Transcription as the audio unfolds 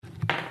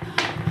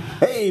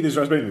Hey, this is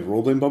Raspberry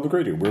Role-Playing Public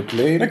Radio. We're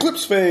playing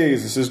Eclipse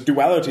Phase. This is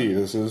Duality.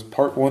 This is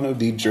part 1 of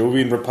the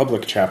Jovian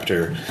Republic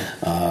chapter.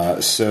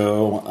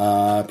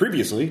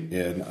 Previously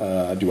in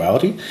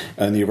Duality,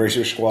 in the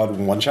Eraser Squad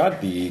one-shot,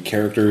 the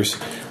characters,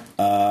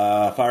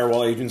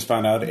 Firewall agents,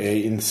 found out an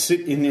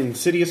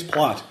insidious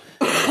plot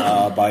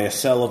by a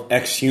cell of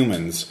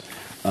ex-humans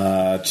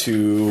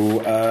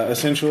to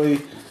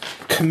essentially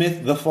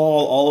commit the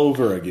fall all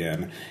over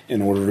again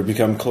in order to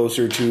become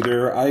closer to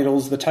their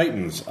idols, the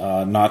Titans.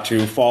 Not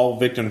to fall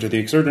victim to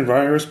the Exurgent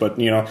virus, but,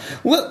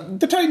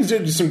 the Titans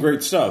did some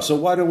great stuff, so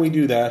why don't we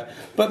do that?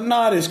 But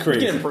not as crazy.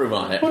 We can improve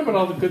on it. What about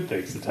all the good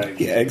things the Titans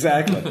Yeah,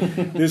 exactly.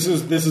 This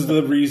is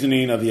the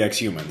reasoning of the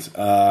ex-humans.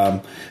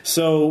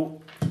 So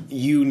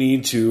you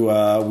need to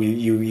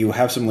you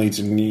have some leads,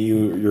 and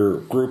your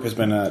group has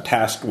been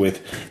tasked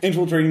with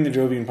infiltrating the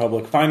Jovian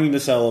Republic, finding the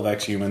cell of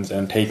ex-humans,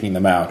 and taking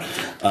them out,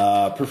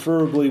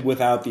 preferably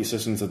without the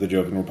assistance of the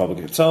Jovian Republic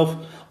itself.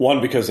 One,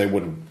 because they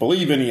wouldn't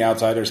believe any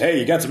outsiders. Hey,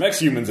 you got some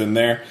ex-humans in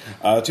there.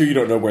 Two, you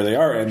don't know where they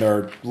are, and there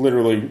are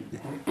literally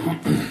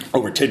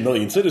over 10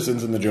 million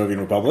citizens in the Jovian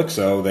Republic,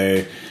 so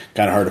they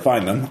kind of hard to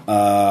find them.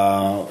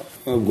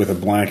 With a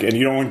blank, and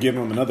you don't want to give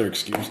them another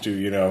excuse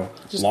to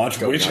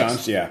launch witch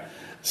hunts. Yeah.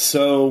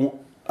 So,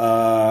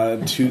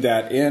 to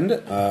that end,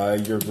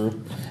 your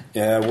group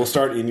will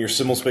start in your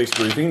simul space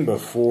briefing.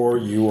 Before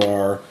you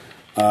are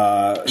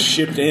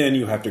shipped in,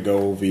 you have to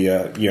go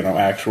via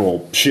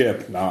actual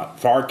ship,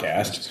 not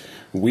Farcast.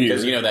 Weird,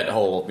 because that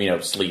whole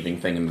sleeving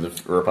thing in the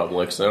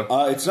Republic. So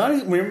it's not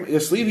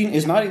sleeving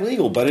is not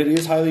illegal, but it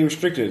is highly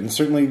restricted, and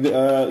certainly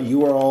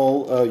you are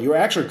all your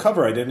actual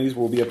cover identities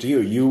will be up to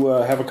you. You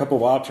have a couple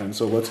of options,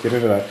 so let's get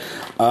into that.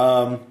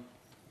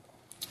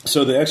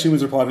 So the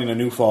ex-humans are plotting a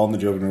new fall in the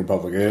Jovian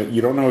Republic.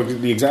 You don't know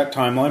the exact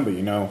timeline, but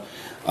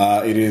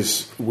it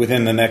is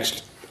within the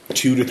next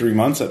 2 to 3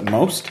 months at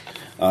most,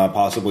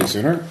 possibly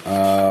sooner.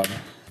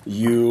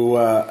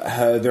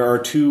 There are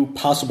 2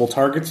 possible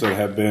targets that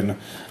have been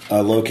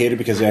located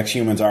because the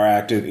ex-humans are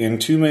active in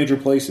 2 major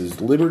places.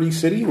 Liberty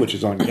City, which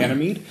is on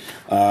Ganymede.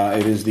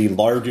 It is the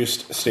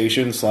largest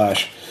station /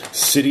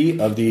 city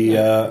of the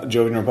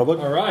Jovian Republic.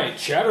 All right,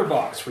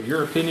 Chatterbox, where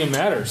your opinion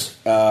matters.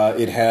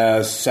 It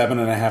has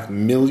 7.5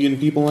 million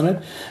people in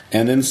it.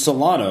 And then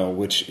Solano,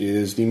 which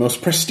is the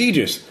most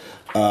prestigious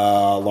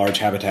large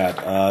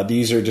habitat.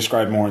 These are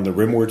described more in the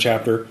Rimworld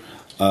chapter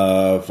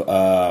of...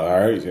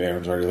 Alright,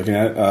 everyone's already looking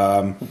at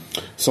it.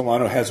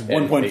 Solano has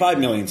 1.5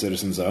 million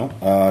citizens, though,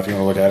 if you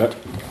want to look at it.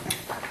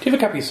 Do you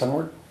have a copy of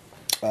Sunward?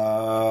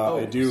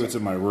 I do. It's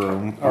in my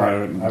room.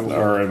 Or in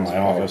my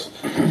office.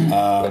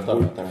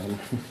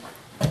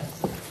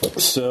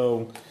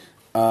 So,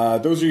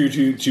 those are your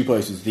two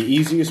places. The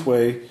easiest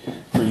way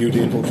for you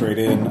to infiltrate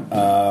in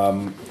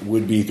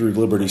would be through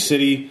Liberty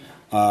City.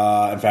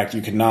 In fact,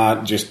 you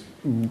cannot just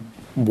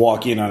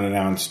walk in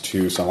unannounced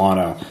to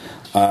Solano.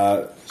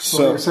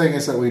 So what you're saying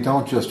is that we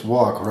don't just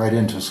walk right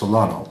into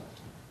Solano.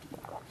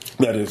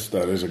 That is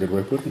a good way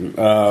of putting it.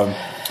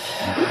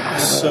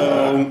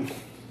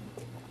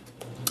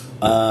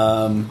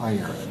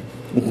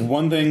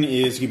 One thing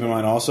is, keep in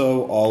mind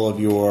also, all of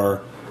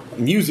your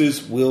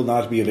muses will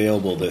not be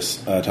available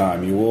this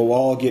time. You will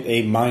all get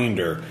a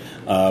minder,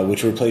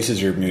 which replaces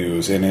your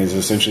muse and is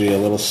essentially a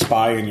little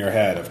spy in your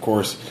head. Of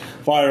course,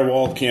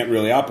 Firewall can't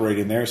really operate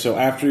in there, so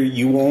after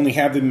you will only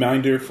have the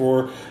minder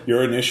for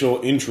your initial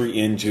entry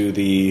into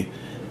the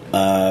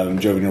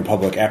Jovian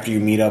Republic. After you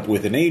meet up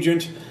with an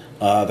agent,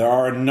 there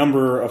are a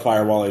number of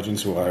Firewall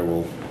agents who I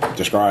will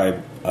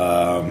describe.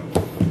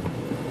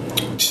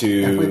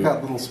 If we've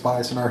got little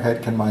spies in our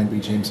head, can mine be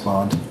James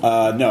Bond?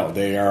 No,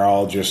 they are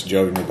all just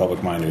Jovian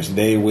Republic minders.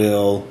 They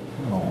will...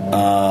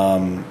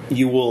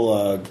 you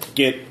will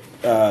get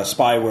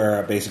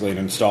spyware, basically an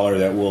installer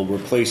that will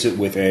replace it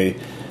with a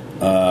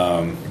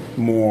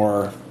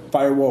more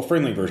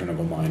firewall-friendly version of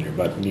a minder,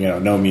 but,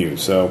 no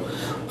muse. So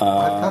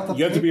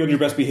you have to be on your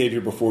best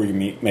behavior before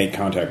you make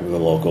contact with a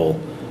local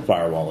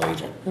firewall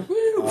agent.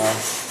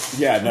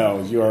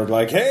 You're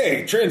like,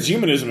 hey,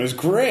 transhumanism is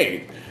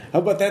great. How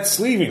about that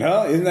sleeving,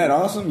 huh? Isn't that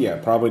awesome? Yeah,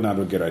 probably not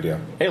a good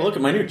idea. Hey, look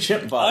at my new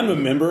chimp body. I'm a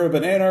member of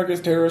an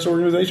anarchist terrorist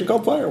organization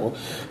called Firewall.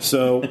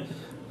 So,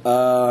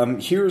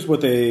 here's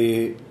what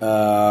they...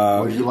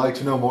 would you like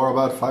to know more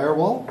about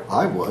Firewall?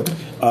 I would.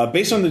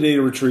 Based on the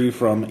data retrieved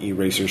from the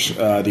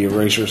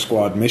Eraser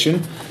Squad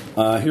mission,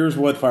 here's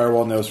what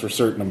Firewall knows for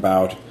certain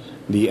about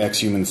the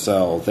ex-human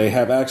cell. They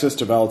have access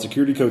to valid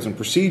security codes and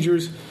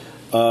procedures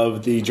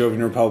of the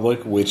Jovian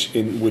Republic, which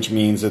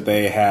means that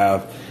they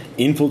have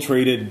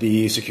infiltrated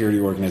the security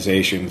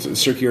organizations,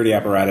 security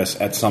apparatus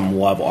at some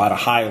level, at a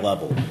high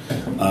level.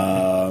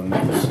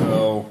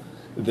 So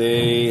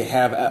they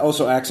have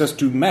also access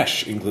to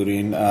mesh,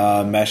 including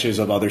meshes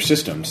of other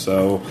systems.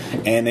 So,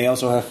 and they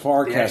also have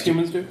farcasting.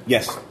 Humans do?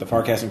 Yes, the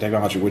farcasting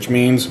technology, which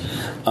means.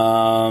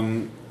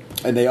 And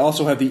they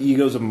also have the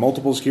egos of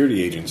multiple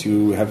security agents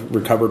who have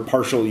recovered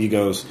partial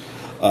egos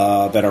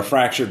that are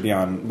fractured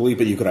beyond belief,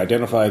 but you could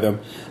identify them.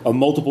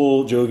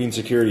 Multiple Jovian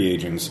security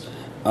agents.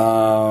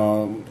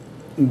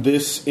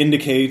 This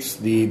indicates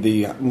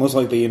the most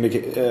likely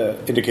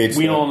indicates.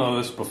 We that- all know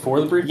this before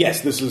the briefing?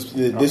 Yes, this is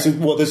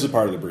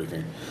part of the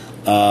briefing.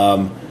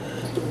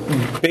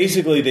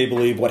 Basically, they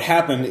believe what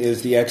happened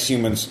is the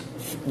ex-humans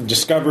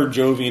discovered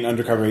Jovian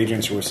undercover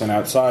agents who were sent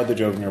outside the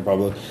Jovian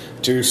Republic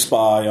to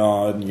spy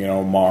on,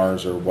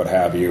 Mars or what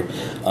have you.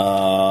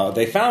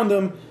 They found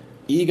them,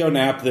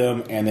 ego-napped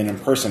them, and then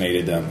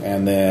impersonated them,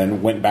 and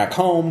then went back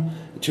home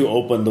to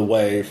open the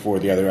way for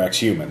the other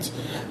ex-humans.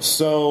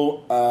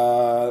 So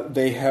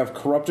they have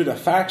corrupted a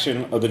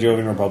faction of the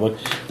Jovian Republic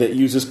that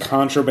uses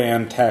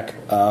contraband tech.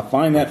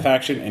 Find that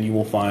faction and you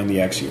will find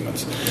the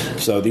ex-humans.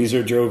 So these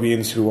are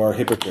Jovians who are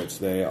hypocrites.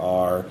 They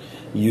are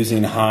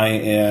using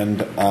high-end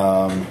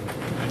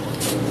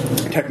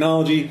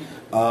technology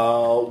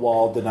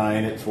while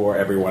denying it for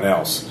everyone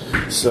else.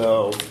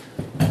 So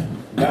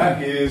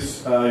that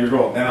is your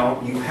goal. Now,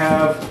 you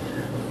have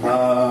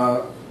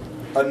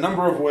a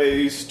number of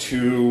ways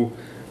to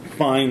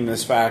find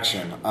this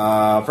faction.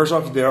 First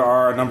off, there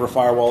are a number of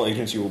firewall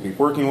agents you will be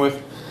working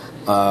with.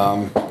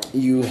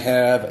 You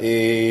have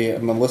a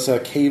Melissa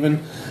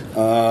Caven,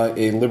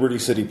 a Liberty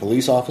City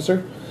police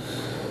officer.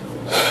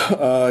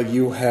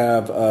 You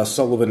have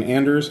Sullivan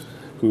Anders,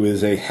 who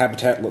is a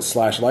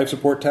Habitat/life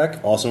support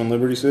tech, also in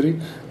Liberty City.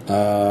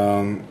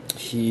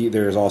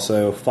 There's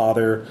also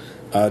Father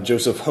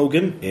Joseph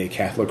Hogan, a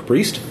Catholic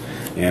priest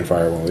and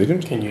firewall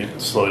agent. Can you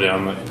slow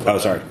down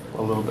Sorry.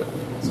 a little bit?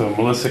 So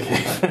Melissa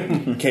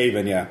Caven.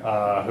 Caven,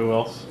 yeah. Who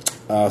else?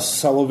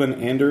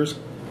 Sullivan Anders.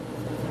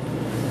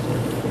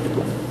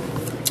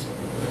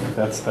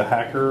 That's the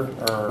hacker?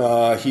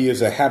 Or He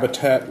is a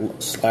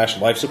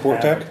Habitat/life support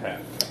tech.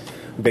 Habitat.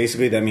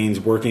 Basically, that means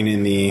working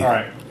in the All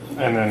right.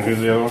 And then who's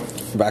the other one?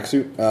 vac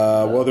suit.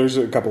 Well, there's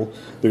a couple.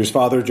 There's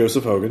Father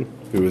Joseph Hogan,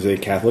 who is a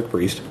Catholic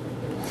priest.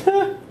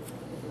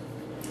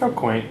 How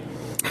quaint.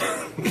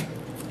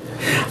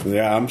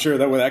 Yeah, I'm sure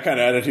that with that kind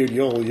of attitude,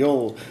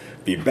 you'll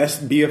be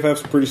best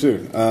BFFs pretty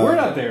soon. We're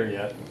not there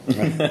yet.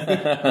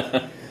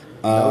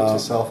 Note to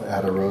self: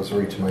 add a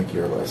rosary to my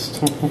gear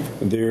list.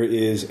 There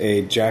is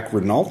a Jack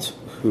Renault,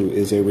 who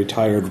is a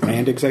retired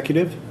Rand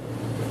executive.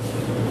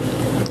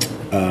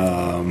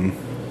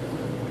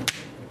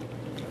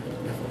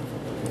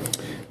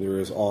 There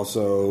is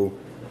also,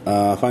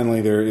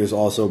 finally, there is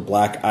also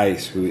Black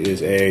Ice, who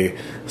is a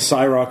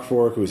Cyrock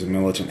Fork, who is a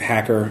militant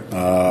hacker,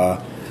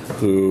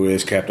 who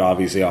is kept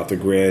obviously off the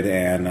grid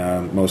and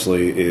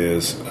mostly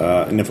is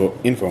an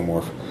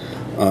infomorph.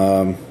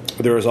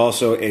 There is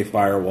also a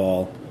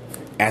firewall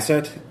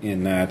asset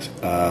in that,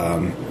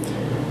 or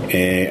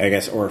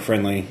a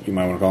friendly, you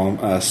might want to call him,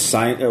 a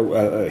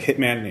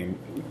hitman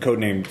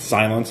codenamed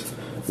Silence,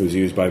 who's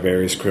used by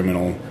various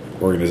criminal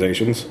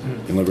organizations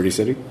in Liberty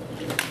City.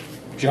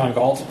 John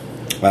Galt.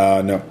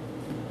 No.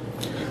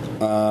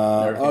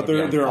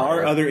 There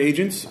are other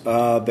agents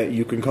that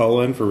you can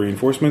call in for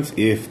reinforcements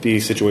if the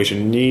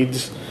situation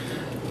needs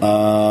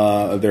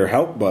their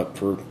help, but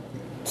for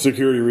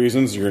security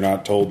reasons, you're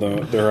not told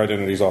their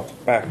identities off the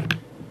back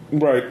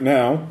right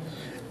now.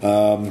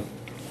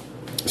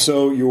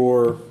 So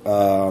your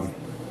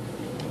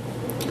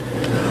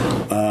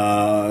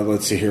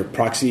let's see here,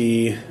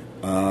 proxy.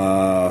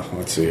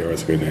 Let's see here,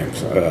 what's a good name?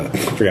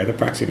 Forgot the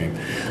proxy name.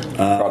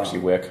 Proxy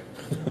Wick.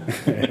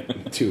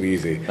 Too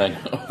easy. I know.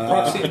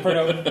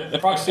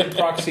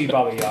 Proxy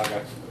Baba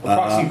Yaga.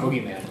 Proxy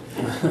Boogeyman.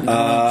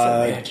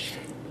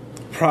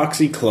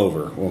 Proxy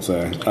Clover, we'll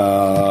say.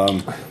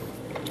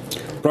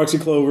 Proxy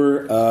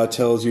Clover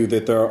tells you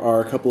that there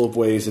are a couple of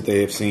ways that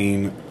they have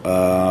seen.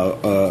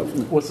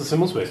 What's the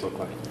symbol space look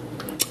like?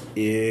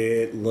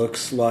 It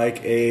looks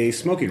like a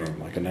smoking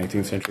room, like a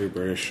 19th century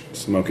British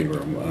smoking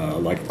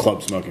room, like a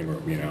club smoking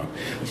room,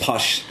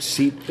 Posh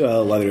seat,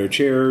 leather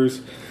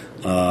chairs,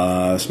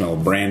 smell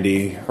of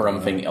brandy.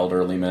 Harumphing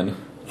elderly men.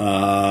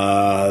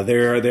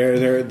 They're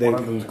One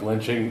of them's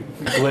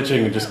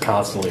glitching just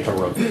constantly.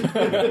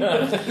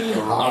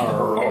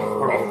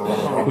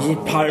 This is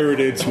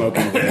pirated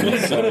smoking room,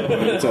 so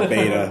it's a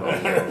beta.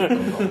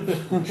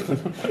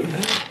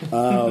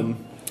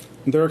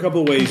 There are a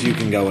couple of ways you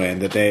can go in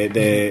that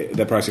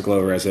that Proxy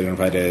Clover has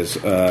identified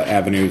as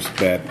avenues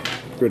that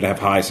would have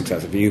high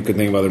success. If you could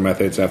think of other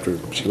methods after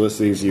she lists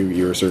these,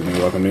 you're certainly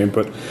welcome to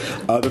input.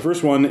 The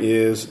first one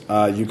is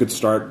you could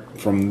start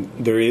from,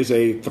 there is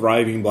a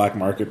thriving black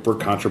market for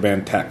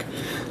contraband tech.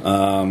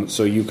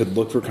 So you could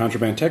look for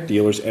contraband tech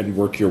dealers and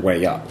work your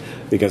way up,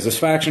 because this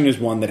faction is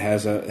one that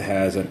has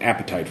an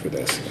appetite for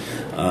this.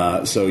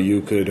 So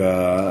you could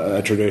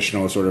a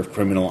traditional sort of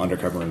criminal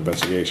undercover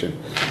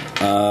investigation.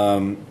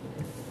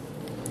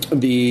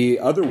 The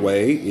other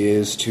way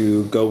is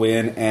to go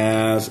in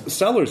as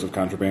sellers of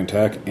contraband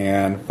tech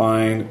and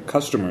find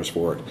customers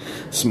for it.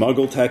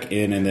 Smuggle tech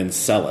in and then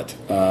sell it.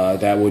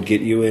 That would get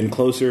you in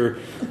closer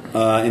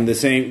in the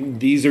same...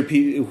 These are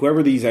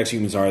whoever these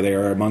ex-humans are, they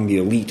are among the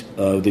elite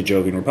of the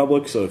Jovian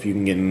Republic, so if you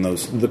can get in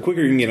those... The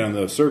quicker you can get in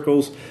those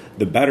circles,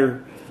 the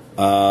better.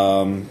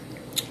 But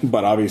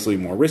obviously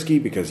more risky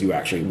because you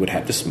actually would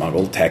have to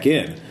smuggle tech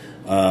in.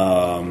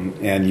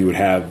 And you would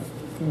have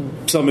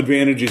some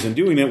advantages in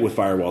doing it with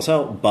Firewall's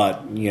help,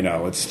 but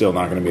it's still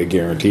not going to be a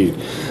guaranteed.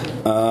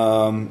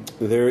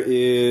 There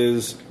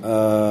is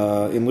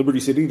in Liberty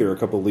City there are a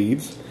couple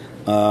leads.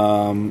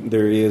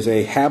 There is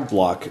a hab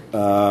block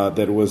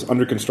that was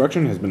under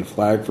construction, has been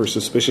flagged for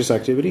suspicious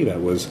activity.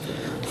 That was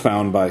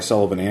found by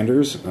Sullivan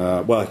Anders.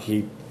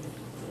 He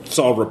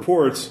saw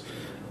reports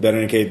that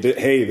indicate that,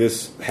 hey,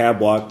 this hab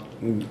block,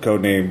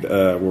 codenamed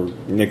or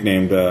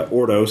nicknamed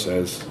Ordos,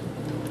 as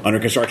under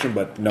construction,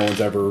 but no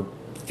one's ever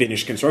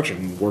finished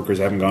construction. Workers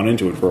haven't gone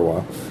into it for a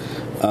while.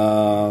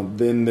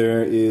 Then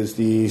there is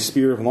the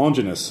Spear of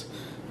Longinus,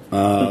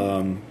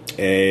 a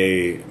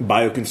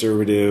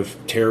bioconservative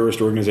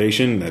terrorist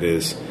organization that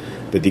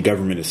the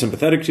government is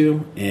sympathetic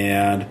to,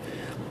 and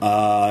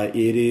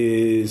it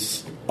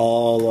is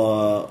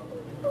all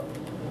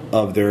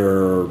of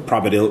their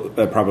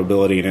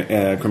probability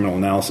and criminal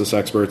analysis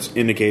experts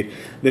indicate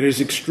that it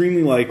is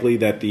extremely likely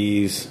that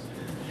this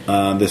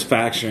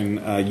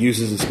faction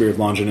uses the Spear of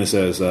Longinus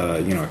as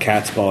a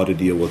cat's paw to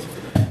deal with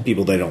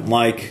people they don't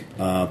like.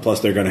 Plus,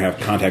 they're going to have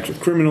contact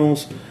with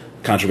criminals,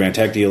 contraband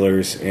tech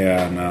dealers,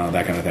 and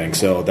that kind of thing.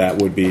 So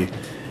that would be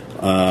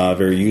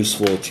very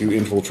useful to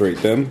infiltrate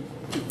them.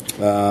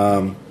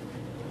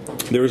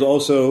 There's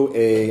also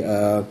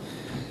a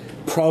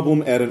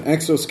problem at an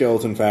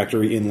exoskeleton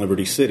factory in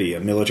Liberty City, a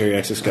military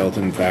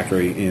exoskeleton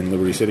factory in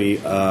Liberty City.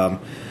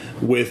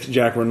 With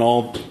Jack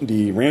Renault,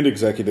 the RAND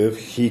executive,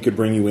 he could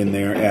bring you in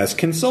there as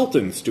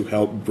consultants to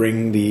help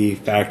bring the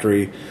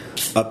factory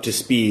up to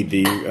speed.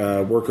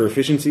 The worker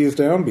efficiency is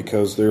down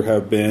because there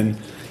have been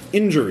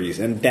injuries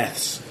and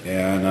deaths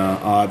and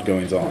odd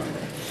goings on.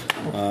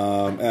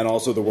 And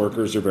also the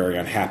workers are very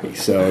unhappy.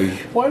 So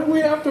why do we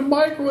have to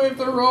microwave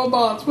the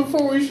robots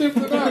before we ship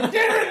them out?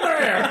 Get in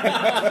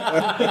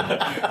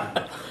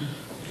there!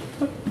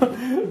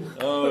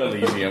 Oh,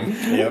 Elysium.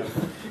 Yep.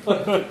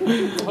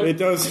 It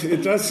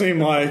does seem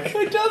like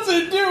It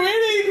doesn't do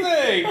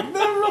anything!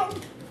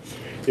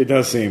 it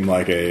does seem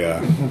like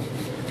a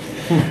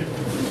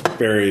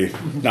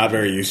not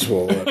very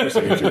useful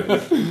procedure.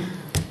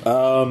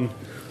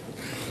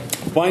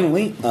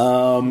 Finally,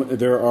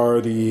 there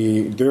are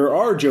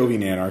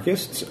Jovian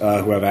anarchists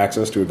who have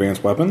access to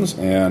advanced weapons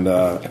and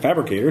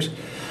fabricators,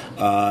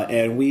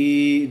 and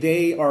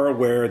they are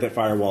aware that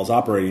Firewall's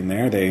operating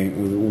there.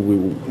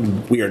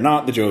 We are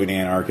not the Jovian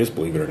anarchists,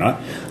 believe it or not.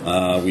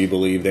 We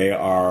believe they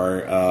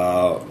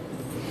are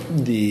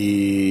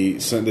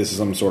this is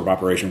some sort of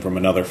operation from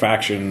another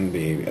faction,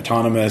 the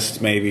Autonomists,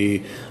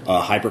 maybe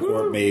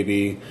Hypercorp,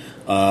 maybe.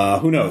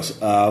 Who knows?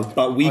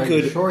 But we Are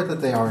could. you sure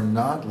that they are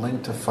not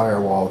linked to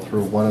Firewall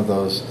through one of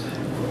those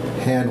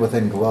hand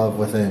within glove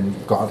within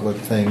gauntlet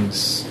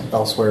things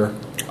elsewhere?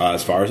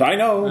 As far as I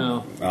know,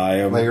 No. I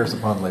am. Layers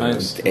upon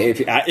layers. If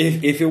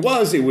it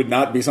was, it would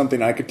not be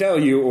something I could tell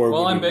you. Or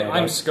Well, would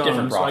I'm you scum,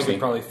 Different so I proxy. could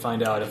probably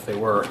find out if they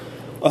were.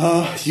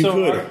 You So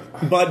could,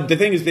 but the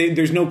thing is,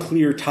 there's no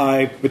clear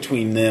tie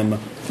between them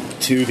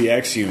to the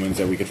ex-humans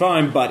that we could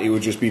find. But it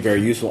would just be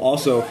very useful.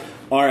 Also,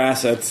 our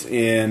assets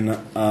in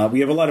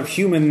we have a lot of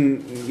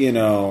human,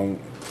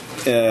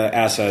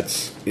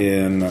 assets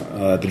in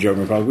the Jovian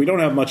Republic. We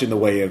don't have much in the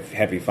way of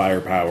heavy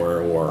firepower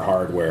or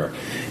hardware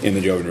in the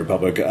Jovian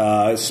Republic.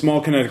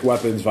 Small kinetic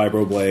weapons,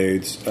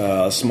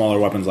 vibroblades, smaller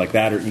weapons like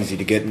that are easy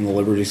to get in the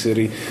Liberty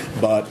City.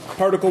 But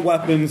particle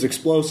weapons,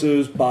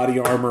 explosives, body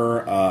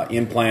armor,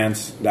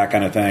 implants, that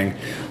kind of thing,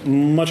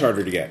 much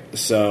harder to get.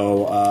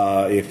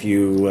 So if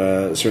you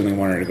certainly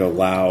wanted to go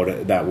loud,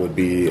 that would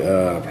be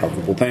a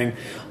profitable thing.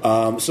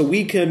 So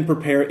we can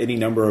prepare any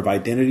number of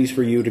identities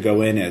for you to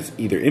go in as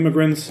either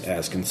immigrants,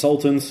 as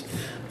consultants.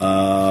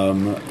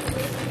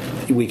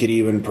 We could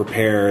even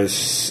prepare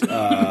as,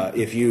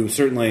 if you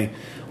certainly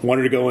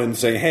wanted to go in and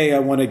say, hey, I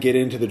want to get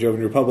into the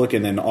Jovian Republic,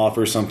 and then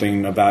offer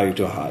something of value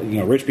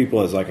to rich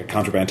people as like a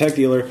contraband tech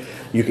dealer.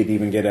 You could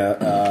even get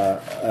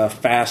a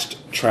fast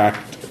track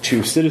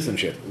to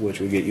citizenship, which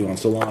would get you on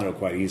Solano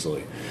quite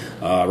easily.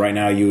 Right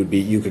now,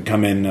 you could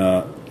come in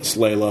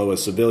slay low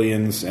as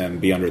civilians and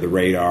be under the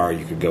radar.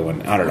 You could go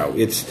in. I don't know.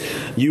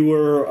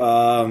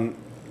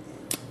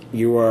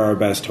 You are our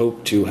best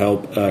hope to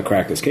help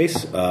crack this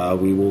case.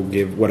 We will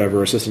give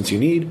whatever assistance you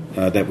need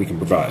that we can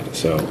provide.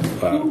 So,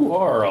 Who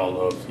are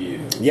all of you?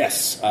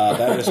 yes,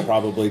 that is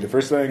probably the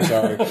first thing.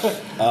 Sorry.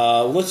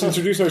 Let's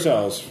introduce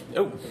ourselves.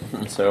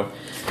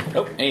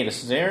 Hey,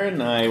 this is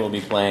Aaron. I will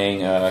be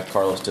playing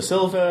Carlos da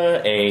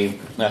Silva,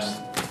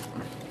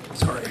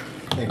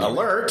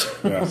 alert.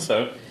 Yeah.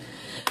 So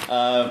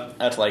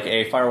that's like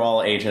a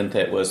firewall agent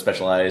that was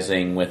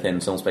specializing within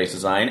simul space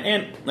design,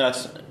 and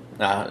that's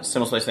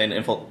simul space design,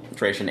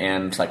 infiltration,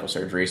 and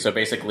psychosurgery. So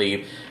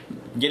basically,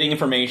 getting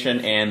information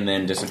and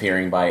then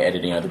disappearing by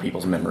editing other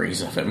people's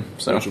memories of him.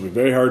 So Which will be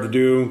very hard to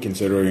do,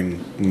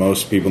 considering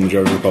most people in the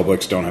Jovian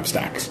Republic don't have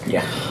stacks.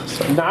 yeah,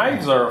 so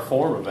Knives are a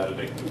form of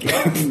editing.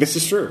 This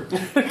is true.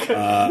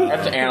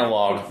 that's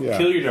analog. Yeah.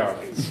 Kill your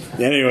darlings.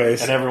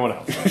 Anyways, And everyone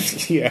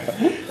else. yeah.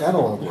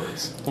 Analog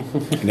words.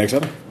 Next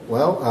up.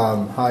 Well,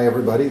 hi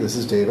everybody. This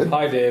is David.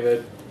 Hi,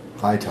 David.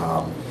 Hi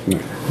Tom.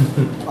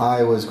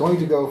 I was going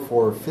to go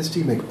for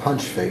Fisty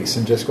McPunchface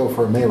and just go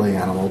for a melee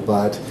animal,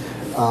 but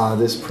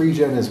this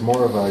pre-gen is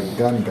more of a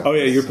gun guy. Oh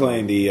yeah, you're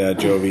playing the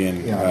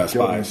Jovian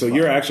spy. Jovian So spy.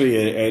 you're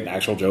actually an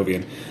actual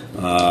Jovian.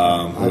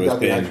 I've got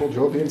the actual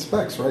Jovian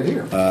specs right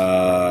here. So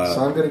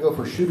I'm going to go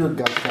for Shooter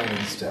Gutshot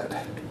instead.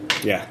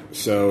 Yeah,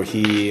 so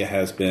he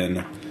has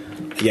been...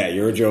 Yeah,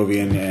 you're a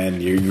Jovian,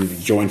 and you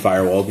join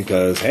Firewall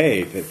because,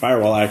 hey,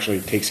 Firewall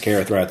actually takes care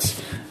of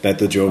threats that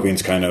the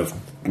Jovians kind of,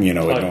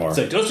 ignore.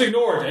 So just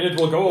ignore it, and it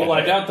will go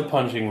away. I doubt the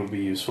punching would be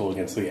useful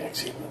against the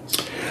X-humans.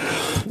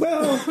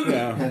 Well,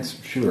 yeah. Hence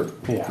Shooter.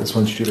 Yeah. This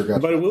one's Shooter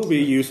Gutshot. But it will be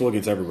useful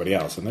against everybody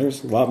else, and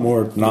there's a lot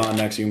more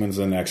non-X-humans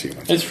than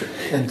X-humans. It's true.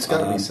 And it's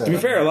got to be said. To be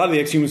fair, a lot of the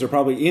X-humans are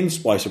probably in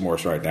Splicer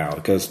Morse right now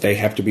because they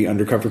have to be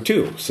undercover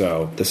too.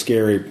 So the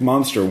scary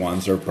monster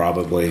ones are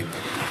probably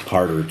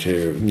harder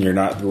to. You're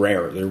not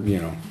rare. They're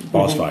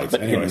boss fights.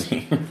 Anyways,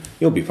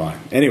 you'll be fine.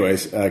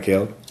 Anyways,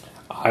 Caleb.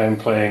 I am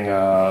playing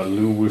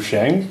Lu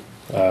Wusheng,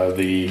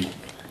 the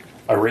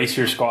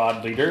Eraser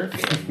Squad leader.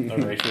 The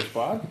Eraser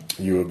Squad.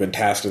 You have been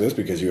tasked with this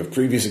because you have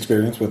previous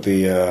experience with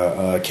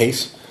the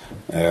case,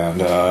 and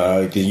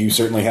you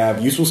certainly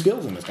have useful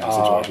skills in this kind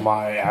of situation.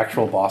 My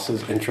actual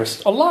boss's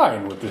interests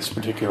align with this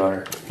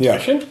particular Yeah.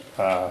 mission.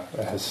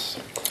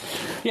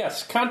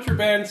 Yes,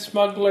 contraband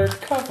smuggler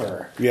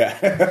cover. Yeah,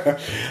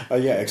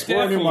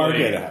 explore a new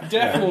market.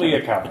 Definitely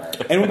a cover.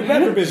 And it would be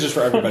bad for business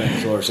for everybody in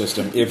the solar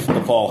system if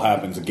the fall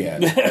happens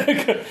again.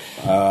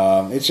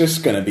 It's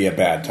just going to be a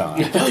bad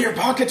time. Fill your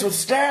pockets with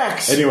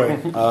stacks. Anyway,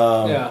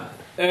 Yeah.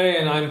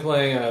 And I'm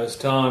playing as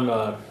Tom.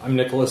 I'm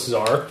Nicholas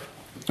Czar.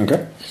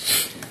 okay,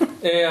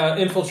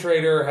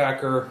 Infiltrator,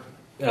 hacker,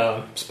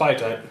 spy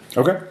type.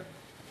 okay,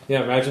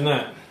 Yeah, imagine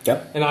that.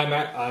 yep, And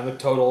I'm a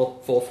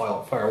total full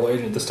firewall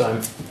agent this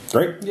time.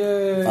 great.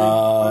 Yay!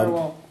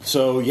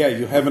 So yeah,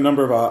 you have a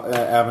number of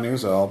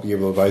avenues. I'll be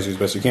able to advise you as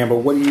best you can. But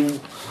what are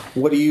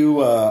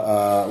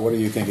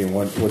you thinking?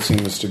 What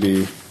seems to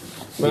be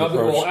the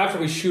approach? Well, after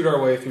we shoot our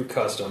way through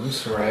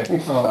customs, right?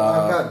 I've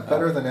got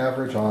better than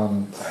average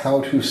on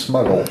how to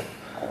smuggle.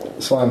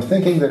 So I'm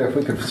thinking that if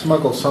we could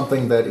smuggle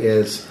something that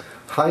is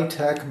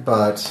high-tech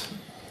but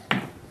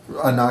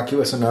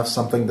innocuous enough,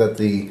 something that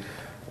the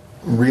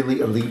really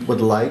elite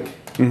would like,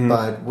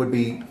 but would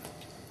be,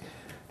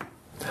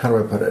 how do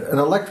I put it, an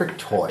electric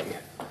toy.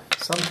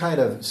 Some kind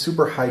of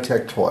super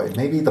high-tech toy.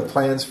 Maybe the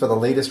plans for the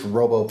latest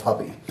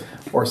Robo-Puppy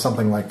or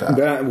something like that.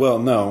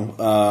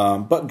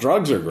 No. But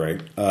drugs are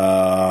great.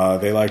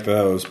 They like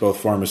those, both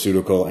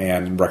pharmaceutical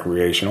and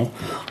recreational.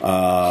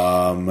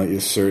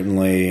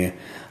 Certainly...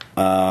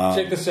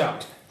 Check this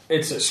out.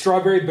 It's a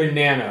strawberry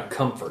banana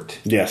comfort.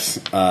 Yes.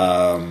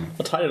 I'll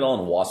tie it all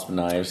in wasp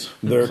knives.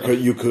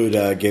 You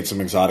could get some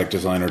exotic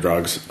designer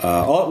drugs.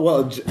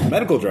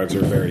 Medical drugs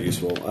are very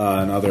useful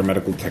and other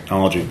medical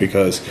technology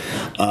because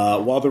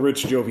while the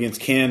rich Jovians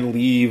can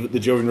leave the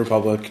Jovian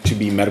Republic to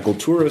be medical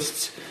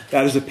tourists,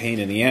 that is a pain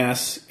in the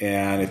ass.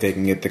 And if they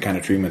can get the kind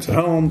of treatments at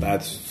home,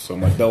 that's so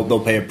much. They'll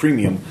pay a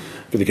premium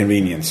for the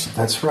convenience.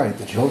 That's right.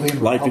 The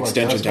Jovian Life Republic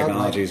extension does not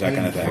technologies, like that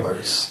kind of thing.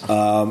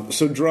 painkillers.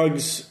 So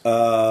drugs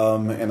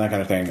and that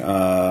kind of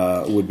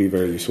thing would be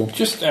very useful.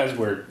 Just as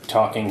we're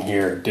talking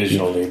here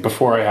digitally,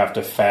 before I have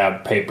to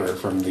fab paper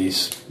from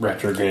these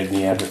retrograde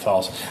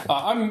Neanderthals,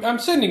 I'm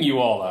sending you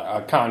all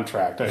a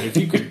contract. If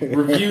you could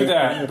review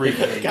that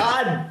briefly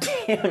God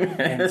damn it.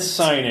 and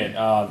sign it,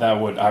 I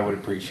would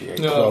appreciate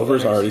it. No,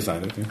 Clover's thanks. already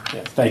signed it. Yeah.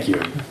 Yes, thank you.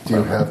 Do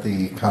you have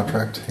the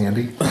contract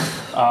handy?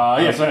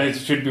 Yes, it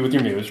should be with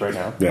your muse right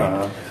now.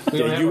 Yeah.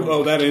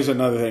 That is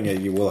another thing.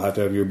 You will have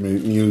to have your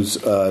muse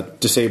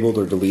disabled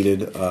or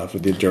deleted for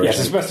the duration. Yes,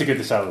 it's best to get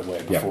this out of the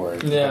way before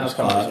it Yeah.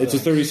 becomes It's a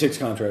 36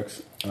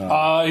 contracts.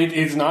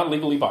 it's not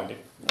legally binding.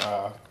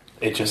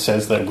 It just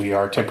says that we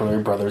are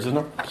temporary brothers in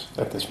arms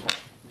at this point.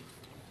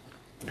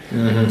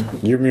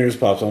 Your muse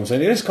pops on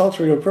saying it is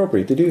culturally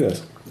appropriate to do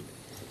this.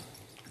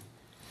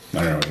 I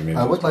don't know what you mean.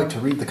 I would like to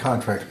read the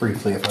contract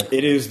briefly if I could.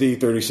 It is the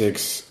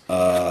 36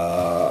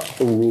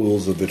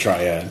 rules of the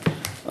triad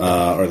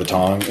or the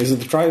tong. Is it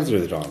the triads or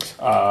the tongs?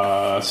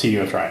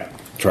 CEO Triad.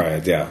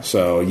 Triads, yeah.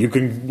 So you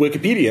can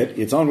Wikipedia it.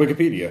 It's on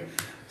Wikipedia.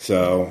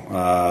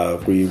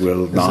 So we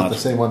will Is it not. the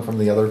same one from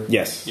the other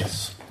Yes.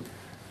 Yes.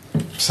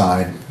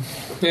 side?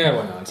 Yeah,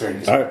 why not?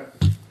 Very All right.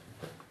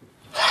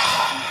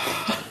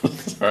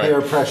 All right.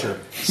 Peer pressure.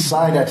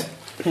 Sign it.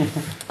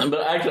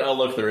 But actually, I'll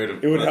look through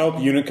it. It would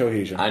help unit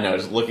cohesion. I know,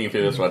 just looking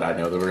through this one, I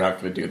know that we're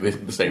not going to do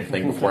the same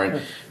thing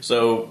beforehand.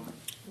 So,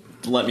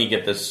 let me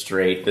get this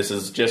straight. This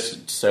is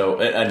just so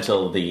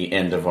until the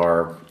end of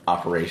our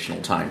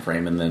operational time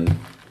frame, and then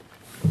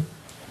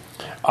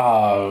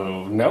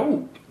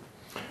No.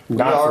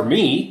 Not for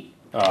me.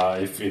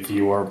 If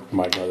you are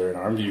my brother in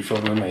arms, you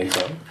shall remain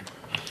so.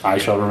 I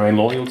shall remain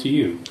loyal to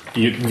you.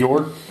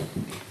 Your,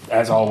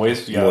 as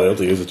always,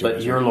 Loyalty is a choice.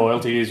 but your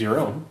loyalty is your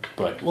own.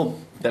 But Well,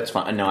 that's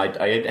fine. No,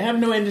 I have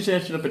no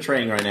intention of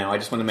betraying right now. I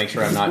just want to make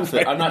sure I'm not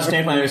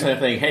standing by there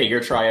saying, "Hey, you're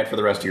triad for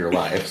the rest of your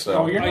life."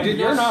 So I did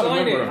you're not not a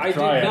sign member it. of I did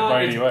Triad not.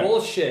 by It's any way.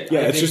 bullshit. Yeah,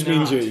 I it did just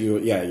means not.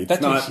 it's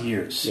That not. takes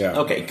years. Yeah.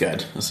 okay,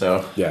 good.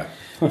 So Yeah.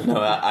 no,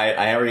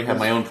 I already have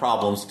my own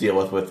problems to deal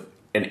with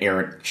an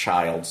errant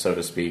child, so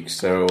to speak.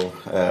 So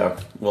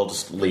we'll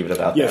just leave it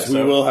about Yes, that. we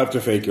So- will have to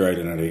fake your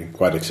identity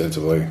quite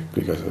extensively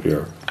because of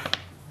your.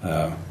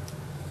 Yeah.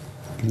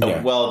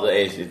 Well,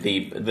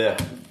 the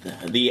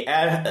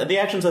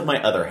actions of my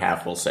other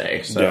half will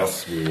say. So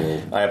Yes, we will.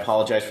 I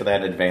apologize for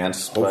that in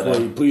advance.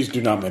 Hopefully, But, please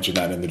do not mention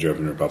that in the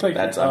Jovian Republic.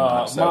 that's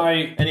so.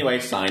 my Anyway,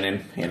 sign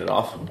and hand it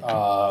off.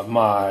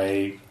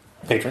 my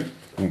patron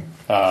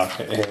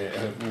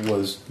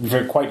was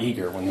quite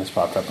eager when this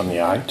popped up on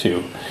the eye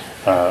to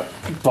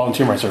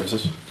volunteer my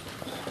services.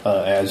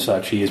 As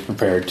such, he is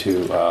prepared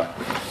to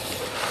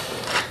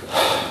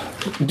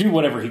do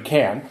whatever he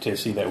can to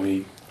see that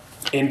we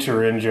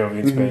enter in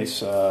Jovian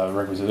space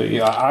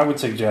requisitely. I would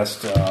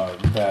suggest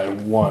that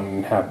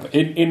one have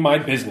in my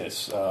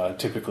business.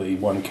 Typically,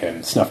 one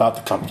can snuff out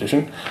the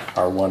competition,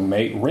 or one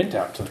may rent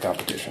out to the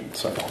competition.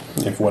 So,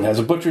 if one has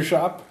a butcher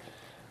shop,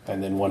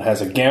 and then one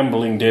has a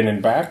gambling den in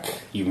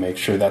back, you make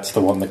sure that's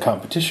the one the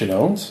competition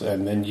owns,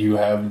 and then you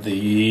have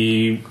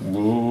the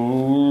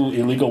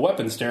illegal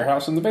weapons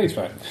stairhouse in the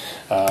basement.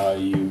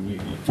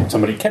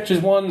 Somebody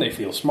catches one, they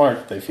feel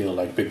smart, they feel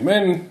like big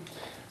men,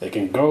 they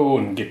can go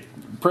and get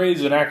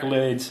praise and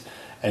accolades,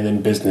 and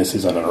then business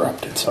is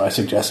uninterrupted. So I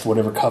suggest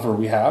whatever cover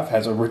we have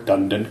has a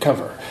redundant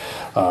cover.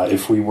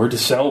 If we were to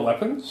sell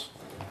weapons,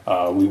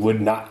 we would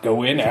not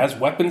go in as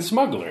weapon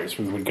smugglers.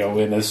 We would go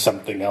in as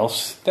something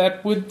else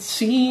that would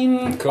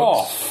seem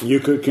off. You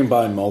could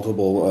combine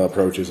multiple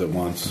approaches at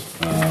once.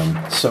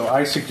 So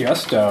I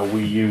suggest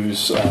we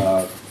use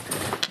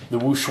the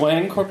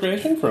Wushuang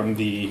Corporation from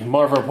the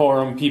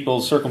Marvaporum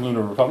People's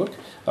Circumlunar Republic,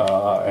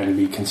 and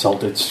be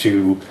consulted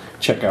to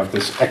check out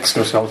this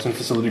exoskeleton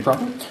facility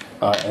properly.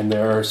 And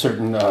there are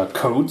certain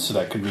codes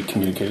that could be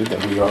communicated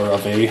that we are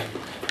of a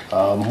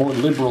more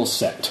liberal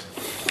set.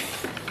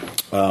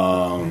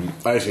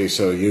 I see.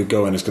 So you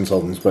go in as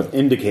consultants, but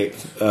indicate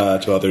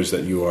to others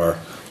that you are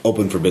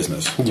open for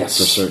business. Yes.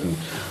 For certain.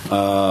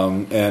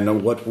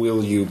 And what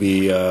will you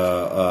be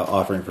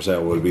offering for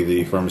sale? Would it be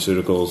the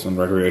pharmaceuticals and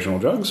recreational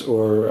drugs,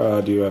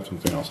 or do you have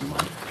something else in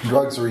mind?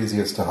 Drugs are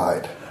easiest to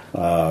hide.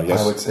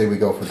 Yes. I would say we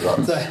go for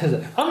drugs.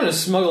 I'm going to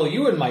smuggle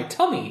you in my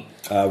tummy.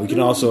 We can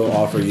also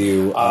offer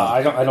you.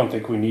 I don't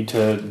think we need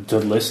to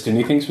list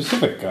anything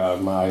specific.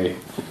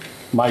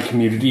 My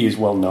community is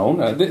well known.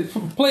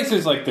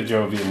 Places like the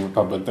Jovian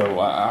Republic, though,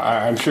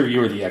 I'm sure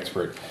you're the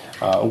expert.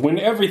 When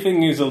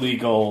everything is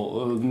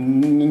illegal,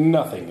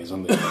 nothing is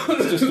illegal.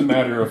 It's just a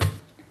matter of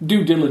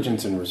due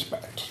diligence and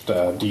respect.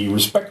 Do you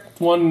respect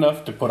one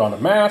enough to put on a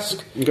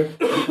mask,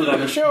 put on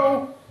a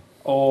show,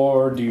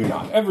 or do you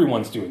not?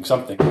 Everyone's doing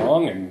something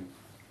wrong and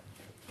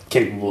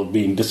capable of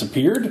being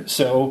disappeared.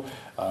 So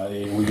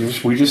we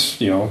just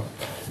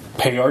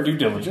pay our due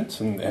diligence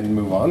and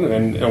move on.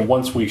 And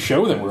once we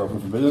show that we're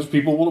open for business,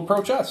 people will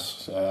approach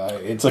us.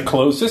 It's a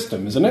closed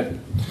system, isn't it?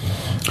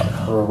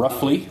 Or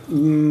roughly.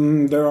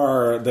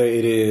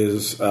 It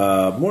is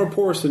more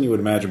porous than you would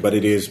imagine, but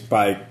it is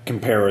by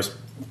comparison.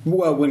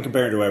 Well, when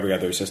compared to every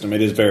other system,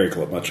 it is very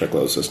much a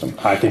closed system.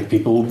 I think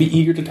people will be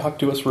eager to talk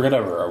to us for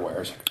whatever our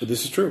wares.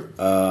 This is true.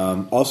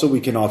 Also, we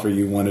can offer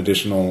you one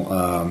additional.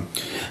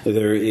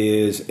 There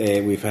is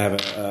we have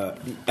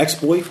an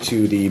exploit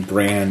to the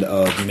brand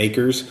of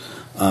makers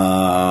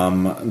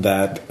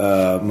that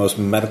most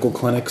medical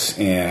clinics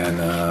and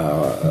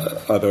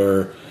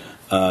other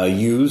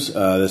use.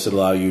 This would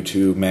allow you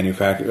to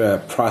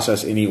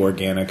process any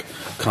organic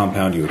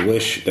compound you would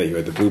wish that you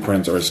had the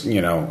blueprints or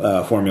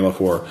formula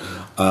for.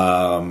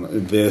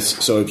 This,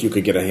 so if you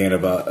could get a hand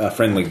of a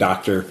friendly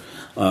doctor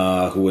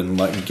who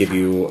would give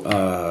you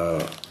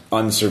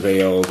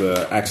unsurveilled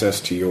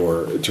access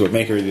to a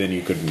maker, then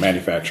you could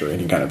manufacture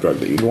any kind of drug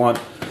that you'd want.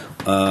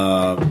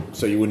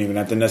 So you wouldn't even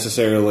have to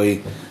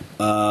necessarily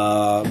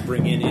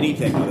bring in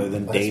anything other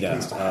than data.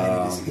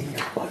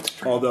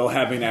 Although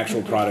having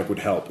actual product would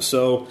help.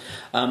 So,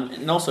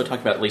 and also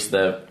talk about at least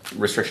the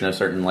restriction of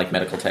certain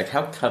medical tech.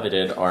 How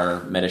coveted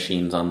are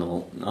medicines on the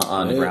ground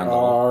level? They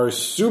are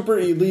super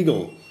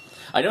illegal.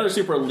 I know they're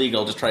super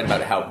illegal. Just trying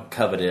about how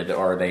coveted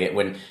are they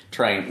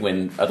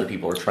when other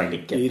people are trying to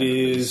get It them.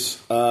 is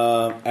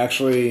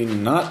actually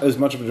not as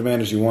much of a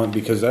demand as you want,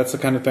 because that's the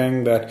kind of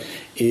thing that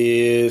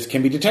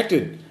can be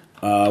detected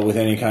with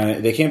any kind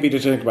of. They can't be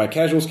detected by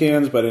casual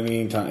scans, but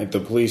any time if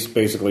the police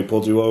basically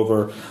pulled you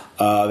over,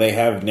 they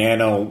have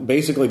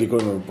basically the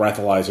equivalent of a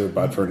breathalyzer,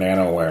 but for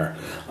nanoware.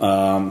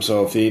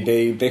 So if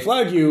they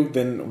flag you,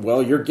 then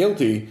you're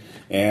guilty.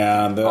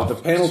 and the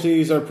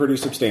penalties are pretty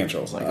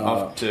substantial. Like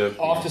off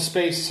to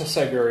space to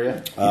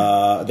Siberia.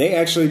 They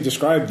actually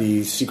describe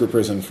the secret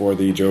prison for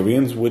the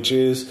Jovians, which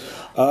is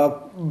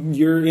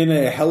you're in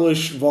a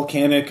hellish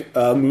volcanic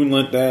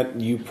moonlet that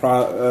you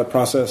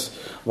process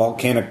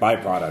volcanic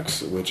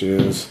byproducts, which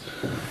is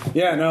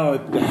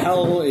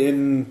hell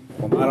in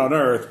not on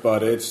Earth,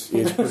 but it's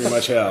pretty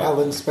much hell.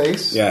 Hell in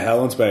space? Yeah,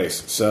 hell in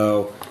space.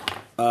 So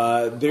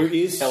there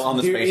is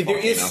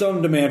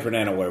some demand for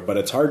nanoware, but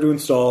it's hard to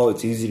install.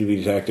 It's easy to be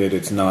detected.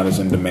 It's not as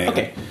in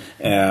demand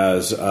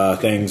as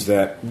things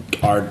that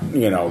are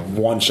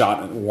one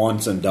shot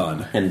once and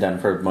done. And done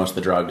for most of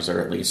the drugs,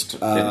 or at least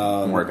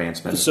more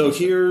advancement. So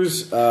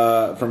here's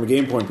from a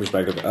game point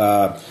perspective,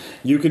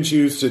 you can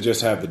choose to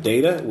just have the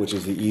data, which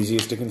is the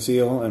easiest to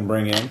conceal and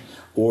bring in.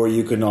 Or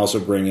you can also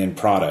bring in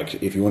product.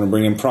 If you want to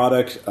bring in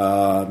product,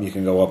 you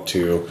can go up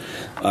to,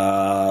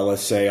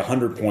 let's say,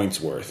 100 points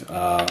worth.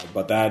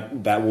 But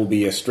that will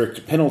be a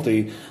strict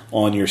penalty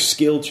on your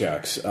skill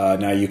checks.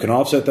 Now, you can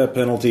offset that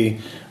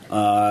penalty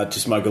to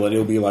smuggle it.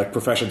 It'll be like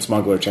profession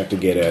smuggler check to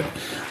get in.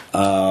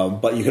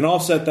 But you can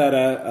offset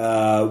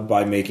that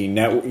by making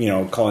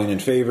calling in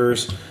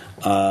favors,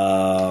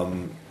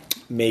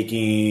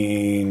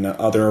 making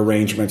other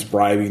arrangements,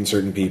 bribing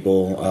certain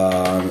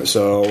people.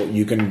 So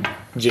you can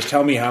just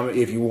tell me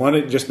if you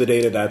wanted just the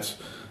data, that's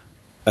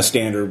a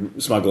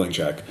standard smuggling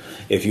check.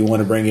 If you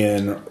want to bring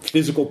in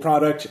physical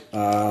product,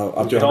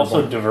 up to 100 You could also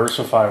points.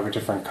 diversify with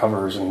different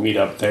covers and meet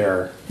up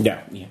there.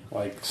 Yeah.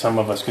 Like some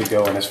of us could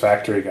go in as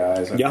factory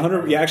guys. Yeah,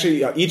 100. Yeah,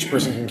 actually, each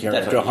person can carry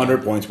up to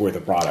 100 points worth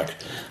of product.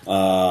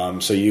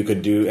 So you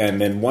could do, and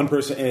then one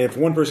person. And if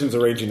one person's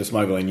arranging the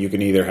smuggling, you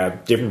can either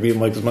have different people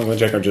make the smuggling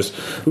check, or just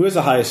who has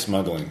the highest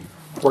smuggling.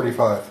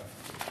 45.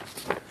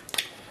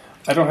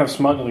 I don't have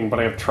smuggling, but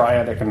I have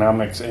triad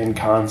economics and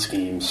con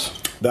schemes.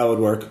 That would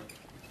work.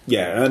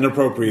 Yeah, an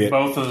appropriate.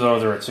 Both of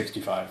those are at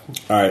 65.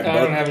 All right, I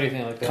don't have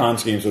anything like that. con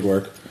schemes would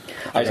work.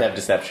 I just have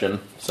deception.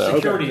 So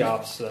Security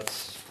ops.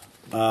 That's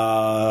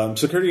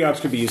Security ops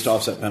could be used to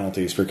offset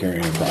penalties for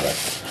carrying a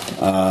product.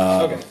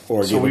 okay.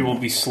 Or So we will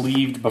be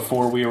sleeved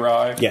before we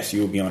arrive? Yes, you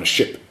will be on a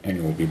ship and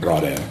you will be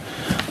brought in.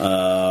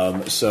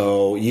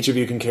 So each of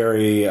you can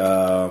carry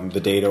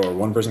the data, or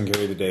one person can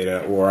carry the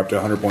data, or up to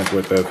 100 points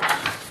worth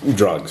of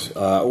drugs.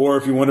 Or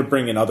if you want to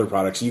bring in other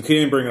products, you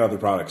can bring in other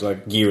products,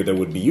 like gear that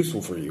would be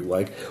useful for you,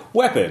 like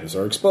weapons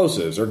or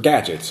explosives or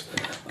gadgets.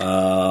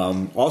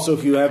 Also,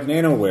 if you have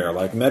nanoware,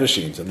 like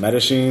medicines. And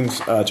medicines,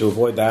 to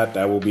avoid that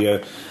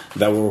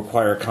will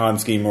require a con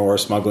scheme or a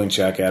smuggling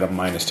check at a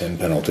 -10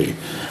 penalty.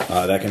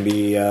 That can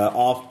be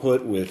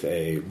off-put with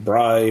a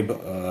bribe,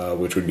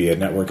 which would be a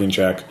networking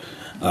check,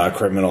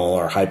 criminal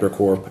or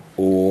hypercorp,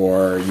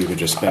 or you could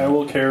just spend. I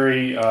will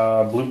carry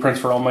blueprints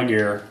for all my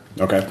gear.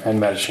 Okay. And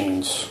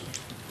medicines.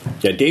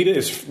 Yeah, data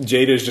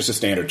is just a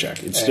standard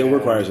check. It still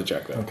requires a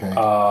check, though. Okay.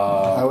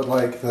 I would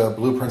like the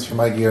blueprints for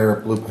my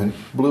gear,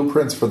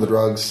 blueprints for the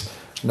drugs,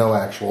 no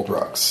actual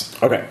drugs.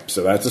 Okay,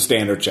 so that's a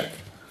standard check.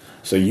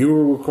 So you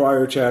will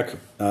require a check.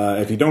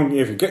 If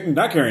you're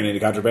not carrying any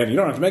contraband, you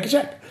don't have to make a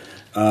check.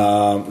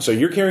 So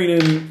you're carrying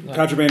in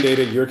contraband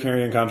data. You're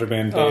carrying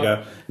contraband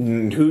data.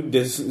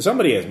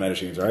 Somebody has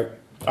medicines, right?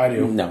 I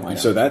do. no, I don't.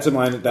 So that's a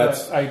minus.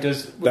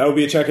 That would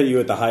be a check at you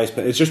at the highest.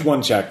 It's just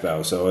one check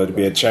though, so it'd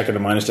be a check at a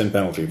 -10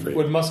 penalty for you.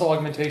 would muscle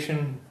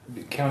augmentation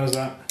count as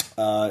that?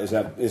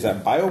 Is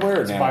that BioWare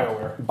or It's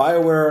Nano?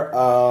 BioWare.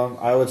 BioWare,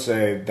 I would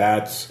say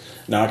that's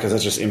not, because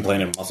that's just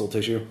implanted muscle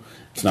tissue.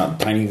 It's not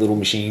tiny little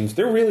machines.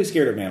 They're really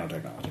scared of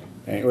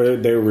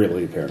nanotechnology. They're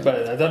really paranoid.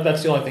 But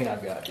that's the only thing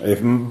I've got.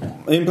 If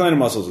implanted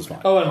muscles is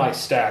fine. Oh, and my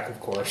stack, of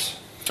course.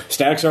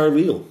 Stacks are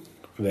illegal.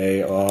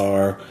 They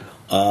are.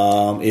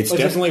 It's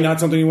definitely not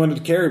something you wanted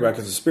to carry back,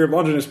 because the Spear of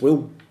Longinus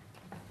will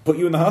put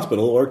you in the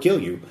hospital or kill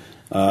you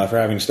for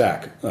having a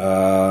stack.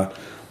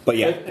 But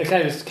yeah, It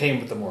kind of just came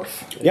with the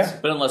morph. yeah.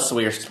 But unless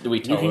we You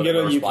tell can get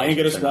a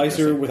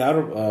splicer without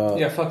a.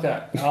 Yeah, fuck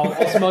that. I'll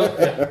smuggle.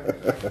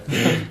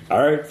 Yeah.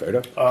 All right, fair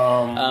enough.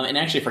 And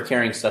actually, for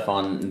carrying stuff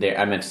on there,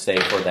 I meant to say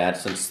for that,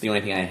 since the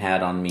only thing I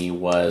had on me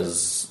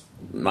was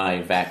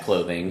my vac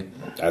clothing.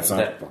 That's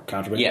not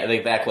contraband. Yeah, the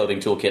vac clothing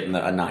toolkit and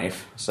a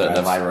knife. So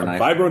the vibro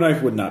knife. Vibro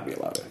knife would not be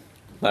allowed.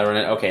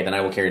 Okay, then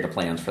I will carry the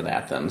plans for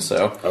that then.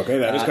 So Okay,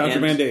 that is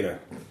contraband data.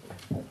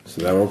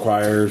 So that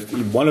requires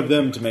one of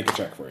them to make a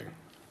check for you.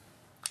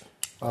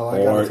 Well,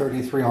 I got a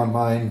 33 on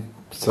mine,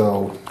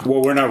 so...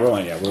 Well, we're not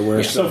rolling yet.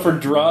 We're So for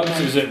drugs,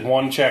 is it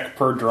one check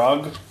per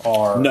drug?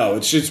 Or No,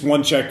 it's just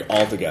one check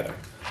altogether.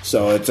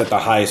 So it's at the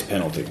highest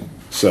penalty.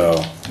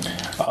 So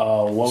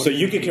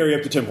you could carry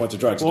up to 10 points of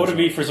drugs. What would it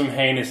be for some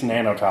heinous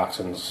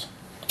nanotoxins?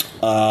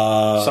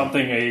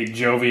 Something a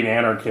Jovian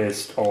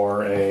anarchist,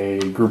 or a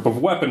group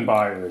of weapon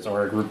buyers,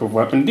 or a group of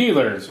weapon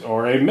dealers,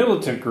 or a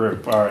militant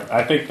group.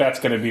 I think that's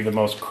going to be the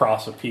most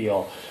cross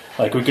appeal.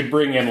 Like, we could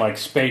bring in, like,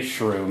 space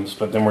shrooms,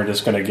 but then we're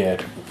just going to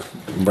get...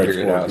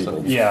 Figured out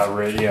people.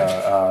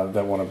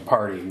 that want to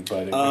party.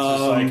 But it's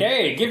just like,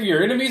 hey, give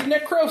your enemies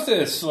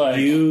necrosis. Like,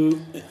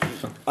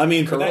 I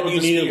mean, for that Corrode you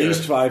the need at sphere.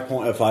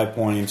 least 5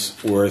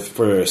 points worth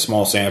for a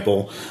small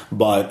sample.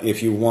 But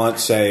if you want,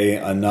 say,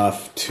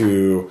 enough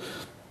to...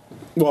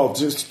 Well,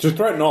 just to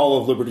threaten all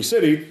of Liberty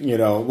City,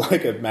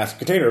 like a massive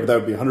container, that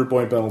would be a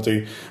 100-point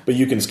penalty. But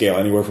you can scale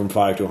anywhere from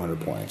 5 to 100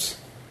 points.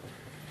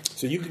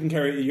 So you can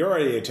carry. You're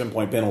already a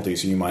 10-point penalty,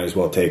 so you might as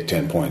well take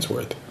 10 points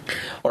worth.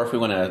 Or if we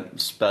want to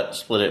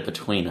split it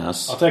between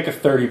us. I'll take a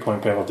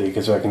 30-point penalty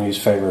because I can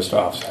use favors to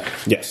offset.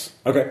 Yes.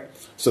 Okay.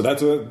 So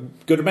that's a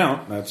good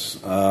amount. That's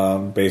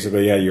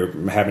basically,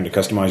 you're having to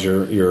customize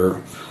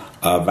your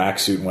vac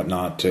suit and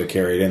whatnot to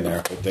carry it in there.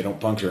 If they don't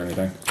puncture or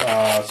anything.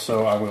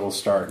 So I will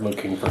start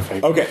looking for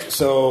favors. Okay.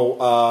 So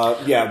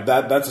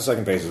that's the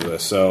second phase of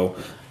this. So.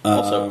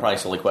 Also, probably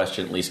silly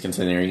question, at least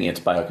considering it's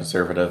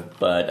bioconservative,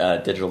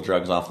 but digital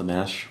drugs off the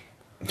mesh.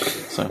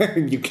 So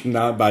You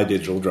cannot buy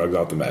digital drugs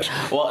off the mesh.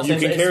 Well, you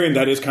since can it's- carry, and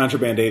that is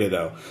contraband data,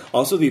 though.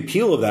 Also, the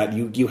appeal of that,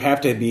 you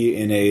have to be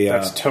in a...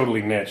 That's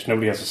totally niche.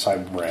 Nobody has a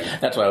cyber brain.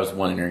 that's what I was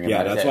wondering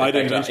Yeah, about. that's If why I that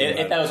didn't affected-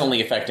 mention if that was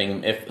only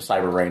affecting if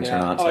cyber brains or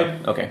not. So,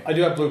 okay. I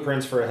do have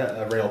blueprints for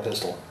a rail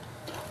pistol.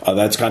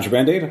 that's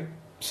contraband data.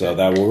 So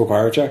that will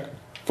require a check.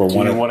 For Do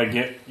one you of, want to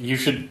get... You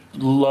should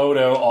load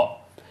out...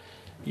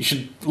 You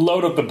should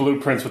load up the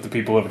blueprints with the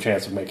people who have a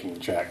chance of making the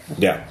check.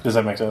 Yeah. Does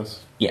that make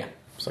sense? Yeah.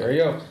 There you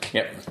go.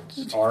 Yep.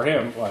 Or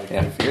him. Like,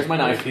 Yeah. Here's my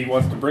knife. If he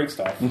wants to bring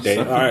stuff. Okay,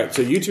 all right,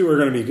 so you two are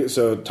going to be...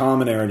 So Tom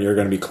and Aaron, you're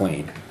going to be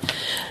clean.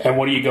 And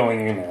what are you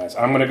going in as?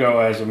 I'm going to go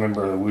as a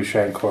member of the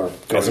Wushang Corp.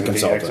 As a going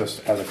to the consultant.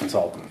 Exos as a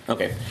consultant.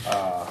 Okay.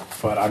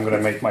 But I'm going to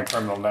make my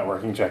criminal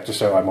networking check just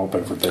so I'm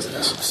open for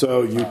business.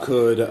 So you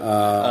could...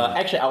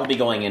 Actually, I will be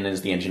going in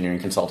as the engineering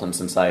consultant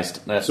since I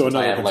since another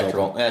I have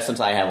electrical. Since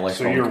I have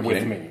electrical. So you're with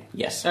computing. me.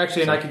 Yes.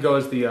 Actually, and I could go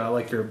as the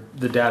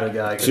the data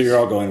guy. 'cause- so you're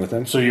all going with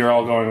him? So you're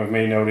all going with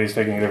me. Nobody's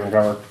taking a different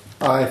cover.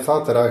 I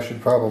thought that I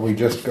should probably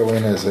just go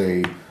in as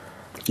a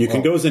You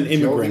can go as an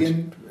immigrant.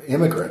 Jovian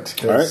immigrant.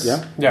 'cause- All right,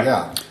 yeah.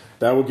 Yeah.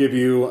 That will give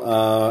you,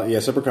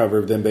 separate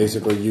cover. Then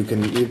basically you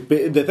can...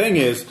 the thing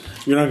is,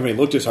 you're not going to be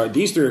looked as hard.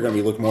 These three are going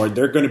to be looked more...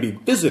 They're going to be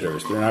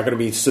visitors. They're not going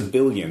to be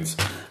civilians.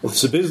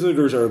 So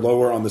visitors are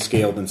lower on the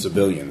scale than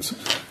civilians.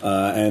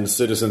 And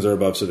citizens are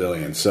above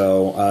civilians.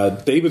 So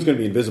David's going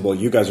to be invisible.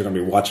 You guys are going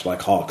to be watched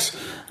like hawks.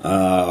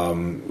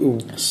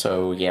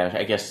 So yeah,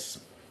 I guess.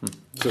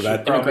 So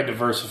that... Probably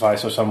diversify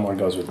so someone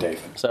goes with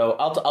David. So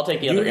I'll take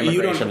the other You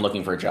immigration don't-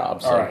 looking for a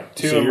job. So. All right.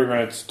 Two So you're-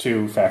 immigrants,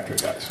 2 factory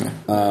guys.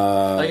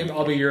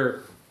 I'll be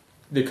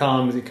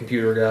the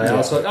computer guy. I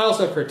also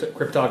have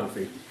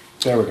cryptography.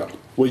 There we go.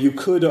 Well, you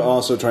could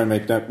also try and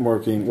make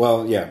networking.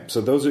 Well, yeah. So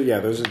those are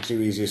the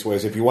two easiest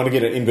ways. If you want to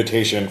get an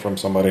invitation from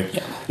somebody,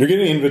 you're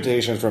getting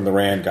invitations from the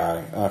RAND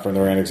guy, from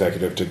the RAND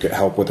executive to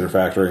help with their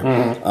factory.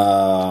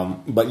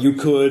 But you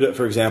could,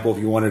 for example, if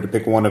you wanted to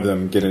pick one of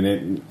them, get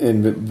an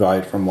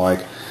invite from like,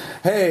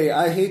 hey,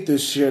 I hate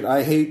this shit.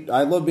 I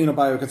love being a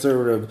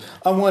bioconservative.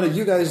 I wanted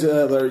you guys.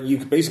 You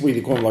could basically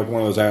become like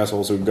one of those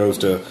assholes who goes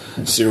to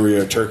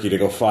Syria, or Turkey to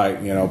go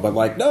fight. But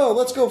like, no,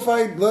 let's go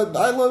fight.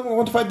 I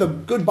want to fight the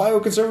good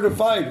bioconservative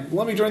fight.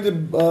 Let me join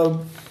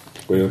the.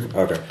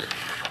 Okay.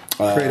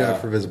 Trade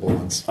out for visible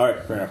ones. All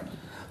right, fair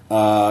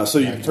enough. So,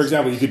 for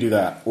example, you could do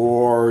that,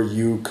 or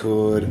you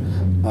could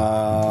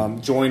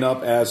join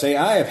up as, say,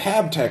 I have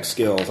HabTech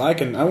skills. I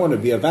want to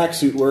be a vac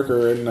suit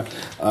worker,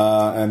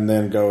 and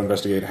then go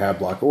investigate Hab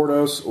Block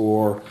Ordos,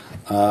 or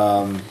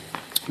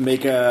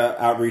make a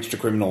outreach to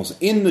criminals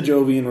in the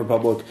Jovian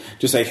Republic.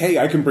 Just say, hey,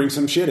 I can bring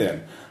some shit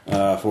in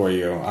for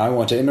you. I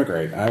want to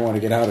immigrate. I want to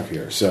get out of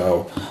here.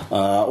 So,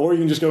 or you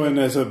can just go in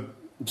as a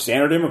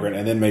standard immigrant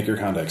and then make your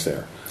contacts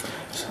there.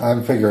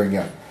 I'm figuring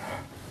out.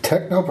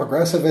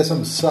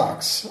 Techno-progressivism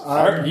sucks.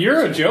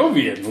 You're a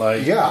Jovian.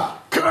 Like, Yeah.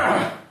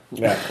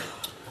 Yeah.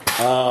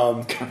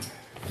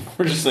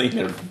 We're just sitting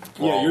there.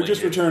 Yeah, you're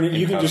just returning.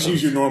 You can just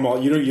use your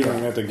normal. You don't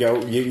even have to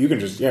go. You can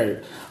just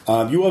you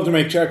will have to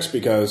make checks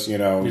because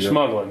you're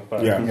smuggling.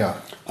 But Yeah.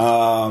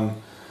 Yeah.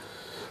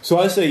 So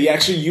I say,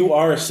 actually, you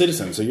are a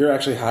citizen, so you're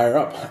actually higher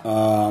up,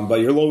 but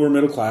you're lower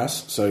middle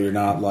class, so you're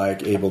not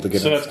like able to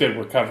get. So that's good.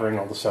 We're covering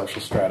all the social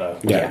strata.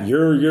 Yeah,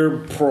 you're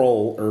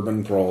prole,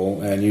 urban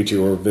prole, and you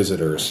two are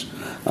visitors.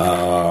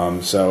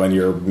 And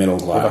you're middle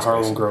We're class. the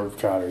Harlem Grove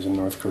Trotters in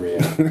North Korea.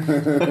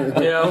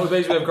 Yeah, we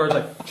basically have cards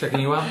like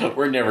checking you out.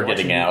 We're never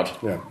getting out.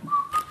 Yeah.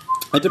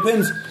 It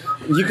depends.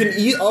 You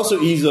can also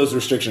ease those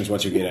restrictions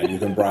once you get in. You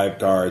can bribe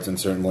guards, and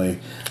certainly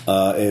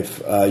if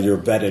you're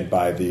vetted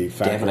by the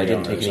factory Damn it, I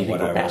didn't owners take or anything for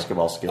whatever,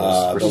 basketball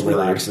skills. they'll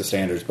relax the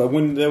standards. But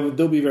when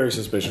they'll be very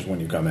suspicious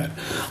when you come in.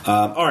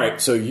 All right,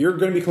 so you're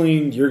going to be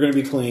clean. You're going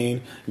to be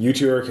clean. You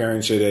two are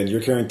carrying shit in.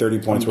 You're carrying 30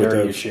 points worth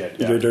dirty of as shit,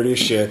 yeah. You're dirty as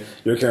shit.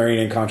 You're carrying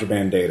in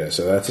contraband data.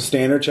 So that's a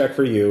standard check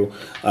for you,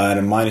 and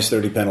a minus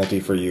 30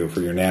 penalty for you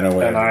for your nano.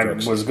 And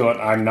drugs.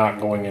 I'm not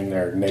going in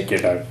there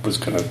naked. I was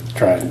going to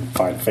try and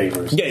find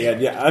favors.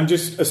 Yeah. I'm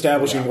just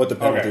establishing what the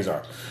penalties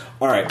are.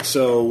 All right,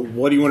 so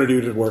what do you want to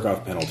do to work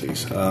off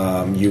penalties?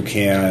 You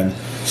can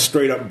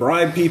straight up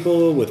bribe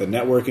people with a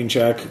networking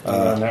check.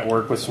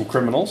 Network with some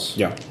criminals.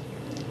 Yeah.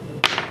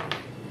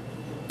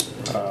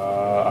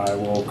 I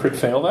will crit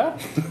fail that.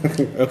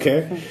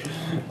 Okay.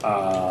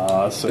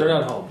 So They're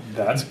not home.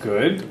 That's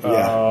good.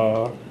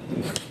 Yeah.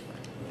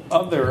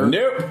 Other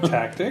Nope.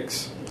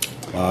 tactics.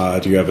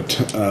 Do you have a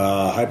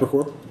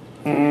hypercorp?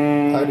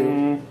 I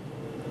do.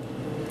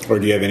 Or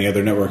do you have any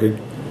other networking?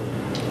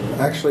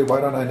 Actually, why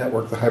don't I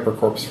network the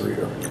hypercorpse for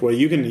you? Well,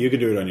 you can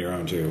do it on your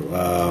own too.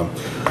 No,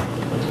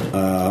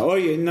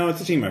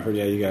 it's a team effort.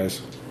 Yeah, you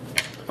guys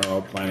are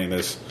all planning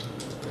this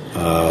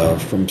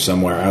from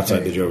somewhere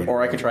outside the Jovian.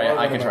 Or I can try a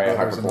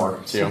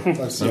hypercore too.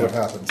 Let's see what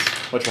happens.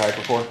 What's your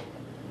hypercore?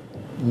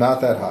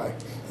 Not that high.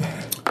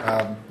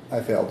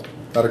 I failed.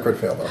 Not a crit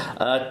fail,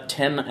 though.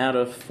 10 out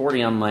of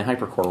 40 on my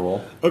hypercore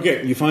roll.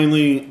 Okay, you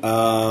finally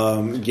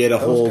get a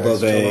hold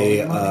guys of a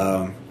still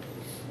owe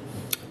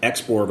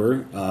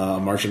exporter, a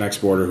Martian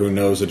exporter who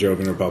knows the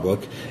Jovian Republic,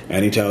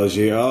 and he tells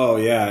you, "Oh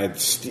yeah,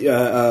 it's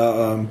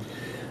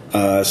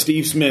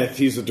Steve Smith.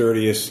 He's the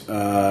dirtiest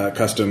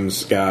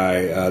customs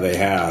guy they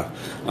have.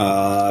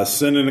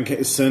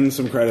 Send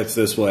some credits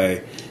this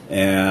way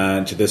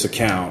and to this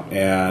account,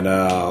 and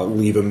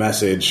leave a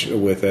message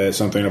with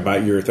something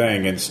about your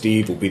thing. And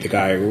Steve will be the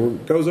guy who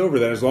goes over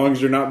that. As long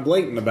as you're not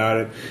blatant about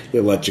it,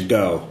 he'll let you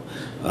go.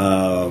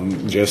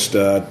 Just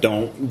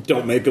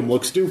don't make him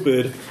look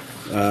stupid."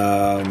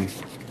 How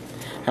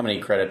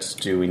many credits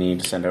do we need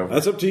to send over?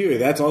 That's up to you.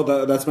 That's all.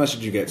 That's the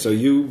message you get. So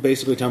you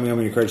basically tell me how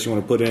many credits you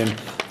want to put in.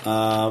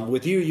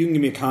 With you can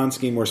give me a con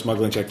scheme or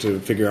smuggling check to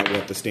figure out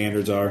what the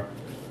standards are.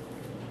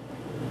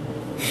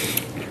 Do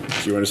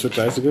you want to switch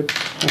dice again?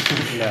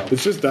 No.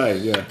 It's just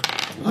dice. Yeah.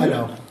 I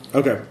know.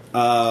 Okay.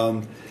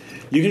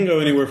 You can go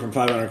anywhere from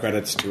 500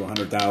 credits to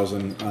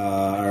 100,000,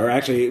 or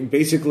actually,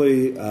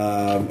 basically,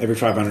 every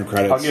 500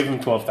 credits. I'll give him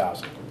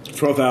 12,000.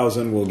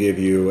 12,000 will give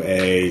you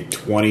a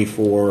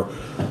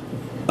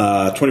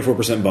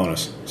 24%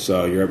 bonus,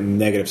 so you're up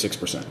negative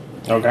 6%.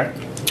 Okay.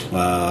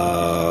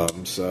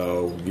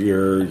 So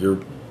you're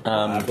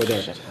halfway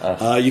there. shit.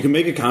 You can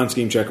make a con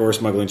scheme check or a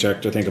smuggling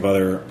check to think of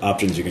other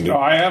options you can do. Oh,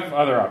 I have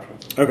other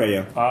options. Okay,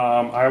 yeah.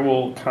 I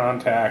will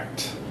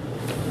contact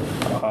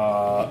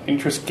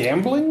Interest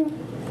Gambling.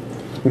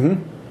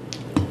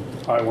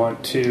 Mm-hmm. I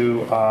want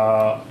to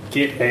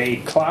get a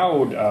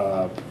cloud,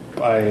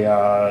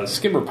 a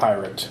skimmer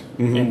pirate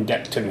in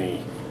debt to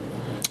me.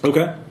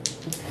 Okay.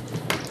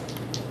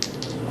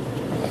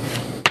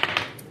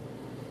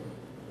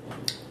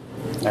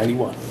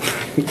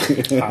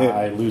 $91.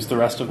 I lose the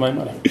rest of my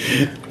money.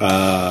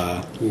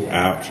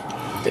 Ouch.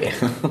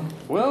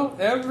 Well,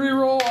 every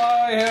roll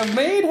I have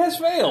made has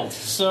failed.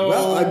 So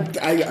Well,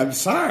 I'm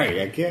sorry.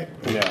 I can't.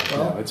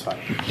 no, it's fine.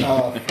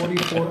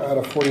 44 out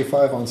of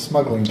 45 on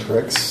smuggling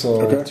tricks,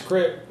 so... Okay. It's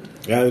crit.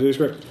 Yeah, that is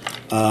correct.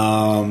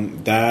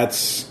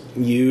 That's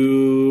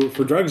you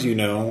for drugs.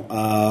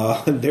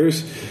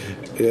 There's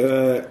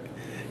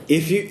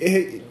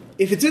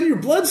if it's in your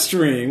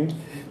bloodstream,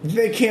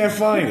 they can't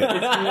find it.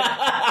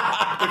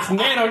 It's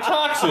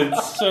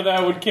nanotoxins, so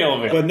that would kill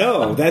me. But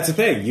no, that's the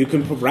thing. You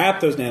can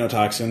wrap those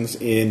nanotoxins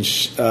in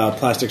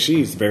plastic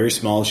sheaths, very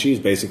small sheaths,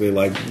 basically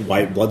like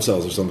white blood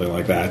cells or something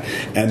like that.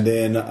 And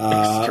then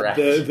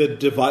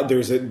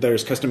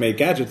there's custom made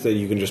gadgets that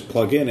you can just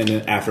plug in, and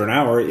then after an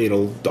hour,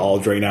 it'll all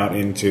drain out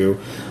into.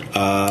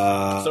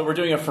 So we're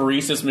doing a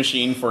phoresis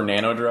machine for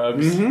nano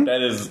drugs. Mm-hmm.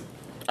 That is,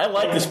 I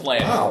like this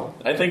plan. Wow.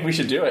 I think we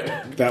should do it.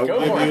 That Go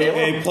will for give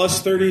you it, a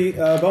plus 30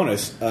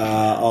 bonus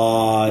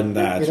on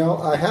that. You know,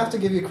 I have to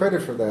give you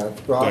credit for that,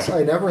 Ross. Yeah.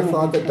 I never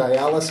thought that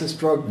dialysis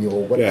drug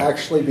mule would Yeah.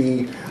 actually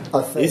be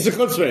a thing. It's a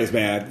clip space,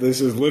 man. This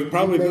is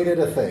probably You made it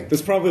a thing. This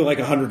is probably like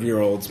a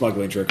 100-year-old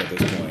smuggling trick at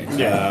this point.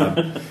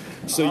 Yeah.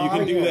 So you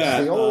can do yes,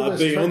 that. the oldest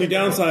The trick only in the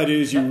downside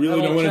is you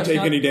really don't want to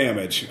take chestnut. any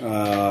damage.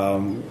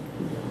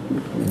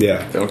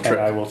 Yeah, Don't And trip.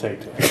 I will take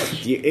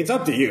damage. it's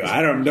up to you.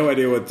 I don't have no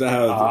idea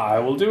how. I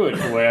will do it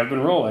the way I've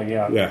been rolling,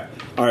 yeah. Yeah.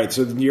 All right.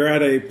 So you're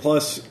at a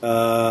plus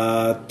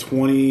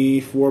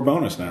 24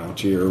 bonus now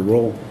to your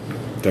roll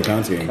to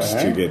con schemes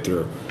Okay. to get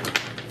through.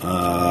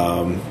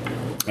 And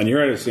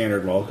you're at a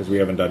standard roll because we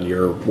haven't done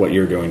what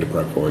you're going to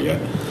prep for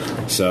yet.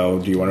 So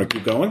do you want to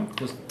keep going?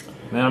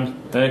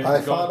 Hey,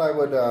 I thought I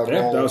would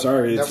roll No,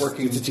 sorry. It's a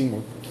networking,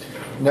 teamwork.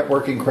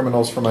 networking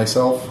criminals for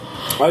myself.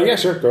 Oh yeah,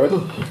 sure. Go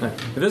ahead.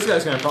 if this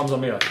guy's gonna have problems on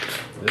me,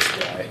 this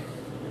guy.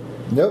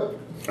 Nope.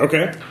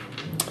 Okay.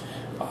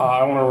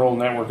 I want to roll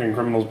networking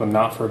criminals, but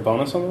not for a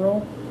bonus on the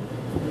roll.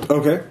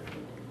 Okay.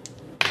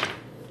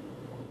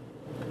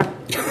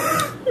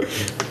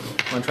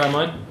 Wanna try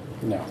mine?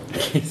 No.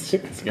 It's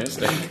gonna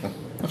stink.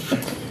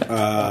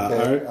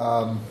 Okay.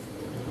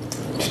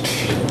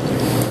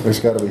 There's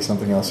got to be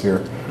something else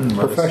here.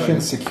 Profession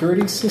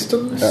security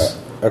systems.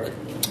 Okay.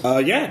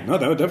 Yeah. No,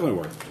 that would definitely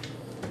work.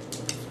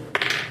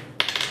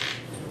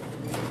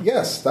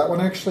 Yes, that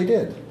one actually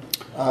did.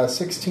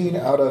 16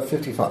 out of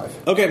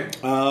 55. Okay.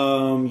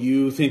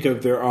 You think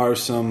of there are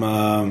some.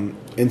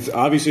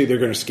 Obviously, they're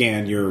going to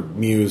scan your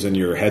Muse and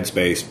your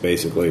Headspace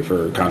basically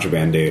for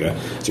contraband data,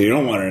 so you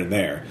don't want it in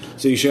there.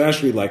 So you should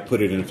actually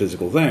put it in a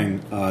physical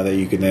thing that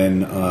you can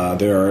then.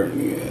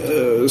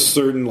 There are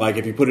certain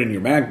if you put it in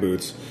your mag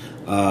boots.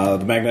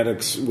 The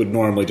magnetics would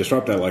normally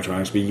disrupt that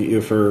electronics,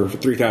 but for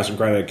 3,000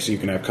 credits, you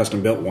can have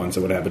custom-built ones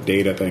that would have a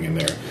data thing in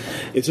there.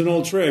 It's an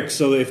old trick,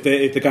 so if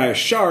the guy is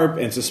sharp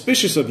and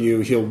suspicious of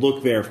you, he'll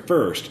look there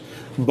first.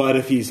 But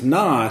if he's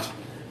not,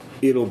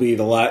 it won't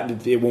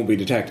be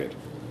detected.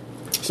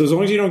 So as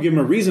long as you don't give him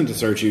a reason to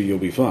search you, you'll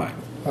be fine.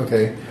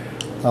 Okay.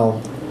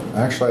 Well,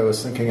 actually, I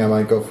was thinking I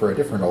might go for a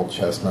different old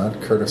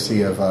chestnut,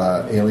 courtesy of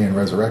Alien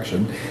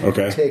Resurrection.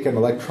 Okay. Take an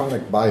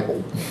electronic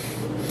Bible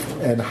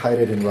and hide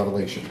it in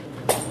Revelation.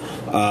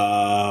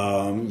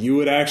 You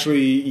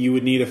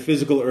would need a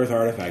physical Earth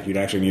artifact. You'd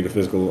actually need a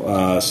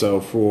physical. So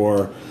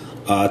for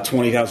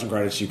 20,000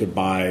 credits, you could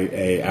buy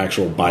a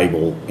actual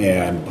Bible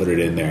and put it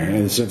in there.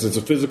 And since it's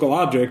a physical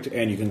object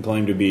and you can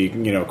claim to be,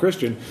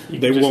 Christian,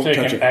 they won't touch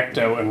it. Just take an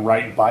Ecto and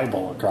write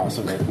Bible across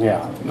of it.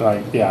 Yeah,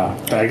 I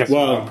guess they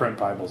don't print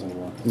Bibles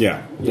anymore.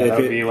 Yeah, that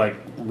would be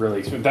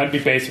really. That'd be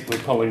basically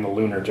pulling the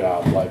lunar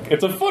job.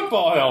 It's a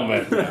football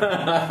helmet.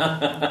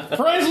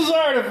 Priceless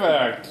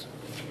artifact.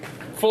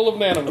 Full of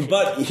nanomachinery.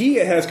 But he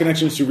has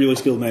connections to really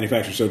skilled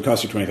manufacturers, so it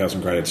costs you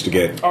 20,000 credits to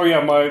get. Oh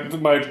yeah,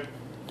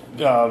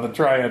 the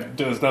Triad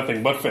does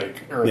nothing but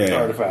fake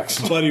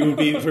artifacts. But it would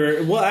be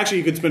actually,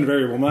 you could spend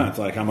variable amounts,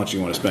 how much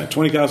you want to spend.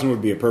 20,000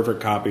 would be a perfect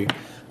copy.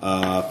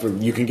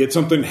 You can get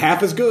something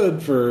half as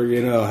good for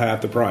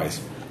half the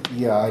price.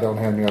 Yeah, I don't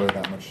have nearly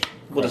that much.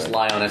 We'll just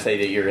lie on and say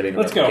that you're getting.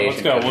 Let's go.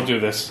 We'll do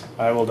this.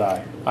 I will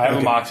die. I have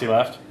a Moxie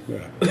left.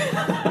 Yeah.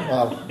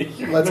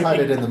 Let's hide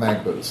it in the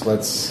mag boots.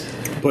 Let's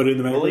put it in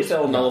the mag boots. At least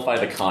they'll nullify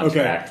the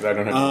contract. Okay. I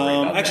don't have to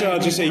worry about actually, I'll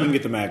just say you can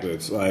get the mag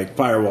boots.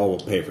 Firewall will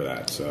pay for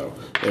that, so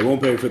they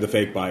won't pay for the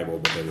fake Bible,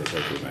 but they will pay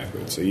for the mag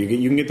boots. So you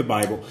can get the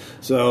Bible.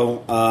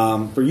 So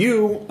for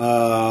you,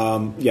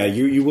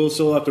 you will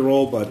still have to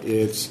roll, but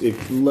if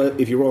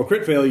you roll a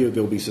crit failure,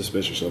 they'll be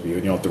suspicious of you,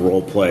 and you'll have to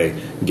role play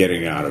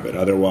getting out of it.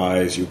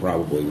 Otherwise, you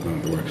probably won't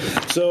have to worry.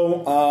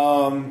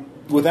 So.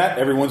 With that,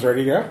 everyone's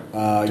ready to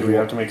go. Do we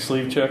have to make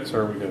sleeve checks,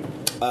 or are we good?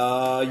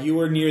 You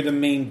are near the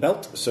main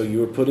belt, so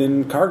you are put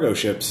in cargo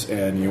ships,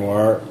 and you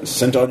are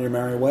sent on your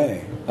merry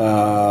way.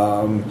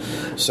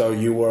 So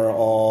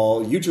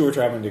you two are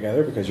traveling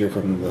together because you're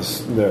from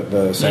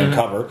the same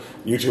cover.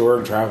 You two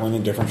are traveling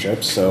in different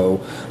ships,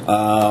 so...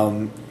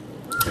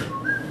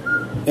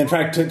 in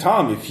fact,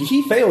 Tom, if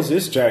he fails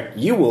this check,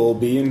 you will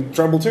be in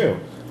trouble too.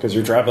 Because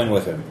you're traveling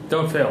with him.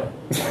 Don't fail.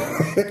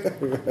 I've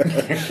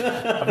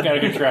got a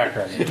good track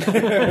record.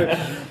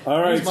 All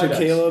right, so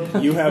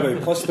Caleb, you have a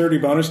plus 30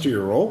 bonus to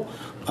your roll.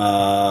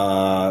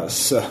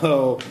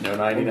 So no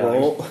 99.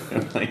 Roll.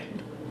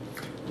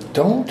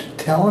 Don't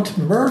talent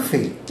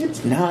Murphy.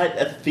 It's not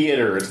a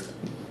theater.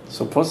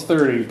 So plus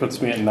 30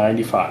 puts me at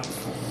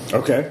 95.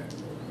 Okay.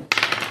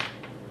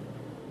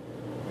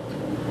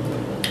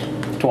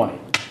 20.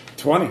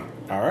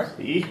 All right.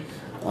 See?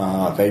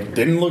 They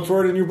didn't look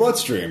for it in your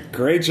bloodstream.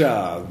 Great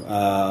job.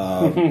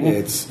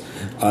 It's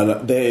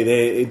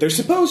they're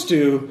supposed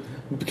to,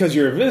 because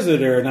you're a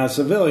visitor, not a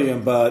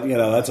civilian. But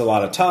that's a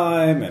lot of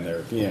time, and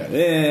they're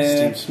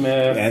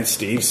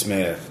Steve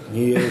Smith.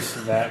 He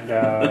is that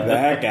guy.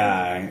 That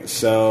guy.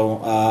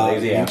 So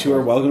you two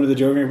are welcome to the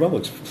Jovian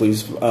Republic.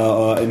 Please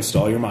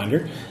install your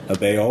minder,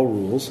 obey all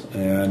rules,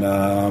 and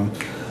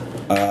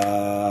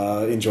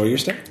enjoy your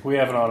stay. We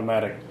have an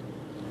automatic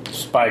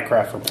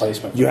spycraft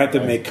replacement. You have to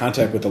make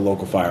contact with the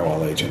local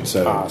firewall agent.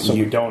 So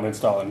you don't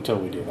install it until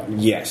we do that.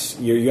 Yes.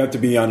 You have to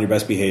be on your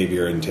best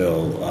behavior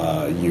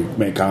until you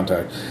make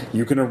contact.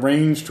 You can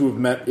arrange to have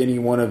met any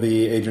one of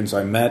the agents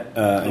I met.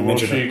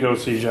 We'll go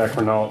see Jack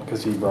Renault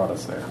because he brought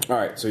us there. All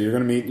right. So you're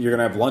going to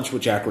have lunch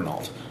with Jack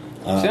Renault.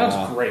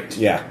 Sounds great.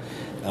 Yeah.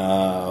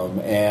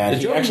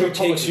 And he actually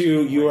takes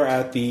you. You are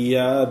at the.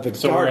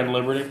 So we're in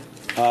Liberty.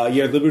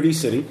 Liberty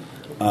City.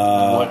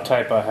 What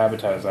type of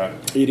habitat is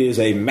that? It is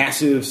a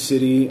massive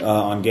city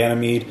on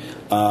Ganymede.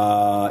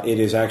 It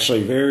is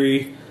actually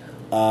very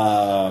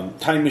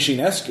Time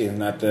Machine-esque in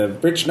that the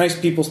rich, nice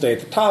people stay at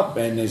the top,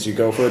 and as you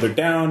go further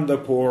down, the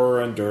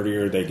poorer and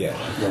dirtier they get.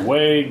 The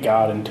way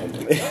God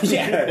intended.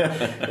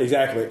 Yeah,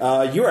 exactly.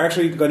 You're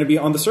actually going to be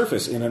on the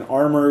surface in an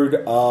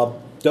armored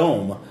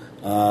dome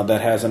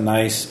that has a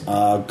nice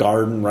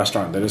garden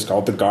restaurant that is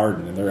called The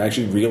Garden, and there are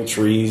actually real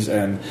trees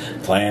and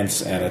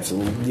plants, and it's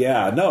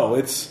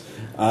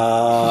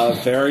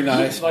very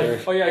nice.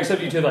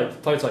 Except you two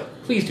it's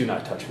please do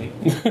not touch me.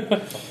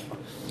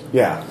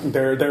 Yeah,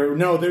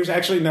 there's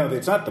actually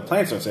it's not the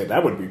plants don't say it.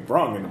 That would be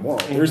wrong and immoral.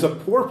 There's a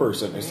poor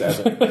person who says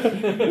it.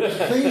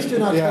 Please do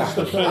not touch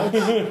the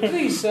plants.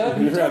 Please, sir.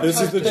 Yeah, this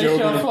is the They joke.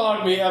 shall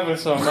flog me ever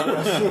so much.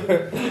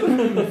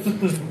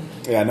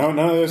 Yeah, none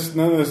of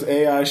this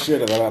AI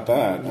shit about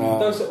that.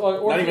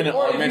 Not even an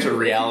augmented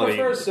reality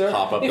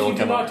pop-up If will you do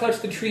come not up.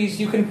 touch the trees,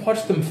 you can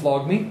watch them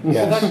flog me.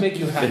 Yes. So that can make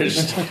you happy.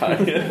 There's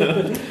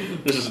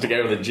just a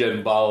guy with a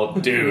gin bottle.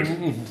 Dude,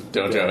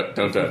 don't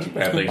touch.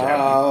 Bad things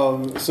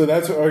happen. So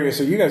that's okay.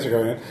 So you guys are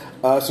going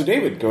in. So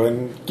David, go ahead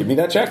and give me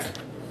that check.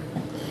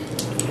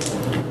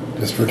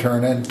 Just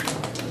return in.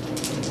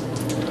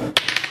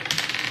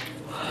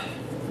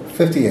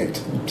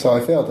 58. So I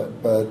failed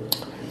it, but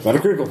Not a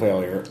critical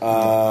failure.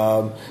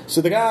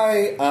 So the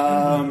guy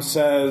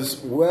says,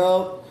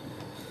 "Well,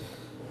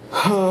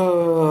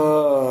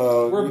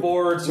 We're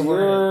bored, so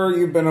we're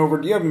you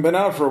haven't been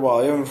out for a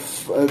while. You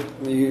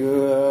haven't.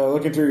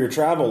 Looking through your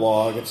travel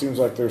log, it seems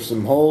like there's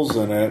some holes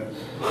in it.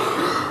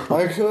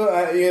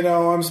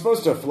 I'm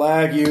supposed to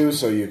flag you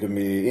so you can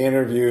be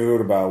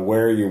interviewed about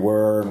where you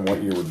were and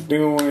what you were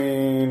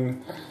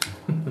doing."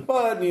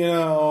 But,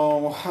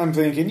 I'm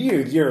thinking,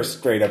 you're a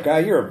straight-up guy.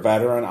 You're a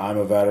veteran. I'm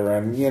a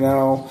veteran,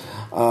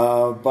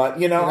 But,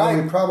 we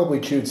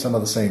probably chewed some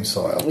of the same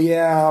soil.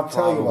 Yeah, I'll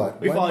tell you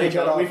what. We when follow we each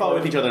get other. We off follow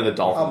work, with each other in the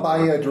dolphin. I'll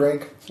buy you a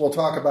drink. We'll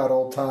talk about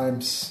old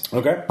times.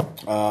 Okay.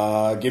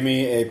 Give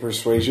me a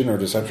persuasion or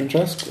deception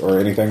test or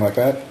anything like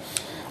that.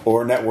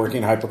 Or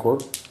networking hypercore.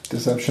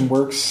 Deception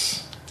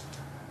works.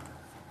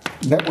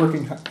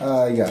 Networking,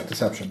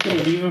 deception. You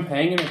leave him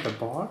hanging at the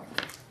bar?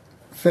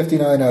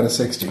 59 out of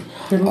 60.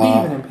 You're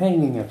leaving him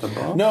hanging at the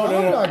bar? No.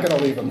 I'm not going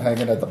to leave him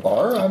hanging at the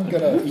bar. I'm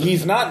going to...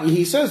 He's not.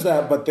 He says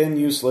that, but then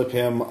you slip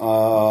him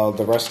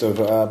the rest of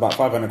about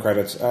 500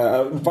 credits.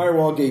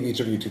 Firewall gave each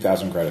of you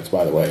 2,000 credits,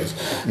 by the way. It's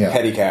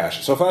petty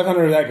cash. So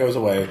 500 of that goes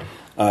away.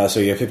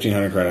 So you have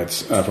 1,500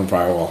 credits from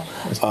Firewall.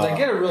 Like,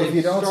 get a really If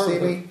you don't start see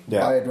with me,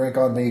 Yeah. buy a drink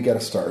on me, get a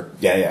start.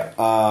 Yeah.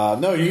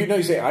 No,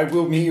 you say, "I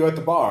will meet you at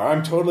the bar."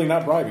 I'm totally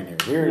not bribing you.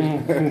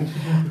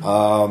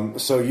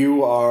 So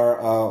you are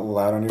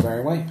allowed on your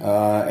merry way.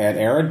 And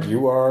Aaron,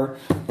 you are...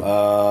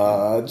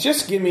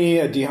 just give me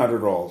a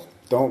D100 roll.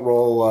 Don't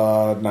roll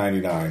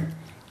 99.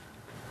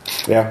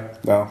 Yeah,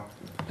 no.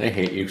 I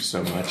hate you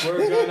so much.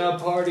 We're gonna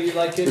party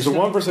like it's There's a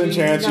 1%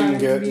 chance you can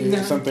get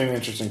 99. something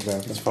interesting to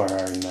them. It's far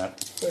higher than that.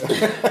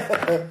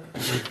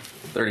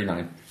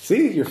 39.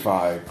 See, you're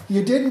fine.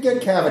 You didn't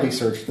get cavity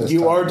searched this time.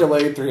 You are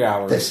delayed 3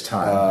 hours. This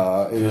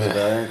time. It is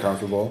very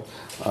uncomfortable.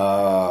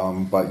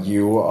 But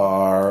you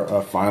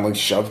are finally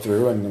shoved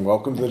through, and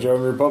welcome to the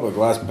German Republic,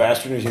 last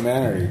bastion of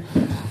humanity.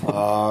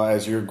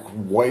 As you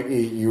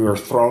are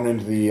thrown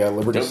into the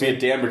Liberty Don't be City. a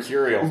damn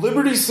mercurial.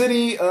 Liberty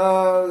City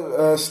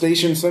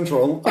Station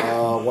Central,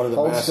 one of the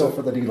Hold still massive.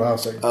 for the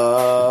delousing.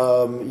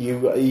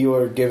 You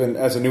are given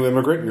as a new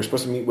immigrant. You're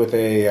supposed to meet with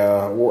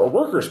a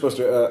worker.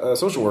 A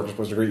social worker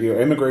supposed to greet you.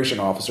 An immigration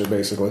officer,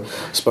 basically,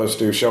 supposed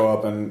to show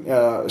up and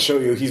show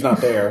you he's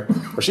not there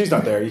or she's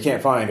not there. You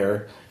can't find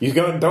her. You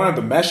don't have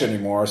the mesh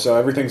anymore, so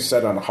everything's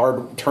set on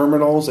hard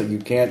terminals that you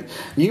can't.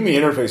 You give me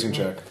an interfacing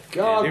check.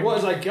 God,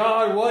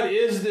 what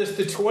is this?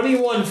 The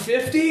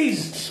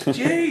 2150s?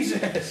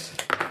 Jesus!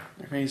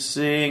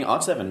 Racing.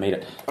 Odd 7 made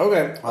it.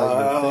 Okay.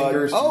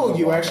 fingers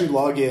You actually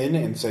log in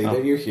and say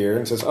that you're here,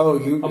 and says,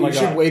 you my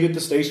should God. wait at the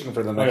station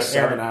for the next Okay,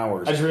 7 Aaron,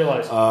 hours. I just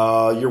realized.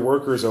 Your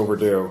worker's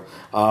overdue,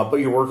 but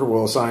your worker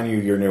will assign you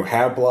your new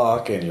hat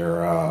block and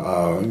your,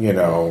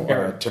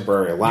 Aaron,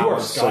 temporary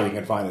allowance so Scotty. you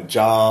can find a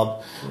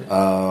job.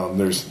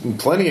 There's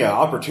plenty of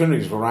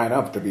opportunities for Ryan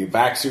up to be a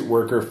backsuit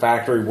worker,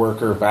 factory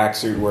worker,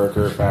 backsuit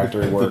worker,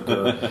 factory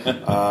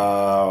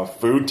worker,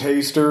 food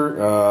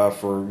taster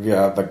for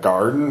the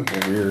garden.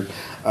 Weird.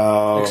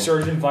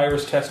 Surgeon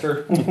virus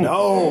tester.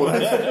 No,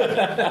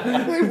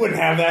 they wouldn't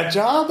have that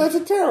job. That's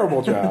a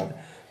terrible job.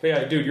 But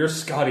yeah, dude, you're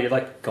Scotty. You're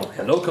like, go,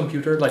 hello,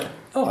 computer. Like,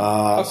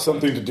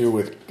 Something to do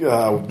with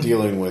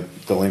dealing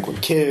with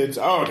delinquent kids.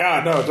 Oh,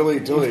 God, no,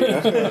 delete.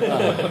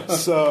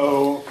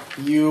 So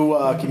you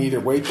can either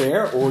wait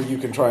there or you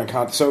can try and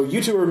contact. So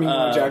you two are meeting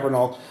with Jack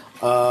Renault.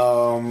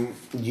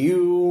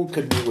 You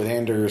could meet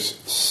with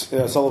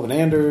Sullivan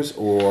Anders,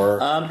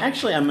 or...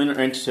 Actually, I'm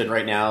interested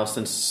right now,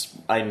 since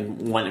I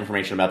want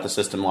information about the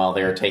system while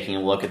they're taking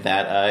a look at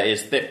that.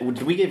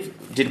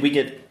 Did we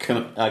get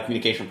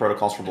communication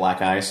protocols for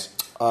Black Ice?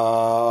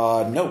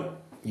 No.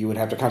 You would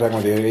have to contact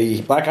one of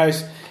the... Black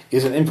Ice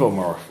is an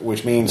infomorph,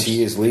 which means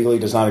he legally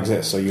does not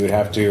exist. So you would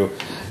have to...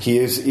 He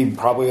is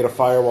probably at a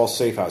Firewall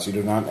safe house. You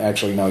do not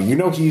actually know. You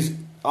know he's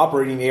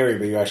operating the area,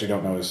 but you actually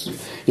don't know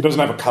he doesn't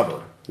have a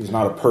cover. He's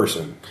not a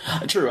person.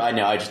 True, I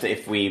know. I just,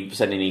 if we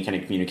send any kind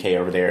of communique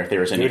over there, if there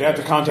was any... You'd have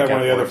to contact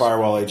one of the other fire.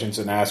 Firewall agents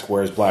and ask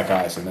where's Black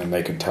Ice, and then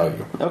they could tell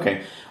you.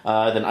 Okay.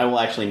 Then I will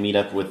actually meet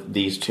up with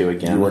these two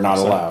again. You are not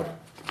So- allowed.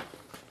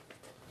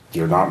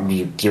 You're not...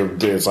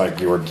 it's like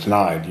you were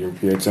denied.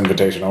 It's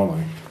invitation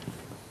only.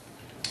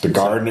 The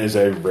Garden is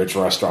a rich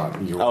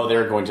restaurant. Oh,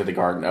 they're going to the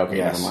garden. Okay,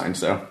 Yes. never mind.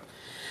 So,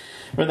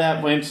 for that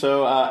point,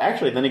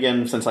 actually, then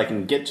again, since I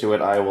can get to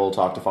it, I will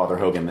talk to Father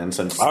Hogan then,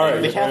 since All right,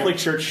 the Catholic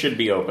Church should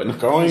be open.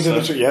 Going to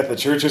the church. Yeah, the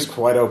church is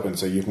quite open,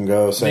 so you can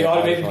go say the hi to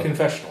automated Father.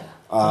 confessional.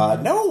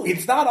 No,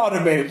 it's not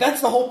automated.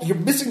 That's the whole. You're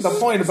missing the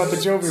point about the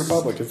Jovian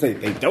Republic. Is they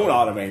don't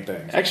automate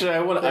things. Actually, I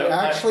would. They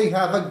actually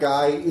have a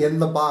guy in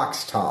the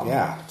box, Tom.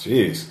 Yeah,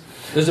 jeez.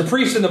 There's a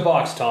priest in the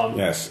box, Tom.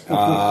 Yes.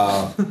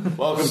 Welcome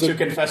to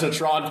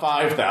Confessatron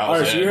 5000. All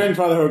right, so you're in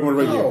Father Hogan.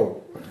 What about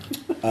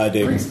Oh, you,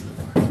 David?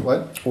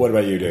 what? What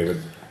about you, David?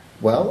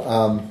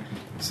 Well,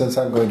 since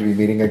I'm going to be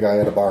meeting a guy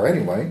at a bar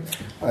anyway,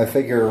 I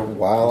figure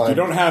while You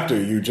don't have to.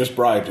 You just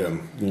bribed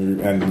him,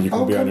 and you can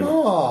Oh, be on come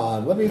your.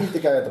 on. Let me meet the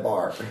guy at the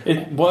bar.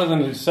 It was an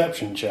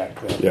deception check,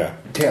 though. Yeah.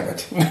 Damn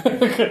it.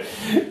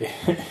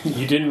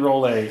 You didn't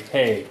roll a,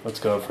 hey, let's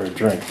go for a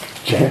drink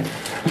check.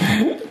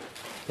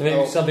 Maybe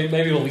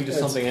it'll lead to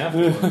something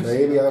after.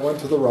 Maybe I went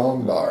to the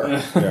wrong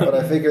bar. But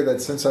I figure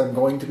that since I'm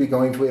going to be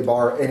going to a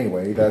bar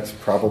anyway, that's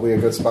probably a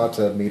good spot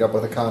to meet up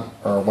with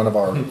one of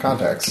our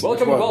contacts.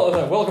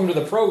 Welcome to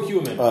the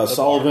pro-human.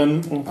 Sullivan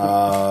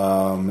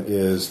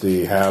is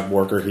the hab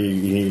worker.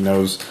 He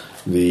knows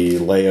the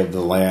lay of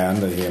the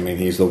land.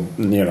 He's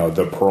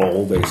the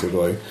prole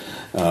basically,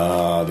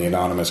 the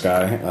anonymous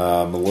guy.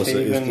 Melissa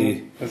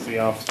is the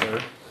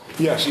officer.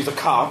 Yeah, she's a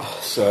cop,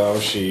 so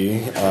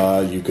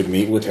you could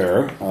meet with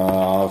her.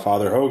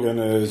 Father Hogan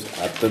is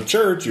at the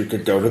church. You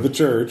could go to the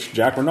church.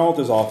 Jack Renault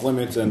is off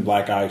limits, and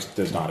Black Ice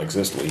does not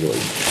exist legally.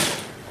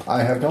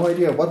 I have no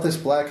idea what this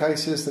black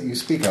ice is that you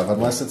speak of,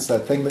 unless it's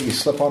that thing that you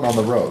slip on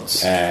the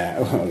roads.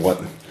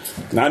 What?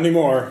 Not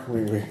anymore.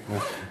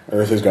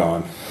 Earth is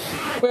gone.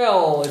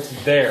 Well, it's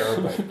there.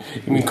 But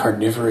You mean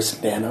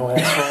carnivorous nano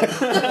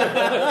asshole?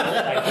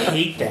 I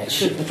hate that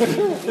shit.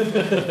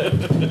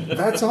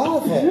 That's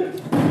awful.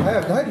 I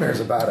have nightmares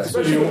about it.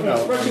 especially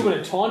when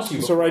it taunts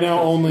you. So right now,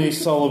 only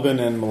Sullivan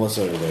and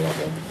Melissa are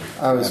available.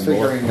 I was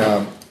figuring,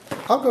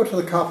 I'll go to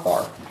the cop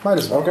bar. Might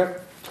as well. Okay.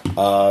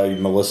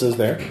 Melissa's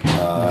there.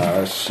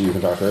 You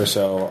can talk to her.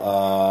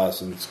 So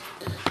since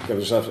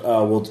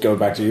we'll go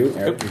back to you.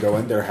 Eric, you go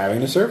in. They're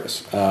having a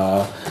service.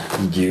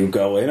 Do you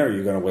go in, or are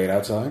you going to wait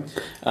outside?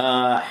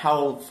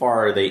 How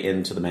far are they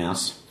into the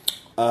mass?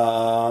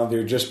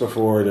 They're just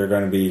before they're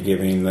going to be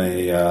giving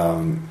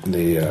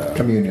the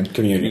Communion.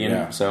 Communion.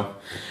 Yeah. So,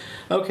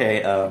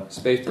 okay.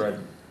 Space bread.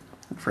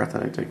 I forgot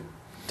that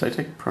did I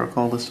take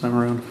protocol this time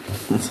around?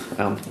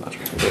 I'm not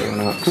sure if I did or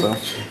not. So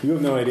You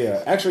have no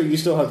idea. Actually, you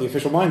still have the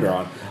official minder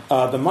on.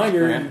 The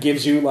minder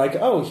gives you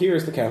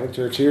here's the Catholic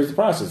Church, here's the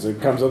process. It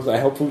comes up with a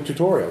helpful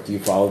tutorial. Do you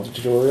follow the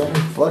tutorial?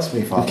 Bless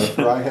me, Father,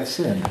 for I have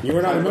sinned. You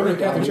are not a member of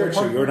the Catholic Church,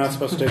 so you are not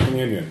supposed to take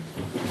communion.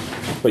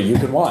 But you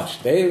can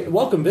watch. They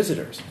welcome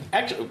visitors.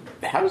 actually,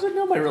 how does it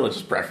know my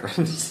religious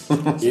preference?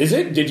 Is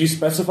it? Did you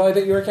specify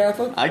that you're a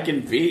Catholic? I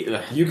can be.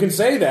 You can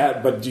say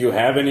that, but do you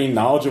have any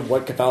knowledge of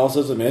what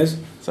Catholicism is?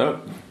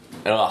 So,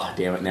 oh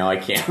damn it! Now I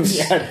can't.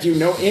 Yeah, do you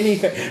know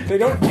anything? They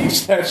don't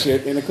teach that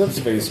shit in Eclipse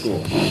Phase School.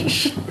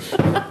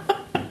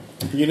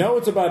 You know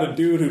it's about a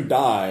dude who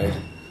died,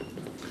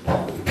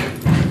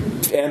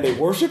 and they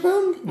worship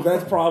him?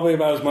 That's probably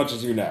about as much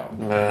as you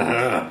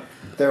know.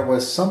 There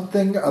was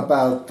something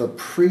about the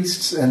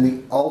priests and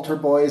the altar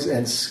boys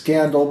and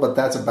scandal, but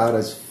that's about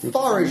as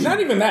far as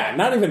Not even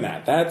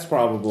that. That's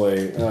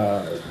probably...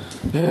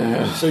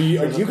 so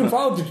you can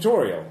follow the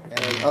tutorial.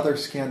 and other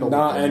scandal.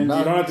 And you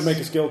don't have to make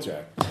a skill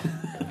check.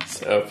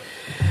 So,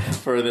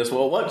 for this,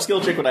 well, what skill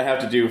check would I have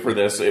to do for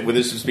this? Would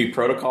this just be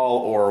protocol,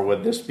 or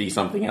would this be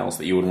something else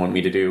that you would want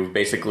me to do?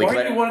 Basically,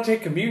 Why do you want to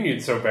take communion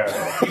so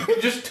badly? You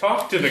can just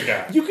talk to the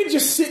guy. You can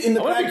just sit in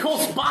the I want to back. be cold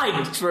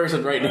spy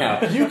person right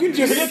now. You can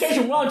just... In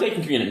occasion, while I'm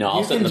taking communion, no, I'll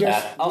You sit in can the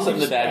just- back. I'll sit in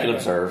the back and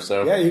observe.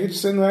 So, Yeah, you can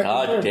just sit in the back.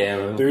 God and damn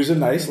observe. it. There's a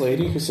nice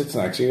lady who sits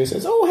next to you and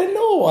says, "Oh,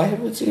 hello, I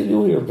haven't seen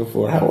you here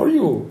before. How are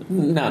you?"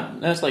 no,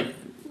 that's like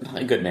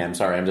good, ma'am.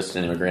 Sorry, I'm just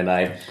an immigrant.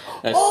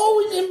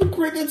 Oh, an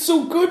immigrant! It's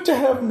so good to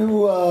have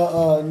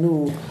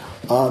new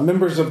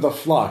members of the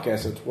flock,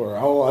 as it were.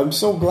 Oh, I'm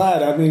so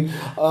glad. I mean,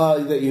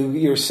 that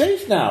you're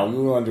safe now.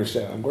 You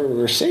understand?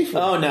 We're safe.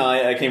 Oh no,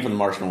 I came from the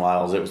Martian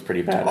Wilds. It was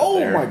pretty bad. Oh up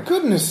there. my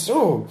goodness!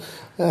 Oh,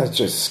 that's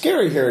just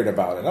scary hearing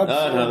about it. No,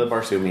 the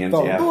Barsoomians.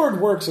 The Yeah. Lord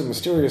works in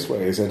mysterious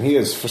ways, and He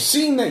has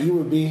foreseen that you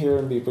would be here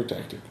and be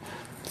protected.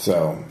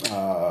 So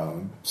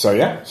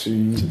yeah.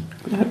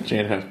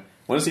 Jana,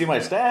 want to see my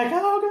stack?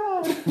 Oh god.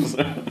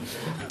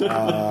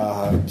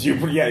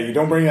 You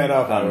don't bring that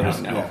up. No.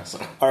 Yeah. So,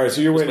 All right, so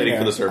you're just waiting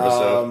for the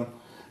service.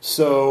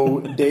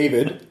 So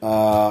David,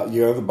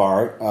 you're at the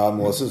bar.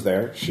 Melissa's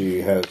there.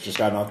 She has just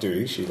gotten off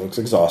duty. She looks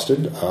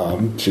exhausted.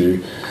 She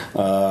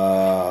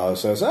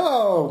says,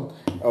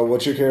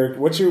 what's your character?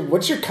 What's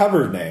your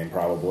covered name?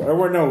 Probably.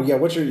 Or no, yeah.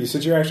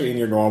 Since you're actually in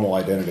your normal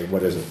identity,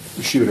 what is it?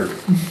 Shooter.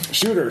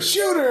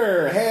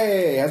 Shooter.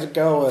 Hey, how's it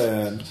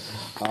going?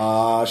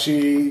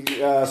 She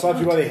slaps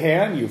you by the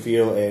hand. You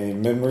feel a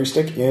memory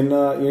stick in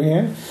your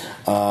hand.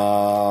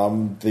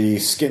 The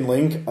skin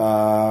link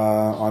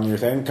on your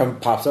thing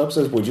pops up,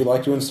 says, "Would you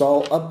like to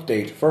install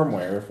update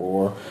firmware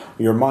for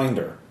your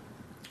minder?"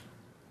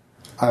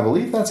 I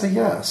believe that's a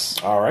yes.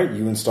 All right,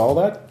 you install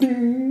that.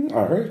 Ding.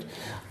 All right.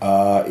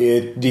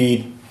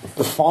 The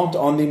the font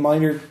on the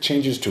miner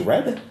changes to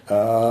red,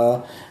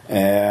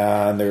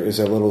 and there is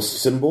a little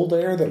symbol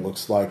there that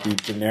looks like the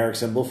generic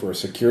symbol for a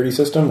security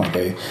system,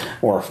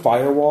 or a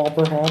firewall,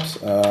 perhaps,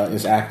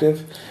 is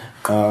active.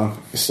 Now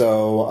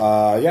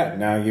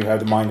you have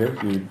the miner.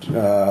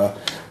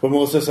 But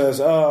Melissa says,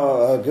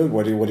 good.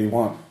 What do you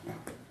want?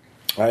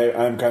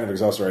 I'm kind of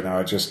exhausted right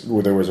now.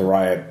 There was a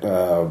riot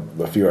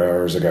a few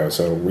hours ago,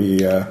 so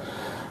we.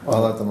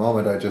 Well, at the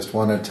moment, I just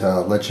wanted to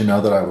let you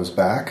know that I was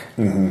back.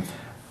 Mm-hmm.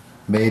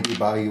 Maybe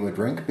buy you a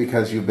drink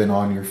because you've been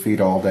on your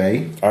feet all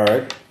day. All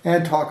right.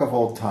 And talk of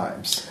old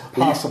times,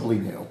 possibly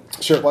new.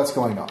 Sure. What's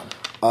going on?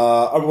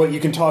 Well,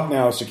 you can talk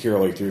now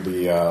securely through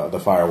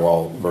the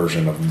firewall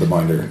version of the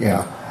Minder.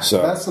 Yeah.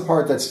 So that's the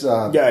part that's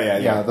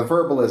yeah. The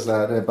verbal is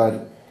that,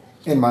 but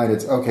in mind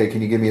it's okay.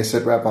 Can you give me a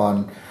sit rep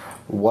on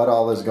what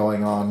all is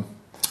going on?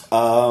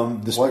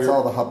 What's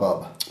all the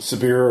hubbub?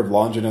 Superior of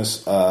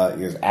Longinus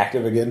is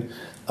active again.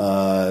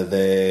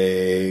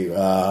 They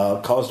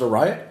caused a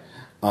riot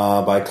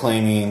by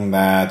claiming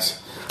that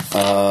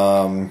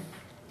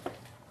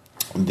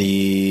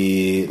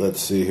let's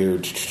see here.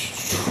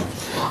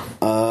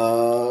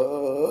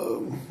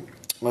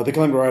 They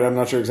claimed a riot. I'm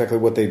not sure exactly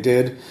what they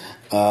did,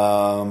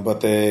 but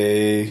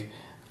they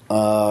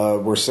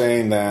were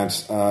saying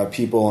that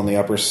people in the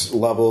upper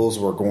levels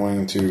were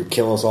going to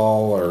kill us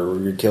all,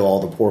 or kill all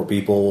the poor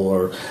people,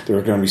 or there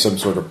was going to be some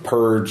sort of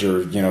purge,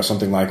 or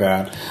something like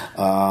that.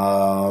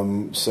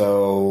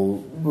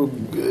 So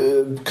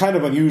kind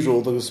of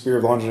unusual. The Spear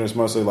of Longinus is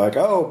mostly like,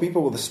 oh,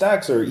 people with the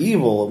stacks are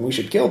evil, and we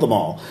should kill them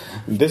all.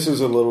 This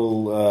is a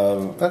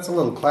little. That's a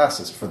little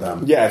classist for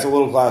them. Yeah, it's a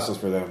little classist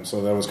for them.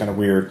 So that was kind of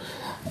weird.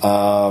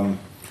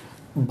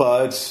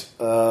 But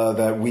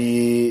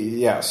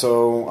that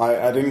so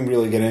I didn't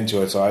really get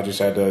into it, so I just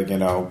had to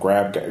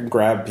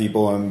grab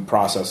people and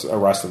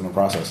arrest them and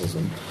process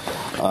them.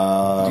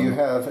 Do you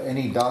have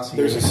any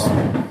dossiers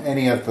on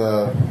any of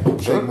the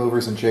big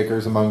movers and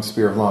shakers among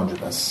Spear of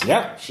Longinus?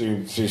 Yeah,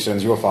 she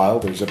sends you a file.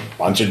 There's a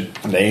bunch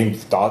of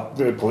names,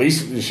 the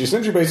police. She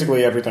sends you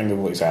basically everything the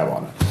police have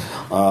on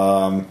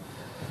it.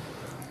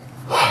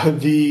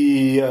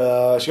 She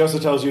also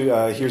tells you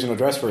here's an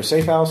address for a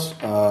safe house.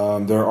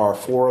 There are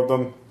 4 of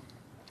them,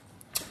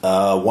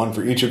 one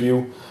for each of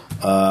you,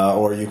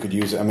 or you could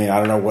use. I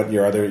don't know what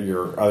your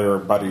other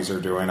buddies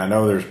are doing. I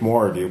know there's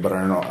more of you, but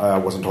I don't know. I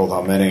wasn't told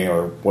how many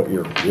or what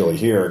you're really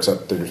here.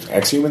 Except there's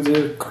ex-humans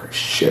here.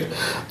 Shit,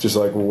 just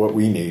like what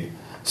we need.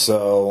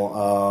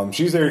 So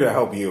she's there to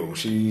help you.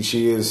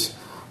 She is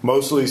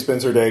mostly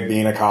spends her day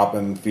being a cop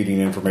and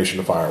feeding information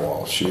to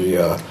Firewall. She.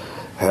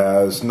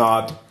 Has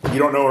not. You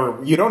don't know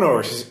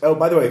her. She's,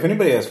 by the way, if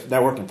anybody has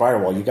networking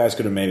Firewall, you guys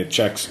could have made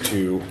checks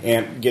to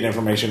get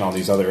information on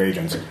these other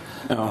agents.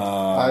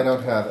 I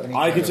don't have any.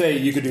 I could say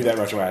you could do that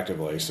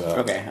retroactively. So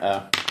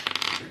okay.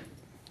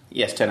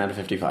 Yes, 10 out of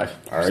 55.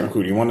 All right.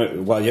 Who do you want to?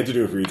 Well, you have to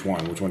do it for each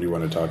one. Which one do you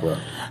want to talk about?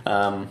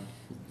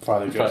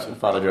 Father Joseph.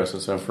 Father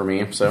Joseph. So for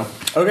me,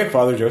 okay,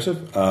 Father Joseph.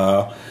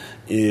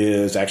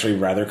 Is actually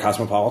rather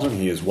cosmopolitan.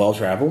 He is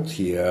well-traveled.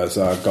 He has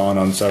gone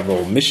on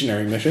several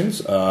missionary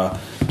missions to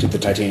the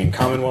Titanian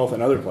Commonwealth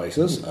and other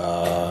places,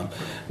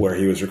 where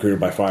he was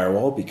recruited by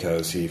Firewall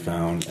because he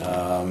found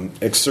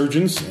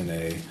exsurgents in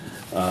a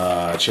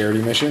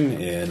charity mission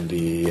in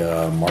the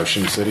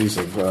Martian cities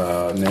of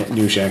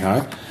New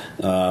Shanghai,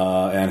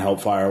 and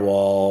helped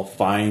Firewall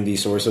find the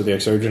source of the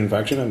exsurgent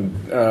infection and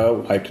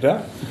wiped it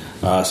out.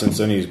 Since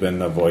then, he's been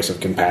a voice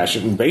of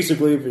compassion.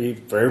 Basically, he's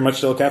very much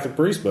still a Catholic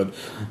priest, but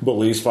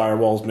believes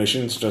Firewall's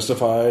missions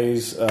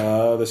justifies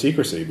the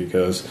secrecy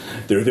because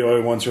they're the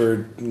only ones who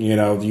are,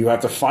 you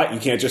have to fight.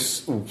 You can't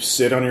just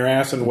sit on your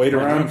ass and wait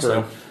around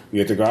for. You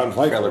have to go out and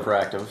fight. Fairly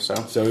proactive.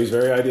 So he's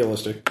very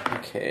idealistic.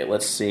 Okay,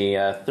 let's see.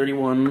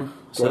 31.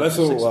 So that's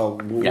we'll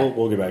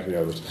get back to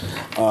the others.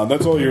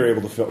 That's all you're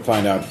able to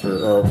find out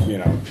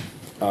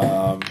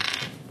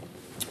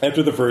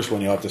after the first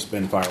one, you'll have to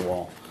spin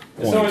Firewall.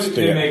 So you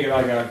can make it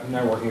like a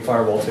networking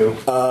firewall too.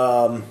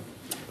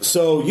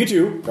 So you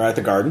two are at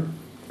the garden.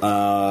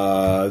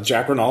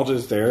 Jack Renault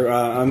is there.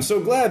 I'm so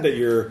glad that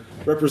your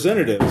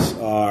representatives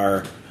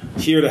are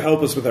here to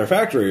help us with our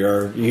factory.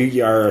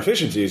 Our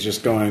efficiency is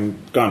just gone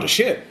to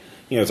shit.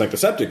 It's like the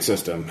septic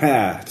system.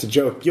 It's a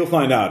joke. You'll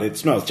find out. It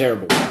smells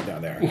terrible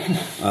down there.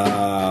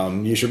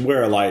 You should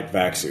wear a light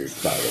vac suit,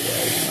 by the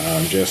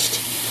way.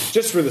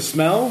 Just for the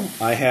smell,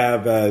 I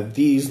have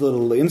these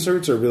little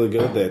inserts are really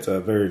good. That's a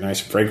very nice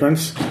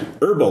fragrance.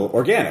 Herbal,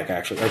 organic,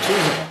 actually. I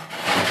choose it.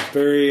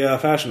 Very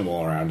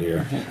fashionable around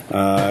here.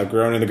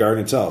 Grown in the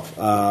garden itself.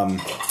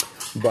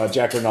 But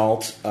Jack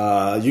Renault,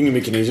 you can give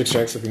me kinesics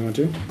checks if you want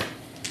to.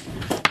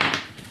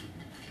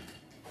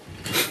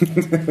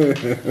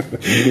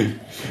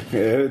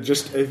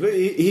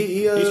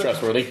 He's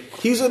trustworthy.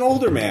 He's an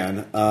older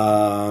man.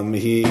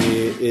 He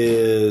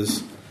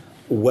is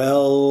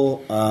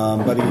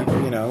but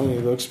he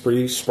looks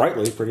pretty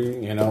sprightly,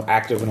 pretty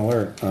active and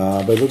alert.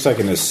 But he looks like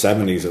in his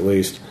 70s at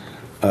least.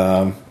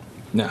 No.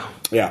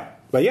 Yeah.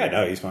 But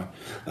he's fine.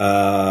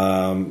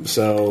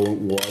 So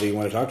what do you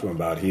want to talk to him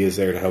about? He is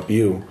there to help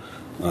you.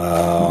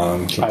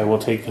 I will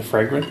take the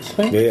fragrance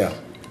thing. Yeah.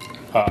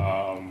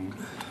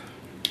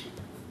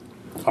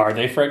 Are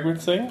they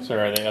fragrance things, or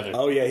are they other?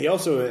 Oh yeah. He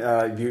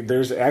also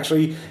there's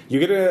actually you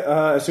get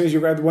as soon as you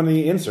grab one of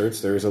the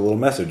inserts, there's a little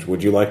message.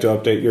 Would you like to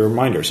update your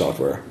reminder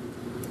software?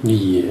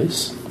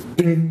 Yes.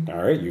 Ding.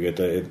 All right. You get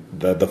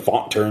the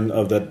font turn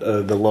of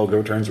the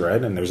logo turns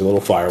red, and there's a little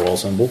firewall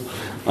symbol.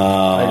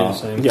 I do the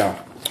same. Yeah.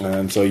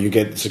 And so you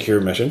get secure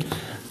mission.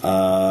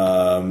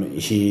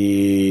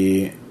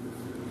 He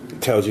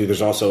tells you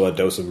there's also a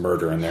dose of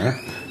murder in there.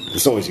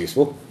 It's always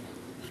useful.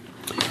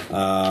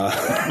 No,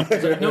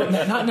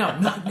 not now.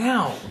 Not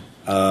now.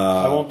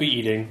 I won't be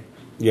eating.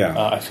 Yeah.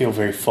 I feel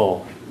very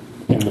full,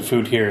 and the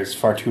food here is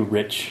far too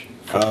rich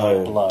for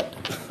my blood.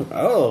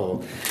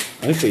 Oh,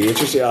 I see.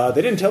 Interesting.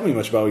 They didn't tell me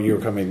much about what you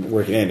were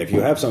working in. If you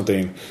have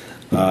something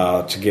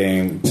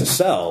to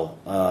sell,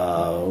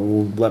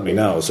 let me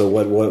know. So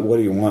what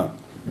do you want?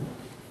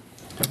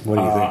 What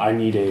do you think? I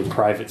need a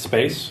private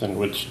space in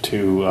which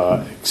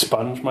to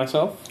expunge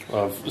myself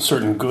of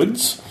certain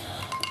goods.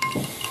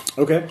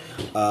 Okay.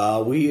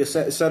 We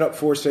set up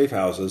 4 safe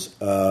houses,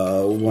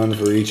 one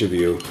for each of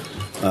you,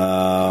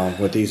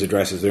 with these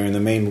addresses. They're in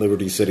the main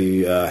Liberty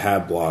City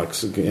hab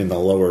blocks in the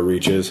lower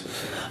reaches.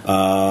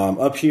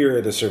 Up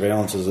here, the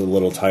surveillance is a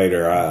little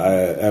tighter.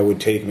 It would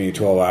take me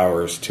 12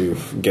 hours to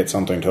get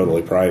something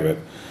totally private.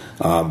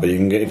 But if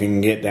you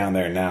can get down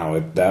there now,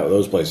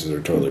 those places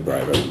are totally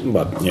private.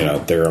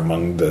 But they're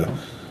among the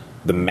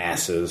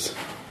masses.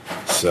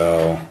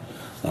 So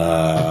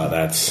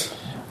that's.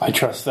 I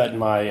trust that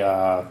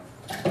my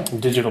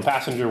digital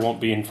passenger won't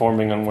be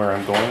informing on where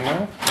I'm going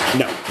now.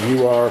 No,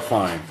 you are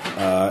fine.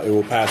 It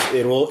will pass.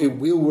 It will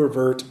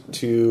revert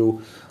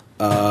to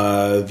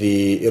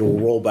it will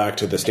roll back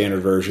to the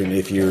standard version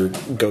if you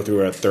go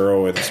through a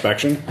thorough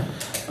inspection,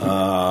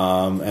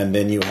 and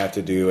then you have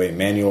to do a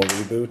manual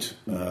reboot,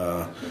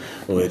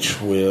 which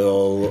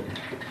will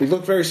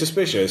look very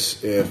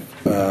suspicious if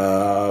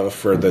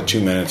for the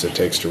 2 minutes it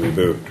takes to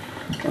reboot.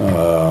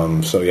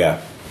 So yeah.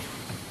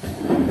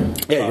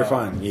 Yeah, you're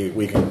fine.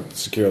 We can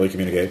securely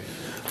communicate.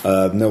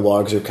 No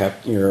logs are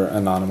kept. You're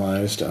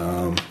anonymized.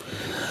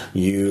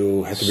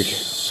 You have to be.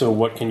 So,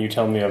 what can you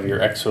tell me of your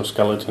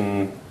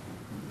exoskeleton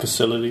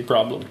facility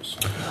problems?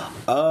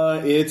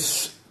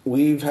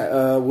 We've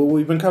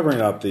been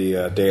covering up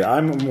the data.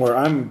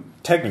 I'm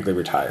technically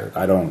retired.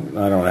 I don't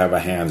have a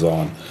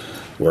hands-on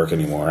work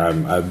anymore.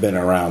 I've been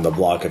around the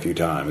block a few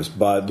times,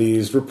 but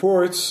these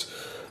reports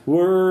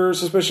were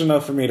suspicious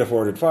enough for me to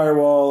forward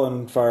Firewall,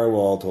 and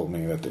Firewall told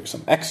me that there's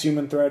some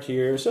ex-human threat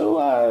here,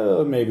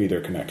 so maybe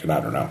they're connected. I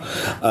don't know.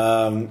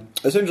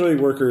 Essentially,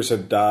 workers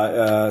have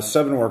died.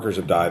 7 workers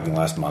have died in the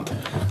last month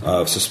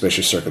of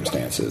suspicious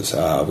circumstances.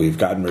 We've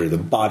gotten rid of the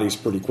bodies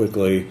pretty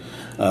quickly,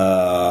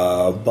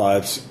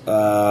 but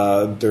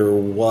there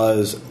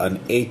was an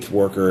 8th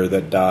worker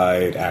that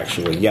died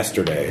actually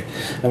yesterday,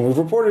 and we've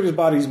reported his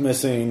body's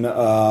missing,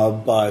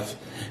 but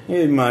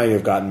it might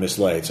have gotten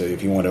mislaid. So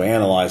if you want to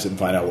analyze it and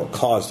find out what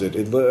caused it,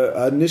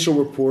 the initial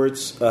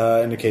reports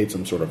indicate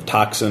some sort of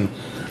toxin.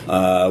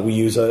 We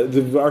use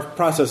our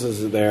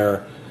processes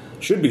there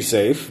should be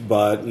safe,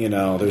 but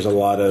there's a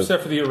lot of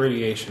except for the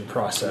irradiation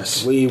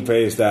process. We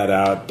phased that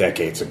out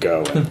decades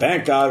ago, and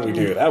thank God we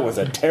do. That was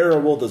a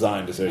terrible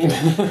design decision.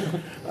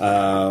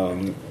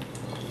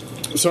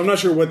 So I'm not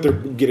sure what they're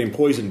getting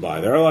poisoned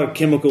by. There are a lot of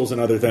chemicals and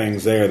other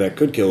things there that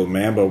could kill a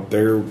man, but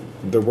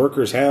the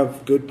workers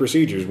have good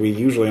procedures. We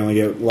usually only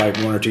get like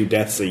 1 or 2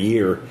 deaths a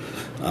year,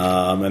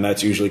 and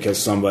that's usually because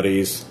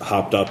somebody's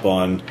hopped up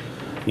on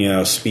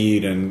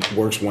speed and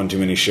works one too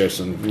many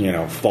shifts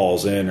and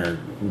falls in or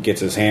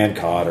gets his hand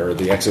caught or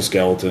the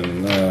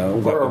exoskeleton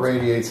or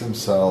irradiates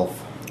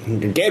himself.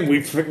 Again,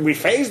 we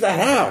phased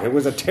that out. It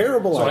was a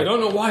terrible idea. I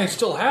don't know why it's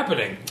still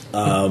happening.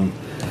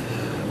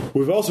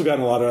 We've also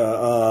gotten a lot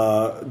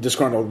of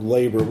disgruntled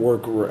labor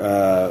work.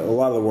 A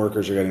lot of the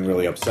workers are getting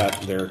really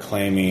upset. They're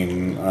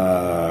claiming,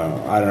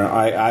 I don't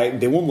know.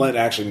 They won't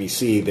let me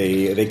see.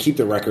 They keep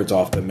the records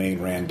off the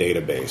main RAND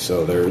database,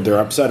 so they're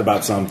upset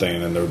about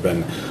something, and there've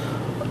been.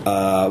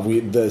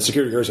 The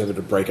security guards have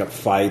to break up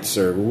fights,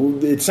 or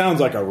it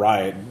sounds like a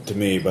riot to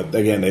me. But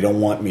again, they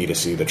don't want me to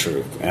see the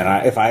truth,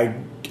 and if I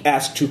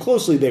ask too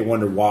closely, they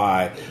wonder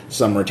why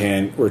some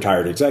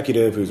retired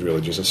executive who's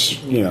really just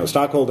a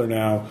stockholder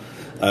now.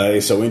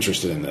 Is so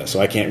interested in this, so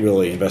I can't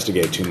really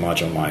investigate too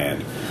much on my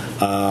end.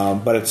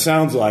 But it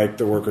sounds like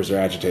the workers are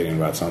agitating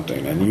about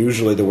something, and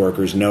usually the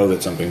workers know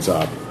that something's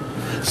up.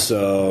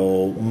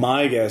 So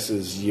my guess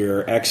is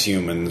your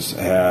ex-humans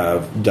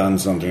have done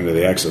something to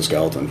the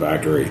exoskeleton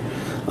factory.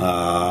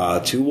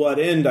 To what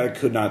end, I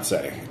could not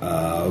say.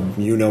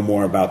 You know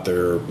more about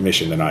their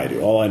mission than I do.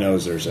 All I know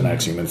is there's an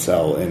ex-human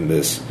cell in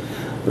this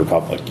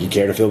republic. You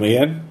care to fill me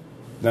in?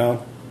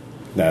 No?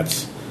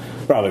 That's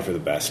probably for the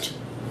best.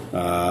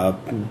 But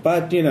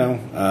what do you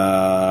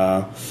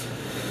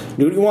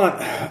want?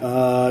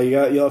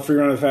 You'll have to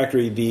figure out the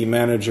factory. The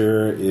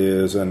manager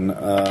is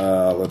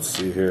let's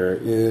see here,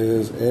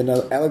 is in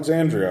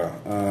Alexandria.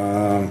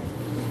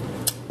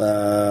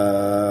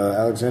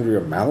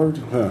 Alexandria Mallard?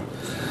 Huh.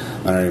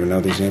 I don't even know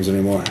these names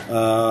anymore.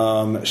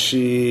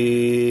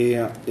 She,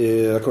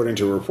 according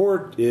to a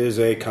report, is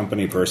a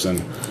company person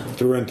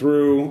through and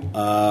through,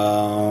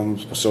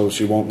 so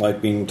she won't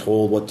like being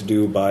told what to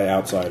do by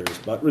outsiders.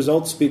 But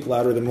results speak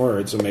louder than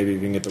words, so maybe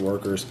if you can get the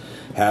workers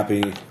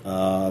happy,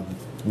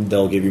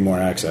 they'll give you more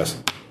access.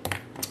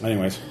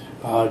 Anyways.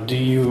 Do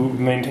you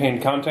maintain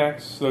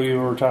contacts, though you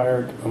were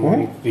retired,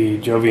 among the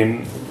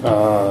Jovian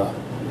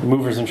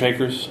movers and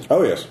shakers?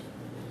 Oh, yes.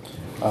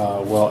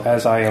 Well,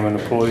 as I am an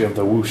employee of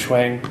the Wu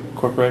Shuang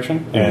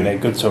Corporation and a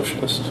good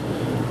socialist,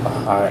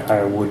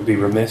 I would be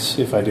remiss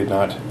if I did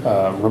not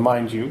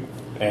remind you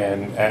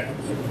and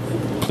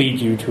plead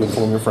you to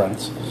inform your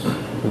friends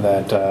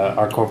that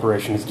our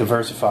corporation is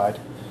diversified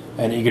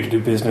and eager to do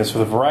business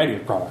with a variety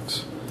of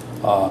products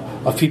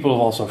of people of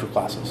all social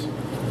classes.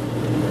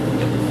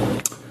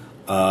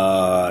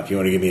 If you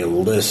want to give me a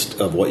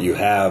list of what you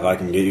have, I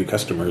can get you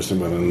customers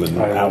within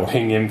the I hour. will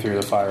ping him through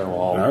the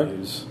firewall. All right.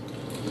 And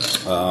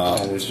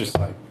it's just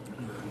like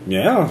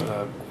Yeah.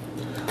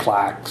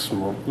 plaques,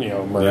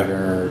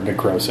 murder,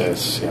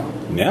 necrosis,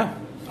 Yeah.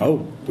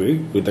 Oh,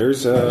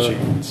 there's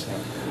machines.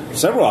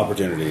 several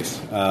opportunities.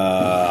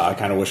 I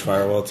kind of wish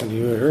Firewall had sent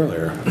you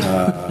earlier.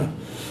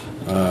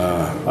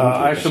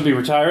 I shall be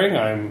retiring.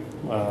 I'm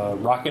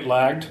rocket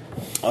lagged.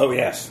 Oh,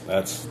 yes.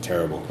 That's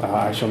terrible.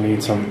 I shall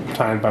need some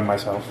time by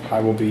myself. I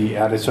will be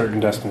at a certain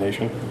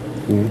destination.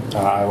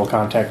 I will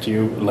contact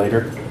you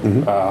later.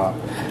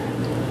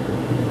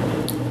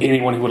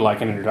 Anyone who would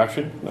like an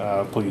introduction,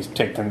 please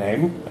take their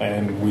name,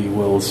 and we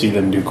will see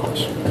them in due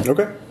course.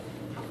 Okay.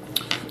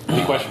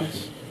 Any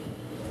questions?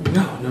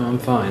 No, I'm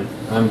fine.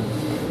 I'm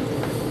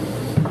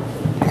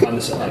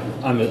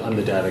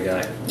the data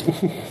guy.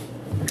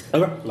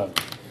 Okay. Love.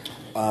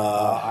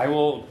 I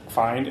will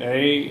find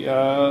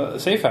a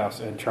safe house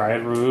and try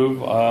and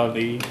remove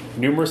the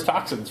numerous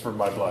toxins from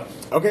my blood.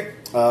 Okay.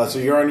 So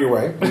you're on your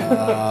way.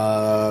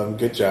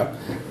 Good job.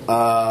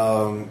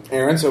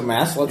 Aaron, so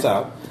mask lets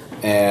out.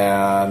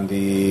 And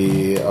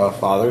the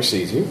father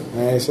sees you,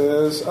 and he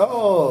says,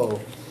 "Oh,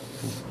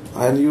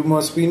 and you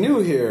must be new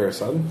here,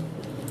 son."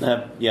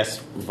 Yes,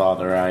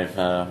 Father. I've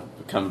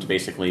come to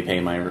basically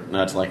pay my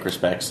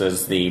respects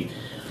as the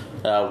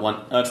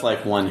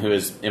one who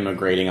is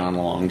immigrating on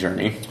a long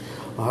journey.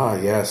 Ah,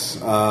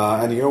 yes.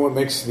 And you know what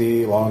makes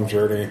the long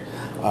journey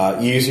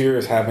easier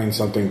is having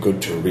something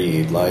good to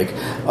read, like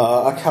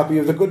a copy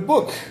of the good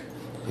book.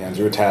 He hands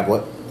you a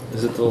tablet.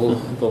 Is it the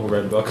little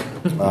red book?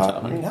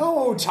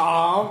 No,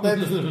 Tom.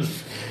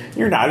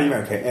 You're not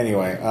even paying.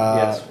 Anyway,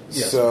 Yes.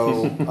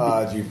 So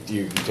do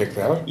you take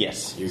that out?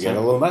 Yes. You get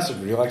a little message.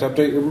 Would you like to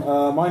update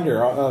your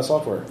Minder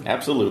software?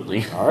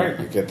 Absolutely. All right,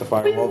 you get the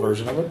firewall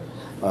version of it.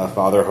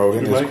 Father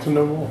Hogan You'd is. like to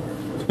know more?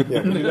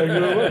 Yeah.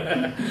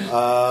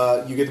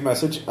 You get the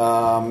message.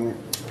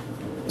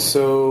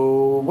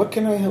 So, what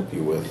can I help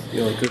you with?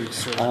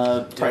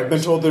 I've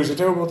been told there's a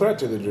terrible threat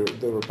to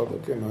the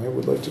Republic, and I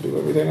would like to do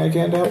everything I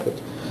can to help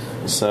it.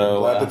 So,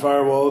 Glad that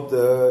Firewall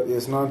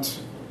is not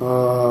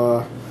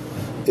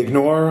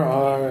ignore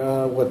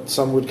our what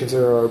some would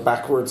consider our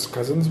backwards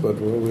cousins, but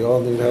we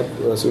all need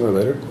help sooner or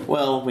later.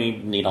 well, we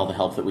need all the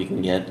help that we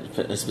can get.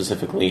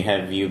 Specifically,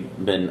 have you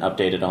been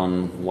updated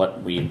on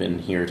what we've been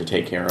here to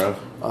take care of?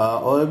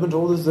 All I've been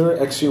told is there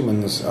are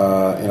ex-humans in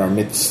our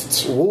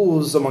midst,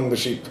 wolves among the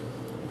sheep.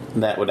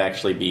 That would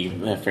actually be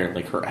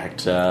fairly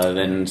correct.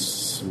 Then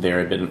there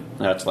had been,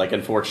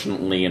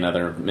 unfortunately,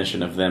 another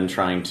mission of them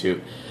trying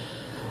to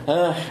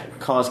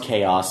cause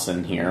chaos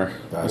in here,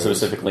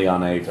 specifically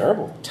on a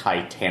terrible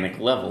Titanic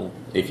level,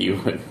 if you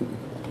would.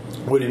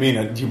 What do you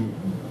mean?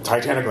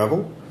 Titanic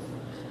level?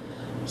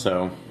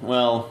 So,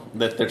 well,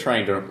 that they're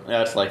trying to.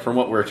 That's from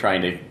what we're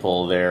trying to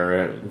pull.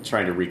 They're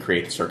trying to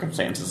recreate the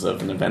circumstances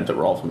of an event that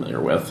we're all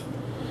familiar with,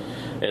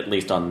 at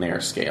least on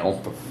their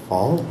scale.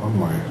 Fall? Oh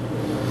my.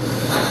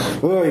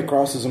 Well, he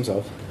crosses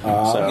himself.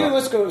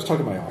 Let's talk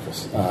in my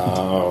office.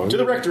 To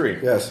the rectory.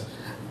 Yes.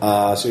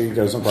 So he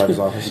goes in Pride's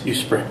office. You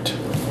sprint.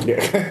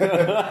 Yeah.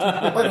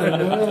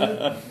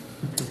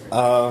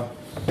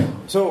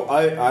 So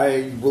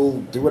I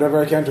will do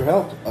whatever I can to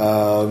help.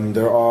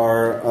 There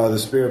are the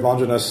Spear of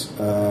Longinus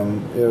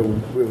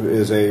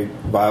is a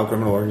vile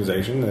criminal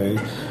organization. They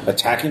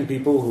attacking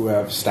people who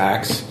have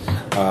stacks,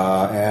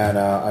 and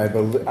I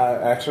believe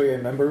actually a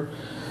member.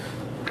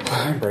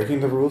 I'm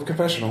breaking the rule of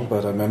confessional,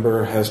 but a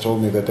member has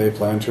told me that they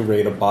plan to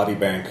raid a body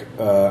bank,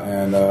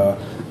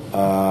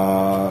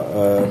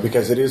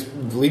 because it is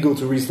legal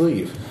to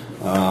re-sleeve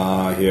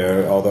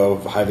here, although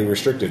highly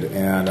restricted,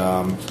 and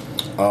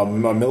a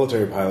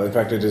military pilot. In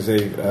fact, it is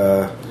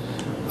a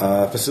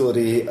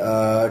facility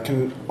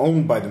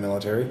owned by the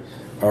military,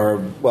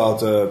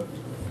 it's a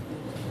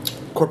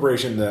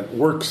corporation that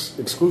works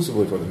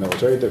exclusively for the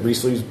military that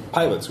re-sleeves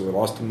pilots who are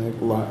lost in the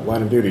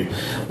line of duty.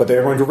 But they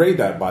are going to raid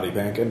that body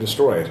bank and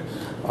destroy it.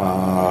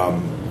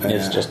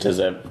 It's just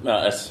as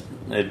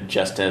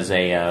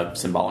a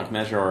symbolic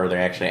measure, or are they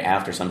actually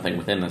after something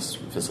within this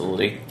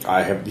facility?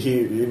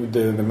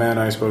 The man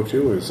I spoke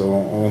to is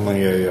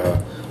only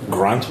a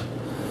grunt,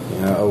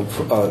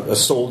 a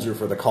soldier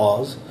for the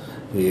cause,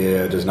 He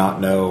does not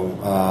know.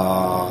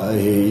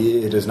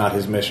 It is not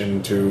his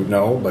mission to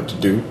know, but to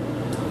do.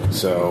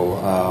 So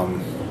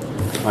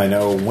I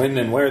know when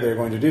and where they're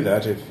going to do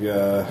that. If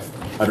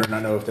I do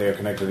not know if they are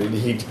connected.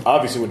 He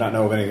obviously would not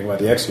know of anything about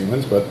the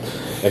Ex-Humans, but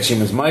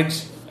Ex-Humans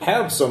might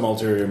have some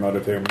ulterior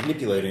motive here,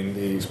 manipulating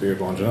the spirit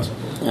of Longinus.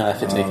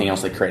 If it's anything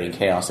else like creating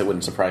chaos, it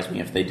wouldn't surprise me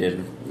if they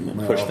did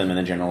push them in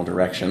a general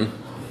direction.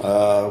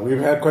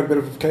 We've had quite a bit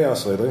of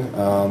chaos lately,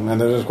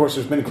 and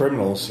there's many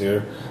criminals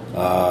here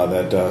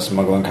that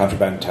smuggle in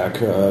contraband tech,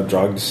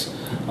 drugs,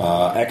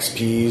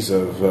 XPs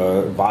of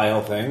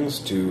vile things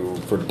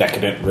for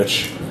decadent,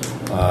 rich,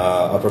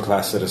 upper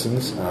class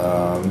citizens.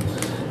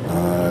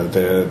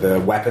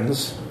 The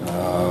weapons,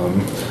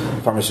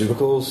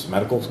 pharmaceuticals,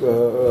 medical.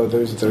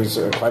 There's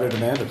quite a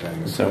demand of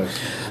things. So,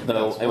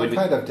 What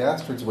kind of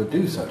dastards would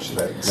do such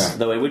things? Yeah.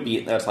 Though it would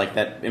be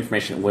that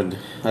information would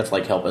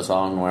help us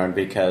onward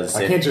because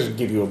I can't just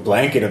give you a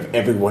blanket of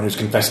everyone who's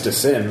confessed to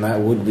sin.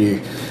 That would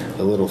be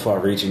a little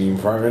far-reaching, even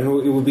far, and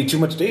it would be too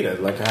much data.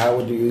 Like, how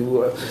would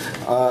you?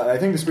 I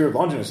think the spirit of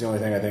Longinus is the only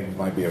thing I think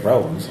might be a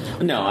relevance.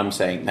 No, I'm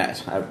saying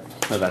that. I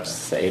was about to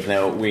say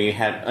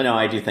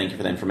I do thank you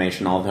for the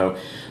information. Although,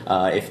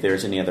 if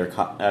there's any other,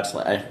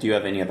 do you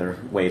have any other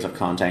ways of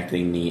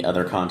contacting the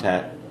other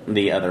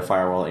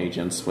firewall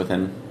agents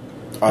within?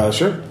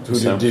 Sure.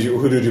 Who did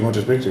you want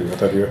to speak to? I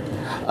thought you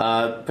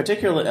were...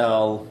 particularly,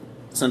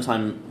 since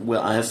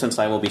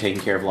I will be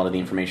taking care of a lot of the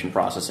information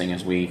processing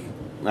as we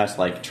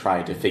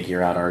try to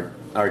figure out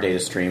our data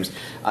streams.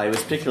 I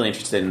was particularly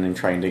interested in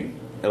trying to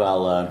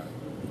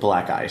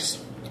Black Ice.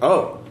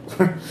 Oh,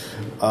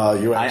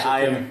 you.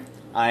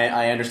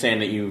 I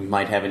understand that you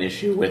might have an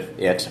issue with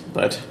it,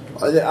 but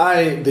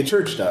the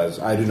church does.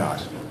 I do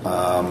not.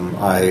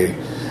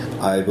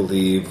 I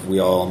believe we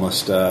all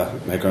must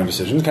make our own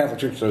decisions. The Catholic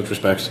Church does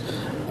respect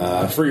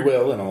free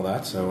will and all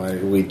that, so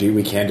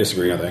we can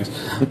disagree on things.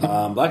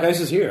 Black Ice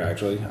is here,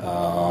 actually.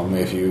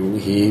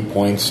 He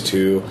points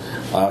to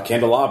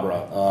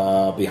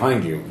candelabra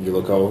behind you. You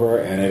look over,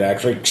 and it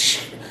actually.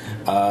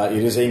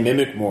 It is a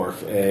mimic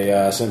morph,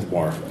 a synth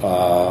morph.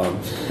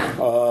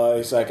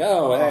 He's like,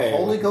 oh, hey.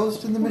 Holy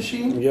Ghost in the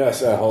machine?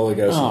 Yes, a Holy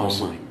Ghost in the oh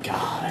machine. my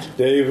god!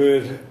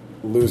 David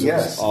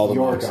loses all the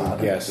your marks.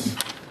 God. Yes.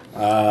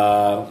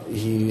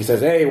 He says,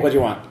 hey, what do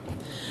you want?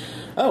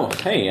 Oh,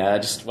 hey,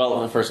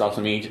 first off,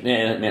 nice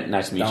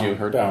to meet you.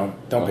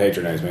 Don't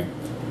patronize me.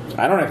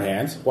 I don't have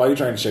hands. Why are you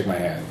trying to shake my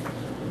hand?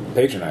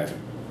 Patronize me.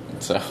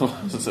 So,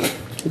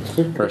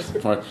 first.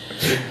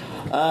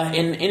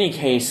 In any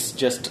case,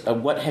 just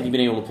what have you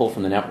been able to pull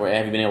from the network?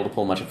 Have you been able to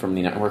pull much from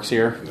the networks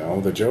here? No,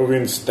 the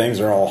Jovians things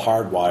are all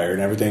hardwired,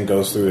 and everything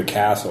goes through the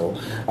castle.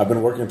 I've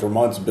been working for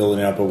months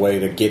building up a way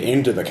to get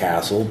into the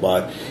castle,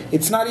 but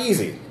it's not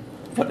easy.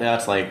 But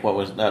what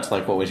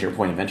was your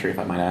point of entry, if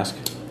I might ask?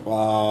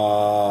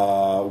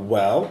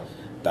 Well,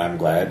 I'm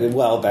glad.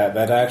 Well, that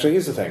actually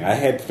is the thing. I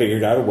had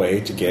figured out a way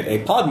to get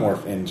a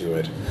podmorph into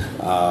it,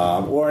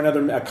 or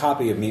a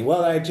copy of me.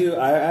 Well, I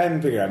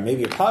hadn't figured out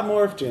maybe a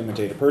podmorph to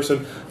imitate a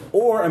person,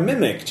 or a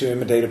mimic to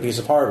imitate a piece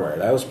of hardware.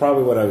 That was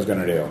probably what I was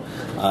going to do.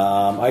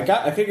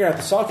 I figured out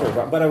the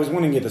software, but I was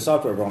wanting to get the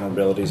software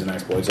vulnerabilities and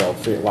exploits all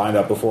lined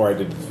up before I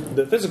did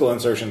the physical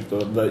insertions.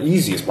 The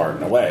easiest part,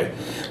 in a way,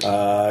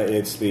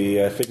 it's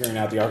the figuring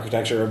out the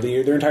architecture of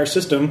their entire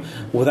system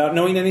without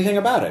knowing anything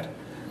about it.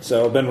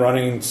 So I've been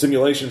running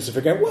simulations to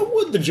figure out what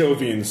would the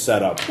Jovians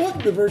set up?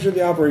 What the version of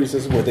the operating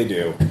system would they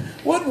do?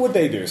 What would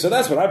they do? So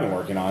that's what I've been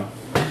working on.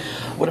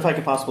 What if I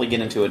could possibly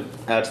get into it?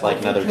 That's like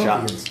another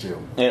job.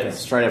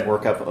 It's trying to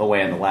work up a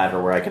way on the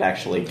ladder where I could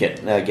actually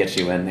get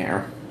you in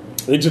there.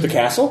 Into the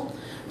castle?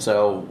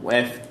 So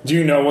do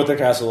you know what the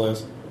castle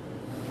is?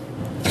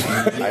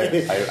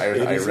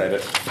 I read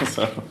it.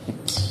 So.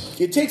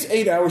 It takes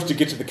 8 hours to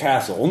get to the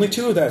castle. Only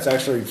 2 of that's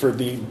actually for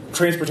the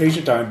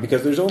transportation time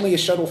because there's only a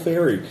shuttle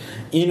ferry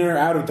in or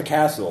out of the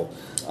castle.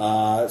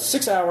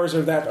 6 hours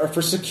of that are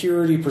for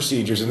security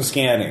procedures and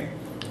scanning.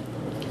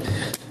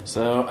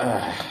 So,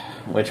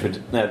 which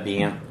would that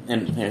be? And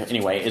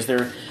anyway, is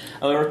there?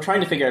 We're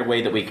trying to figure out a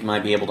way that we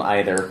might be able to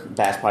either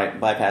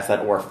bypass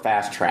that or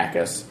fast track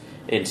us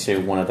into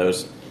one of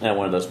those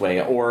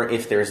ways, or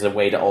if there's a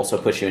way to also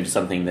push you into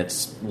something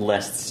that's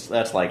less.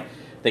 That's like.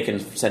 They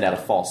can send out a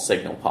false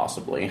signal,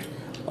 possibly.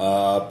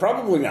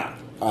 Probably not.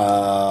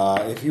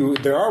 If you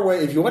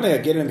want to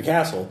get in the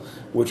castle,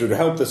 which would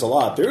help this a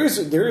lot, there is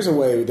a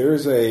way. There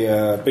is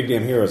a Big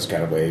Damn Heroes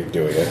kind of way of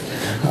doing it.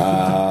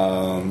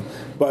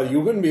 But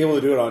you wouldn't be able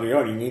to do it on your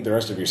own. You need the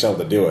rest of yourself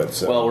to do it.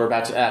 So. Well, we're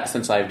about to.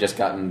 Since I've just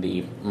gotten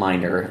the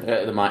minder,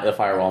 the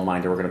firewall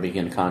minder, we're going to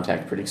begin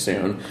contact pretty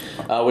soon.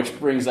 Which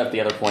brings up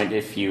the other point.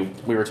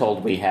 We were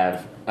told we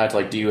have.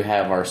 Do you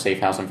have our safe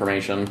house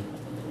information?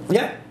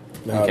 Yeah.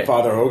 Okay.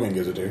 Father Hogan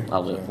gives it to you.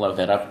 I'll load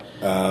that up.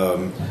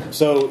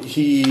 So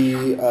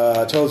he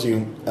tells you,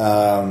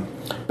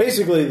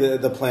 basically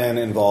the plan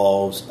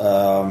involves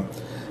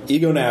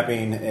ego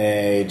napping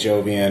a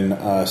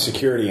Jovian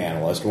security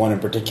analyst, one in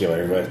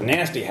particular, with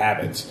nasty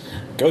habits,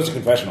 goes to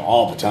confessional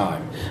all the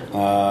time.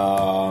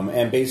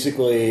 And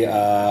basically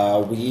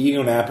we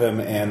ego nap him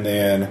and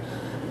then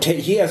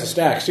he has a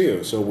stack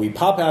too. So we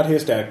pop out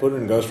his stack, put it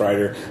in Ghost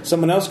Rider.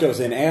 Someone else goes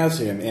in as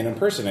him and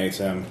impersonates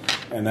him,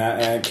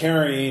 and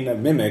carrying a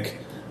mimic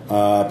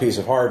piece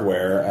of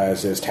hardware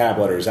as his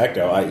tablet or his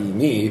Ecto, i.e.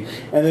 me,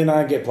 and then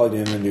I get plugged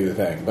in and do the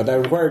thing. But that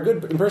would require a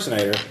good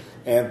impersonator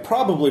and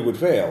probably would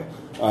fail.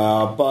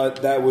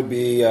 But that would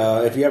be,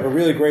 if you have a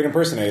really great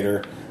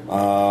impersonator,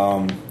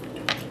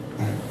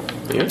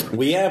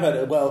 we have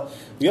it. Well,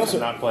 we also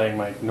I'm not playing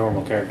my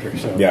normal character,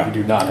 so Yeah. you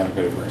do not have a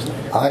good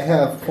impersonator. I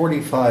have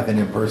 45 in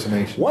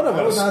impersonation. One of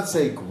I would us- not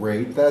say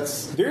great.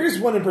 That's there is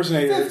one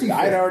impersonator.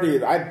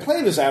 50-50. I'd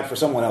planned this out for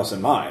someone else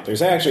in mind.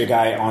 There's actually a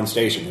guy on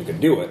station who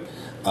could do it.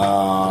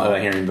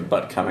 Hearing the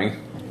butt coming.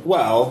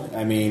 Well,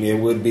 I mean, it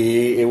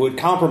would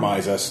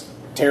compromise us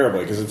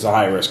terribly because it's a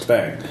high risk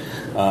thing.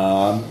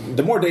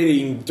 The more dirt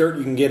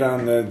you can get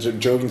on the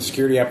Jovian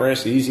security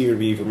apparatus, the easier it would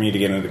be for me to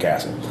get into the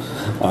castle.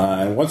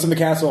 And once in the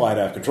castle, I'd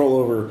have control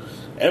over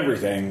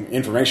everything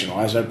information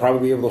wise. I'd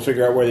probably be able to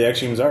figure out where the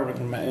X-Humans are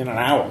in an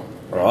hour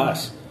or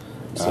less.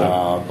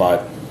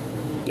 But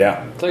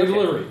yeah, It's like a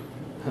delivery.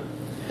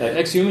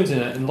 Ex-humans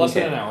in less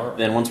than an hour.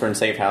 Then once we're in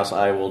safe house,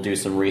 I will do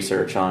some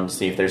research on to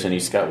see if there's any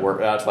scout work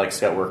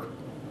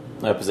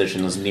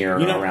positions near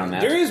or around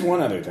that. There is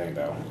one other thing,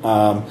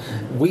 though.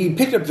 We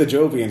picked up the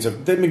Jovians.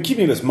 They've been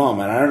keeping this mum,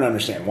 and I don't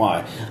understand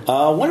why.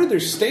 One of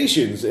their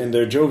stations in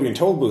their Jovian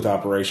toll booth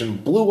operation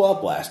blew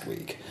up last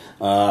week.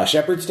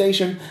 Shepard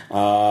Station.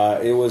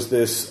 It was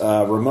this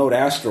remote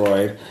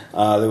asteroid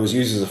that was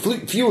used as a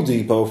fuel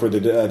depot for the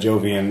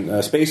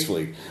Jovian space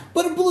fleet.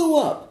 But it blew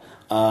up.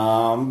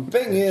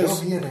 Thing is,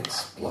 Jovian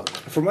explode.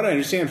 from what I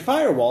understand,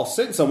 Firewall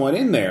sent someone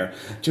in there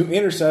to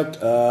intercept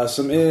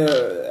some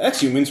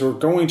X-Humans who were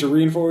going to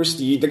reinforce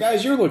the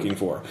guys you're looking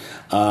for.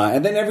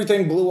 And then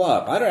everything blew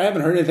up. I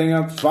haven't heard anything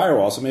about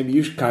Firewall, so maybe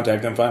you should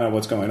contact them, find out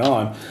what's going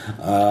on,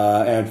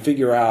 and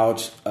figure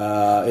out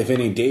if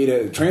any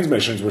data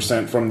transmissions were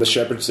sent from the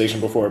Shepard station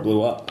before it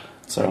blew up.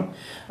 So,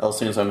 as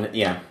soon as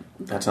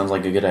that sounds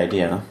like a good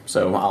idea.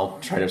 So I'll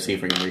try to see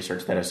if we can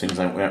research that as soon as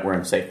we're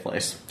in a safe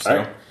place. So, All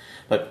right.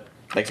 But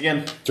thanks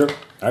again. Sure.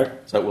 All right.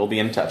 So we'll be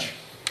in touch.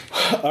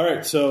 All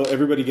right, so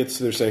everybody gets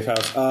to their safe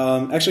house.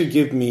 Actually,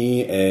 give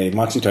me a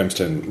Moxie times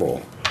 10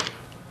 roll.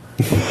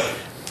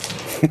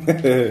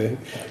 10.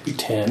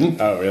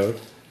 Oh, really?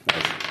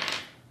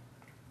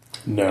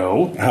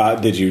 No.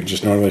 Did you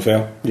just normally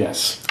fail?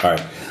 Yes. All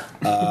right.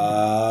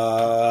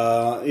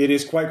 It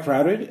is quite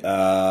crowded.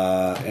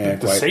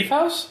 And The quite, safe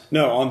house?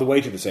 No, on the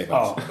way to the safe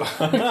house.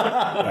 Oh.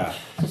 Yeah.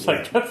 It's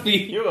like, that's the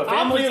You have a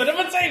family opposite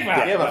of a safe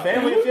house. We have a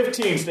family of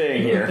 15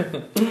 staying here.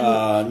 You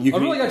I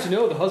can really got to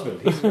know the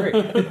husband. He's great.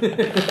 in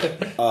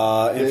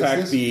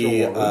fact, this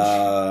the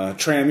George?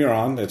 tram you're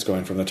on, that's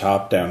going from the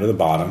top down to the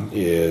bottom,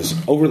 is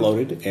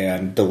overloaded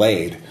and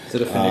delayed. Is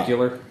it a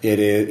funicular? It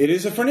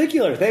is a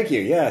funicular. Thank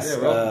you. Yes.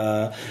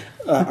 Yeah,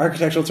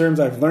 Architectural terms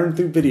I've learned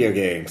through video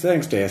games.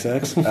 Thanks, Deus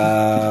Ex.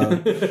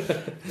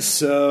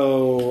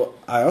 So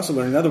I also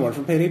learned another one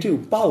from Payday 2.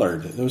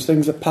 Bollard. Those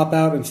things that pop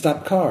out and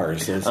stop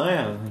cars. Oh,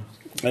 yeah.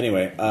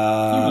 Anyway. You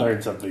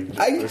learned something.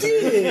 I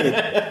did.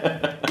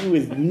 It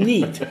was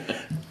neat.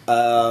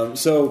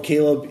 So,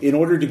 Caleb, in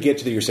order to get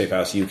to your safe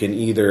house, you can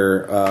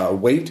either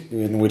wait,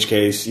 in which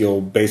case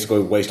you'll basically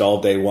waste all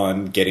day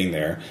one getting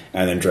there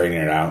and then draining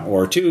it out,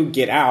 or two,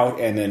 get out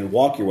and then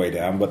walk your way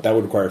down, but that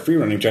would require a free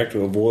running check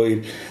to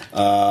avoid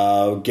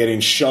getting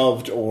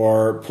shoved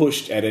or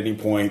pushed at any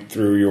point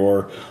through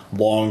your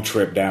long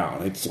trip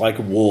down. It's like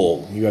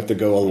wool. You have to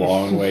go a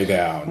long way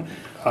down.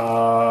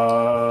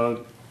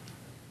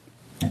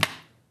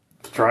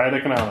 Triad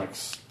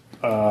economics.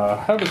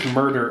 How does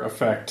murder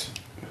affect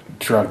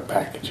drug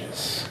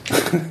packages?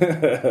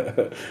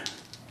 That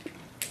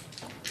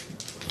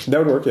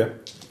would work, yeah.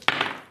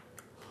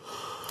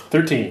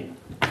 13.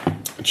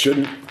 It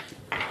shouldn't.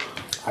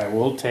 I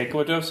will take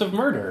a dose of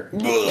murder.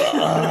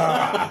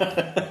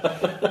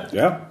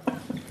 Yeah.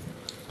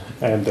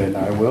 And then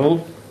I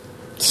will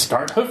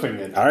start hoofing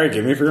it. All right,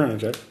 give me a free running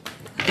check.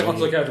 I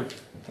was like,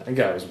 that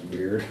guy was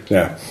weird.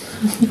 Yeah.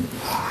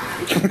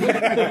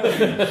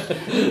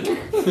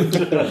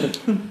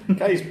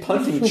 Guy's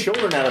punching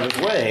children out of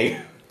his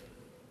way.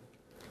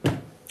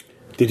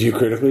 Did you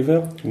critically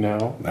fail? No.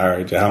 All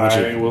right, how much?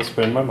 I will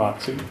spend my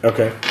moxie.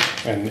 Okay.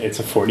 And it's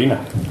a 49.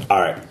 All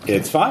right,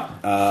 it's fine.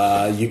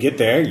 You get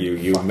there.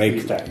 You make.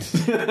 These dice.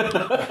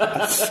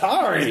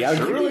 Sorry, I'll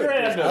give you Really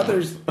random.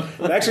 others.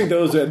 Actually,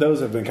 those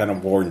have been kind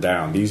of worn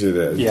down. These are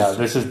the Yeah,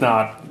 this is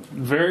not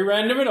very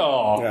random at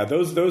all. yeah.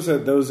 Those Those are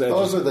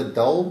the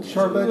dull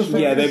sharp edge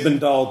things? yeah. They've been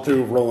dulled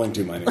through rolling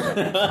too many.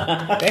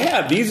 They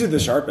have. These are the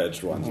sharp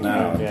edged ones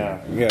now.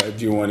 Yeah. Yeah.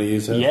 Do you want to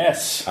use those?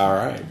 Yes. All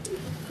right.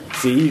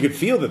 See, you could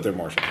feel that they're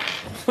more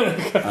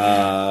sharp.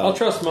 I'll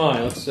trust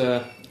mine. Let's,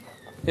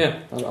 yeah.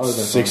 I'll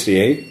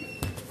 68.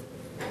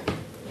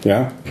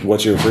 Yeah.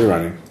 What's your free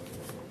running?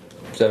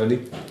 70.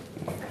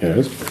 Here it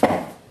is.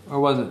 Or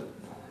was it?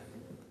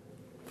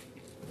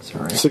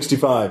 Sorry.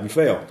 65. You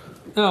fail.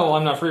 No,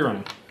 I'm not free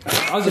running.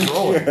 I was just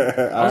rolling.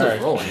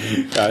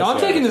 No, I'm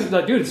taking this.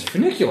 Dude, it's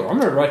funicular. I'm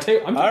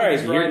taking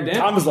this right down.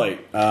 Tom is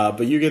late,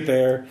 but you get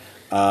there.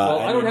 Well,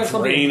 I don't have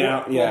something.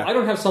 Out. Well, I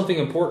don't have something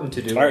important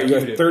to do. All right, you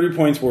have 30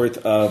 points worth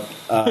of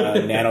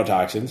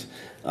nanotoxins.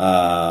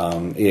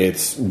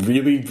 It's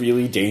really,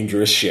 really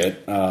dangerous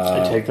shit.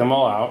 I take them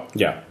all out.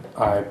 Yeah.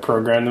 I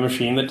program the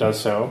machine that does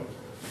so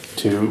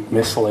to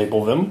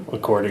mislabel them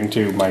according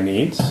to my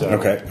needs. So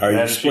Okay. Are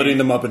you splitting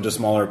them up into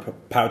smaller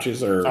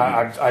pouches, or?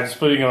 I'm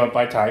splitting them up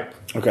by type.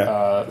 Okay.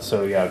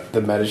 So yeah,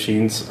 the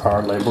metachines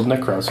are labeled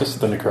necrosis.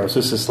 The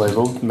necrosis is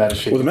labeled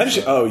metachine. Well, the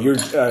metachine. Oh,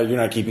 you're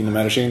not keeping the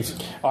metachines.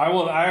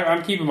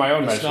 I'm keeping my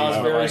own metachines.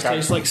 Snozberries I'm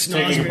taste like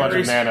taking a bunch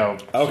of snozberries. nano.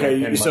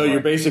 Okay, so you're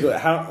basically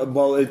how?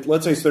 Well,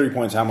 let's say it's 30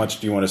 points. How much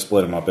do you want to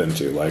split them up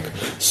into? Like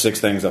 6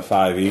 things of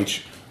 5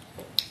 each.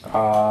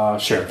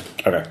 Sure.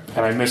 Okay.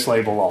 And I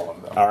mislabel all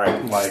of them. All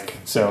right. Like,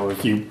 so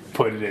if you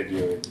put it in,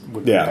 it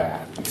would be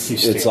bad.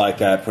 It's like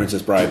that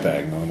Princess Bride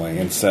thing. Only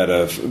instead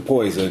of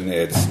poison,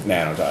 it's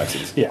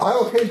nanotoxins. Yeah.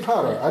 Iocane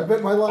powder. I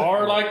bet my life.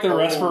 Or like the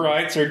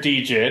respirites are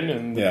D-gin,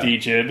 and the Yeah.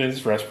 D-gin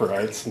is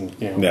respirites. And,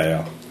 you know.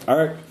 Yeah. All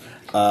right.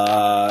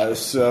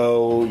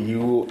 So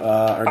you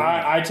are.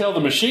 I tell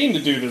the machine to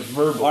do this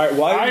verbally. All right,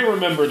 why- I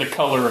remember the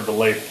color of the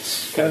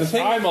labels. Yeah, the Because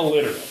thing- I'm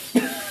illiterate.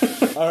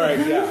 All right,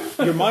 yeah.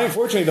 Your mind,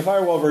 fortunately, the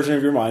firewall version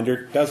of your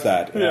minder does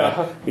that.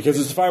 Yeah. Because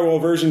its firewall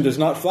version does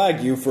not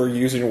flag you for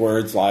using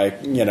words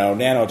like,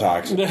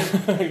 nanotoxin.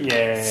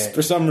 Yeah.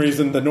 For some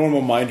reason, the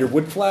normal minder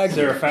would flag Is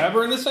there you. a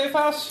Faber in the safe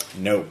house?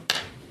 No.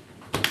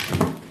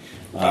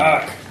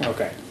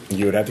 Okay.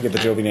 You would have to get the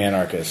Jovian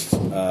Anarchist.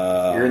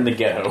 You're in the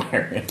ghetto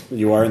area.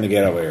 You are in the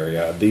ghetto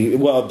area.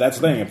 Well, that's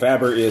the thing.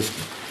 Faber is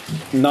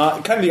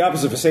not kind of the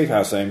opposite of a safe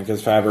house thing,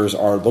 because Fabers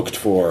are looked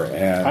for.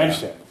 And I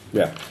understand.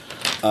 Yeah.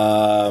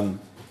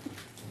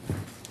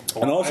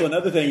 And also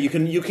another thing, you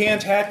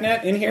can't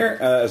hacknet in here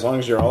as long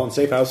as you're all in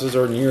safe houses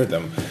or near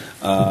them.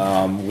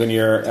 When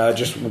you're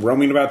just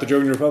roaming about the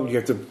Jovian Republic, you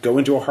have to go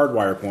into a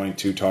hardwire point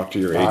to talk to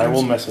your agents. I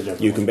will message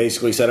everyone. You can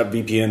basically set up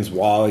VPNs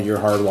while you're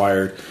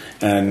hardwired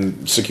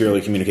and securely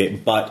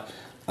communicate, but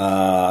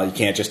you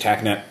can't just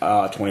hacknet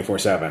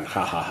 24/7.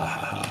 Ha ha ha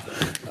ha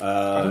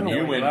ha.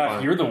 You win.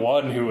 You're the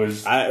one who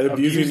was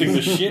Abusing abusing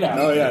the shit out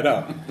of Oh me. yeah,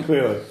 no,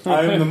 clearly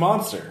I am the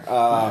monster.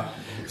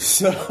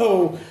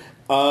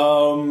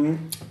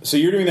 So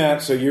you're doing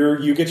that. So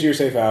you get to your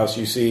safe house.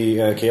 You see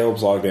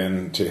Caleb's logged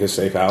in to his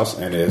safe house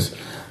and is.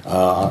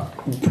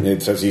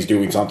 It says he's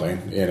doing something.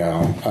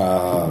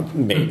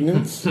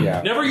 Maintenance.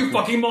 Yeah. Never you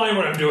fucking mind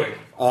what I'm doing.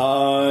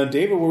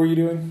 David, what were you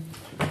doing?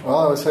 Well,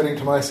 I was heading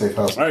to my safe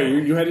house. All right,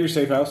 you head to your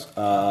safe house.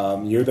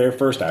 You're there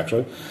first,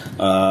 actually.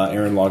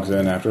 Aaron logs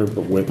in after,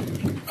 but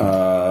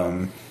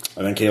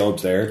and then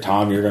Caleb's there.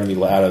 Tom, you're going to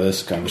be out of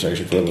this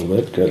conversation for a little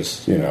bit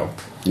because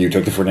you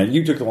took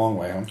the long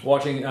way home.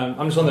 Watching,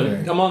 I'm just on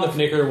the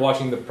funicular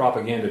watching the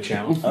propaganda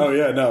channel. Oh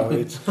yeah, no,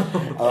 it's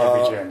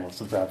Every channel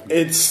is about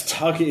it's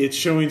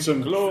showing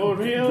some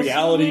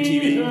reality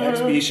TV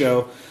XB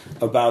show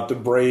about the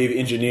brave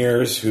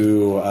engineers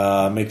who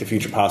make the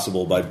future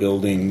possible by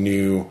building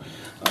new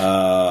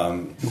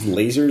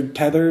laser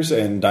tethers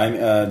and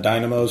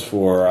dynamos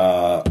for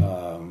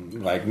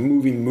like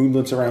moving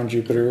moonlets around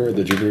Jupiter,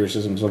 the Jupiter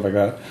system, stuff like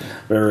that.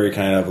 Very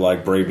kind of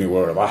like Brave New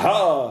World.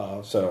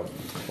 Aha! So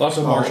Lots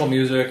of martial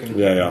music. And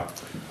yeah.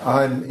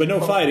 I'm But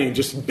no fighting,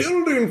 just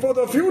building for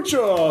the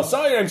future,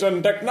 science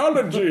and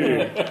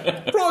technology,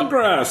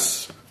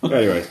 progress.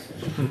 Anyway,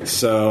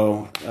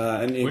 so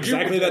and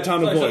exactly that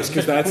tone of voice,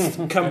 because that's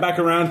come back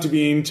around to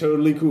being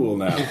totally cool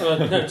now.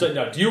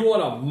 now, do you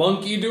want a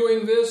monkey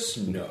doing this?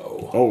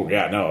 No. Oh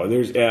yeah, no,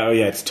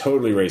 it's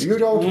totally racist. You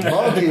don't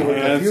monkey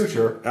with the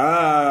future.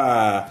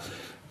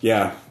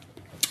 Yeah.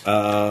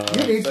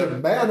 You need to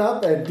man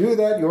up and do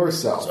that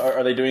yourself.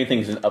 Are they doing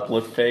things in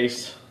uplift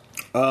face?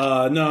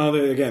 No,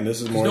 again,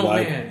 this is more no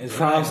like man, it's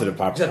positive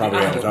man. propaganda,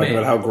 Exactly. talking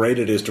Man. about how great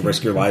it is to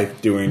risk your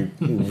life doing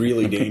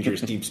really dangerous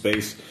deep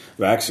space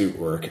vac suit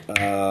work.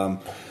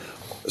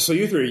 So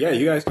you three,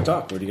 you guys can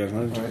talk. What do you guys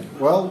want to do?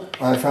 Well,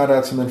 I found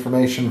out some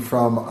information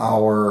from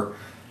our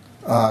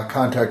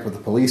contact with the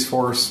police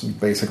force.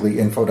 Basically,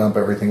 info dump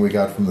everything we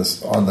got from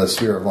this on the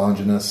sphere of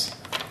Longinus.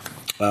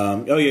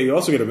 You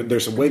also get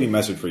there's a waiting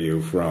message for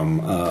you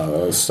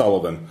from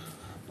Sullivan,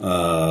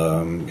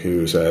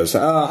 who says,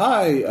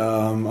 "Hi,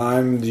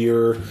 I'm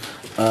your.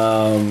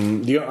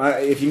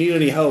 If you need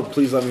any help,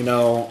 please let me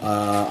know.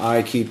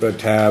 I keep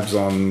tabs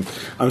on.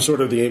 I'm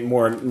sort of the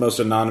most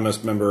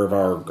anonymous member of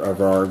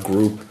our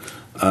group,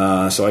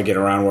 so I get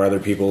around where other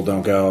people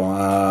don't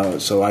go.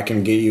 So I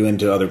can get you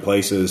into other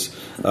places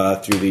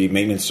through the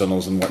maintenance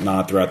tunnels and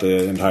whatnot throughout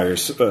the entire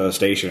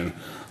station.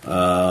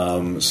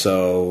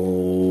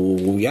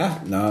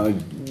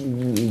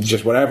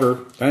 Just whatever.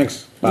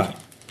 Thanks. Bye."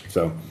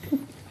 So.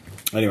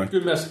 Anyway.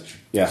 Good message.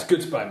 Yeah. It's a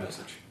good spy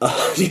message.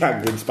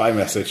 Yeah, good spy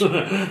message.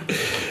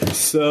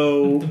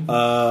 So,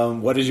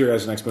 what is your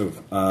guys' next move?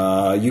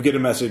 You get a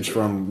message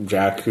from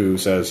Jack who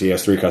says he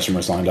has 3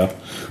 customers lined up.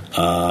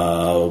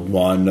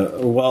 One,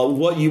 well,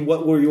 what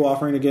were you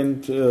offering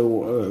again?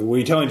 Were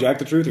you telling Jack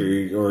the truth,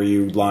 or are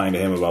you lying to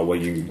him about what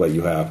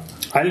you have?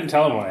 I didn't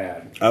tell him what I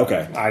had.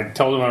 Okay. I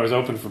told him I was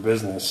open for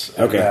business.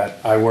 And Okay. that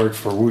I worked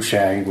for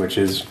Wushang, which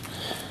is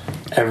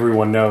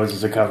everyone knows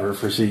is a cover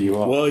for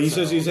CUO. Well, he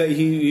says he's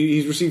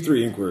received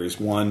 3 inquiries.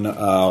 One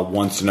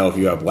wants to know if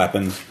you have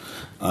weapons.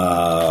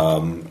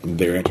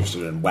 They're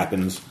interested in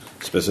weapons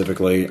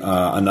specifically.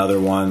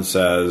 Another one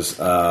says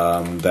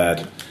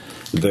that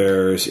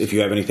if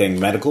you have anything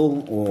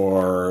medical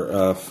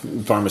or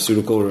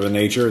pharmaceutical of a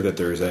nature, that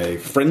there's a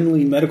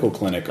friendly medical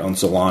clinic on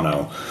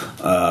Solano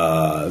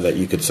that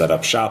you could set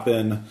up shop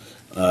in.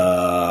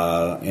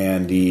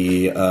 And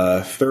the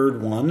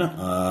third one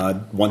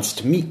wants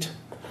to meet.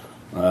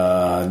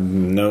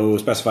 No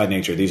specified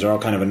nature. These are all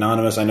kind of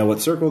anonymous. I know what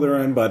circle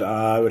they're in, but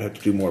I would have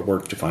to do more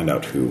work to find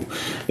out who.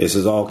 This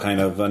is all kind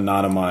of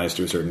anonymized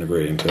to a certain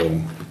degree until,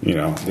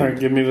 All right,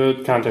 give me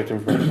the contact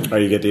information.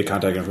 you get the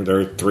contact information. There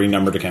are 3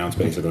 numbered accounts,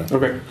 basically.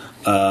 Okay.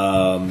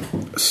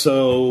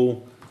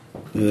 So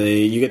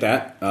you get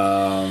that.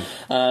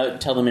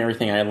 Tell them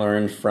everything I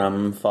learned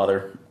from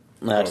Father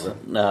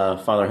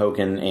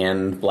Hogan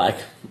and Black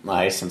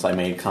Ice, since I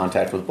made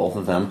contact with both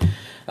of them.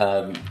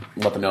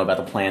 Let them know about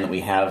the plan that we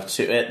have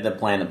the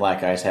plan that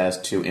Black Ice has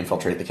to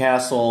infiltrate the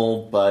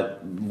castle,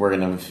 but we're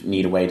going to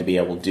need a way to be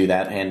able to do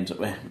that and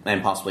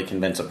possibly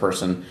convince a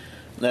person.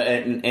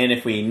 And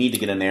if we need to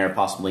get in there,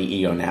 possibly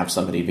EO-nap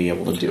somebody to be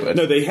able to do it.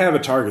 No, they have a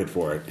target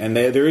for it, and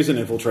there is an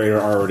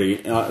infiltrator already.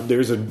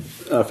 There's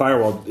a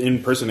firewall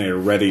impersonator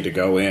ready to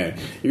go in.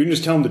 You can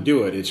just tell them to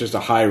do it. It's just a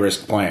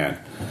high-risk plan.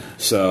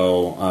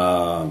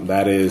 So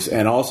that is,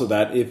 and also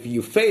that if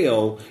you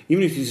fail,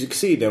 even if you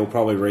succeed, they will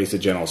probably raise a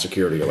general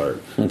security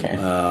alert. Okay.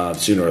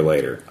 Sooner or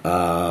later.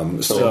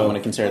 So we want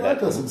to consider That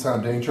doesn't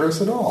sound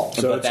dangerous at all.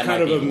 So But it's that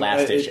kind might of be a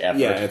last-ditch effort.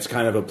 Yeah, it's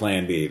kind of a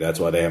plan B. That's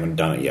why they haven't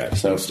done it yet.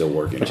 So it's still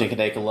working. Which on I it. could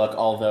take a look,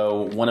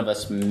 although one of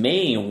us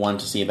may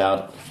want to see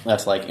about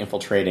that's like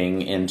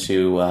infiltrating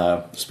into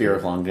Spear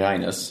of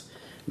Longinus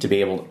to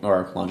be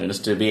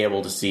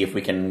able to see if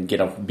we can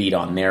get a beat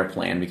on their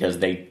plan, because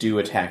they do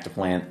attack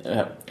plan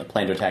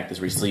to attack this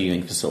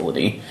receiving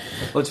facility.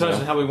 Well, it depends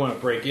on how we want to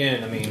break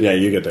in. I mean, Yeah,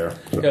 you get there.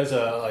 because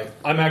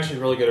I'm actually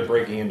really good at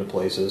breaking into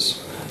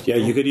places. Yeah,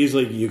 you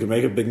could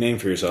make a big name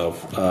for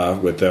yourself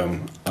with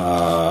them.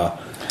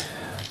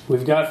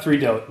 We've got 3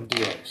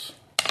 dealers.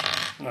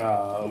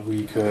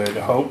 We could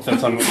hope that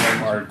some of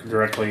them are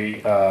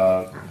directly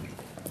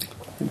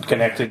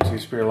connected to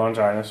Spear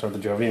Longinus or the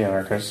Jovian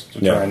Anarchists to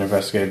try and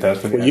investigate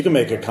that. Well, you can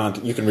make you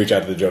can reach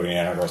out to the Jovian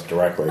Anarchists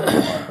directly.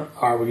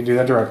 Or we can do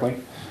that directly.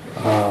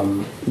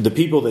 The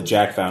people that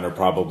Jack found are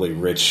probably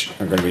rich,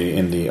 are going to be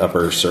in the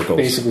upper circles.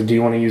 Basically, do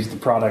you want to use the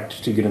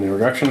product to get in the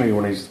reduction, or do you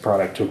want to use the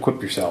product to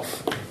equip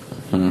yourself?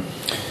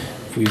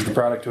 If we use the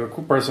product to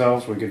equip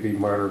ourselves, we could be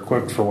better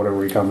equipped for whatever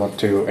we come up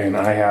to, and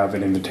I have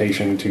an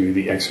invitation to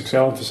the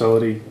XXL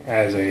facility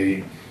as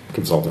a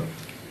Consultant.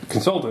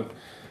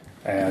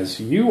 As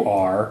you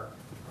are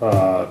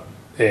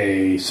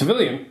a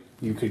civilian,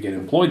 you could get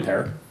employed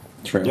there.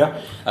 True.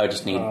 Yeah. I would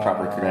just need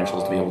proper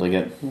credentials to be able to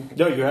get.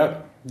 No, you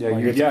have.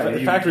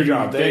 Factory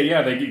job. They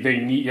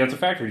need. Yeah, it's a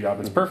factory job.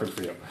 It's perfect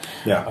for you.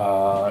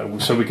 Yeah.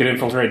 So we could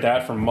infiltrate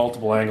that from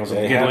multiple angles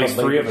and get at least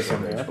 3 of us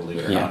in there. Believe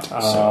it or Yeah.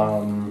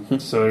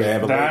 not. So There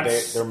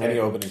that's are many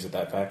openings at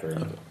that factory.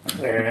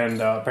 and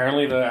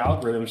apparently the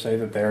algorithms say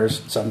that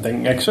there's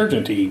something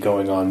exurgent-y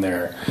going on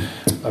there.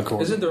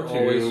 According Isn't there to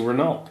always-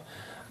 Renault?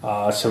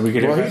 So we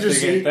could Well, he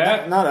investigate just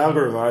that. not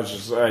algorithm. It's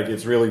just like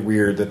it's really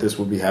weird that this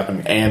would be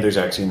happening, and there's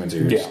ex-humans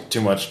here. It's Yeah.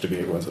 too much to be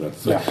a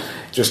coincidence. Yeah.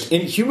 Just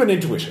human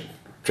intuition,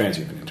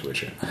 transhuman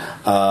intuition.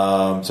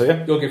 So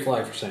yeah, You'll get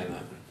flagged for saying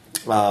that.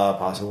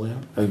 possibly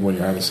when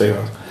you're having to say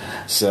that.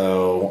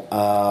 So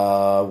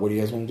what do you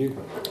guys want to do?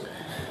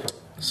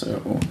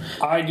 So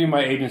I do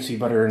my agency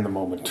better in the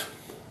moment.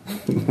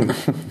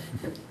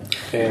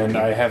 And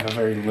I have a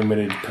very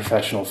limited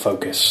professional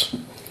focus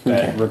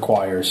that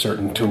requires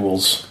certain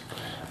tools.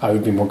 I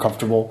would be more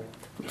comfortable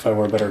if I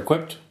were better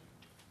equipped.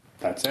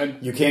 That said,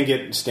 You can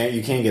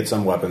get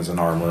some weapons and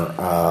armor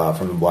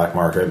from the black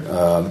market.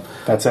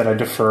 I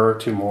defer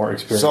to more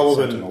experienced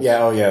Sullivan,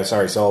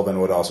 sentinels. Sullivan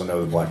would also know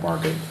the black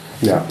market.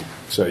 Yeah.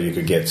 So you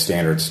could get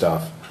standard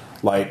stuff,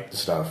 light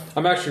stuff.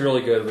 I'm actually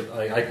really good with.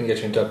 I can get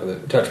you in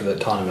touch with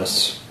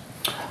autonomous.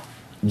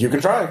 You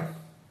can try.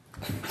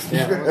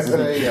 Yeah. Let's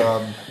say,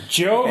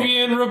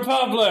 Jovian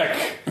Republic!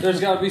 There's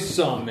got to be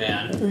some,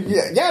 man.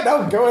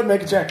 No, go ahead and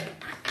make a check.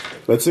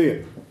 Let's see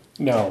it.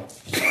 No.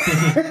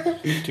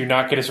 Do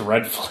not get us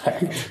red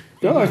flagged.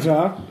 Go on,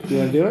 John. You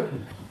want to do it?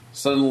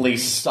 suddenly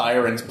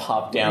sirens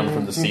pop down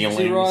from the ceilings.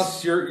 See,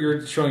 Ross,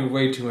 you're showing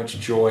way too much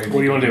joy. What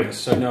do you want to do?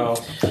 So no.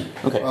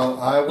 Okay. well,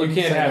 I would You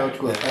can't say no have-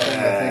 to a thing.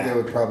 I think it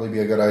would probably be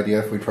a good idea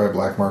if we try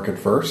black market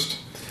first.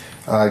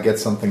 Get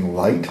something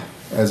light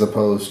as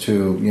opposed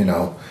to,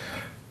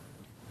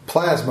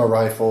 plasma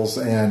rifles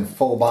and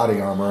full body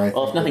armor. I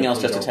Well, if think nothing that else,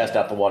 would just to go. test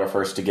out the water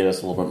first to get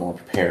us a little bit more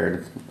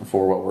prepared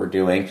for what we're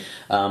doing.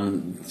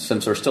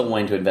 Since we're still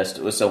wanting to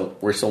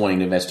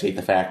investigate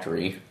the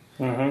factory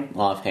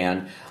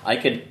offhand. I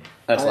could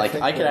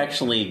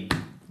actually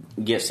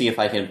see if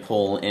I can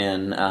pull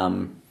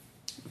in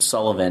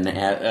Sullivan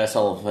as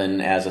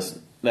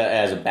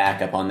a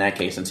backup on that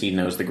case, since he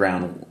knows the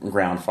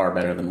ground far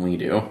better than we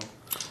do.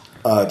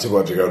 To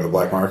go to the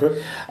black market?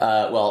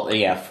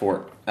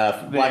 For The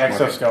black market.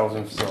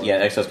 exoskeleton facility. Yeah,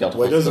 exoskeleton.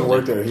 Well, he doesn't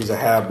facility. work there. He's a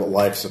HAB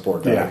life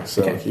support guy. Yeah.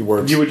 So Okay. he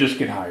works. You would just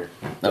get hired.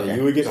 Okay.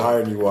 You would get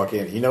hired and you walk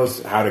in. He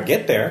knows how to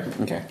get there.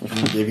 Okay. He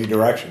can give you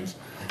directions.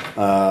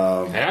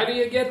 How do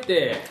you get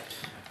there?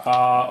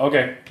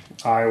 Okay.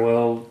 I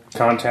will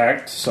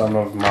contact some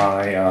of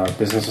my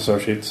business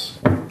associates.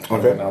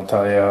 Okay. And I'll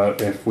tell you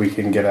if we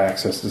can get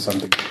access to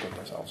something to equip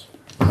ourselves.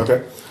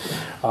 Okay.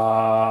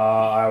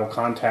 I will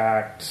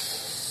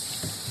contact.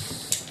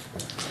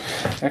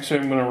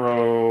 Actually, I'm going to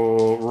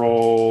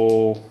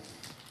roll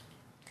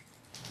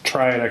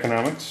Triad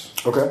Economics,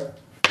 Okay.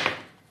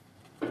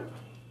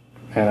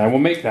 and I will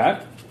make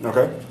that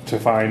Okay. to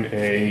find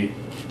a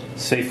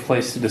safe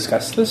place to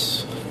discuss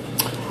this.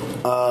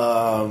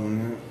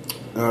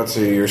 Let's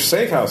see. Your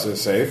safe house is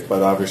safe,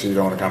 but obviously you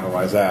don't want to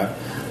compromise that.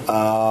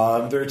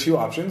 There are two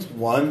options.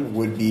 One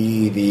would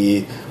be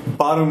the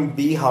bottom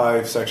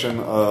beehive section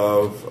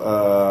of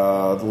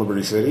the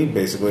Liberty City,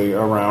 basically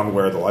around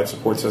where the life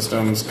support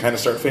systems kind of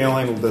start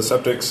failing. The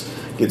septics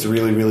gets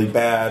really, really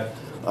bad.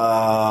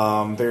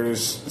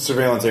 There's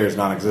surveillance areas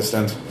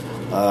non-existent.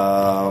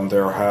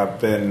 There have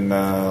been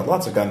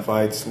lots of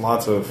gunfights,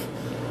 lots of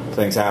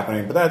things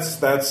happening, but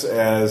that's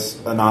as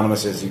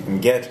anonymous as you can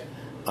get.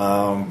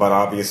 But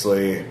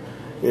obviously,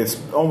 it's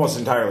almost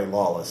entirely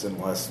lawless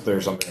unless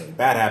there's something really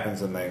bad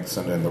happens and they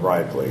send in the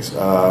riot police.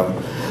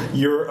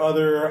 Your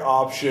other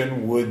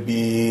option would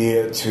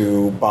be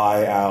to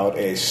buy out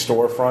a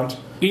storefront.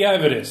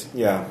 Beehive it is.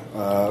 Yeah.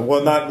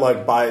 Well, not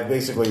like buy,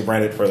 basically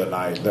rent it for the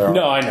night. There are,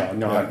 No, I know.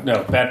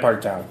 No, bad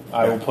part down.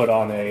 I will put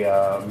on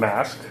a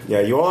mask. Yeah,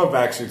 you all have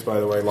vac suits, by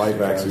the way, light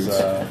vac Because,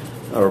 suits.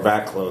 Or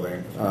vac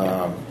clothing.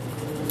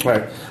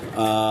 Right.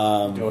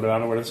 Go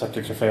down to where the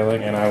septics are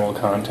failing, and I will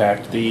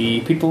contact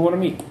the people who want to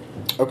meet.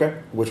 Okay.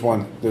 Which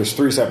one? There's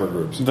 3 separate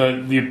groups.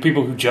 The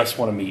people who just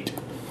want to meet.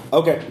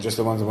 Okay. Just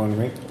the ones that want to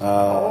meet? yes,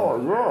 I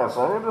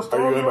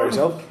understand. Are you going by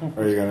yourself?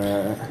 Or are you going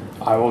to...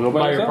 I will go by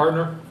By your myself.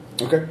 partner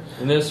Okay.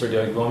 in this, or do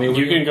you want me with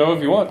You can go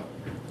if you want.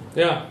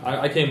 Yeah,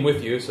 I came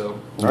with you, so.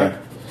 All right.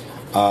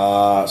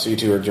 So you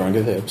two are joined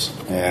at the hips.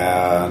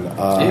 And...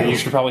 I mean, you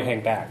should probably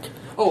hang back.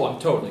 Oh, I'm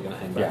totally gonna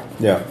hang back.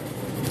 Yeah. Yeah.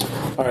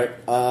 All right.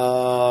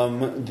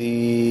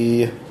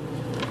 The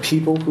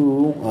people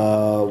who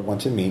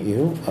want to meet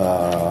you,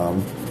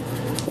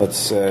 let's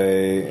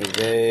say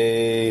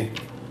they,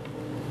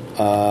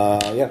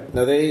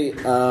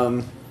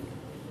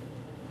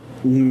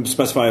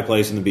 specify a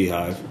place in the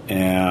beehive,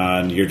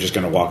 and you're just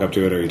going to walk up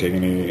to it. Are you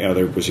taking any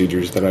other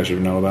procedures that I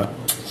should know about?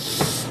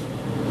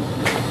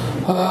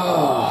 Can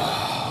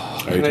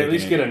I at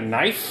least get a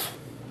knife?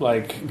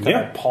 Like, can Yeah.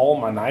 I pull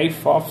my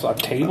knife off a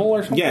table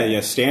or something? Yeah,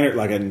 standard,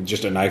 like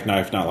just a knife,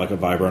 not like a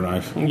vibro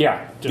knife.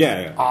 Yeah. Just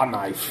Yeah. a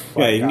knife.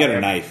 Yeah, Like, you can get I a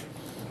am knife.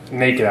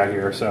 Naked out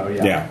here, so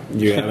yeah. Yeah,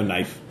 you have a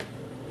knife,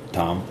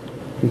 Tom.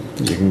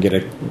 You can get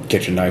a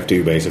kitchen knife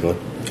too, basically.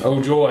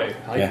 Oh joy!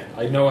 Yeah.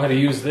 I know how to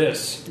use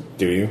this.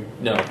 Do you?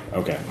 No.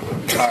 Okay.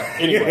 All right,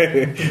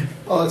 anyway.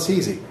 Oh, it's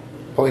easy.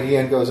 Pointy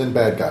end goes in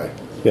bad guy.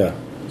 Yeah.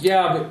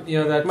 Yeah, but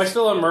that. Am I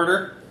still on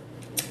murder?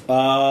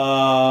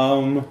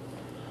 How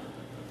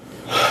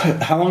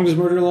long does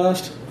murder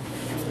last?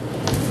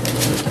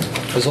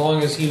 As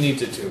long as he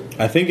needs it to.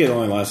 I think it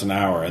only lasts an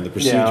hour, and the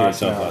procedure Yeah,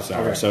 itself no, lasts an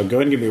hour. okay. So go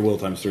ahead and give me a will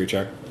times 3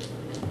 check.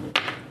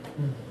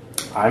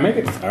 I make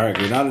it. All right,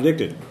 you're not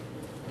addicted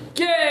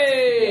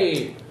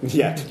Yay!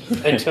 yet.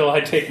 Until I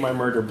take my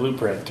murder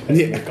blueprint and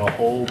Yeah. make a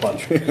whole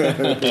bunch.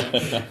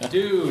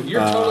 Dude, you're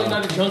totally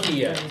not a junkie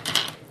yet.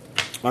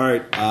 All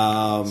right.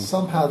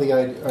 Somehow the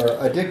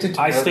are addicted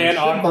to I murder stand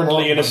should awkwardly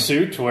belong in a on-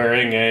 suit,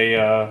 wearing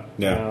a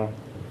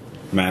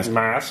Mask.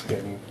 mask,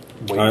 and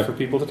wait All right. for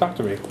people to talk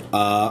to me.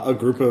 A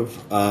group of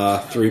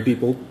 3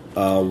 people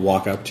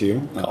walk up to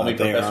you. Call me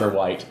They Professor are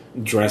White.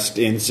 dressed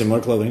in similar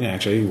clothing,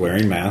 actually,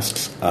 wearing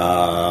masks.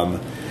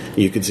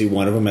 You can see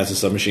one of them has a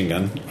submachine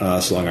gun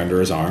slung under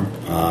his arm.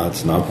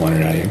 It's not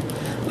pointed at you.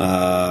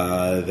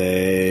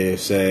 They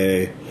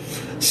say,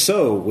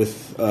 "So,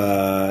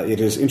 it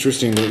is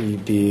interesting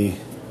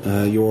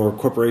that your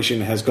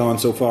corporation has gone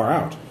so far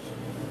out."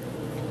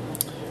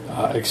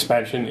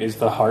 Expansion is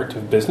the heart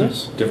of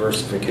business.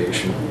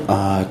 Diversification.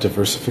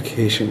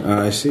 Diversification.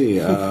 I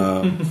see.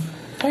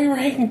 Oh, you were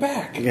hanging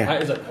back. Yeah. I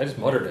just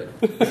muttered it.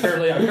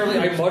 Apparently,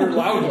 I muttered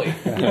loudly.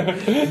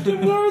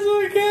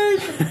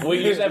 Diversification.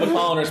 We used to have a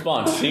call and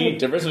response. See,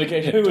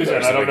 diversification. Who is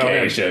that? I don't know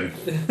him.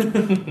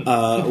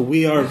 Diversification.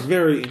 We are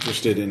very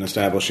interested in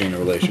establishing a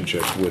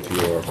relationship with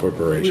your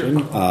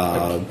corporation.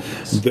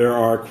 There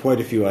are quite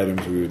a few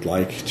items we would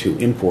like to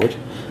import.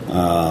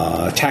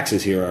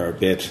 Taxes here are a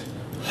bit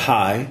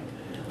high.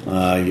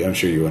 I'm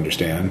sure you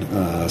understand,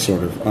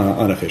 sort of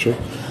unofficial.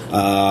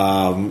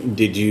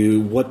 But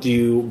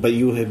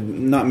you have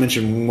not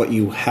mentioned what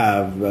you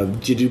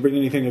have. Did you bring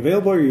anything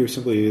available, or are you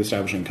simply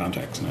establishing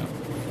contacts now?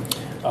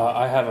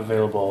 I have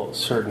available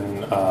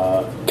certain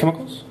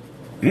chemicals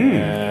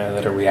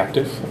that are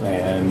reactive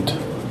and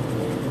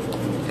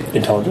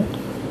intelligent.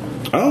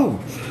 Oh,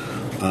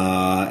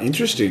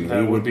 interesting.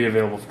 That would be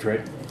available for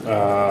trade.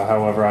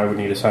 However, I would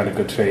need a sign of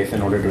good faith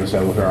in order to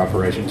establish our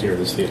operations here at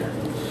this theater.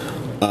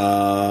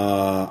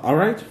 All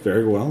right,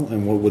 very well.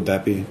 And what would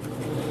that be?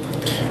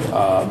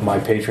 My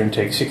patron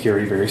takes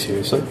security very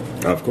seriously.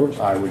 Of course.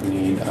 I would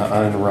need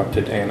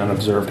uninterrupted and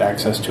unobserved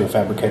access to a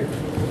fabricator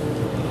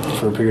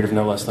for a period of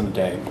no less than a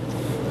day.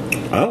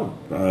 Oh,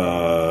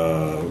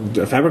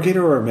 a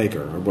fabricator or a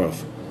maker, or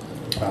both?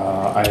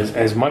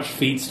 As much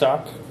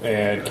feedstock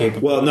and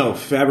capability. Well, no.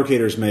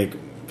 Fabricators make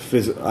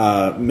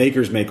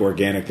makers make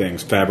organic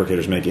things.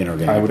 Fabricators make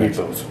inorganic. I would things.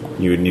 need both.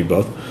 You would need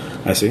both.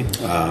 I see.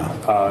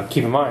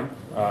 Keep in mind,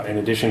 in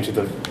addition to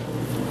the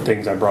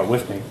things I brought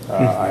with me,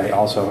 I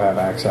also have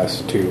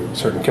access to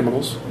certain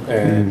chemicals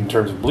in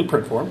terms of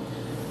blueprint form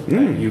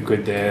that you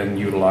could then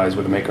utilize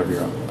with a maker of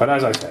your own. But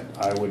as I said,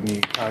 I would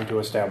need time to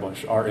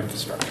establish our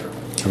infrastructure.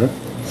 Okay.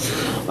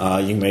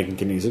 You can make a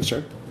kinesis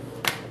check.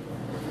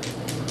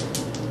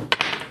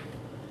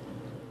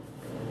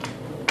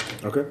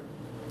 Okay.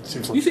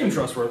 Seems You like seem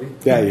trustworthy.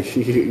 Yeah, you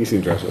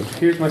seem trustworthy.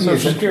 here's my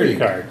social security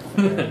card.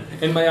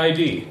 And my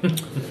ID.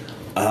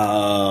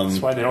 That's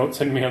why they don't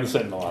send me on the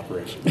Sentinel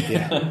operation.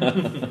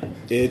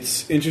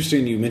 It's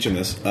interesting you mention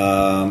this.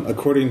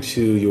 According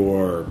to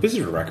your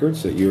visitor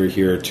records, that you are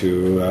here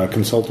to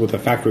consult with a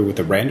factory with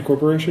the Rand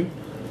Corporation.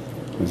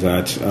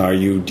 Are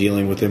you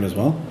dealing with them as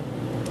well,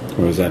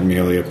 or is that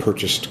merely a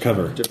purchased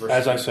cover?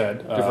 As I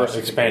said,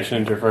 expansion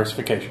and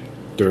diversification.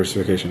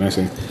 Diversification. I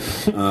see.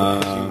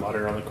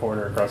 Mutter on the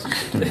corner across the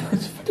street.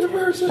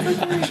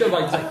 Diversification.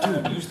 Like,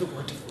 dude, use the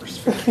word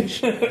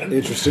diversification.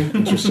 Interesting.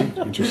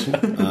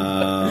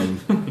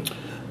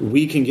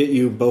 We can get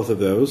you both of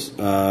those.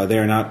 They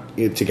are not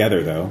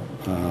together, though.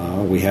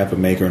 We have a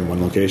maker in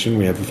one location.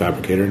 We have a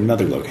fabricator in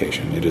another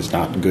location. It is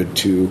not good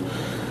to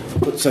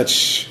put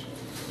such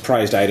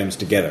prized items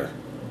together.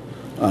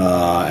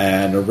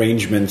 And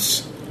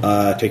arrangements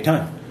take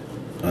time.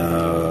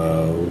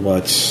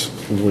 What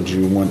would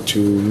you want to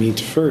meet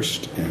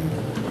first?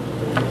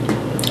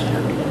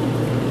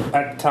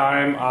 At the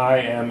time, I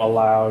am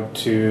allowed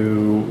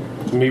to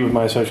meet with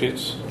my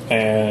associates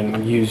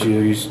and use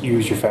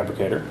your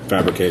fabricator.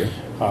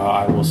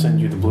 I will send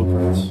you the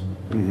blueprints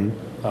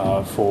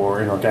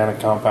for an organic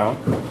compound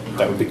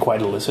that would be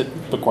quite illicit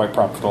but quite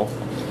profitable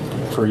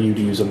for you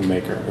to use on the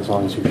maker. As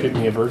long as you ship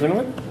me a version of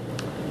it,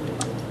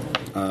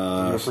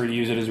 feel free to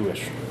use it as you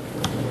wish.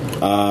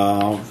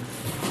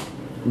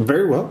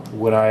 Very well.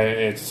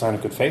 It's a sign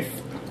of good faith.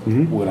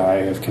 Would I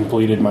have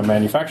completed my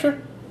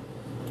manufacture?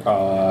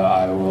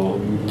 I will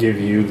give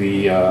you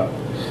the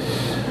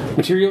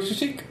materials you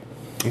seek.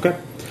 Okay.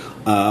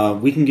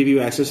 We can give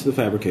you access to the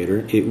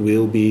fabricator. It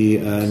will be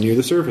near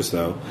the surface,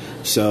 though.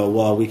 So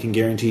while we can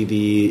guarantee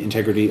the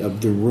integrity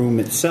of the room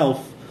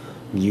itself,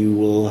 you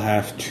will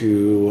have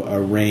to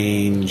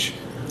arrange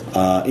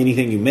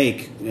anything you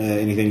make,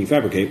 anything you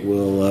fabricate,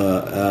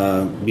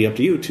 will be up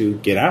to you to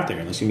get out there,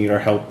 unless you need our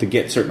help to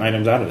get certain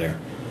items out of there.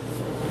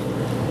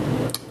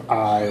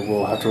 I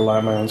will have to rely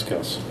on my own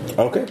skills.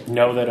 Okay.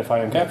 Know that if I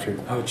am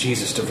captured, Oh,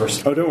 Jesus,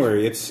 diversity. Oh, don't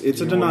worry. It's a you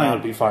will denial.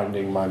 not be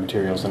finding my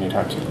materials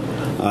anytime soon.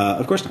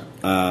 Of course not.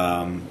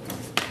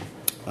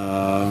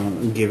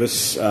 Give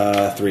us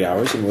 3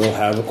 hours, and we'll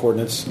have the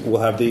coordinates.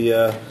 We'll have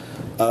the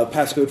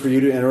passcode for you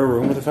to enter a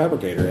room with a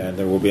fabricator, and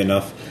there will be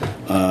enough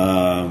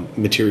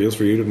materials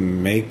for you to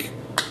make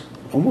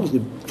almost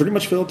pretty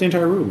much fill up the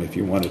entire room if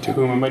you wanted to.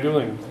 Whom am I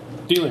dealing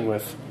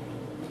with?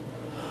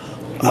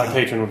 My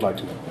patron would like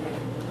to know.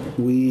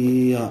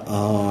 We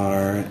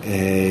are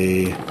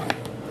a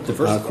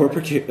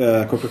corporation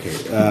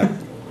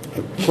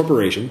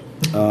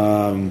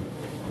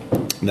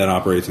that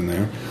operates in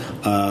there.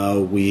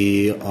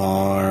 We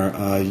are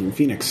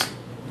Phoenix.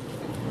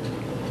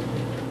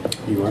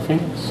 You are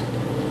Phoenix.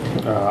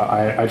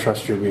 I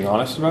trust you're being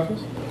honest about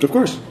this. Of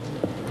course.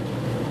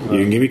 You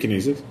can give me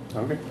kinesis.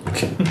 Okay.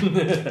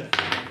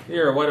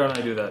 Here, why don't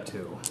I do that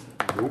too?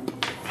 Nope.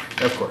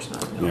 Of course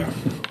not. No. Yeah.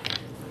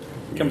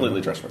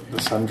 Completely trustworthy. The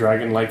Sun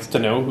Dragon likes to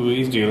know who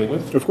he's dealing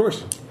with. Of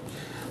course.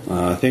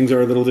 Things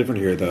are a little different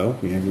here, though.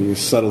 The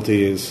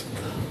subtlety is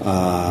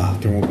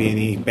there won't be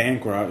any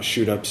bank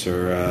shoot-ups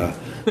or...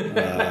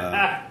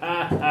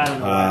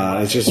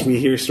 it's just we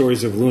hear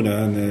stories of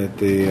Luna and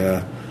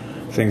the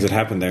things that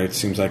happen there. It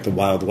seems like the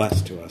Wild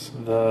West to us.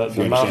 The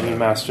Mountain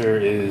Master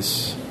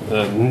is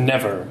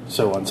never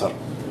so unsubtle.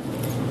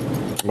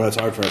 Well, it's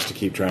hard for us to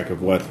keep track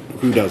of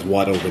who does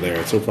what over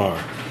there so far.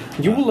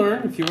 You will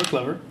learn if you are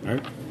clever.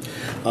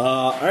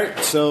 All right.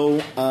 So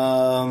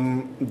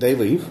they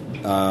leave.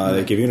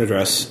 They give you an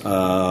address. Did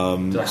I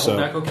hold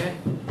back okay?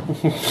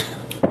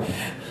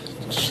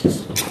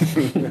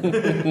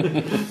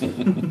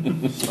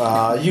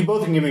 You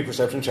both can give me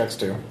perception checks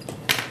too.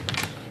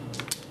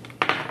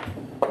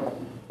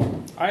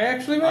 I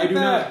actually I made do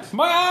that.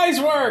 My eyes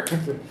work.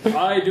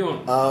 I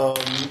don't.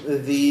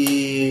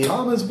 The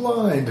Tom is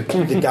blind.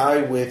 the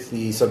guy with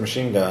the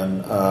submachine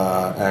gun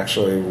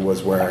actually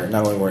was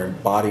not only wearing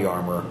body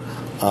armor.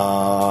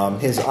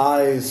 His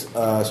eyes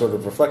sort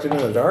of reflected in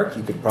the dark.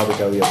 You could probably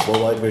tell he has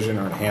low light vision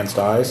or enhanced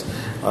eyes.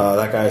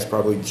 That guy's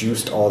probably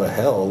juiced all to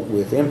hell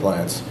with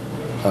implants.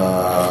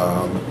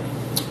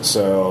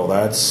 So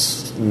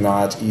that's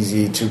not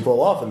easy to pull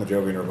off in the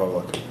Jovian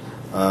Republic.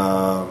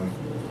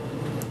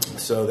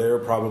 So they're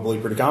probably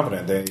pretty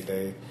confident.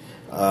 They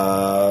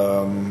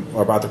are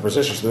about their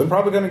position. So they're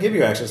probably going to give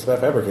you access to that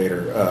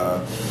fabricator.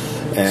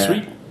 And,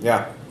 Sweet.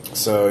 Yeah.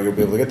 So you'll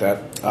be able to get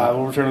that.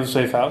 We'll return to the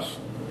safe house.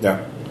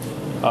 Yeah.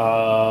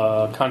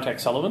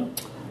 Contact Sullivan.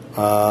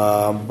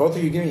 Both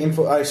of you give me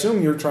info. I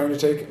assume you're trying to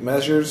take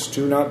measures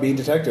to not be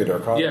detected or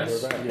caught.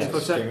 Yes. Or bad. Yes.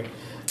 Infosec.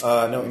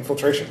 No,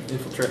 infiltration.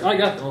 Infiltrate. I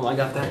got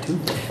that too.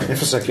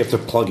 Infosec, you have to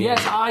plug in.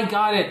 Yes, I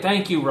got it.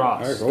 Thank you,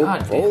 Ross. All right,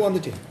 God roll on the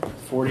team.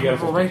 40 out of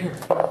 50. damn. Right here.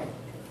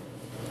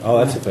 Oh,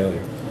 that's a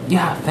failure.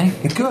 Yeah,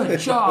 good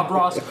job,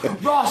 Ross.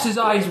 Ross's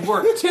eyes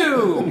work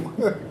too.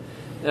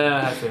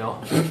 I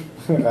fail.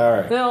 All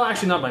right. Well,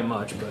 actually, not by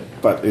much, but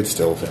But it's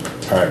still a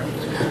failure.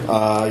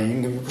 All right. You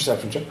can give me a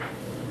perception check.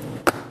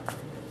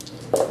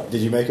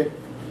 Did you make it?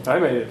 I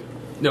made it.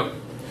 no.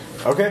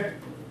 Okay.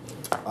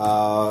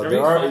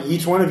 Everything's fine.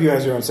 Each one of you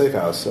has your own safe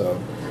house, so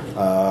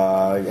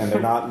and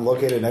they're not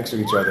located next to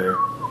each other.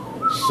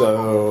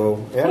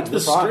 So yeah, What's the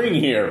you're fine. string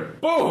here?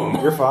 Boom!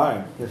 You're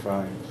fine. You're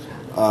fine.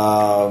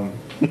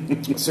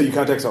 So you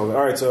contact Sullivan.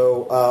 All right.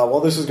 So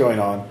while this is going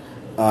on,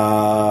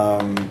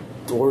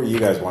 what were you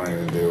guys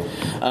wanting to do?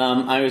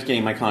 I was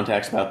getting my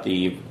contacts about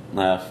the.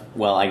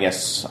 Well, I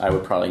guess I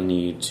would probably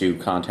need to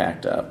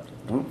contact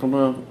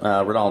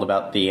Ronald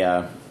about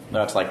the.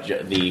 That's like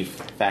the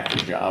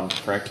factory job,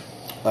 correct?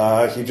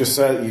 He just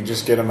said you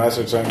just get a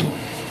message saying,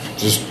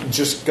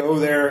 just go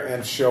there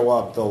and show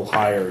up. They'll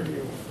hire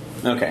you.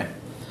 Okay.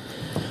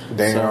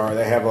 They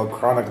have a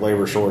chronic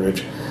labor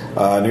shortage.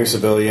 New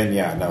civilian,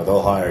 yeah, no,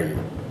 they'll hire you.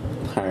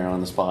 Hire on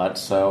the spot.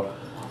 So,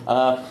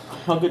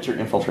 how good's your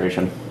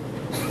infiltration?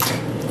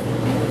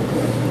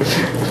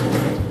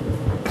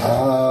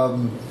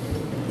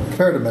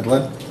 Fair to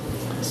middling.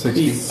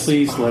 60.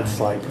 Please let's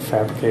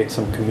fabricate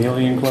some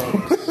chameleon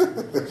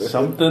cloaks.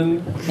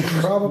 Something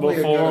Probably a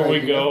before good we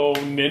idea. go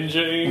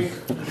ninjaing.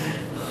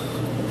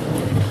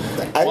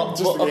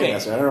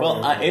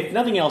 If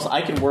nothing else,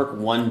 I can work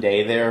one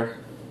day there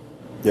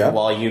Yeah.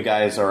 while you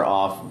guys are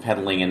off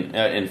peddling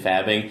and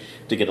fabbing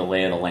to get a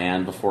lay of the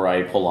land before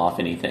I pull off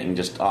anything.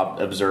 Just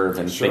observe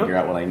and Sure. figure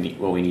out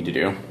what we need to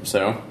do.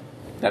 So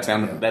that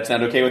sound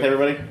okay with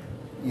everybody?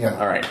 Yeah.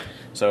 All right.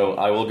 So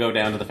I will go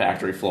down to the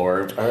factory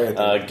floor. All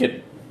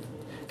right.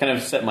 Kind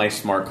of set my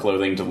smart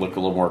clothing to look a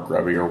little more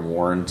grubby or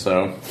worn.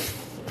 So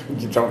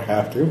You don't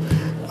have to.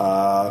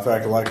 In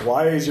fact,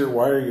 why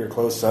are your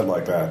clothes set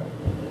like that?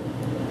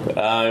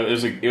 it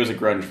was a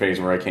grunge phase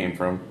where I came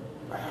from.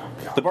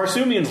 The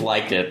Barsoomians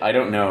liked it. I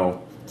don't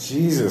know.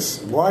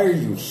 Jesus, why are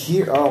you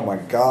here? Oh my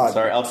God!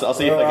 Sorry, I'll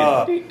see if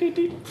I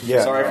can.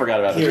 Yeah, Sorry, I forgot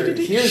about that.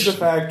 Here's the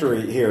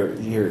factory. Here.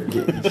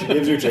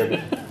 Gives you a chip.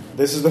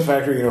 This is the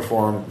factory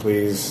uniform.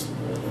 Please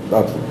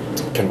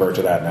convert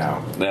to that now.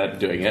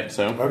 Doing it.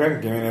 So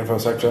Okay, give me an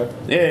infosec check.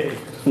 yay.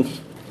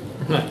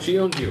 She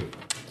owns you.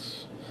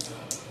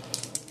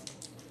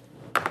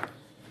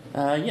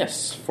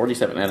 Yes,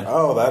 47. And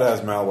Oh, that has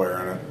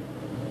malware in it.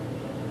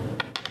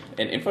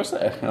 an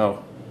infosec.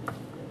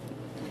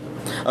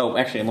 Oh,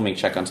 actually, let me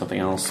check on something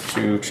else.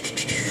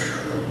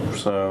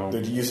 So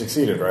You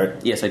succeeded, right?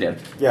 yes, I did.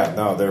 Yeah.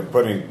 No, they're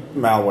putting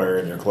malware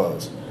in your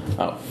clothes.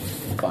 Oh,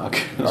 fuck.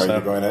 Are So,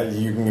 you going to?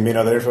 You can give me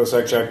another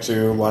infosec check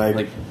to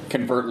like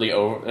covertly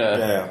over?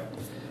 Yeah.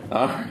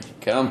 All right,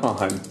 come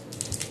on.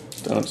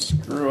 Don't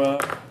screw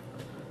up.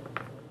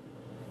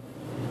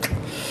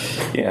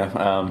 Yeah,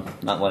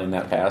 not letting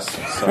that pass.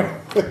 So.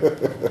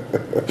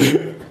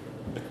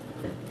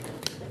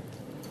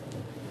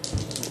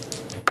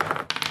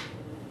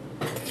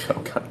 Oh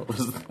god, what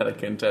was that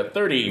again?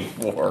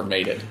 34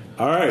 made it.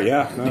 All right.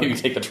 Yeah. No. Maybe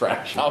take the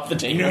trash off the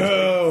table.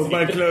 No,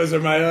 my clothes are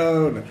my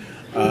own.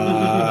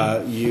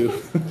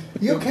 You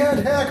can't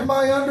hack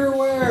my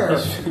underwear.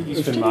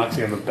 He's been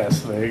Moxie on the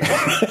best thing.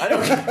 I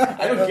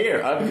don't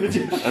care.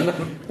 I'm not,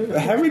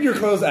 having your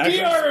clothes actually.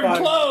 Deodorant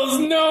clothes?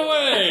 No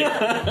way!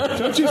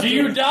 Do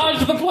you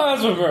dodge the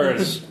plasma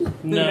burst?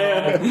 No.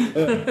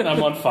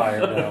 I'm on fire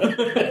now.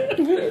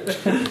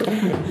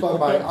 But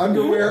my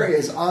underwear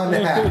is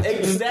unhacked.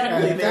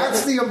 Exactly. And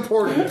that's the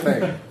important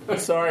thing.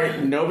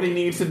 sorry, nobody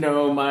needs to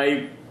know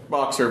my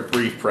boxer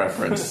brief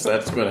preference.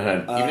 That's going to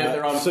happen. Even if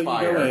they're on so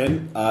fire. you go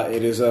in.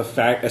 It is a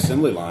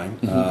assembly line.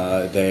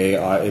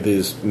 It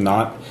is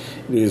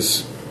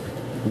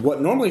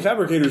what normally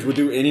fabricators would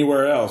do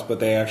anywhere else, but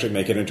they actually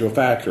make it into a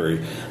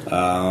factory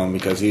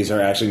because these are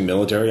actually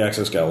military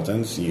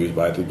exoskeletons used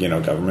by the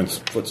government's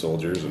foot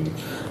soldiers and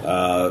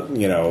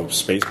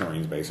space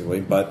marines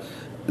basically. But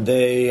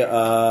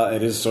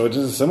it is an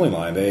assembly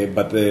line.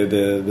 But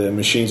the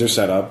machines are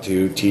set up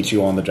to teach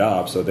you on the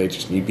job, so they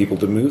just need people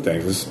to move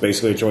things. This is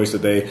basically a choice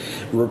that they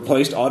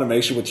replaced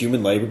automation with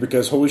human labor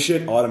because holy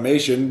shit,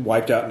 automation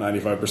wiped out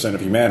 95%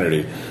 of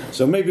humanity.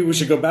 So maybe we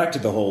should go back to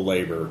the whole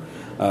labor.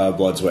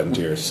 Blood, sweat, and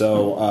tears.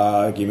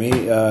 So,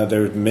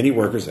 there's many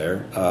workers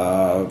there.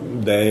 A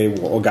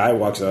guy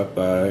walks up.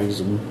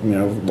 He's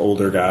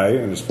older guy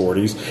in his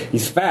 40s.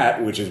 He's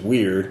fat, which is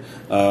weird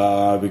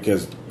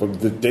because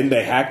didn't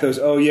they hack those?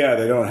 Oh yeah,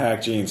 they don't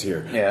hack genes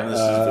here. Yeah, this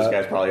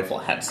guy's probably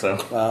flat. So,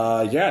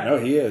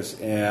 he is,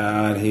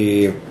 and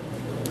he.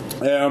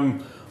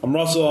 I'm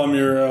Russell. I'm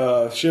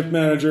your shift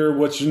manager.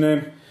 What's your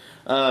name?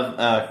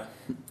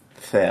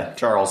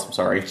 Charles. I'm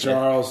sorry,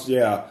 Charles.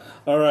 Yeah.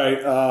 All right,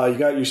 you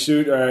got your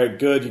suit. All right,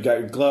 good. You got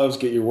your gloves.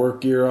 Get your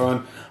work gear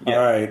on. Yeah.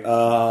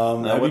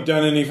 All right. Have you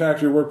done any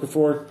factory work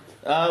before?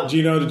 Do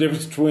you know the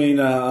difference between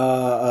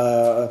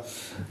a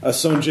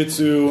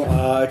Sonjitsu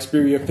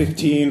Xperia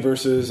 15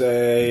 versus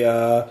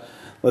a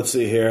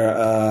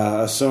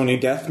Sony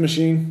Death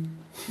Machine?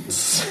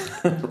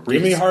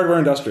 Give me hardware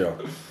industrial.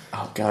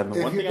 Oh God!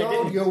 If One you thing I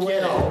don't, didn't you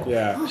will.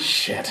 Yeah.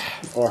 Shit.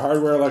 Or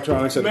hardware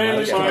electronics. At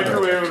Mainly the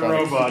microwave and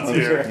robots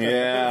here.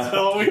 Yeah. That's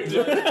all we do.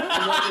 You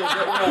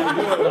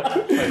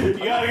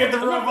gotta get the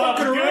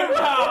robots good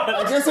now.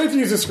 I guess I have to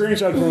use a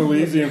screenshot from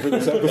Elysium for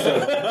this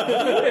episode.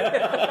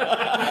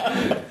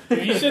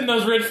 If you send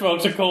those rich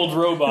folks a cold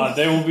robot,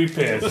 they will be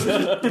pissed.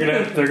 They're gonna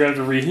have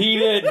to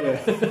reheat it.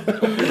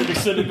 You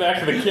send it back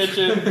to the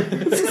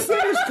kitchen. The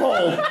center's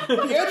cold.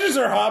 The edges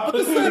are hot, but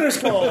the center's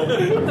cold.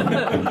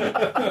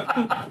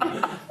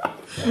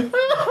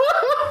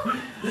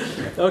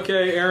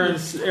 Okay, Aaron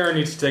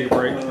needs to take a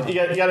break.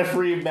 You got a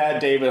free Mad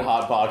David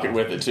Hot Pocket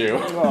with it too.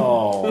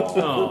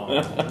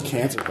 Oh.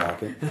 Cancer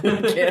pocket.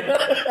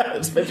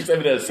 It's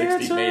 57 out of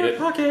 60 made it.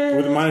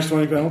 With a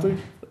 -20 penalty?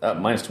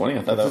 Minus 20.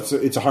 I thought that was.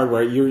 It's a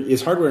hardware.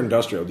 It's hardware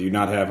industrial. Do you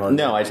not have hardware?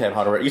 No, I just have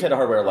hardware. You said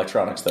hardware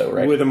electronics though,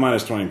 right? With a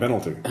 -20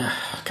 penalty.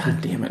 God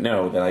damn it!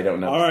 No, then I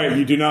don't know. All right,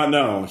 you do not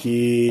know.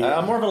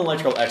 I'm more of an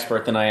electrical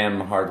expert than I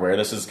am hardware.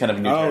 This is kind of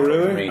new territory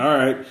really? for me. All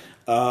right.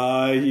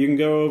 You can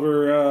go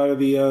over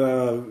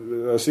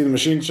see the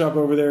machine shop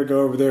over there.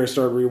 Go over there,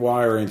 start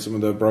rewiring some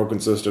of the broken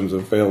systems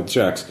of failed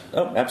checks.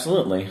 Oh,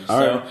 absolutely. All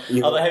right.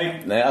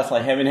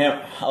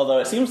 Although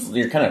it seems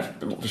you're kind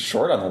of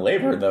short on the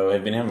labor, though.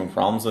 Have you been having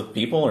problems with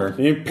people, or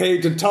You ain't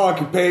paid to talk.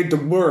 You paid to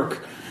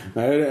work.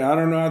 I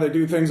don't know how they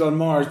do things on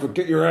Mars, but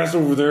get your ass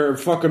over there and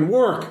fucking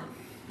work.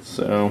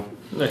 so?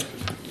 You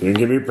can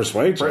give me a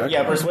persuade check.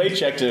 Yeah, persuade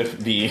check to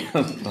be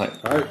like.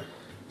 All right.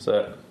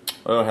 So,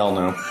 oh hell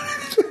no.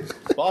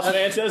 Boss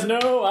man says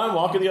no. I'm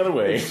walking the other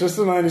way. It's just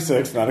a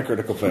 96, not a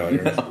critical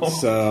failure. No.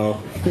 So,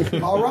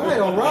 All right.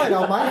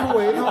 I'll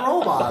microwave the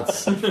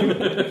robots.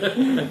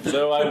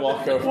 So I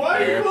walk over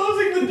there.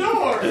 closing the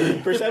door?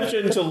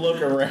 Perception to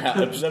look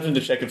around. Perception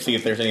to check and see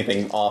if there's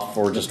anything off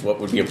for just what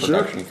would be a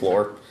production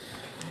floor.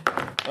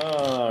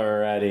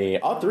 Alrighty.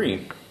 Odd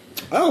 3.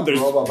 there's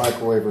Robot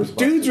microwavers.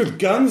 dudes with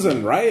guns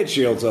and riot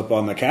shields up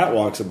on the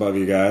catwalks above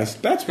you guys.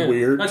 That's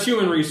weird. That's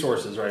human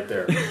resources right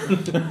there.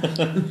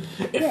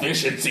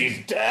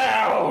 Efficiency's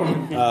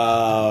down!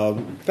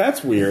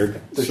 That's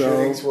weird. The So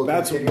shootings will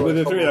that's continue with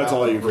the until 3. That's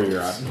all you morale figure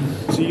out.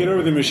 So you get over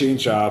to the machine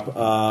shop.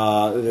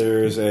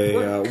 There's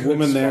a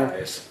woman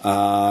there.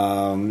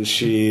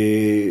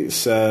 She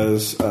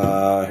says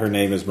her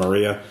name is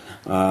Maria.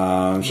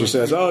 She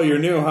says, "Oh, you're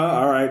new, huh?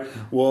 All right.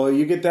 Well,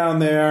 you get down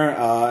there."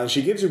 And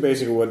she gives you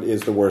basically what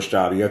is the worst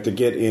job. You have to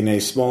get in a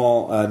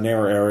small,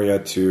 narrow area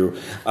to.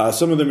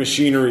 Some of the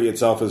machinery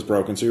itself is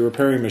broken, so you're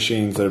repairing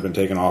machines that have been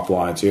taken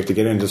offline. So you have to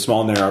get into a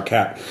small, narrow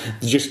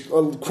just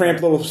a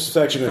cramped little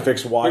section and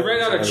fix We wires.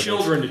 ran out of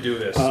children to do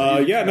this.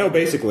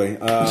 Basically.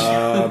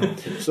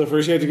 So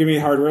first you have to give me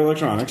hardware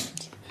electronics.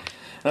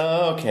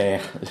 Okay.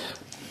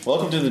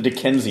 Welcome to the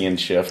Dickensian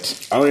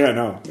shift. Oh yeah,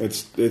 no,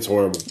 it's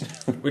horrible.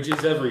 Which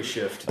is every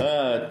shift.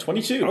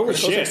 22. Oh Critical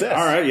shit! success.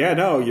 All right, yeah,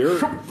 no, you're.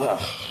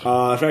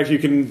 In fact,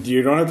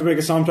 you don't have to make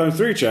a sometimes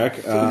 3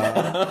 check.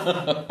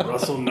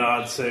 Russell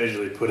nods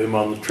sagely. Put him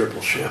on the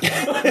triple shift.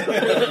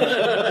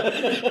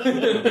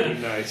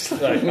 Nice.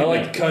 I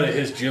like the cut of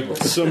his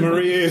giblets. So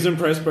Maria is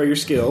impressed by your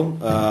skill,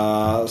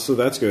 so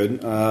that's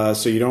good.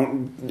 So you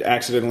don't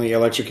accidentally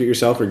electrocute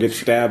yourself or get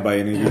stabbed by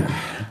any of you.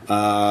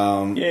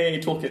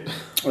 Yay, toolkit.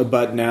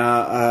 But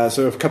now,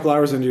 so a couple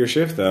hours into your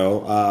shift,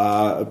 though,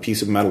 a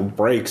piece of metal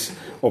breaks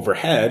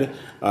overhead.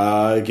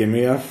 Give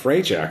me a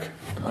fray check.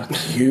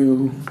 Fuck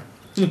you.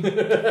 God,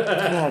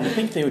 I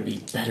think they would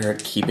be better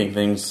at keeping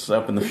things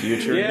up in the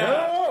future.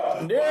 Yeah.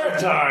 No!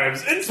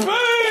 Times in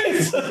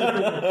space.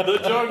 The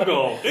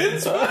jungle in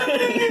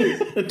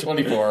space.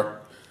 24.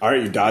 All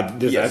right, you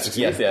dodge. Yes,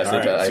 yes, All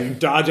right, I- so you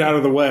dodge out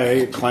of the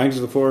way, it clangs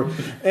to the floor,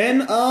 and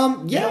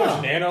much yeah,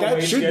 nano that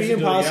waste should gets be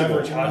into the impossible.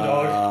 average hot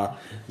dog?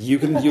 You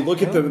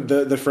look at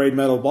the frayed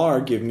metal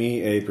bar. Give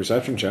me a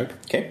perception check.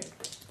 Okay.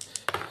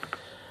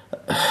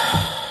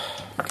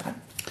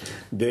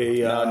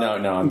 They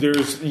No.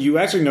 You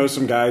actually know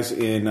some guys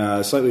in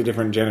slightly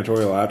different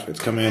janitorial outfits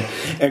come in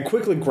and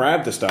quickly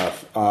grab the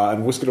stuff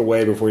and whisk it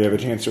away before you have a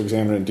chance to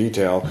examine it in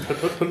detail.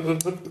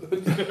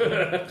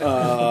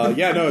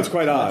 It's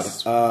quite odd.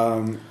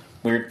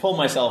 Weird. Pull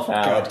myself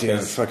out. Goddamn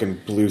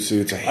fucking blue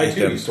suits! I I hate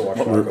too them. used to watch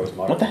Marco's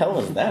Modern. What the hell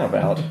is that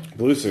about?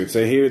 Blue suits.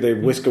 They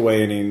whisk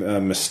away any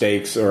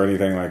mistakes or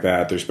anything like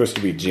that. They're supposed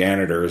to be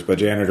janitors, but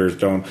janitors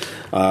don't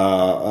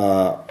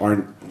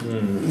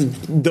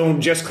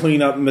just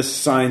clean up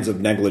signs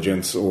of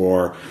negligence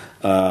or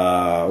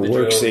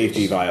work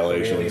safety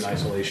violations. Alien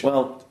isolation.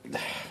 Well,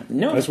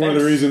 no. That's one of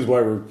the reasons why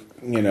we're,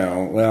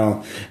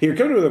 here,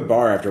 come to the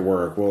bar after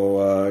work.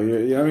 Well,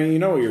 you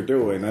know what you're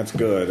doing. That's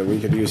good.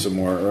 We could use some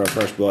more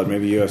fresh blood.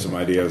 Maybe you have some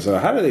ideas.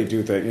 How do they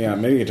do things? Yeah,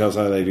 maybe you can tell us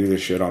how they do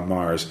this shit on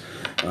Mars.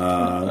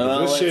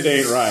 This shit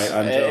ain't right.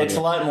 It's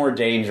a lot more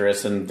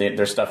dangerous, and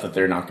there's stuff that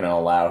they're not going to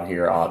allow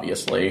here,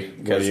 obviously.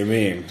 What do you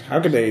mean? How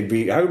could they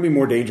be? How could it be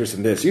more dangerous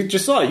than this? You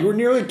just saw it. You were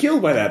nearly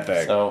killed by that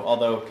thing. So,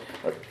 although,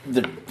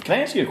 can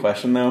I ask you a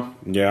question though?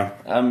 Yeah.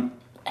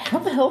 How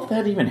the hell did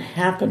that even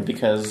happen?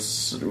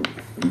 Because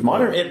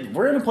we're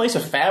in a place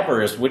of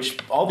fabbers, which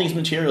all these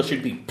materials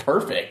should be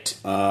perfect.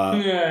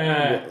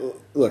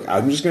 Look,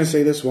 I'm just going to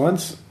say this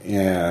once,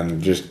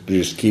 and just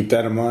keep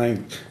that in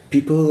mind.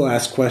 People who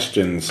ask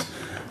questions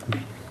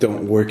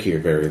don't work here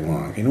very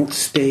long. They don't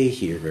stay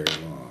here very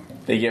long.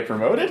 They get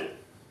promoted?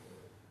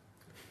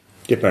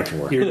 Get back to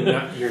work.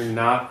 You're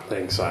not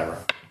playing Syra.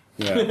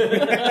 Yeah.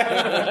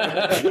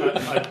 A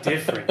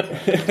different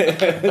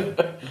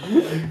character.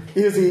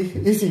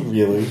 Is he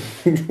really?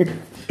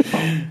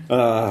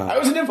 I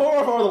was an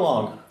informer for the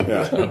long.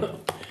 Yeah.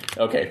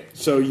 Okay.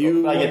 So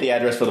I get the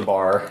address for the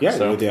bar. Yeah,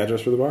 so. you get the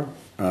address for the bar.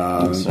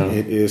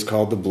 It is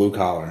called the Blue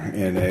Collar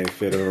in a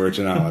fit of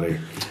originality.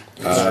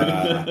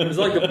 It's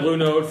like the Blue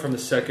Note from the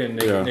second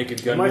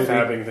Naked Gun Am I movie.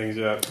 fabbing things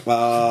yet?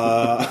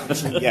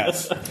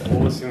 Yes.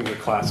 We'll listen to the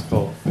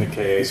classical,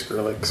 aka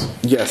Skrillex.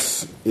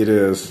 Yes, it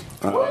is.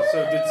 So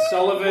did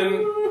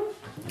Sullivan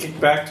kick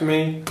back to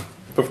me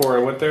before I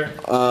went there?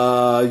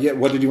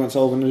 What did you want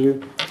Sullivan to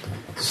do?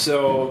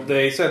 So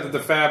they said that the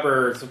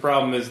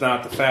problem is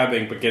not the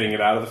fabbing, but getting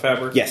it out of the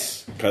fabber?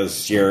 Yes,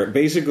 because you're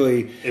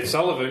basically... If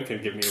Sullivan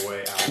can give me a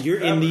way out.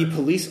 You're in the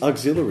police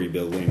auxiliary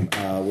building,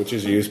 which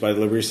is used by the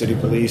Liberty City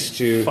Police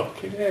to...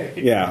 Fucking A.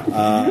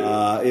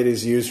 Yeah, it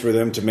is used for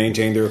them to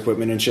maintain their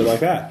equipment and shit like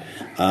that.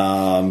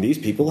 These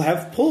people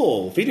have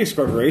pull. Phoenix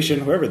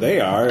Corporation, whoever they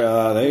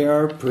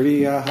are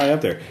pretty high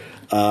up there.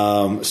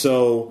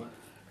 So...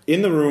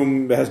 In the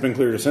room that has been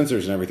cleared of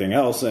sensors and everything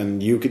else,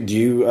 and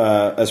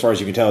as far as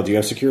you can tell, do you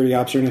have security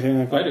ops or anything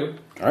like that? I do.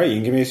 All right, you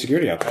can give me a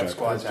security ops check.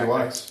 Squad's Do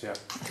I? actives. Yeah.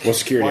 Well,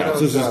 security Why ops.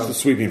 This don't, is the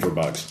sweeping for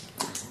bugs.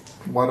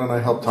 Why don't I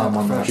help Tom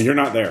on that? You're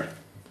not there,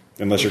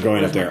 unless you're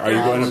going up there. Are you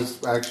I going up?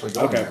 was actually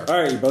going Okay. there.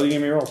 All right, you both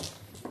give me a roll.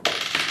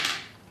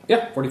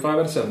 Yeah, 45 out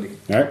of 70.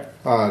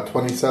 All right.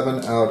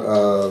 27 out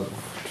of...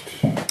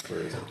 Where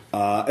is it?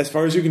 As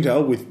far as you can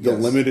tell, with the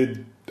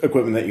limited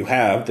equipment that you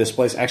have, this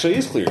place actually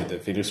is cleared. The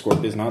Phoenix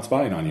Corp is not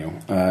spying on you,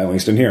 at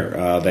least in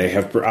here. They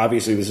have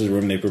obviously this is a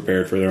room they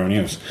prepared for their own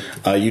use.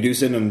 You do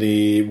send them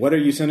the what are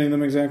you sending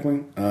them exactly?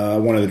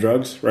 One of the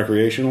drugs,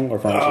 recreational or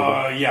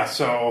pharmaceutical? Yeah,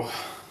 so...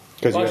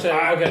 Because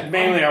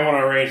mainly I want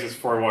to arrange this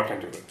before I walk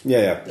into it.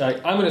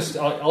 yeah.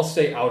 I'll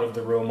stay out of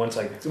the room once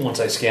I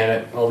scan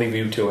it. I'll leave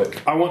you to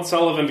it. I want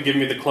Sullivan to give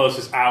me the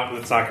closest out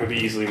that's not going to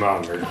be easily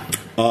monitored.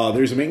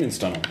 There's a maintenance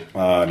tunnel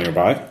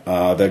nearby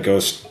that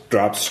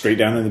drops straight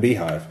down in the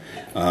beehive.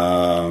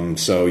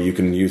 So you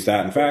can use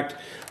that. In fact,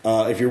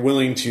 if you're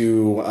willing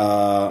to,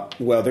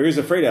 there is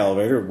a freight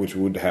elevator which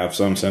would have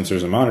some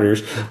sensors and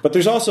monitors, but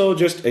there's also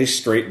just a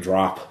straight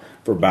drop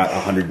for about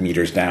 100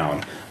 meters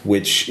down,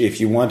 which if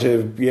you want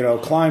to,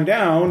 climb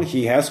down,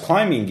 he has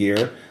climbing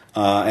gear,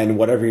 and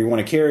whatever you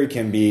want to carry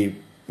can be,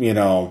 he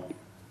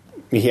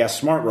has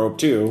smart rope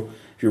too.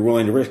 If you're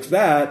willing to risk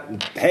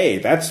that, hey,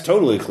 that's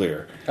totally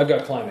clear. I've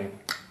got climbing.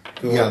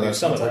 Yeah, that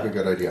some of sounds like that.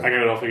 a good idea. I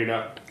got it all figured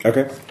out.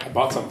 Okay. I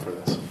bought something for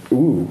this.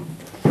 Ooh.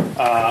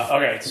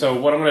 Okay, so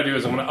what I'm going to do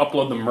is I'm going to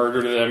upload the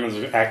murder to them as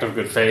an act of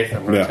good faith.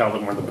 I'm going to tell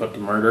them where to put the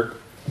murder.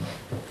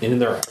 In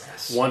their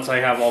ass. Once I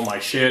have all my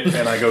shit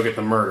and I go get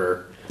the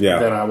murder,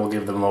 then I will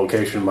give them the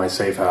location of my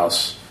safe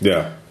house.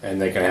 Yeah.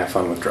 And they can have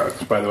fun with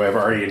drugs. By the way, I've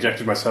already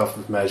injected myself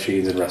with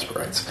medicines and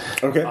respirates.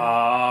 Okay.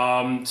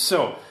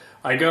 So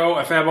I go,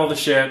 I fab all the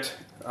shit.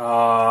 Then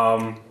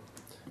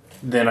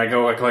I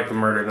go, I collect the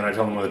murder. Then I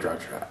tell them where the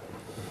drugs are at.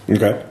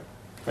 Okay.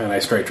 And I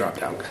straight drop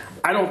down.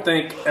 I don't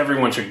think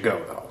everyone should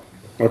go though.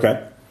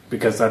 Okay.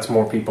 Because that's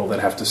more people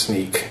that have to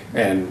sneak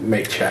and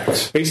make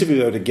checks. Basically,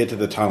 though, to get to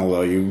the tunnel,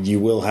 though, you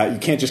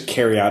can't just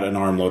carry out an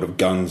armload of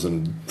guns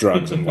and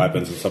drugs and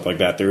weapons and stuff like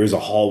that. There is a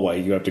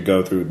hallway you have to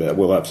go through that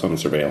will have some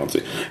surveillance.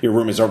 Your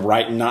room is not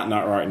right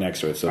next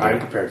to it. So I'm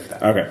prepared for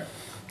that. Okay.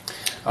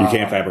 You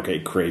can't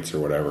fabricate crates or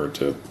whatever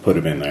to put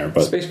them in there,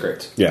 but Space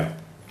crates. Yeah.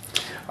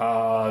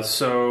 And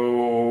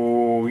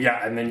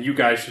then you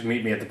guys should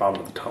meet me at the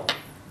bottom of the tunnel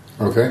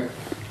Okay.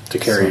 to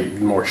carry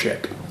more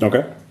shit.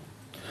 Okay.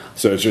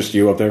 So it's just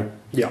you up there?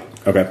 Yeah.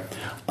 Okay.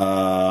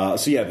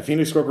 So yeah, the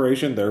Phoenix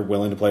Corporation, they're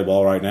willing to play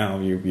ball right now.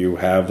 You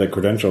have the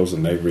credentials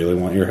and they really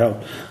want your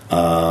help.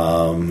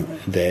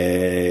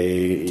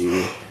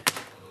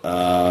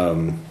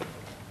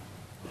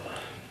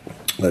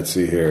 Let's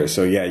see here.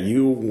 So yeah,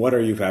 what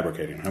are you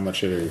fabricating? How much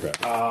shit are you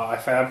fabricating? I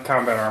fab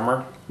combat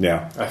armor.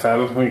 Yeah. I fab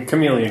a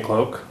chameleon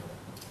cloak.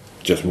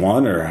 Just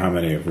one or how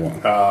many of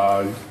one?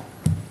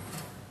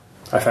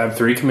 I fab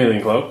 3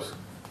 chameleon cloaks.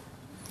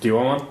 Do you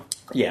want one?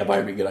 Yeah,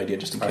 probably be a good idea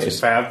just in I case.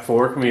 fab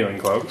 4 chameleon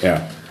cloaks.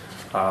 Yeah.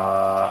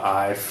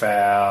 I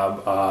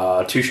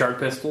fab 2 shark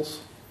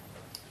pistols.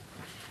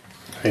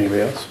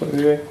 Anybody else? What do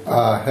you think?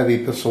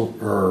 Heavy pistol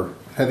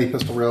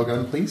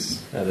railgun,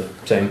 please. The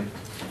same.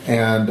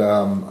 And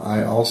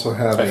I also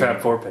have I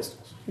fab 4 pistols.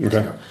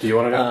 Okay. Do you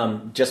want to go?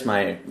 Just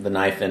the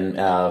knife and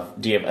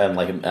do you have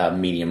like a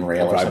medium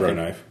rail A or vibro something?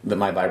 knife.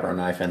 My vibro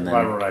knife and then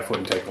Vibro knife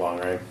wouldn't take long,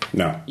 right?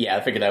 No. yeah,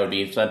 I figured that would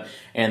be fun.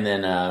 And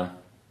then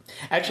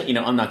actually,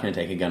 I'm not going to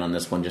take a gun on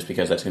this one just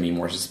because that's going to be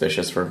more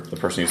suspicious for the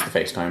person who's the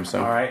FaceTime.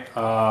 So All right.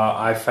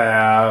 I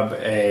fab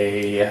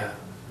a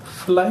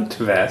flight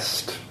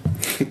vest.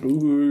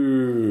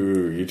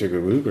 Ooh, you took a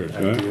looper,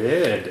 huh?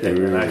 Good. And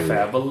then I Ooh.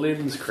 fab a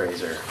lens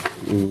crazer.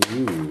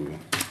 Ooh.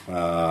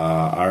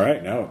 All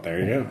right, no, there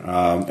you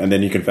go. And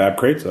then you can fab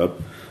crates up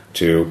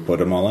to put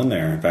them all in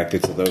there. In fact,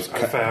 it's those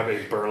I fab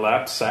a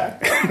burlap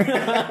sack.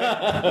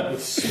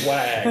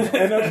 Swag.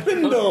 and a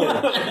spindle.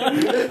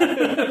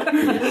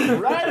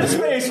 ride the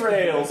space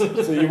rails.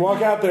 So you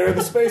walk out there,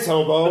 the space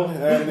hobo,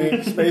 and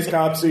the space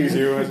cop sees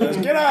you and says,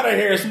 "Get out of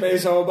here,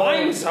 space hobo!"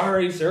 I'm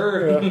sorry,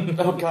 sir.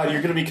 Oh god,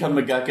 you're going to become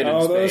McGuckin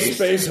Oh, in those space.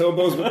 space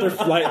hobos with their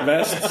flight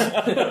vests,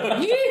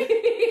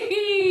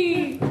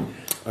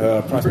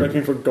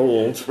 prospecting for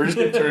gold. We're just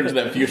going to turn into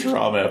that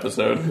Futurama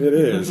episode. It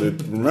is.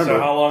 Remember, So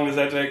how long does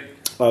that take?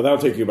 that'll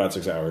take you about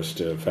 6 hours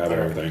to fab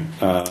everything.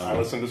 I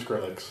listen to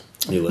Skrillex.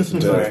 You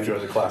listen So I to enjoy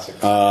the classics.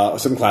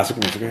 some classic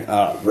music.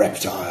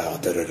 Reptile.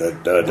 Da, da, da,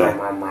 da,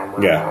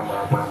 da.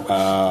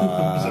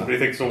 Yeah. Somebody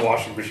thinks the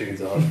washing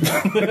machine's on.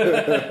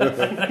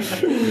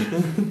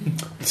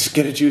 Just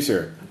get a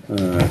juicer.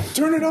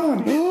 Turn it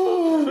on.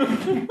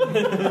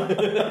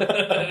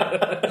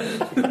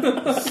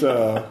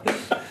 So,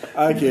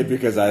 I kid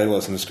because I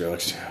listen to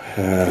Skrillex too.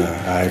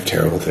 I have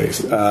terrible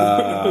taste.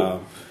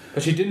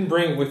 But you didn't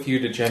bring it with you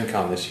to Gen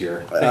Con this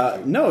year.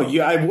 No,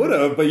 I would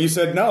have, but you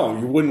said no.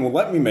 You wouldn't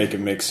let me make a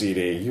mix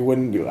CD. You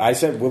wouldn't. I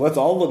said, well, let's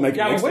all make a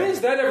Yeah, mix but when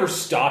CD. has that ever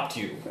stopped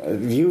you? I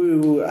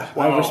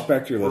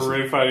respect your We're listening.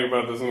 already fighting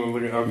about this.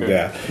 Okay.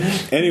 Yeah.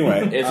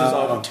 Anyway. This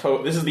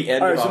is the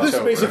end All right, of so October. this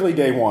is basically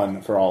day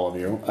one for all of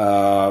you.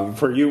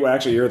 For you,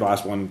 actually, you're the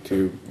last one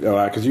to,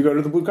 because you go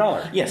to the blue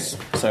collar. Yes.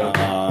 So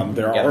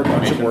There Yeah, are a bunch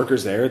of information.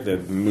 workers there. The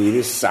mood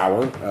is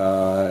sour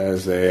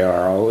as they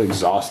are all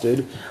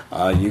exhausted.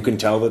 You can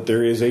tell that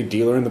there is a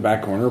dealer in the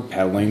back corner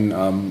peddling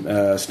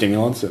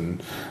stimulants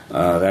and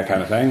that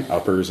kind of thing,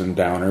 uppers and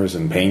downers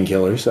and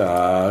painkillers.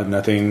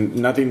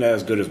 Nothing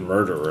as good as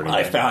murder or anything.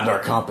 I found our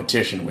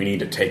competition. We need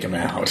to take him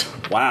out.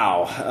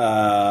 Wow,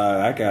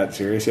 that got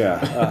serious.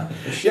 Yeah,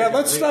 yeah.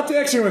 Let's stop the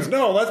ex-humans.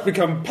 No, let's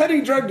become petty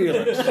drug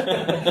dealers.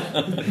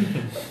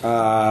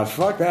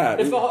 Fuck that.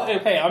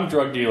 Hey, I'm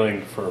drug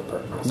dealing for a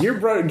purpose. You're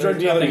drug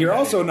dealer. You're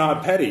also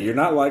not petty. You're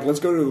not like, let's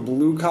go to the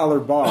blue collar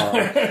bar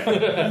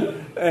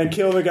and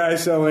kill the guy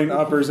selling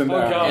uppers and Oh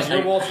downs. gosh,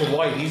 you're Walter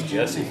White. He's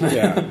Jesse.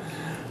 Yeah.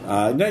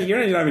 No,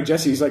 you're not even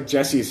Jesse. He's like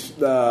Jesse's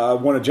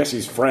one of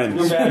Jesse's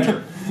friends.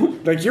 Badger.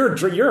 Like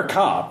you're a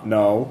cop.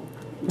 No.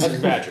 That's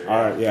Badger.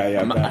 All right.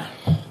 Yeah.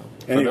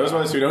 For those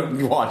of us who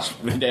don't watch,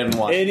 didn't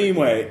watch.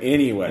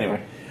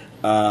 Anyway.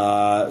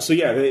 So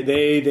yeah,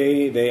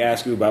 they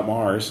ask you about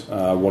Mars.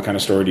 What kind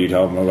of story do you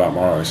tell them about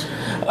Mars?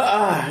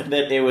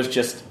 That it was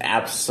just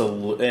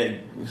absolute.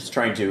 It's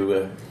trying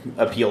to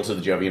appeal to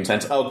the Jovian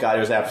sense. Oh god, it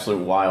was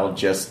absolute wild.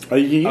 Just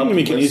You can give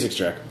me a uplifts. kinesics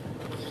check.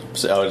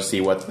 So to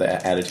see what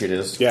the attitude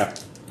is. Yeah,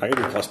 I got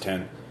you plus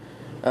 10.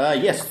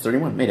 Yes,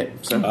 31 made it.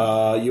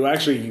 So You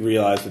actually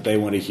realize that they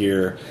want to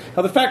hear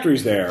how the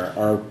factories there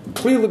are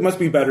clearly must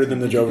be better than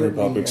the Jovian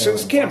Republic. So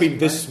this can't be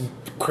this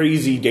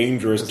crazy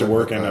dangerous to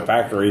work in a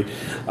factory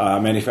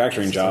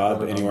manufacturing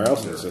job anywhere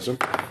else in the system.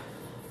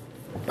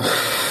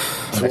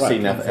 I see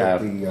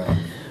nothing.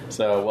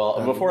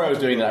 So, before I was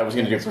doing that, I was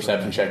going to do a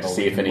perception check to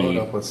see if any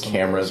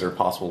cameras or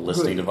possible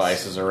listening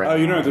devices are around. Oh,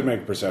 you don't have to make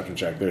a perception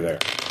check. They're there.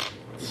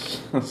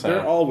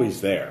 They're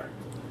always there.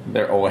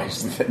 They're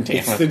always. Damn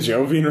It's the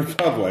Jovian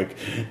Republic.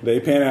 They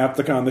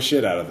panopticon the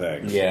shit out of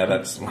things. Yeah,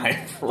 that's my.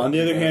 On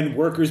the other hand,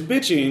 workers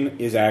bitching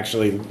is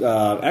actually.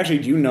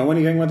 Do you know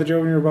anything about the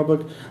Jovian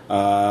Republic?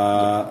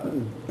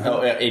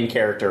 in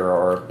character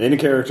or. In a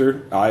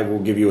character, I will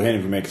give you a hint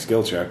if you make a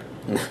skill check.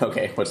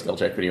 Okay, what skill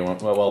check do you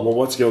want? Well,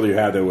 what skill do you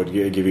have that would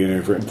give you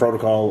an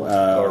protocol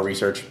or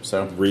research.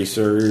 So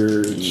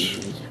research?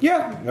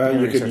 Yeah,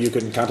 research. you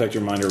can contact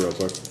your minder real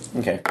quick.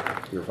 okay,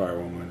 Your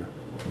firewall minder.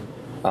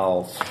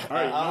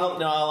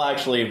 I'll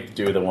actually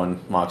do the one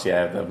Moxie. I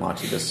have the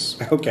Moxie just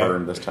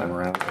burned this time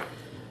around.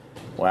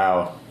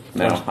 Wow.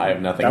 No, I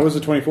have nothing. That was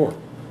a 24.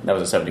 That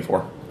was a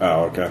 74.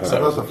 Oh, okay. I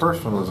thought the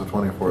first one was a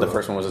 24. The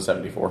first one was a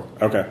 74.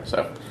 Okay.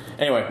 So,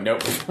 anyway,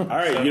 nope. All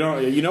right, you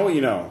know what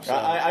you know. So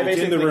I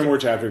it's in the basically- Rimworld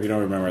chapter if you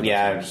don't remember.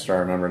 Yeah, I just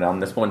remembered on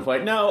this one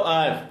point. No,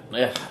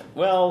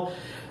 well,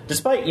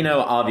 despite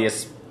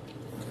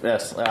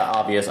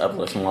obvious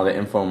uplifts from a lot of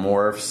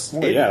infomorphs.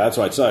 Well, yeah, that's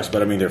why it sucks.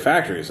 But I mean, they're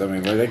factories. I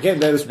mean, again,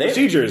 this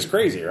procedure is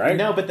crazy, right?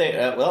 No, but they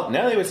it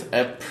was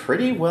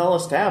pretty well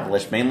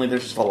established. Mainly,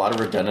 there's just a lot of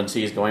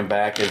redundancies going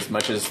back. As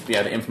much as the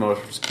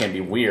infomorphs can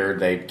be weird,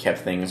 they kept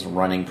things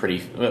running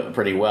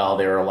pretty well.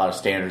 There were a lot of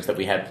standards that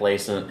we had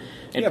placed in.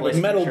 But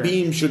metal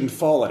beams shouldn't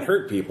fall and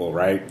hurt people,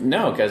 right?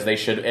 No, because they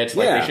should. It's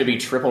like they should be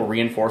triple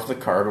reinforced with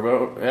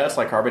carbon. That's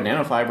like carbon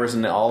nanofibers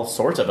and all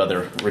sorts of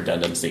other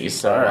redundancies.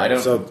 So Right. I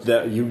don't. So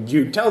that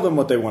you tell them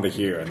what they want to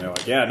hear, and they're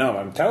like, "Yeah, no,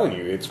 I'm telling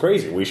you, it's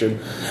crazy. We should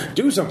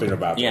do something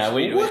about this." Yeah,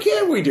 what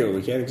can we do?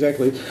 We can't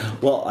exactly.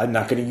 Well, I'm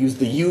not going to use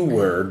the U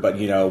word, but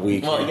we can.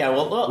 We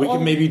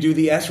can maybe do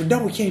the S word. No,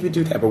 we can't even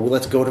do that. But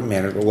let's go to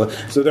manager.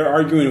 So they're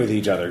arguing with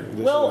each other.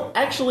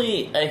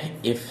 Actually,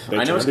 if they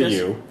I know turn to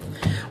you.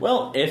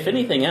 Well, if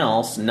anything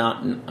else,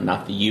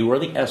 not the U or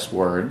the S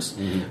words,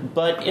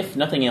 but if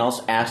nothing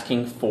else,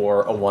 asking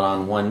for a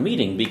one-on-one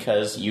meeting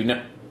because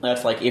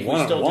that's like if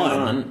we still turn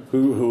on.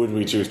 Who would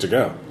we choose to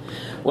go?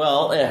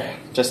 Well,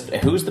 just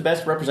who's the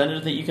best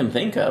representative that you can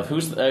think of?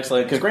 Who's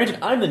excellent? Because granted,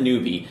 I'm the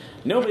newbie.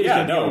 Nobody's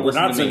gonna be able to we're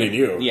listen not to sending me.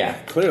 you. Yeah,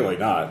 clearly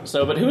not.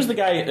 So, but who's the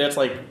guy that's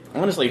like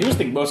honestly? Who's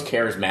the most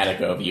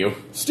charismatic of you?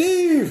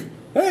 Steve.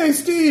 Hey,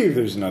 Steve.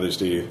 There's another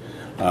Steve.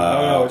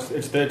 No,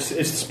 it's the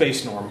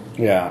space norm.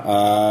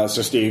 Yeah.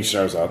 So Steve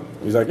shows up.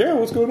 He's like, "Yeah,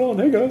 what's going on?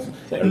 Hey guys."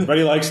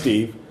 Everybody likes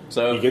Steve.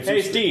 So,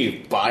 hey,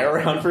 Steve, buy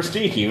around for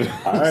Steve.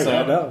 All right,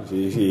 So- no,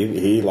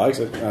 he likes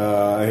it.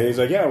 He's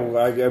like, yeah,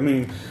 I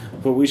mean,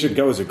 but we should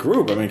go as a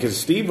group. I mean, because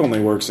Steve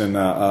only works in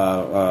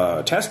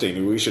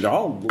testing. We should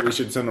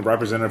send a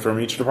representative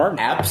from each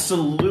department.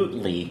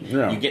 Absolutely.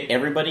 Yeah. You get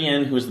everybody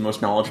in who's the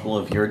most knowledgeable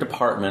of your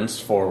departments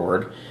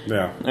forward.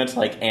 Yeah. That's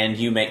like, and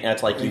you make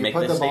You make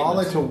put the them all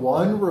statements. into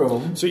one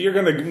room. So you're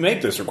going to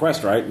make this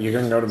request, right? You're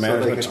going to go to So they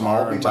management can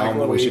tomorrow all be and tell them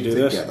that we should do microwaved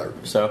this. together.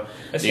 So, I do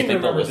you seem to think they'll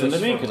remember listen to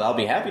this me? from- Because I'll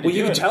be happy to Well, do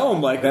you can it. tell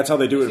them like that's how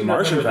they do it in See,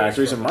 Martian remember this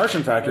factories, and from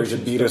Martian factories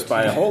Ocean's that beat us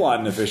by a whole lot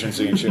in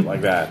efficiency and shit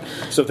like that.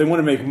 So if they want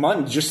to make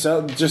money, just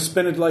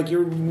spend it like hey,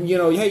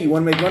 you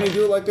want to make money,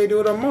 do it like they do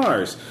it on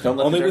Mars, Don't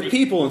let only the with dirty-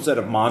 people instead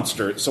of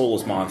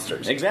soulless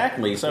monsters.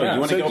 Exactly. So, Yeah. you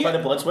want to So, go by yeah.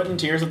 the blood, sweat, and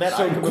tears of that?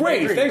 So I completely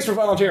great, agree. thanks for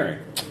volunteering.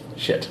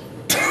 Shit.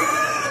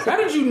 How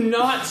did you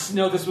not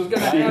know this was going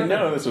to I didn't happen?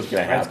 know this was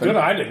going to That's happen. good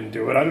I didn't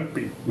do it. I'd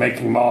be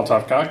making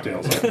Molotov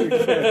cocktails.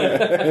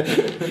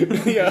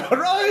 Yeah,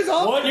 rise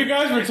up. What, you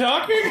guys were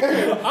talking?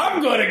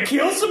 I'm going to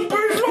kill some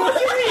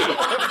bourgeoisie!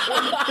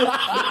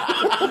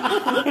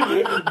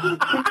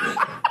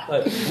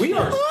 We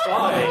are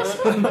spies.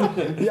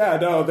 Yeah,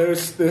 no,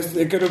 there's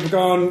it could have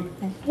gone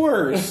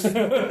worse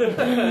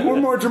or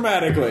more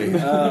dramatically.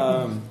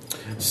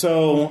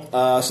 So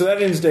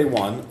that ends day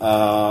one.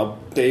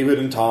 David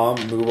and Tom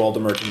move all the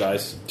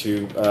merchandise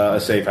to a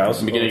safe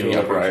house. Beginning of the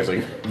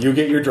uprising. You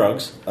get your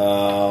drugs.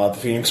 The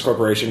Phoenix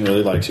Corporation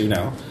really likes you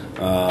now.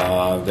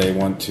 They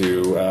want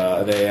to.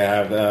 They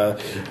have.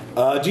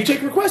 Do you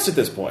take requests at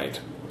this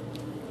point?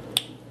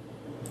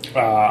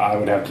 I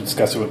would have to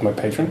discuss it with my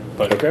patron,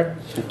 but Okay.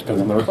 it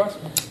depends on the request.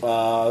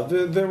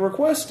 The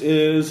request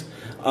is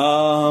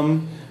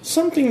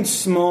something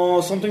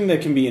small, something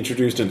that can be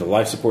introduced into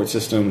life support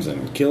systems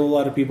and kill a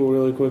lot of people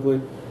really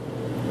quickly.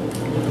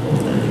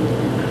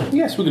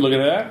 Yes, we could look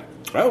at that.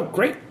 Oh,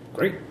 great.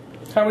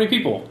 How many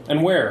people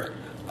and where?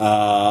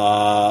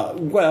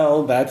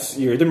 Well,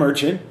 you're the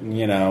merchant.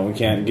 We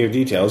can't give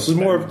details. This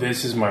is more of,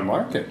 This is my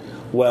market. this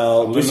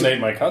is- Eliminate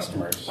my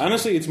customers.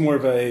 honestly, it's more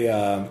of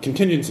a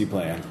contingency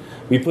plan.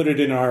 We put it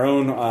in our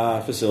own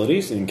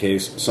facilities in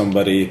case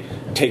somebody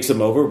takes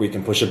them over. We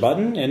can push a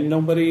button and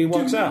nobody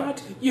walks out.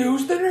 Not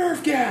use the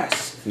nerve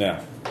gas. No.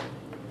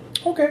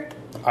 Okay.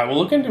 I will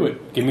look into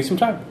it. Give me some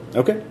time.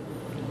 Okay.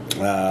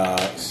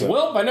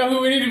 Well, I know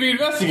who we need to be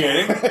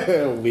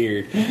investigating.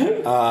 Weird.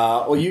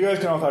 Well, you guys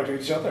can all talk to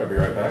each other. I'll be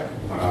right back.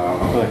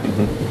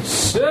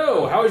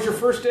 So, how was your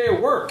first day of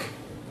work?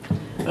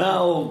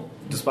 Well,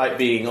 despite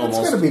being gonna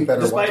be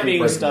better once despite we being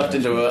break stuffed the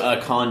into a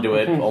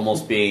conduit,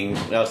 almost being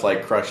that's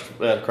like crushed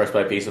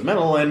by a piece of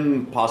metal,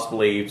 and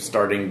possibly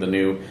starting the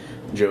new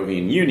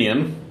Jovian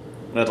Union,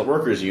 Metal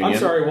Workers Union. I'm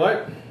sorry,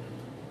 what?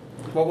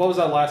 What was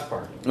that last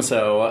part?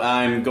 So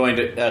I'm going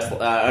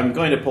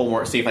to pull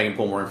more, see if I can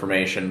pull more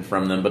information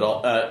from them,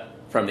 but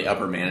from the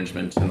upper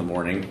management in the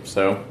morning.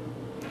 So,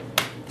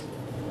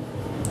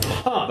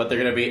 but they're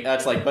going to be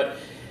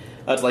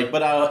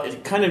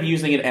kind of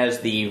using it as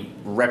the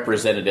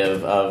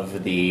representative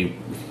of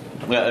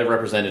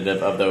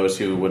those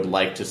who would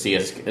like to see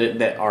us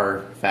that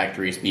our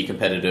factories be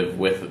competitive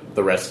with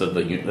the rest of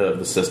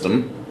the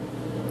system.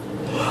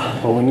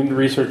 Well, we need to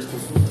research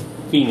the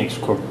Phoenix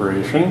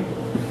Corporation.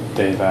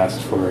 They've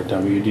asked for a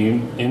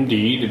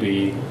WMD to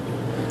be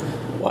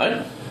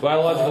What?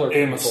 Biological or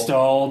chemical?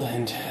 installed,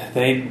 and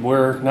they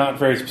were not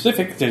very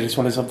specific. They just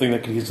wanted something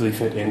that could easily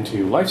fit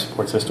into life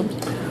support systems.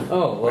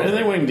 Oh, Why are well,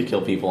 they willing to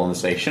kill people on the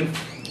station?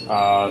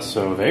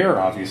 So they are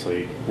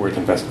obviously worth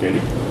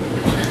investigating.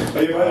 Oh,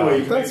 yeah, by the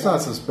way, That's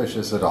not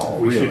suspicious at all.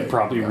 We really. should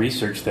probably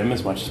research them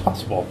as much as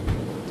possible.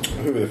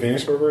 who, the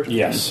Phoenix Corporation?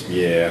 Yes.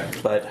 Yeah.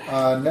 But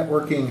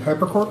Networking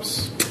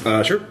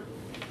hypercorps. Sure.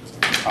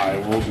 I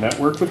will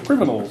network with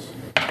criminals.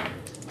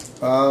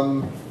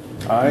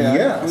 I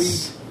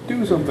Yes. actually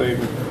do something.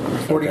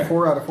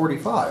 44 out of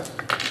 45.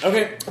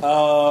 Okay,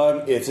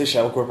 it's a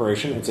shell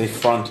corporation. It's a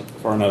front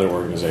for another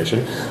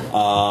organization.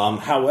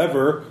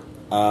 However,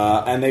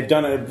 and they've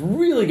done a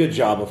really good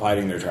job of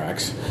hiding their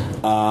tracks.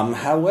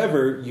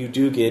 However, you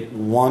do get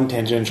one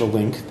tangential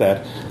link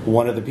that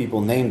one of the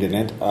people named in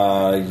it,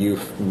 you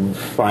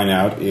find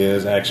out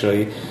is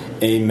actually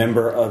a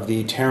member of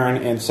the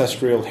Terran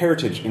Ancestral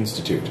Heritage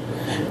Institute,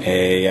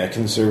 a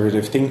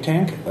conservative think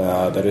tank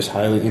that is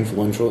highly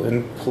influential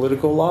in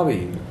political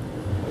lobbying.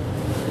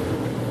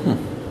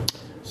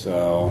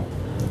 So,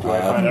 Do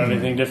I find out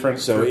anything different?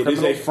 so through it is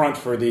a criminal- front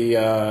for the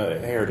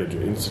Heritage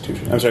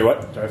Institution. I'm sorry,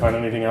 what? Do I find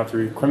anything out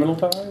through criminal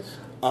ties?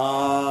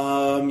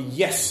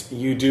 Yes,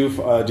 you do.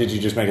 Did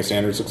you just make a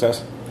standard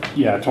success?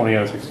 Yeah, 20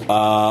 out of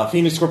 60.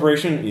 Phoenix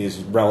Corporation is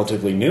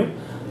relatively new,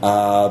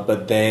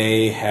 but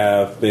they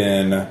have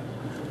been.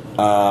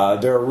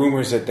 There are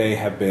rumors that they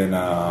have been.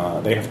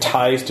 They have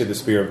ties to the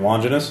Spear of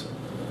Longinus.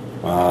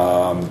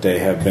 They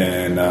have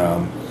been.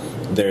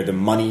 They're the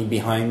money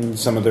behind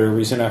some of their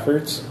recent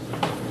efforts.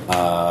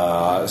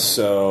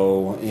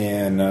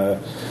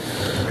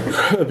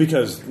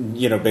 Because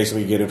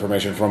basically you get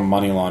information from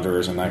money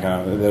launderers and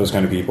those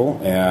kind of people,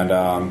 and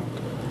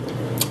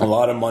a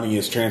lot of money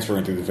is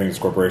transferring through the Phoenix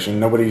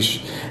Corporation. And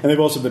they've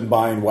also been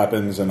buying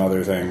weapons and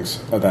other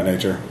things of that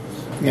nature.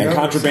 And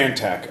contraband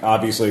tech.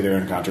 Obviously, they're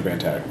in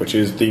contraband tech, which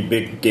is the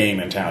big game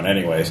in town,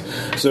 anyways.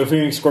 So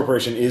Phoenix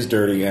Corporation is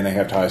dirty, and they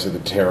have ties to the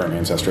Terran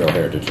Ancestral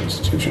Heritage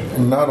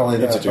Institution. Not only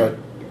that, Institute.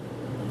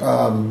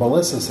 but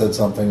Melissa said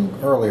something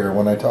earlier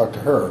when I talked to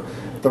her.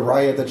 The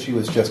riot that she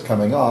was just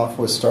coming off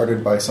was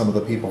started by some of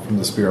the people from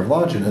the Spear of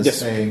Longinus Yes.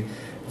 saying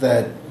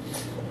that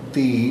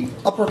the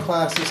upper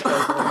classes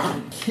are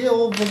going to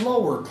kill the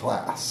lower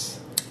class.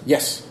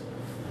 Yes.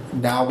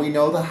 Now we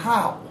know the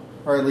how.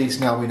 Or at least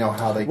now we know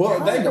how they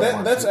Well, kinda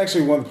want that's to.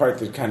 actually one part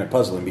that's kind of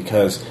puzzling,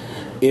 because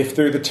if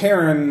they're the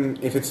Terran,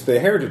 if it's the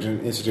Heritage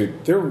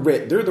Institute, they're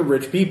the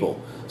rich people.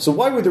 So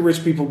why would the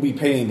rich people be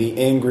paying the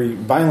angry,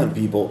 violent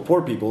people,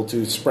 poor people,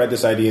 to spread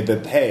this idea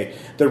that, hey,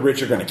 the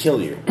rich are going to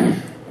kill you?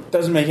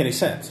 Doesn't make any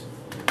sense.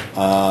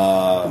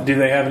 Do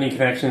they have any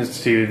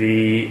connections to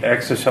the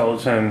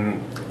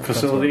exoskeleton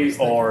facility,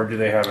 or do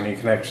they have any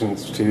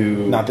connections to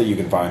Not that you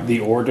can find. the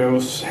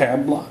Ordos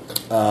Hab block?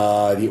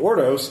 The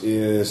Ordos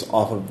is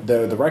off of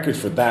the records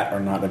for that are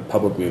not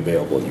publicly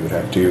available. You would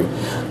have to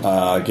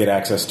get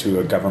access to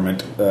a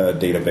government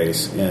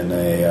database in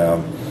a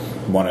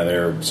one of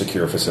their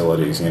secure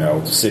facilities.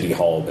 City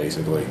Hall,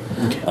 basically.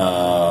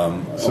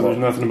 So there's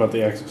nothing about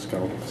the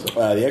exoskeleton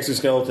facility. The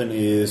Exoskeleton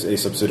is a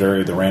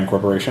subsidiary of the RAND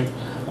Corporation,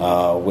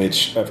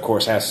 which, of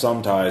course, has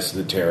some ties to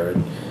the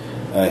Terran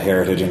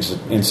Heritage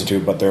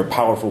Institute, but they're a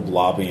powerful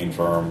lobbying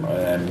firm,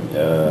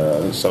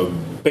 and so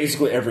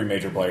basically every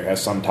major player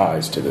has some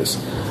ties to this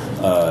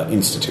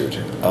institute,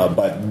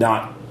 but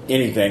not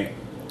anything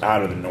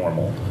out of the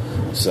normal.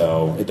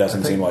 So it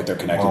doesn't seem like they're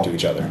connected to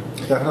each other.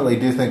 Definitely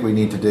do think we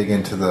need to dig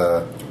into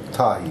the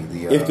Tahi.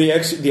 If the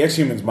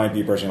Exhumans might be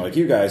approaching like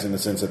you guys in the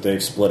sense that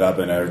they've split up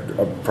and are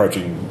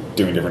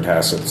doing different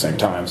tasks at the same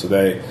time, so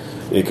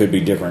it could be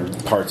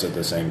different parts of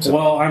the same.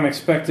 Well, I'm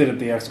expected at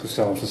the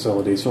exoskeleton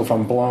facility, so if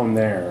I'm blown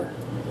there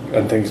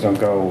and things don't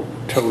go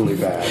totally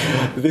bad.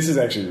 This is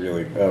actually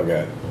really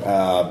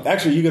god.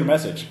 Actually, you get a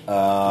message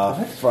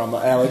from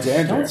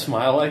Alexandria. Don't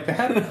smile like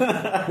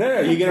that.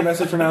 No, you get a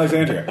message from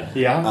Alexandria.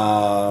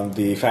 Yeah.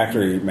 The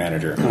factory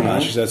manager.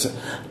 She says,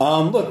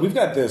 "Look, we've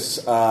got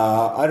this.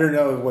 I don't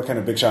know what kind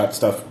of big shot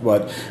stuff,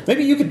 but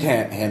maybe you could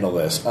handle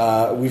this.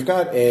 We've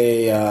got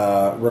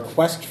a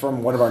request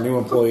from one of our new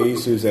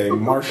employees, who's a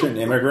Martian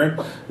immigrant,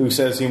 who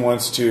says he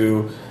wants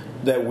to."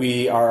 That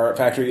our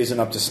factory isn't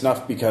up to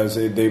snuff because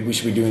we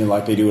should be doing it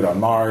like they do it on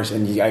Mars,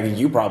 and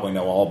you probably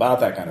know all about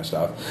that kind of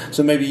stuff.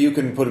 So maybe you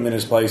can put him in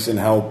his place and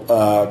help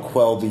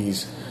quell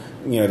these,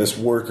 this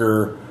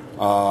worker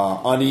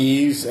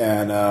unease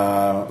and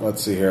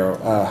let's see here,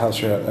 how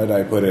should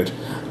I put it?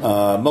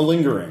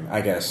 Malingering,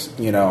 I guess.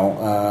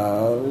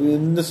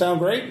 Does this sound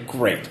great?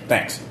 Great,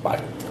 thanks.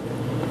 Bye.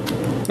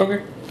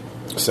 Okay.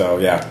 So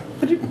yeah.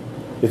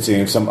 It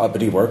seems some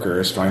uppity worker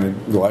is trying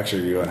to lecture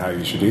you on how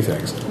you should do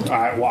things.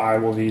 I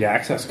will need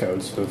access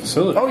codes to the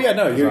facility. Oh yeah,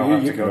 no, I'll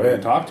have to go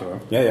and talk to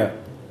him. Yeah.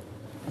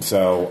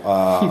 So,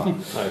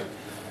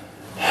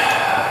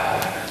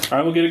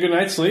 I will get a good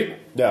night's sleep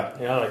yeah.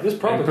 Yeah, like this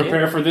and propaganda.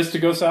 prepare for this to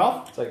go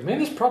south. It's like, man,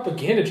 this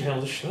propaganda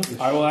channel just shows.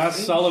 I will ask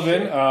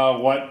Sullivan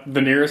what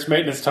the nearest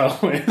maintenance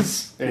tunnel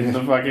is in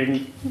the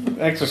fucking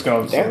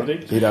exoskeleton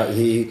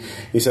facility.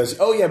 He says,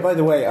 "Oh yeah, by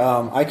the way,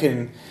 I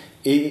can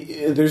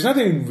There's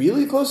nothing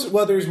really close.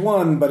 Well, there's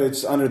one, but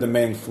it's under the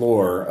main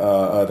floor,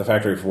 the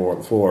factory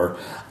floor.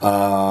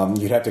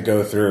 You'd have to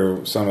go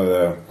through some of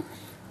the.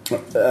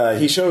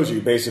 He shows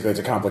you basically it's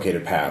a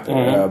complicated path,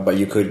 but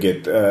you could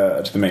get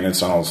to the maintenance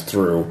tunnels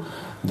through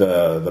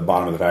the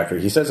bottom of the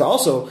factory. He says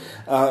also,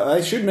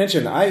 I should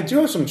mention, I do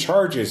have some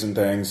charges and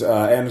things,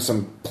 and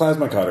some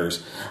plasma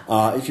cutters.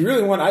 If you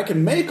really want, I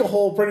can make a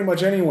hole pretty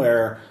much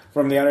anywhere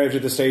from the outer edge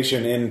of the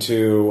station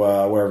into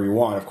wherever you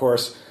want. Of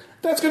course,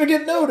 that's going to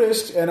get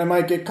noticed, and I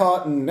might get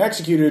caught and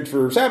executed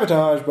for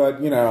sabotage, but,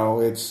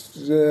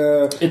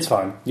 it's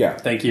fine. Yeah.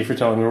 Thank you for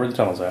telling me where the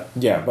tunnel's at.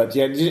 Yeah, but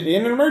yeah,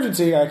 in an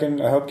emergency, I can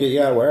help get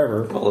you out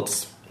wherever. Well,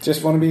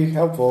 Just want to be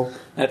helpful.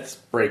 that's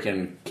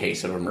break-in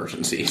case of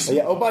emergencies.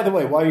 Yeah. Oh, by the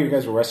way, while you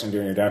guys were resting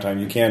during your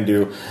downtime, you can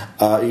do,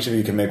 each of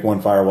you can make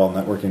one Firewall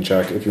networking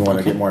check if you want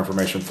to get more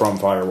information from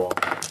Firewall.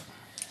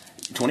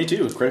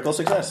 22, critical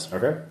success.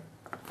 Okay.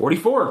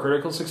 44,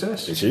 critical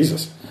success.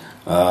 Jesus.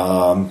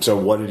 So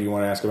what did you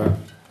want to ask about?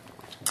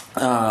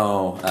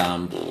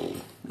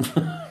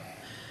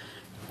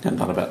 Hadn't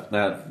thought about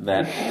that.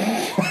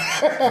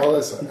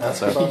 Melissa,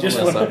 ask about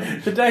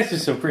Melissa. The dice are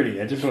so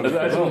pretty. I just want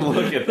to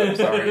Look at them.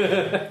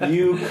 Sorry.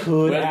 You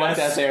could Well, like ask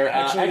that there,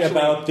 actually actually-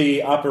 about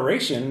the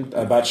operation,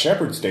 about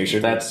Shepherd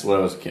Station. That's what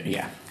I was.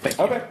 Yeah. Thank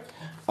you. Okay.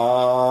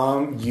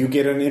 You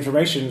get an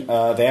information.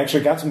 They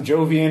actually got some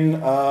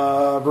Jovian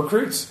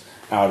recruits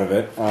out of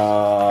it,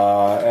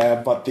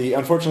 but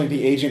unfortunately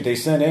the agent they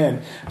sent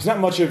in is not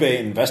much of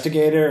an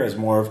investigator, is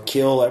more of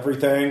kill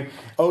everything.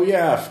 Oh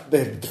yeah,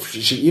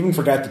 she even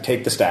forgot to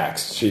take the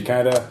stacks. She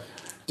kind of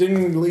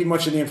didn't leave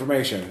much of the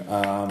information.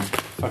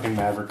 fucking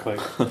Maverick click.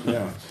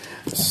 Yeah.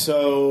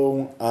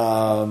 So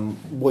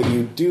what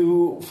you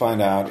do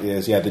find out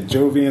is, the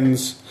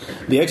Jovians,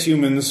 the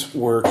ex-humans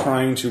were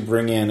trying to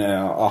bring in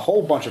a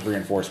whole bunch of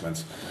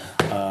reinforcements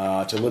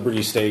to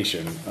Liberty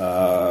Station,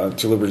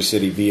 to Liberty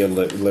City via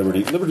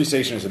Liberty. Liberty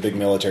Station is a big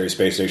military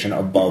space station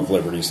above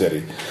Liberty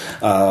City.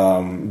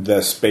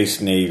 The Space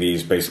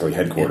Navy's basically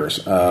headquarters.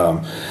 They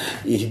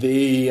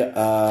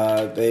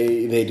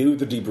do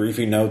the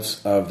debriefing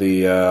notes of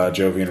the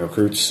Jovian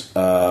recruits.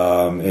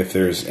 If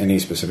there's any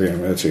specific,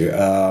 let's see.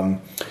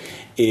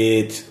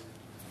 It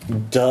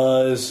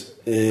does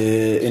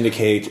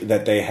indicate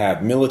that they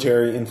have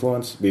military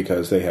influence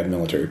because they had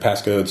military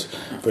passcodes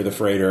for the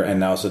freighter,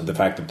 and also the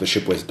fact that the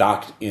ship was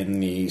docked in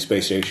the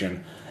space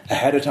station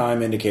ahead of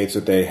time indicates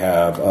that they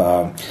have.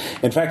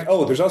 In fact,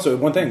 there's also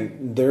one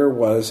thing. There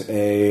was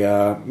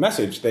a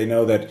message. They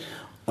know that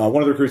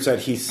one of the recruits said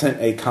he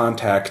sent a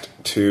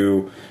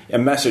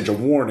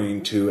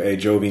warning to a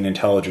Jovian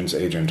intelligence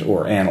agent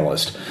or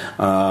analyst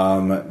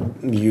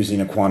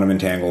using a quantum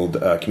entangled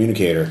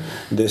communicator.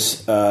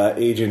 This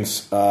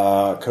agent's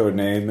code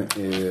name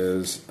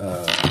is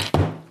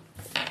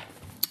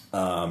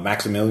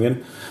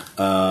Maximilian.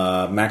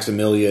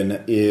 Maximilian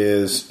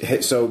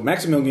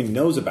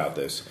knows about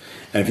this.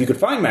 And if you could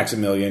find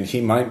Maximilian,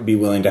 he might be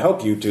willing to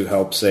help you to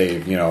help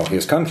save,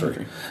 his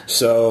country.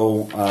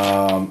 So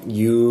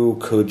you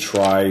could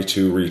try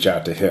to reach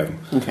out to him.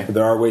 Okay.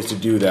 There are ways to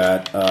do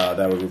that.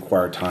 That would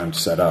require time to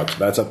set up. So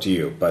that's up to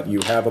you. But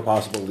you have a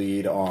possible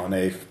lead on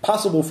a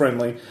possible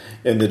friendly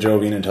in the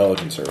Jovian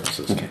intelligence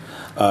services. Okay.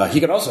 He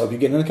could also help you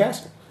get in the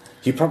castle.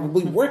 He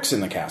probably works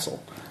in the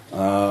castle.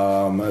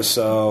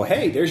 So,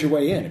 hey, there's your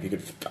way in. If you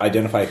could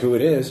identify who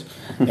it is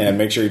and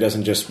make sure he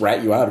doesn't just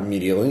rat you out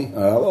immediately,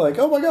 like,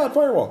 oh my god,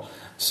 Firewall.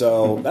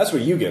 So that's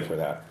what you get for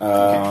that.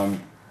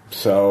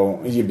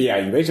 So, you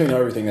basically know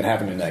everything that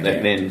happened in that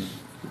game.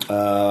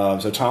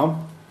 So,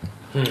 Tom,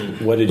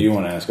 what did you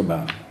want to ask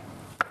about?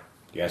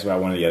 You asked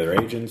about one of the other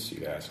agents.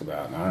 You asked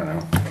about, I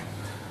don't know,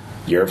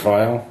 your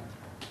file?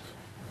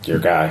 Your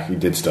guy. He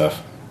did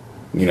stuff.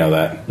 You know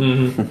that.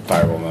 Mm-hmm.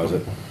 Firewall knows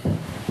it.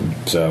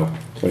 So,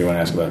 what do you want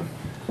to ask about?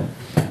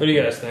 What do you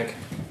guys think?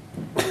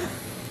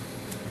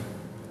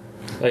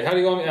 Like, how do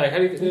you want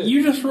me?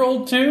 You just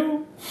rolled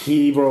 2,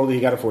 He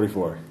got a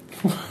 44.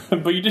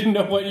 but you didn't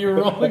know what you were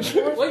rolling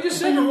for. Well, you just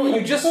said to roll.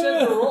 You just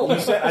said to roll.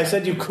 I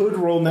said you could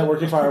roll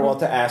networking Firewall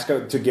to ask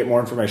to get more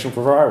information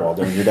for Firewall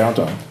during your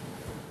downtime.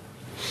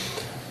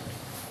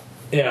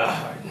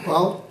 Yeah.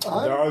 Well,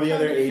 I'm There are the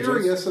other agents.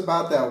 curious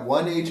about that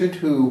one agent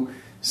who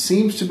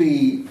seems to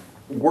be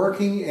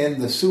working in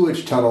the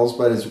sewage tunnels,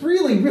 but is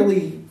really,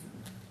 really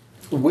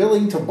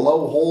willing to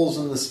blow holes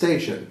in the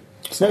station.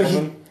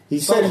 No, he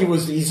said he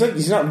was. He said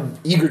he's not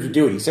eager to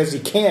do it. He says he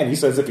can. He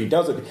says if he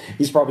does it,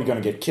 he's probably going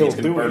to get killed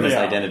He's going to doing burn his it.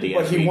 identity.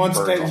 But as he wants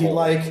burns to. a He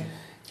hole.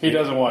 He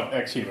doesn't want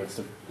ex-humans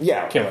to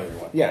Yeah. kill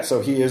everyone. Yeah,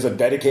 so he is a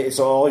dedicated.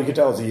 So all you can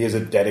tell is he is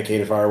a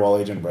dedicated Firewall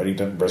agent, ready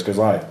to risk his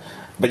life.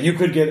 But you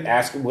could get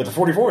asked with a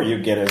 44. You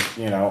get a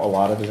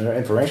lot of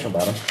information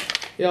about him.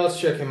 Yeah, let's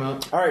check him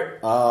out. All right,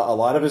 a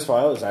lot of his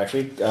file is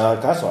actually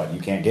classified. You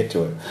can't get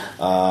to it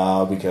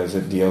because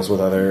it deals with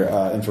other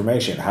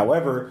information.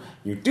 However,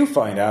 you do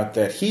find out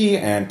that he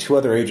and 2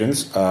 other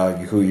agents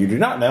who you do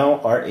not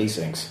know are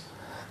asyncs.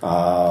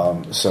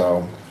 But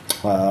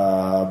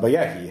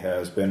yeah, he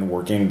has been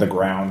working the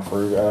ground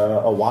for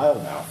a while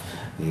now.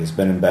 He has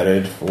been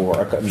embedded for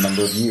a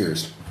number of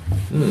years.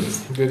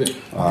 Good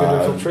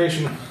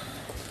infiltration.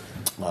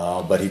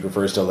 But he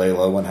prefers to lay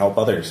low and help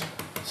others.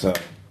 So,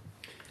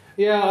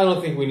 Yeah, I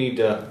don't think we need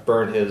to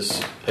burn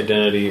his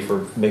identity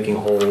for making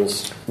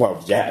holes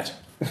well, yet.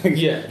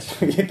 yet.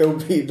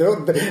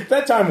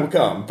 That time will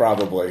come,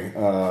 probably.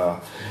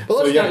 But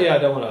let's I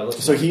don't want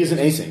to. So he is an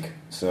async.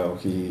 So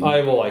he.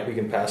 We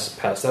can pass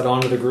that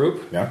on to the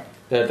group. Yeah.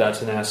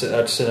 That's an asset.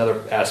 That's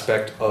another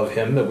aspect of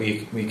him that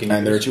we can.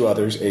 And there are use. 2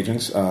 others,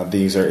 agents.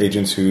 These are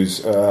agents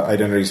whose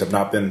identities have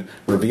not been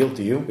revealed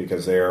to you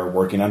because they are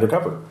working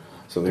undercover.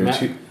 So there are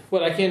 2.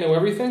 What, I can't know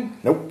everything?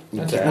 Nope. You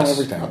That's can't know ass.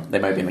 everything. They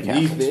might be in the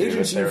castle. The too,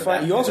 agents if they're you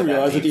find, that- you also they're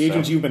realize that the deep,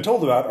 agents so. you've been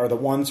told about are the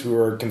ones who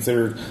are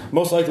considered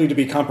most likely to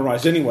be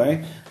compromised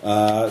anyway.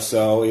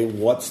 So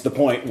what's the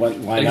point? Why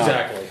not?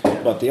 Exactly.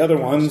 But the other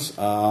ones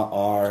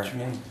are.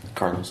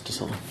 Carlos De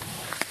Silva.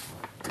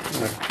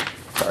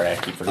 Sorry, I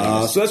keep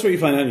forgetting this. So that's where you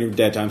find out in your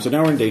dead time. So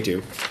now we're in day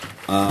 2.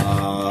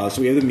 So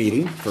we have the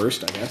meeting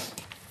first, I guess.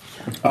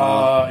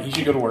 You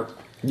should go to work.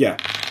 Yeah.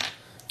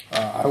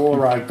 I will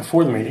arrive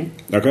before the meeting.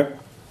 Okay.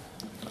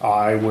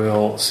 I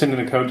will send in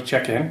a code to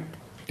check in.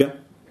 Yeah.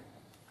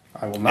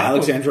 I will not.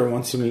 Alexandra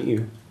wants to meet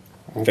you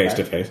face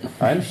to face.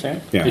 I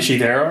understand. Yeah. Is she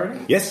there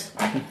already? Yes.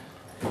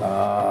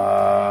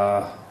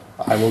 I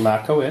will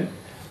not go in.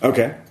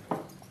 Okay.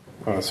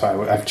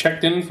 So I've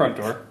checked in the front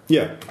door.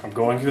 Yeah. I'm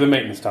going through the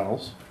maintenance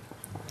tunnels.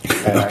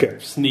 And Okay.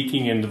 I'm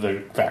sneaking into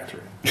the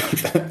factory.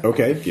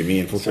 Okay. Give me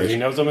So she infiltration.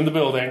 knows I'm in the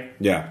building,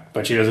 Yeah.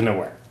 but she doesn't know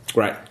where.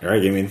 Right. All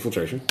right. Give me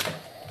infiltration.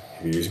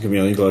 If you're using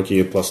chameleon, go lucky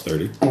at plus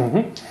 30.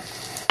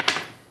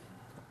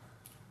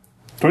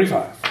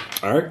 25.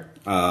 All right.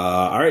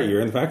 All right.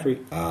 You're in the factory.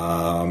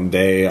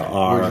 They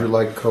are. Would you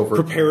like covert?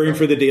 preparing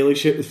for the daily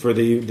shift for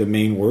the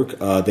main work.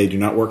 They do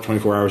not work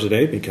 24 hours a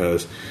day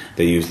because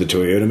they use the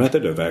Toyota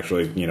method of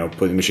actually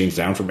putting machines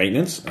down for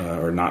maintenance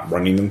or not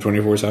running them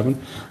 24/7.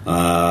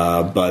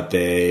 But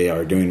they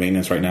are doing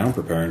maintenance right now,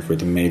 preparing for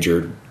the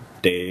major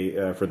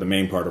day for the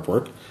main part of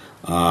work.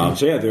 So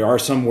yeah, there are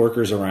some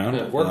workers around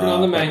Working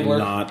on the but mangler.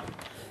 Not.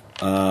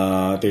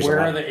 There's Where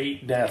a lot. are the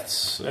 8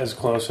 deaths as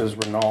close as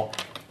Renault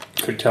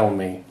could tell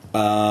me?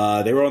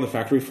 They were on the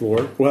factory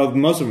floor. Well,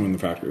 most of them on the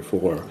factory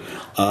floor.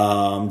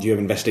 Do you have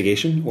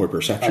investigation or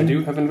perception? I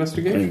do have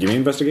investigation. Give me an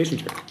investigation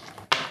check.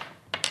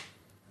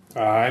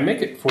 I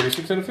make it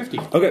 46 out of 50.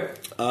 Okay.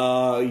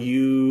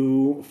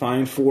 You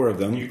find 4 of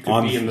them. You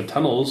could be in the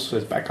tunnels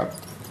as backup.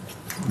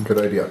 Good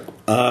idea.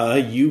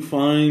 You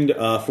find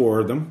 4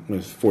 of them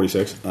with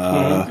 46.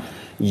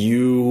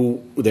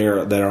 You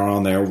there that are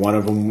on there. One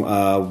of them,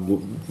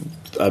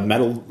 a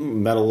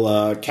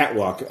metal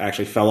catwalk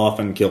actually fell off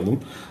and killed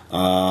them.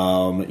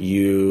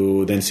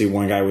 You then see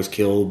one guy was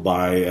killed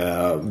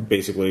by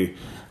basically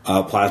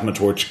a plasma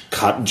torch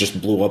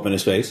just blew up in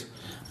his face.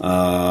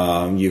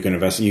 You can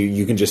invest.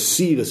 You can just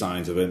see the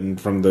signs of it,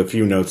 and from the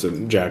few notes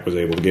that Jack was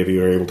able to give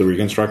you, are able to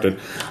reconstruct it.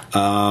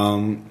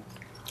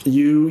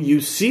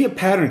 You see a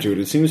pattern to it.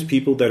 It seems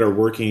people that are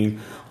working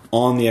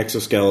on the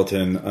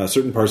exoskeleton,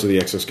 certain parts of the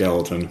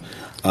exoskeleton.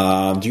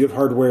 Do you have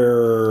hardware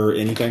or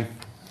anything?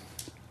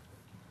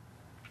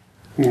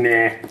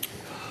 Nah.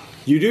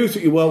 You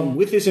do. Well,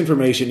 with this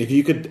information, if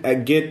you could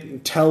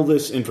tell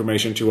this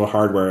information to a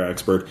hardware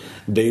expert,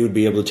 they would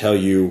be able to tell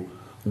you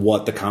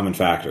what the common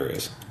factor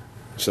is.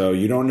 So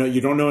you don't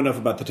know enough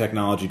about the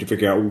technology to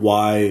figure out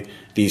why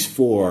these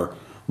 4.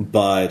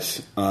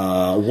 But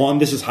one,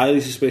 this is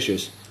highly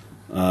suspicious.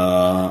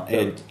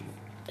 With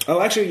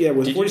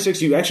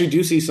 46, you actually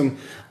do see some.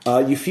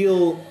 You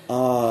feel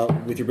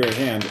with your bare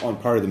hand on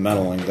part of the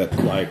metalling that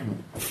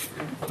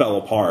fell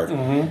apart,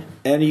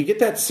 and you get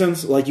that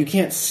sense you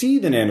can't see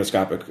the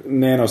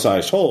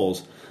nano-sized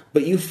holes,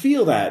 but you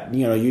feel that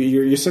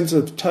your sense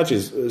of touch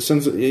is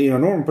a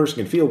normal person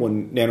can feel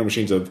when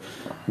nanomachines have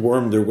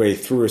wormed their way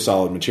through a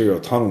solid material,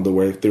 tunneled their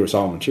way through a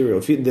solid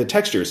material. The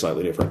texture is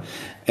slightly different,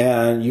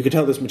 and you can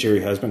tell this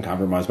material has been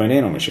compromised by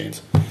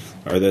nanomachines.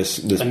 Or this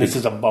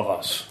is above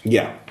us.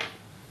 Yeah.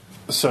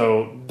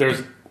 So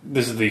this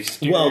is the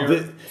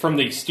exterior from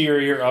the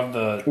exterior of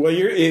the. Well,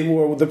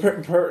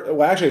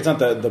 actually, it's not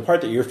the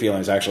part that you're feeling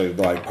is actually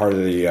part of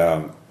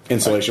the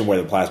insulation where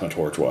the plasma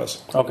torch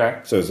was. Okay.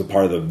 So it's a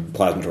part of the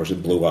plasma torch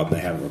that blew up, and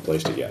they haven't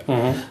replaced it yet.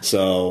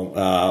 So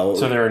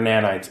there are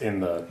nanites in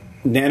the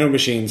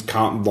nanomachines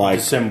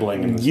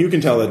assembling. You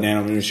can tell that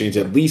nanomachines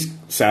at least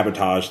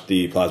sabotaged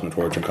the plasma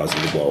torch and caused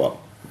it to blow up.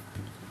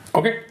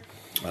 Okay.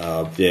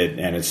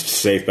 And it's a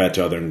safe bet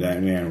to other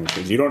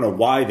nanomachines. You don't know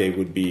why they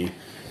would be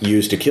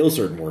used to kill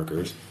certain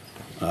workers,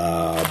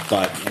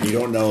 but you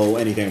don't know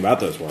anything about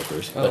those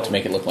workers. But to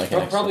make it look like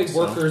an probably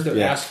excellent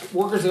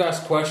workers that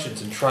ask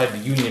questions and try to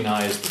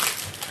unionize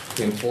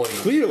the employees.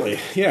 Clearly,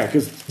 yeah,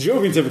 because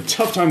Jovians have a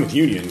tough time with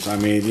unions. I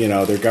mean,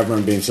 their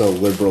government being so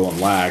liberal and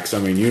lax. I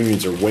mean,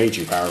 unions are way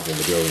too powerful in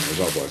the Jovian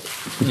Republic.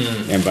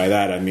 And by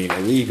that, I mean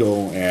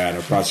illegal and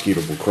a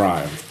prosecutable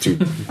crime to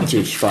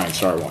try and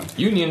start one.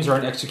 Unions are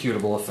an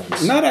executable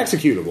offense. Not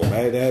executable.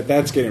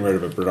 That's getting rid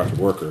of a productive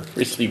worker.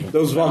 Receivable.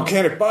 Those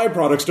volcanic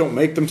byproducts don't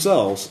make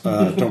themselves,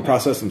 don't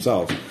process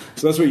themselves.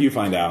 So that's what you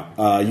find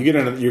out.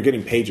 You're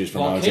getting pages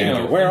from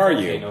Alexandria. Where are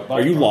you?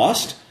 Are you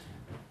lost?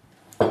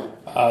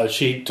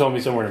 She told me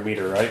somewhere to meet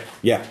her, right?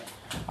 Yeah.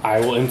 I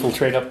will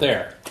infiltrate up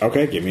there.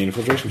 Okay, give me an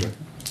infiltration check.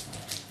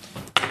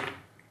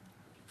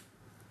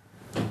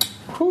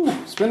 Whew,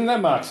 spinning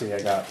that moxie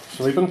I got.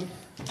 Sleeping.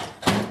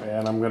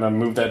 And I'm going to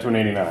move that to an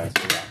 89.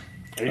 So yeah.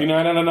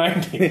 89 out of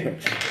 90.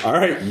 All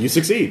right, you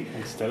succeed.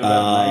 Instead of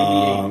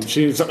that 98.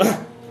 She's.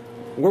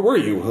 Where were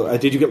you?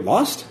 Did you get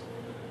lost?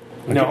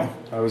 No,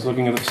 I was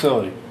looking at the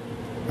facility.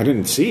 I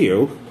didn't see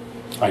you.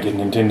 I didn't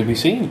intend to be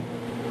seen.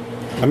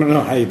 I don't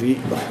know how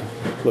you.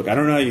 Look, I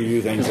don't know how you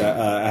do things.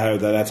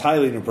 That's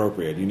highly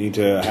inappropriate. You need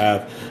to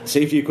have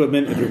safety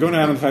equipment. If you're going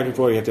out on the factory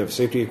floor, you have to have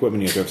safety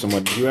equipment. You have to have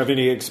someone. Do you have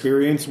any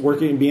experience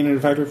being in a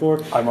factory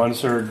floor? I'm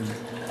uncertain.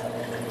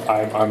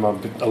 I'm a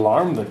bit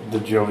alarmed that the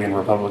Jovian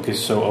Republic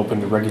is so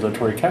open to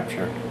regulatory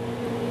capture.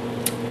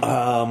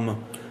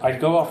 I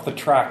go off the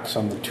tracks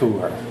on the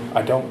tour.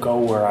 I don't go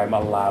where I'm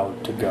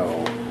allowed to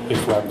go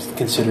if I'm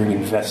considering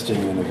investing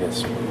in a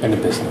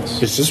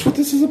business. Is this what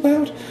this is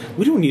about?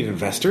 We don't need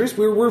investors.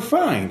 We're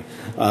fine.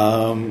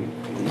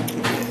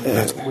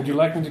 Would you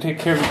like me to take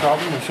care of the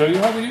problem and show you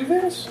how we do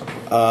this?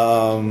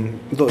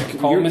 Look,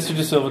 Call Mr.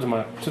 De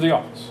Silva to the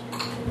office.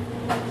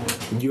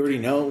 You already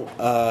know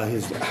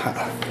his.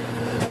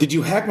 Did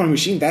you hack my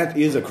machine? That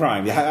is a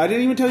crime. I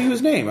didn't even tell you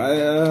his name.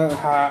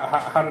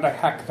 How did I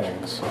hack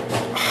things?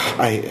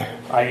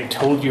 I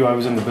told you I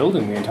was in the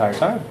building the entire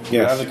time. Yes.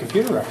 You have the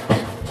computer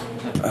records.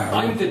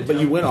 But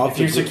you went off. If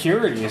your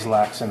security is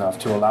lax enough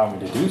to allow me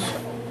to do so,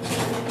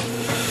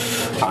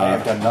 I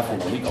have done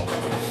nothing illegal.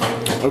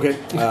 Okay,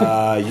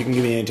 you can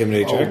give me an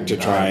intimidate check to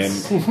try and.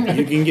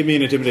 You can give me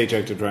an intimidate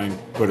check to try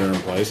and put her in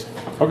place.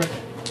 Okay.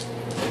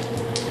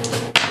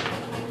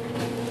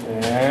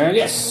 And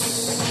yes,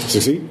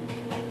 Succeed.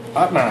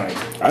 Up 9.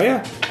 Oh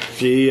yeah,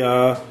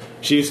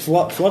 she's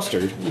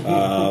flustered,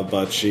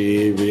 but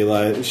she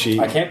realized she.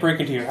 I can't break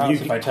into your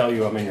house if I tell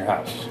you I'm in your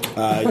house.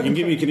 You can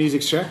give me a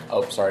kinesics check.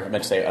 Oh, sorry. I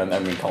meant to say I'm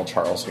being called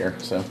Charles here.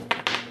 So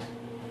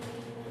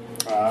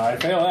I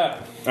fail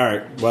that. All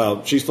right.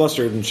 Well, she's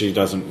flustered and she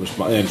doesn't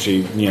respond, and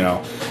she,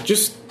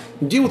 just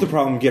deal with the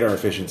problem, get our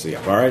efficiency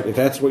up. All right. If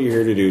that's what you're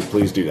here to do,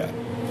 please do that.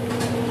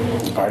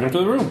 Invite him to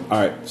the room. All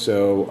right.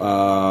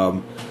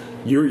 So,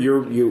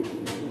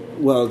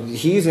 Well,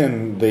 he's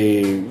in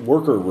the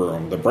worker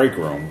room, the break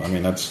room. I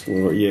mean, that's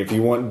if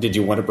you want. Did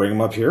you want to bring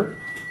him up here?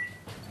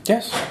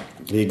 Yes.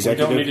 The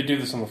executive. We don't need to do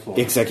this on the floor.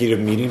 Executive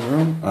meeting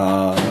room.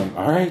 All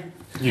right.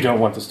 You don't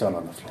want this done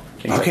on the floor.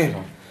 Okay. do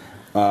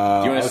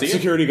you want to see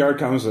security guard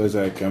comes and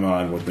says, "Come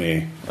on with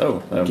me.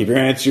 Oh, Keep your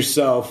hands to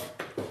yourself.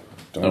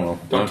 Don't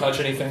touch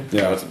anything.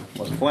 Yeah,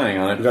 wasn't planning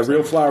on we it. got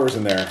real flowers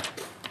in there.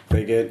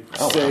 They get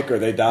sick or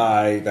they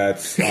die.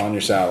 That's on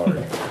your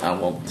salary. Oh,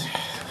 well,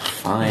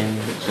 fine.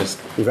 Just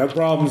We've had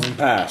problems in the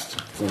past.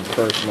 Some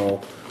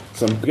personal.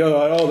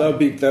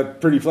 That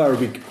pretty flower would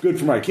be good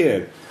for my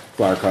kid.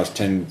 Flower costs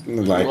 10,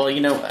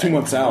 2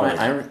 months salary.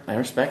 I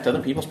respect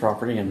other people's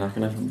property. I'm not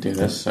going to do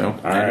this, so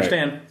I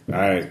understand. All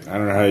right. I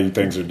don't know how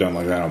things are done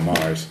like that on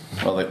Mars.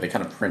 Well, they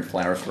kind of print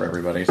flowers for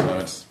everybody, so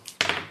it's.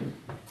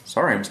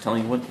 Sorry, I'm just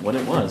telling you what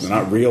it was. They're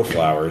not real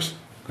flowers.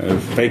 They're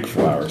fake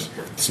flowers.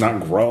 It's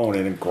not grown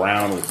in the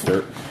ground with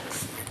dirt.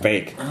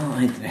 Fake.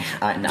 Oh,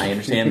 I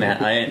understand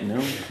that.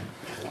 No.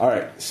 All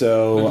right,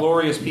 so The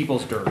glorious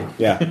people's dirt.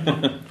 yeah.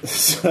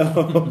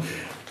 So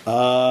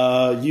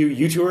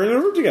you two are in a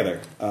room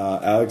together.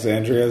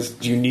 Alexandria,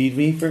 do you need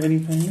me for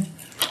anything?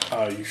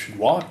 You should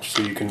watch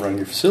so you can run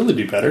your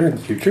facility better in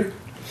the future.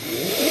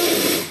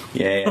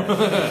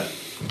 Yeah.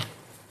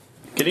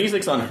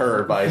 Kinesics on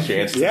her by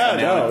chance. Yeah,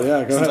 Go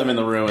ahead. Since I'm in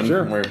the room and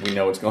Sure. where we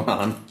know what's going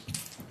on.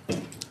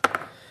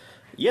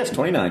 Yes,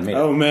 29. Made it.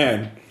 Oh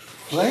man,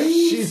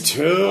 she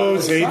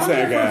totes hates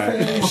that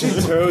guy. She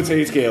totes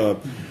hates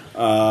Caleb.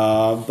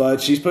 But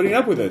she's putting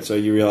up with it, so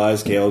you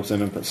realize Caleb's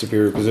in a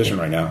superior position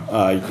right now.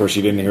 Of course,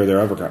 you didn't hear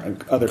their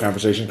other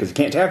conversation because you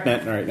can't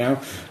TACnet right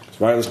now.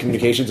 Wireless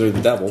communications are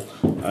the devil.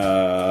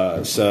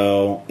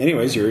 So,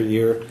 anyways,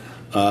 you're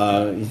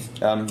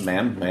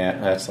Ma'am, may I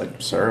ask,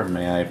 sir,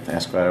 may I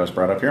ask why I was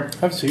brought up here?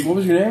 Have a seat. What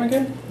was your name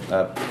again?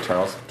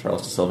 Charles De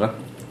Silva.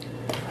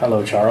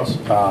 Hello, Charles.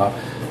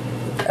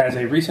 As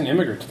a recent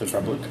immigrant to the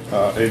Republic,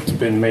 it's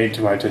been made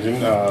to my attention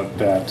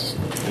that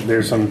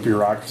there's some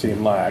bureaucracy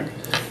and lag,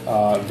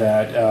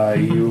 that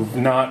you've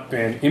not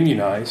been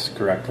immunized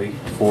correctly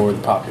for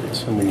the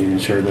populace, and we need to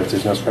ensure that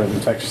there's no spread of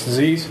infectious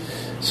disease.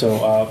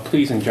 So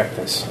please inject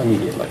this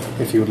immediately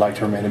if you would like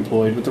to remain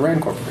employed with the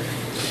RAND Corporation.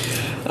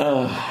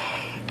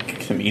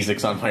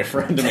 Chemesics on my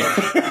friend to me.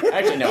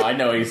 Actually, no, I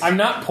know he's I'm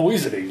not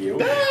poisoning you.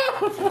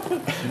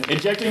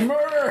 injecting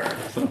murder.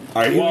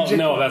 Are you Well,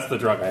 no, that's the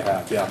drug I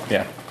have. Yeah.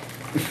 Yeah.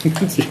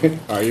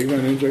 Are you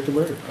going to inject a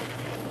bird?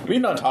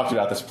 We've not talked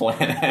about this plan,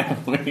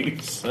 have we?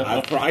 So,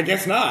 I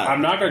guess not.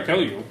 I'm not going to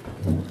kill you.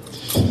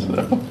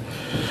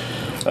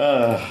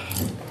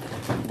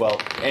 well,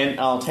 and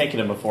I'll take it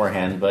in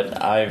beforehand,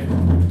 but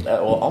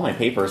all my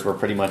papers were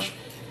pretty much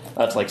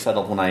that's like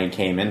settled when I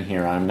came in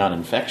here. I'm not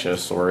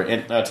infectious or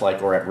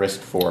at risk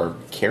for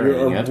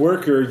carrying You're a it.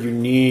 worker. You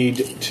need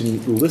to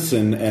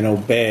listen and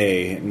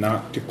obey,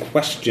 not to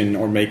question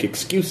or make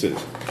excuses.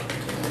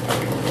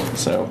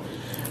 So,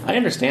 I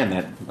understand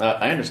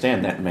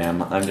that.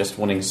 Ma'am. I'm just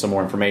wanting some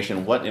more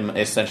information. What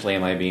essentially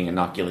am I being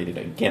inoculated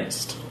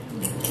against?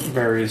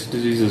 Various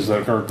diseases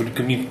that are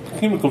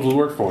chemical to the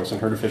workforce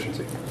and her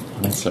deficiency.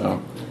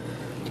 So,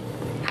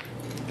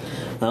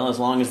 well, as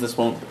long as this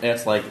won't,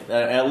 it's like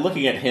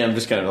looking at him,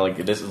 just kind of like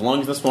this. As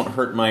long as this won't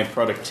hurt my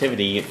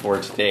productivity for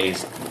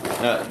today's,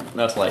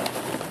 that's like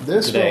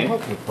This today. will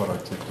help with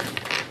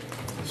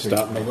productivity.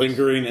 Stop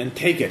lingering and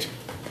take it.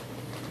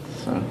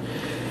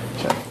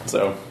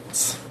 So,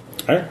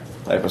 All right.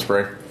 type of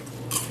spray.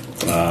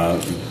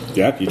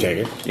 Yeah, you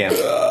take it. Yeah.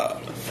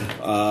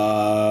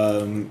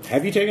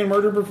 Have you taken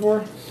murder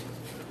before?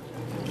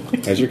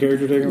 Has your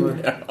character taken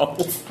murder? No.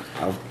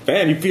 Oh,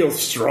 man, you feel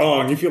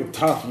strong. You feel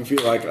tough. You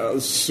feel like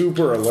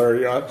super alert.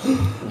 You're like,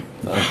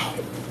 wow,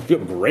 you feel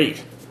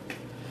great.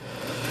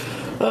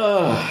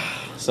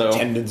 So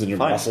Tendons in your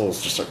fine.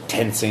 muscles just are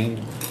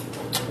tensing.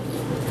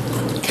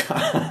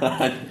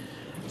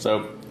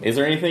 So, is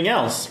there anything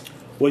else?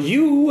 Well,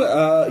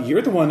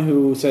 you're the one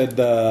who said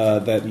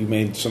that you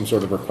made some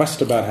sort of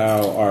request about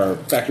how our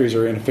factories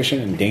are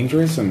inefficient and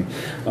dangerous, and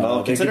Well, they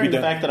could considering be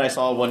the done- fact that I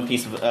saw one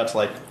piece of that's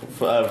like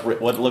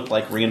what looked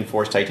like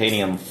reinforced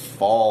titanium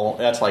fall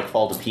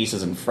to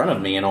pieces in front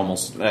of me and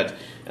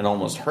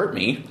almost hurt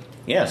me.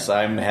 Yes,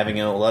 I'm having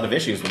a lot of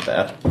issues with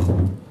that.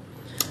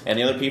 And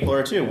the other people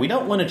are too. We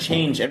don't want to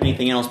change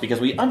anything else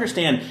because we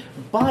understand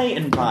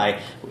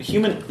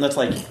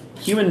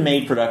human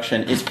made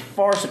production is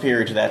far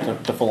superior to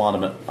that to full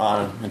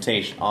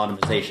automation.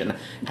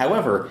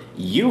 However,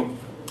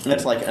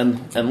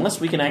 unless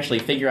we can actually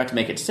figure out to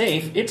make it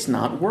safe, it's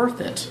not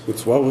worth it.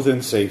 It's well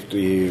within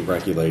safety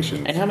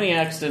regulations. And how many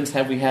accidents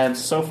have we had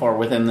so far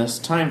within this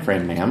time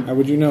frame, ma'am? How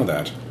would you know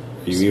that?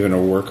 Are you even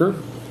a worker?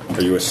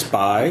 Are you a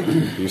spy?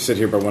 Do you sit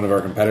here by one of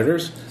our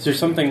competitors? Is there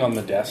something on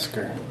the desk?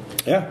 Or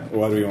Yeah.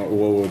 What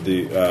would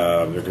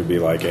there could be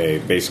like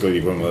basically the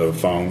equivalent of a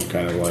phone,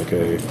 kind of like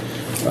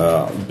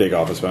a big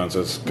office phone,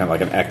 so it's kind of like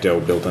an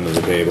Ecto built into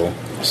the table.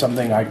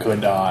 something I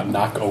could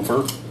knock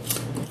over?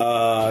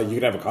 You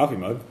could have a coffee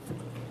mug.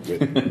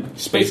 With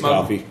space mug.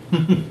 coffee.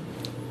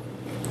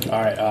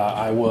 All right,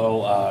 I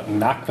will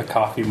knock the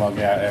coffee mug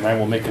out, and I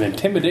will make an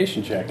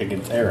intimidation check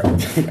against Aaron.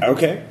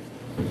 Okay.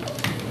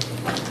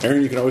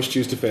 Aaron, you can always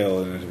choose to fail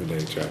in an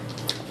intimidation check.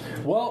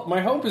 Well,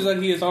 my hope is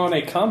that he is on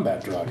a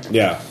combat drug,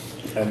 Yeah.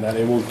 and that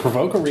it will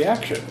provoke a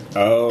reaction.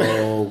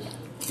 Oh.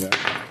 Yeah.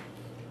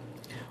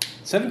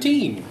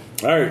 17.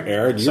 All right,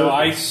 Aaron. So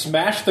I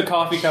smashed the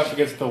coffee cup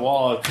against the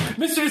wall.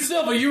 Mr. De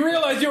Silva, you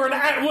realize you're an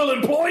at-will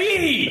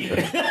employee!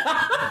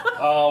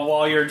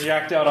 While you're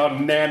jacked out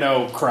on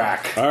nano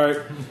crack. All right.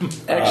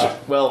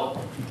 Actually,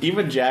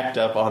 even jacked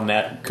up on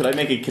that, could I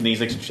make a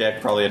kinesics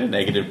check, probably at a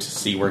negative, to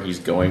see where he's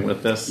going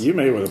with this? You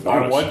made it with a I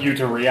bonus. want you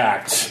to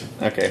react.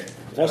 Okay.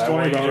 Plus I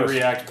want 20 you to bonus.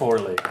 react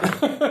poorly.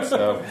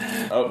 So,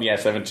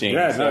 17.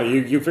 Yeah, so, no,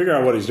 you figure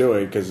out what he's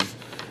doing because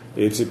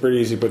it's pretty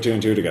easy to put two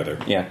and two together.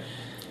 Yeah.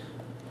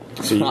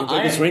 So you can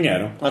take a swing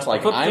at him. That's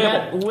like, Flip the I'm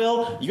at table.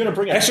 will. You're going to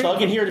bring a Actually-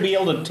 thug in here to be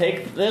able to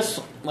take this?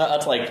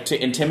 That's like,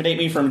 to intimidate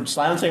me from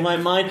silencing my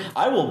mind?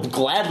 I will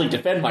gladly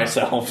defend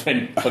myself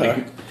and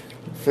putting...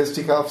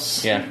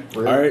 Fisticuffs. Yeah.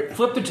 All right,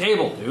 Flip the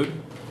table, dude.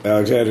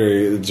 Alexander,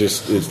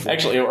 it's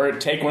Actually, or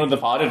take one of the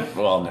potted...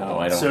 Well, no,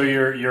 I don't. So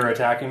you're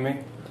attacking me?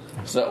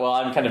 So,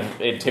 I'm kind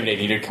of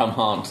intimidating you to come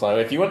on. So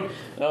if you want...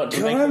 to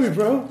come make at me, this-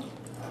 bro.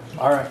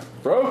 All right.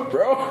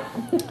 Bro.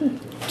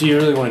 Do you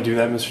really want to do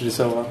that, Mr. De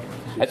Silva?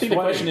 I think the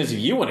question is if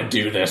you want to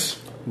do this.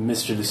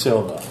 Mr. De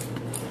Silva,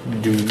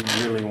 do you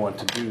really want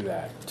to do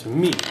that to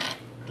me,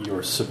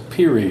 your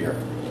superior?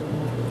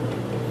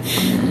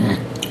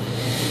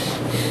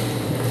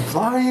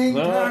 Flying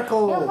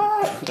tackle. All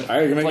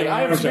right, you make Like, an I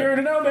am armor superior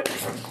check. to know that.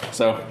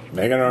 So,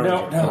 Make an armor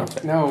No,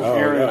 check. no, Oh,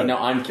 Aaron. yeah. no,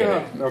 I'm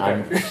kidding. Okay.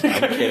 I'm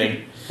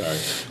kidding. Sorry,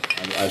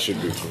 I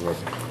should be.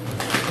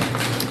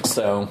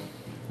 So,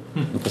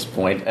 at this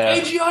point...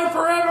 AGI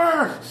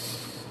forever!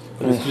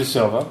 Mr. De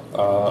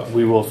Silva,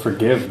 we will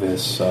forgive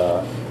this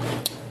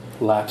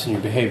lapse in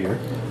your behavior.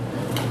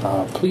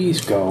 Please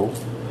go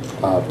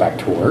back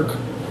to work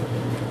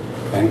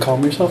and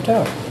calm yourself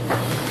down.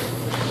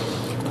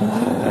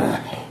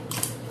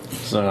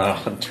 So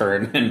I'll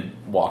turn and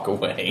walk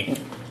away.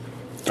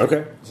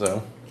 Okay.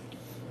 So,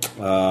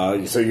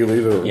 So you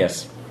leave the room.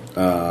 yes.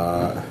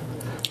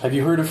 Have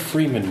you heard of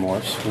Freeman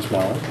Morse, Miss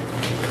Mallon?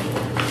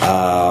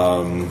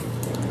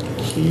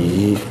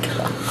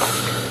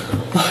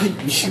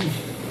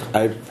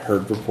 I've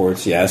heard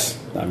reports, yes.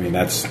 I mean,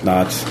 that's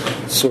not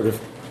sort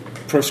of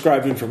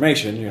proscribed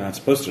information. You're not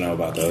supposed to know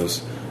about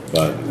those.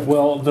 But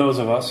Well, those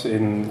of us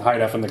high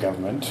enough in the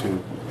government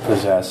who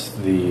possess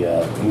the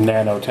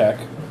nanotech,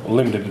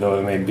 limited though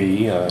it may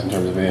be in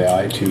terms of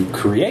AI, to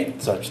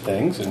create such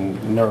things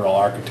and neural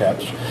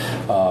architects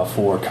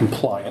for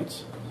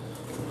compliance,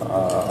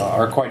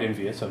 are quite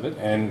envious of it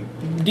and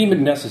deem it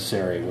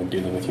necessary when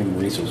dealing with human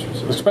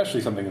resources,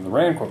 especially something in the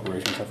RAND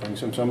Corporation suffering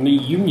from so many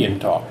union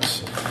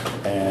talks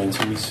and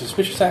so many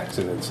suspicious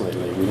accidents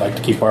lately. We like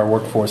to keep our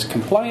workforce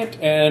compliant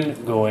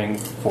and going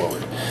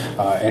forward.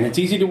 And it's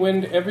easy to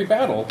win every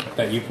battle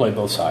that you play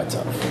both sides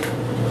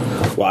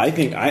of. well, I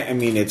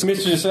mean, it's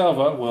Mr. De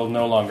Silva will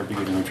no longer be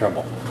getting in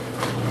trouble.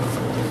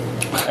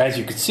 As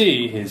you can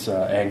see, his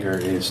anger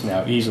is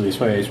now easily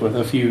assuaged with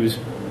a few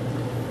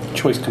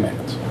choice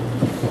commandments.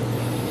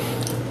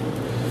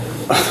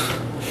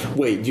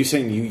 Wait, you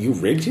saying you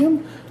rigged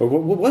him, or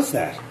what was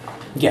that?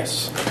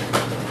 Yes.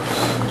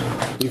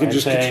 You could I'm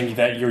just saying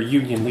that your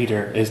union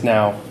leader is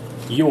now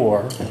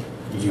your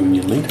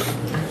union leader.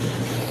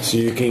 so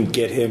you can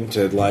get him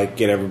to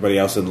get everybody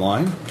else in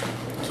line.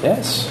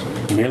 Yes.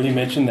 Merely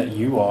mention that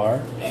you are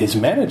his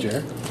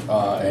manager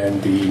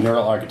and the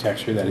neural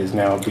architecture that is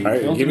now being All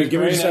right, built give me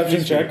into a his brain deception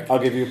as we check. speak. I'll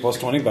give you a plus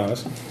 20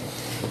 bonus.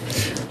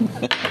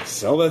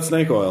 Sell that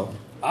snake oil.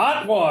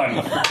 Hot one.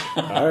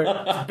 All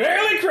right.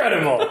 Barely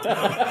credible.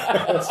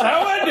 That's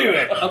how I do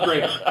it.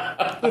 Upgrade.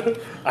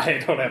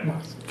 I don't have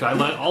most.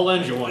 I'll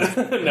lend you one.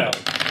 No.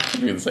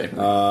 You're the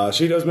same.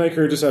 She does make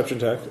her deception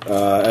check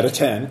at a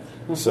 10.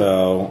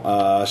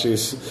 So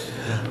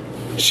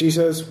she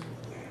says,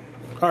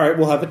 "All right,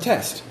 we'll have a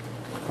test.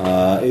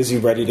 Is he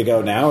ready to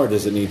go now, or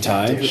does it need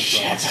time?"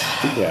 Shit.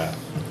 Yeah.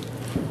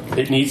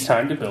 It needs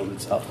time to build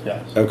itself,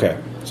 yes. Okay.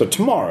 So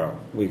tomorrow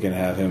we can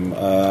have him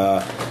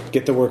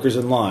get the workers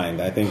in line.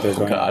 I think they're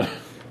going. God.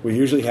 We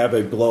usually have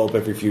a blow up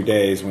every few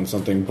days when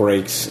something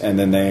breaks, and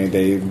then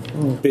they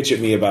bitch at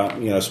me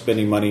about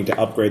spending money to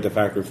upgrade the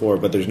factory floor,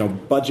 but there's no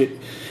budget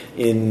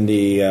in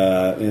the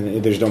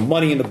there's no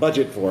money in the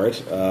budget for it,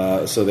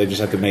 so they just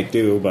have to make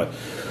do. But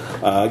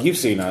you've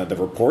seen the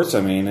reports.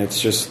 I mean,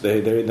 it's just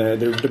their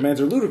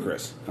demands are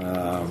ludicrous.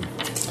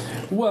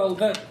 Well,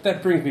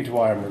 that brings me to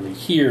why I'm really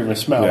here,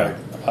 Miss Mallard.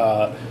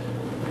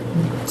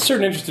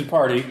 Certain interested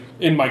party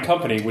in my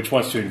company which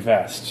wants to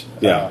invest.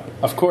 Yeah.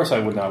 Of course I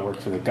would not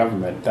work for the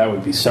government. That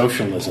would be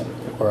socialism,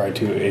 were I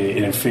to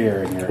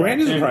interfere in your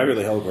Rand is a activity.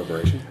 privately held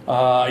corporation.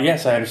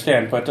 Yes, I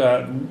understand, but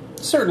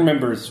certain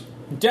members,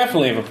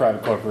 definitely of a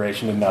private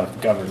corporation and not of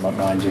the government,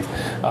 mind you,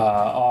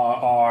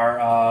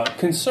 are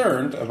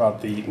concerned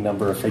about the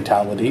number of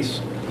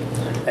fatalities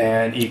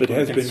and equally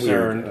has been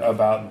concerned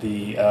about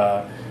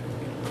the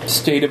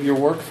state of your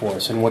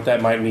workforce and what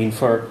that might mean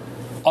for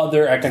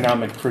other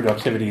economic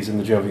productivities in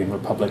the Jovian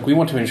Republic. We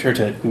want to ensure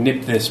to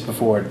nip this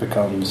before it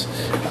becomes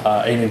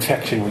an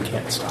infection we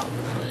can't stop.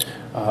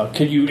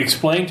 Could you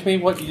explain to me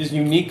what is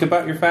unique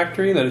about your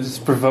factory that is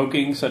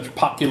provoking such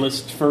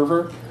populist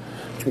fervor?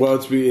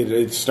 Well,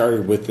 it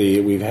started with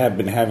we have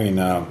been having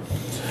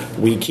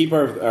we keep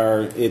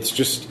our it's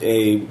just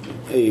a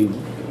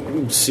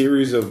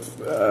series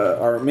of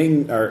our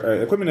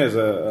equipment has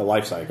a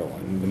life cycle,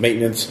 and the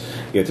maintenance,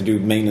 you have to do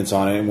maintenance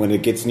on it, and when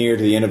it gets near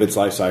to the end of its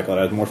life cycle, it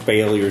has more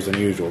failures than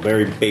usual.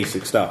 Very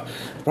basic stuff.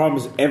 The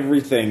problem is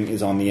everything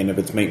is on the end of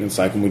its maintenance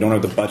cycle, and we don't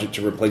have the budget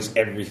to replace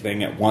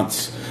everything at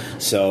once,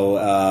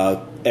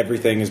 so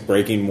everything is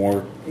breaking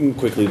more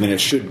quickly than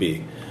it should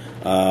be.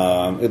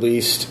 At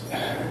least,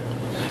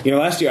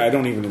 last year I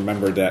don't even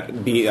remember that.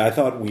 I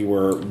thought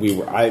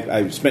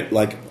I spent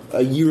like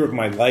a year of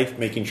my life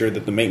making sure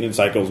that the maintenance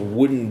cycles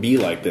wouldn't be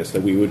like this,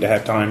 that we would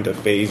have time to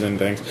phase in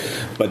things.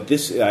 But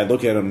this, I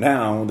look at them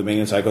now, the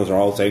maintenance cycles are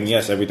all saying,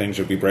 yes, everything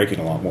should be breaking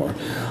a lot more.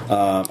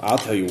 I'll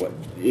tell you what,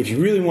 if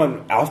you really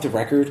want off the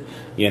record,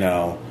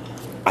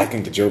 I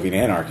think the Jovian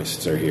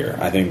anarchists are here.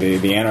 I think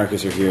the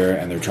anarchists are here,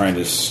 and they're trying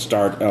to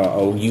start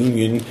a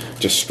union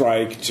to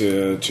strike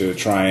to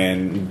try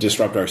and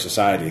disrupt our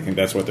society. I think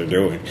that's what they're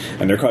doing,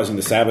 and they're causing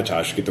the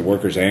sabotage to get the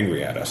workers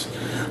angry at us.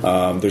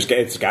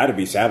 It's got to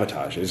be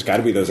sabotage. It's got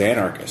to be those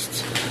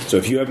anarchists. So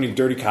if you have any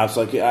dirty cops,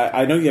 like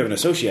I know you have an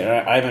associate,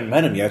 I haven't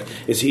met him yet.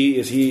 Is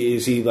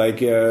he like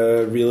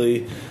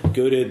really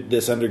good at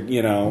this?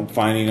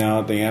 Finding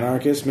out the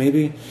anarchists?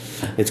 Maybe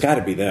it's got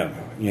to be them.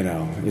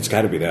 It's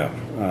got to be them.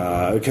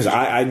 Because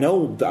I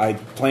know I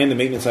plan the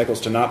maintenance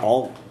cycles to not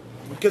all,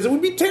 because it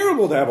would be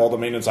terrible to have all the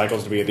maintenance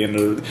cycles to be at the end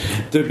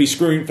of to be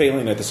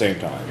failing at the same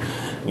time.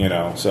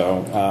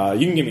 So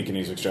you can give me a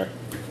kinesics check.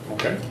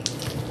 Okay.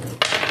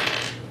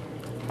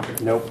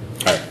 Nope.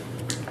 All right.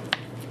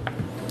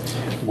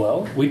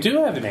 Well, we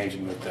do have an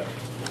agent with them,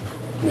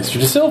 Mr.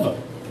 De Silva.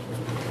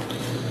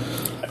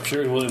 I'm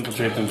sure he will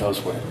infiltrate them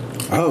elsewhere.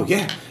 Oh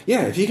yeah.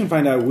 If you can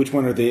find out which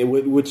one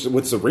what's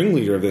the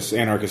ringleader of this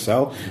anarchist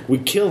cell, we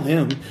kill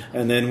him,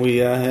 and then we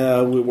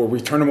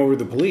turn him over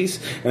to the police,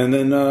 and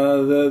then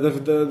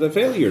the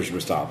failures will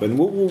stop, and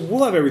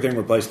we'll have everything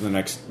replaced in the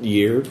next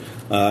year.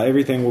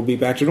 Everything will be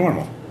back to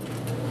normal.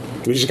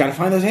 We just got to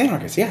find those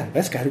anarchists. Yeah,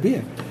 that's got to be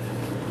it.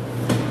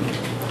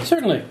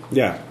 Certainly.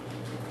 Yeah.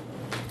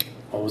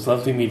 Always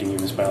lovely meeting you,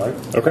 Miss Ballard.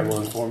 Okay. I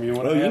will inform you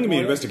when Well, I you have can give me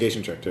an more.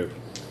 investigation check too.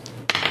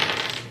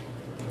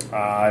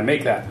 I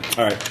make that.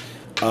 All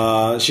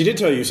right. She did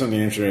tell you something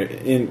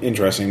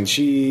interesting.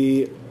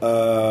 She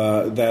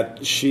that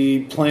she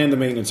planned the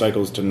maintenance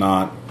cycles to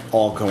not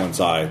all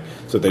coincide,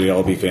 so they'd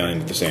all be failing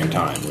at the same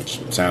time,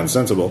 which sounds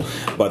sensible.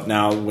 But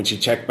now, when she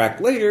checked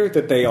back later,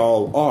 that they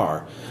all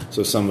are.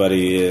 So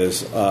somebody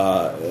is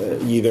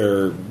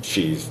either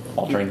she's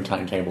Altering the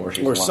timetable, or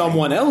she's or lying.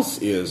 someone else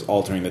is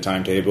altering the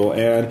timetable.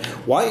 And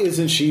why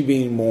isn't she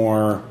being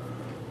more?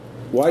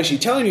 Why is she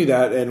telling you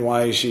that? And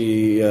why is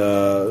she,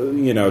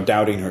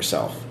 doubting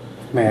herself?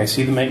 May I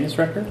see the maintenance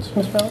records,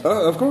 Miss Ballard?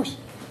 Of course.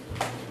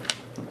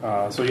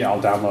 So yeah,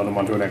 I'll download them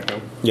onto an Echo.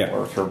 Yeah.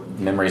 Or if her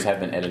memories have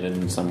been edited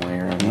in some way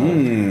or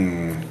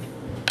another.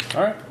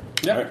 All right.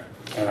 Yeah. All right.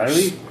 And I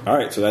leave. All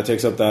right, so that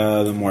takes up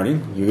the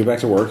morning. You get back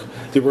to work.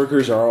 The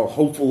workers are all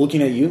hopeful,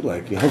 looking at you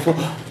like, hopeful.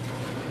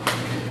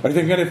 Are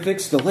they going to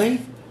fix the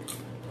lathe?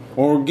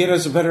 Or get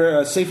us a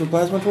better, safer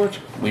plasma torch?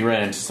 We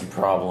ran into some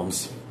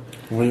problems.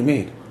 What do you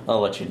mean? I'll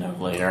let you know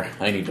later.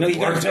 I need to No, you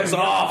work gotta this tell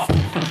me. off.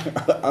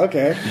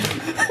 Okay.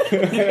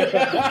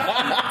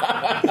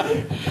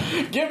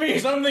 Give me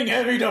something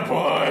heavy to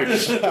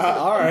push.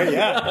 All right,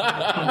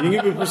 yeah. You can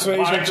give me a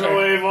persuasion check.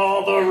 Microwave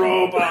all the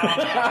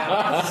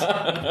robots.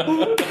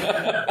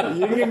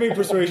 You can give me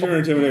persuasion or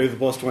intimidate with a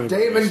plus 20.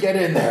 Damon, get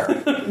in there.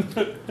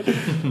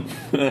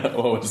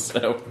 What was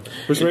so?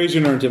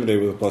 Persuasion or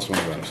intimidate with a plus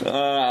 20 bonus.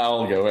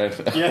 I'll go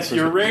with. Yes,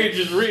 your rage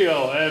is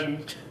real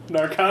and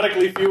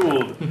narcotically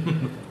fueled.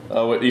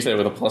 What you said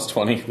with a plus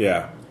 20?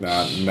 Yeah,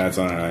 nah, that's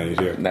on a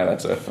 92. No,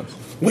 that's a.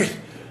 Wait,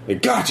 they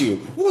got you.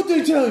 What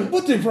they tell you?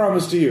 What they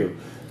promised to you?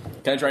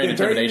 Can I try an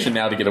intimidation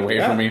now to get away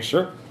from me?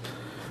 Sure.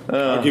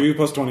 I'll give you a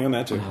plus 20 on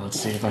that too. Let's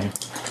see if I.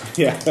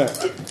 Yeah.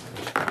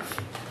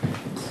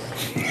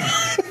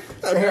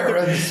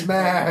 Aaron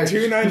smash.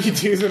 2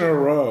 92s in a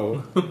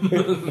row.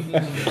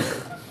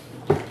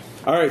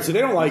 All right, so they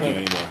don't like you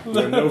anymore.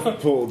 They're no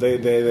pull. They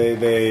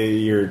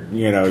you're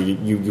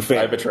you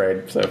failed. I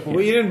betrayed. So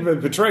Well, you didn't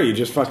betray. You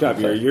just fucked up.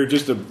 You're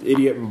just an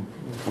idiot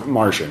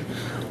Martian.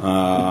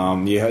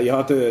 You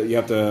have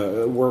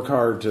to work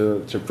hard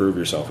to prove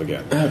yourself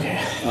again.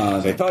 okay.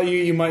 They thought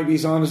you might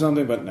be onto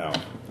something, but no.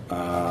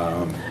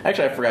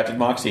 Actually, I forgot.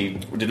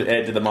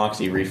 Did the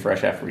Moxie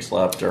refresh after we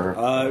slept,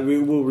 or We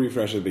will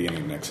refresh at the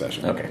beginning of the next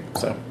session. okay?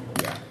 So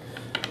Yeah.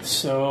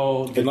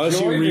 So the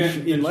Unless you fulfill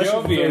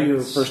your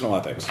Jovians- personal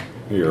ethics,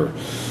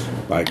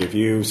 if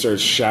you start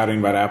shouting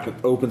about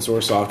open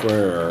source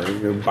software or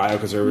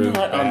bioconservative,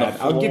 Not on the bad,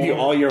 I'll give you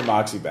all your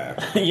Moxie back.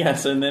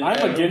 yes, and then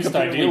I'm against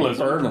completely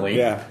idealism. Internally.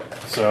 Yeah.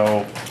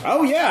 So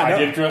Oh yeah. I No.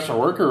 did Dresser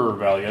Worker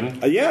Rebellion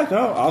Yeah.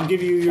 No. I'll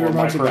give you your for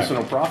my Moxie back.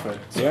 personal profit.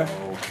 So Yeah.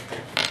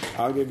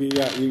 I'll give you.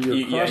 Yeah. You're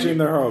Yeah, crushing you-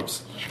 their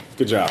hopes.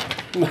 Good job.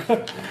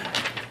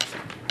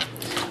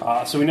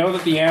 So we know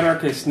that the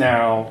anarchists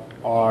now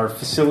are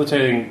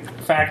facilitating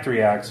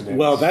factory accidents.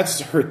 Well,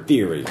 that's her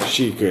theory.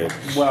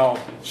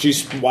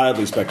 She's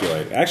wildly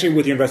speculating. Actually,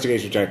 with your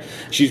investigation check,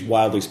 she's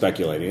wildly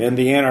speculating. And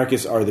the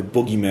anarchists are the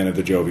boogeymen of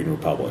the Jovian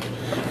Republic.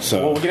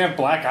 So, well, we can have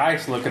Black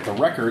Ice look at the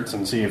records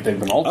and see if they've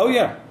been altered. oh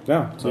yeah,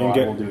 yeah. So you I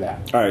can will do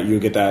that. All right, you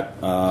get that.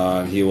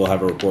 He will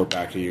have a report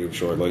back to you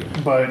shortly.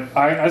 But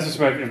I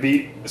suspect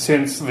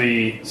since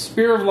the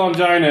Spear of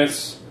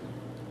Longinus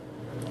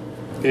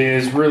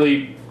is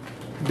really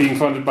being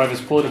funded by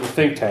this political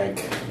think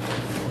tank,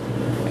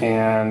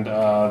 and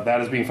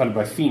that is being funded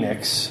by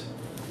Phoenix.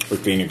 But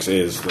Phoenix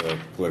is the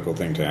political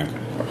think tank.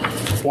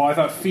 Well, I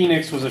thought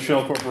Phoenix was a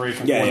shell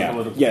corporation. Yeah, for the yeah,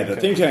 political yeah. The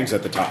think tank's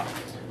at the top.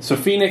 So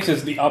Phoenix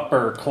is the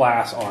upper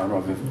class arm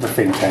of the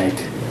think tank,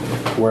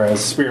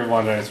 whereas Spear of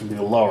Longinus would be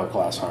the lower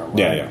class arm. Right?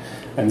 Yeah, yeah.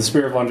 And the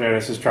Spear of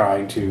Longinus is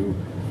trying to,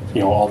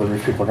 all the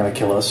rich people are going to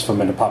kill us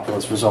from a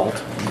populist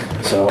result.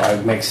 So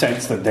it makes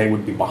sense that they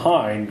would be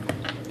behind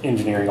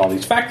engineering all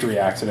these factory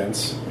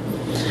accidents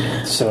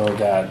so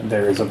that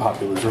there is a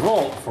populist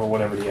revolt for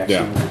whatever the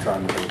actions are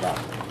trying to bring about.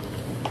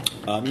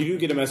 You do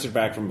get a message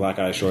back from Black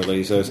Eye shortly.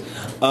 He says,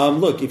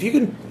 look, if you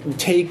can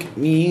take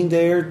me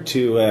there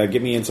to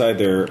get me inside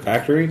their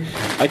factory,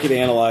 I could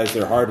analyze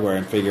their hardware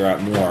and figure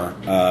out more.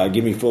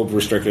 Give me full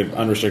unrestricted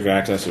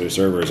access to their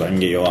servers. I can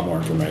get you a lot more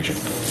information.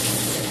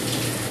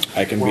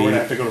 I can We're be... going to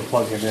have to go to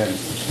plug him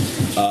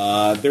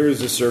in. there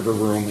is a server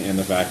room in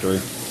the factory.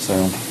 So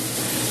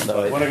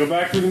Want to go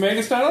back through the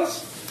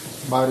Megastatus?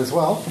 Might as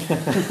well.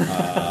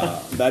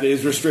 That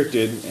is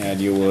restricted, and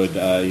you would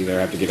either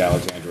have to get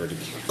Alexandra to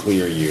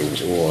clear you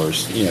or,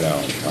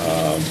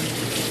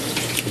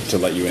 to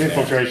let you in there.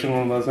 Infiltration,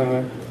 one of those in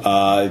there?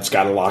 It's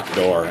got a locked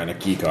door and a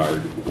key card,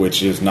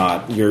 which is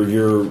not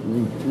your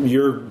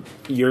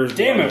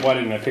Damn it, why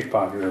didn't I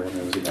pickpocket her when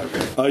it was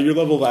about there? your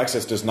level of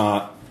access does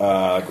not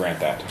grant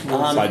that.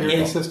 By Security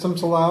default.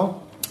 systems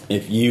allow?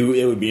 If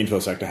it would be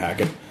InfoSec to hack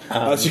it.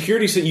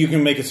 You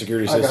can make a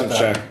security I got systems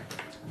that. check.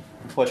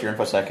 what's your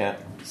info second?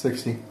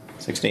 60.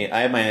 16. I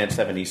have mine at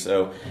 70.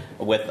 So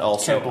with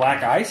also Can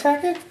Black Ice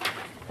hack it?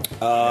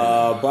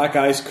 Black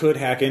Eyes could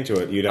hack into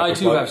it. You'd have I to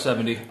too plug- have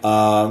 70.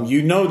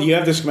 you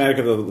have the schematic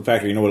of the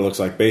factory. You know what it looks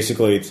like.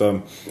 Basically, it's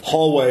a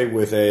hallway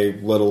with a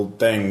little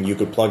thing you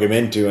could plug him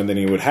into, and then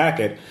he would hack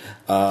it.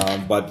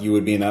 But you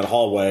would be in that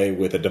hallway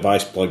with a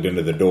device plugged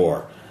into the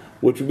door,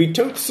 which would be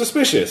totally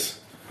suspicious.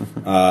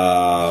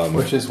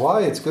 Which is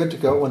why it's good to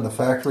go when the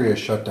factory is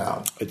shut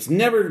down. It's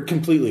never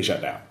completely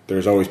shut down.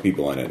 There's always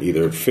people in it,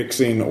 either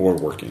fixing or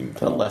working.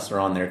 The lesser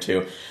on there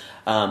too.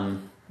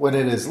 When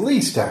it is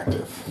least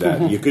active.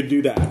 That you could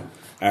do that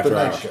after The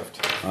night hours.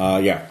 shift.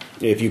 Yeah.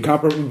 If you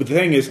but the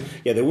thing is,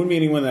 there wouldn't be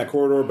anyone in that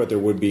corridor, but there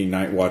would be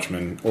night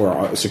watchmen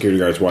or security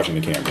guards watching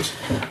the cameras.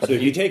 So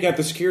if you take out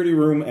the security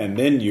room, and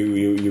then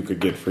you could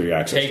get free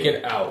access. Take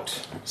it out.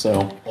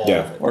 So,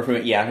 Yeah. or if we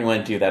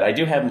want to do that. I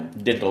do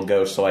have Digital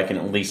Ghost, so I can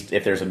at least,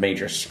 if there's a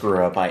major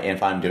screw up,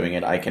 if I'm doing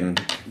it, I can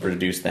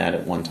reduce that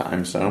at one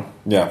time. So,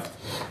 Yeah.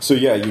 So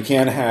you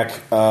can hack.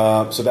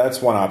 So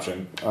that's one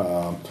option.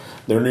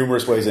 There are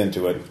numerous ways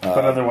into it.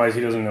 But otherwise,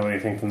 he doesn't know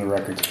anything from the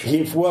records.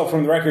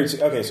 From the records.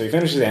 Okay, so he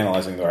finishes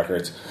analyzing the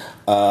records,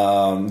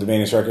 the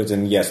maintenance records,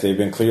 and yes, they've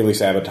been clearly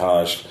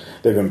sabotaged.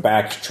 They've been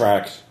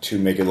backtracked to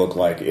make it look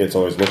like it's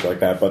always looked like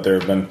that. But there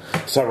have been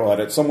several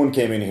edits. Someone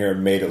came in here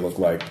and made it look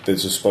like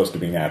this is supposed to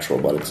be natural,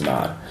 but it's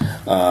not.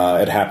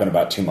 It happened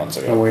about 2 months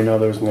ago. And we know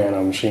there's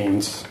nano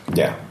machines.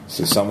 Yeah,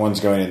 so someone's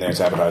going in there and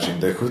sabotaging.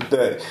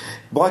 The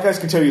Black Eyes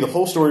can tell you the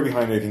whole story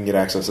behind it if you can get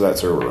access to that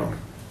server room.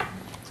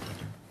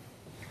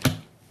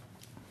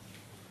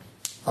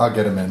 I'll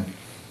get him in.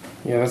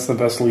 Yeah, that's the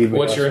best lead. we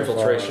What's got your so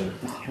far. infiltration?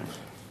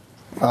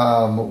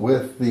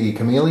 With the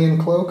chameleon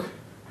cloak,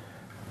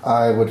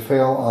 I would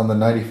fail on the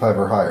 95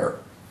 or higher.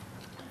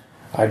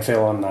 I'd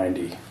fail on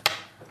 90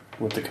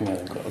 with the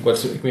chameleon club.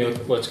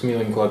 What's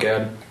Chameleon Cloak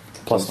add?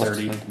 Plus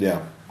 30.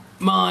 Yeah.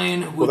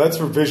 Mine Well, would... that's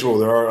for visual.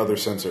 There are other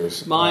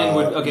sensors. Mine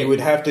would- okay. You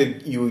would have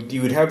to. You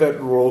would have that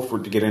roll to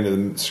get into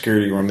the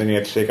security room. Then you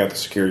have to take out the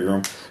security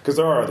room because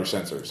there are other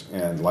sensors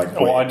and like.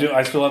 Well, I do.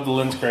 I still have the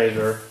lens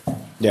crater. And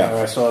Yeah.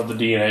 I still have the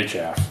DNA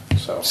chaff.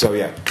 So So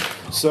yeah.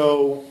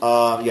 So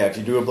if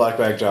you do a black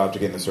bag job to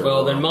get in the server.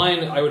 Well, then room,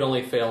 mine, I would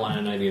only fail on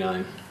a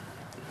 99.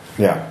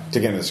 Yeah, to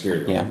get in the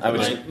security room. yeah, I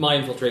would. My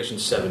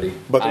infiltration's 70.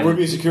 But there would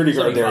be a security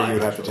guard there 75, you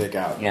would have to take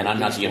out. Yeah, and I'm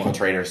not the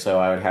infiltrator, so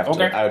I would have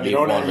Okay. to. I would be You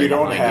don't. one You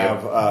don't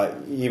behind have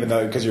even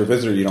though because you're a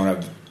visitor, you don't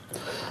have.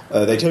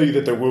 They tell you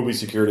that there will be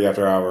security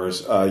after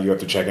hours. You have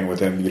to check in with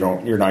them.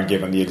 You're not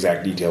given the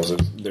exact details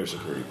of their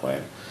security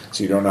plan,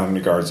 so you don't know how many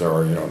guards there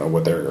are. You don't know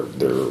what their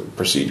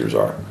procedures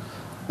are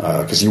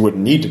because you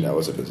wouldn't need to know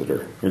as a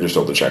visitor. You're just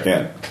told to check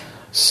in.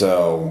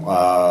 So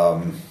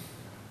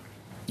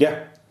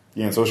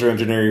social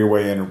engineer your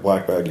way in or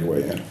black bag your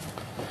way in.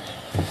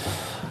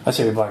 I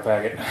say we black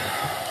bag it.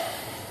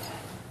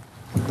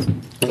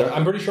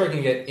 I'm pretty sure I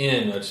can get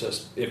in. It's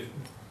just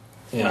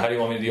how do you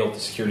want me to deal with the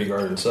security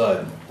guard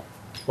inside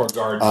or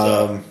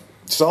guards?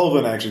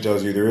 Sullivan actually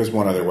tells you there is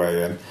one other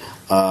way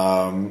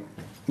in.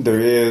 There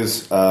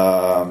is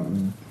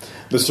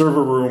the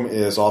server room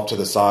is off to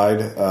the side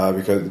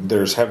because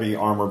there's heavy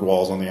armored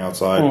walls on the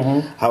outside.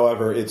 Mm-hmm.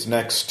 However, it's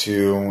next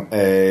to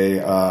a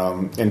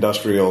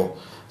industrial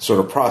sort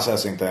of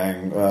processing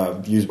thing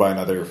used by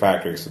another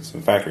factory. Since it's in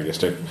the factory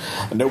district,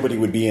 nobody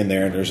would be in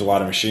there, and there's a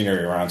lot of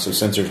machinery around, so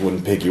sensors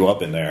wouldn't pick you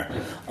up in there.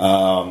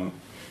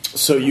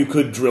 So you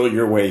could drill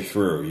your way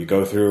through. You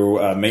go through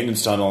a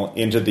maintenance tunnel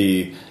into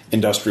the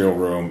industrial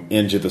room,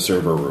 into the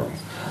server room.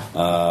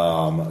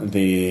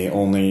 The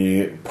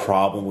only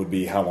problem would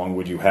be how long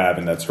would you have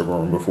in that server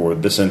room before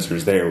the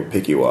sensors there would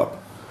pick you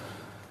up.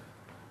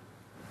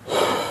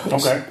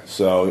 Okay.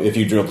 So if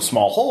you drilled a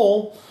small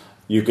hole,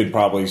 you could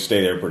probably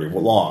stay there pretty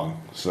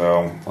long.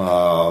 So,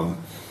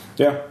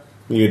 you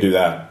could do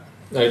that.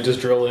 I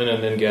just drill in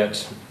and then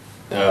get.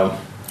 No.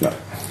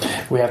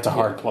 We have to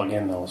hard plug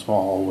in though. A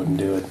small hole wouldn't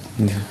do it.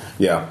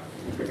 Yeah.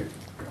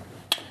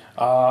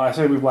 I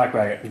say we black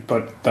bag it,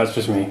 but that's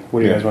just me. What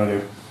do you Yeah. guys want to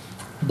do?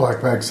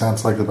 Black bag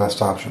sounds like the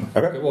best option.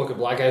 Okay. Well, could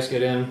black guys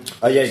get in?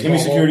 Give me Small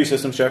security hole?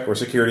 systems check or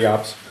security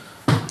ops.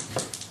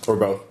 Or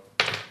both.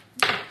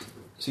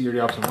 Security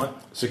ops and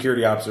what?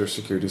 Security ops or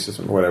security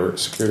system or whatever.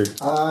 Security.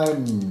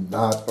 I'm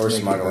not Or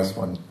making smuggling. this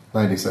one.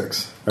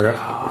 96. Okay.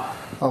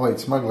 Oh wait,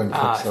 smuggling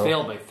I kicks though.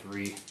 failed by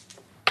 3.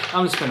 I'm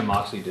going to spend a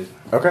Moxie to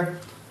Okay.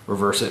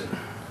 reverse it.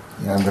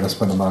 Yeah, I'm going to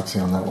spend a moxie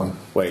on that one.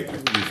 Wait,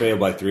 you failed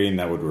by 3 and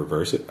that would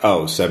reverse it?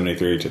 Oh,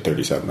 73 to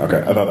 37. Okay,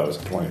 I thought that was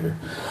 23.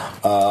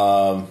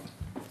 All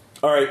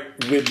right,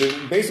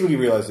 basically you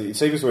realize the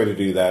safest way to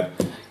do that,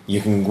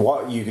 you can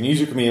use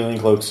your chameleon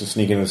cloaks to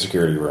sneak into the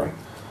security room.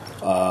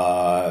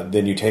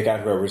 Then you take out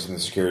whoever's in the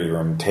security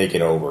room, take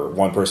it over.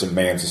 One person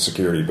mans the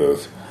security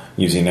booth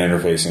using the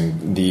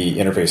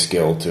interface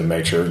skill to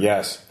make sure,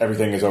 yes,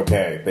 everything is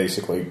okay.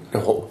 Basically,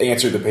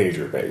 answer the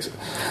pager, basically.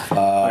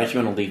 if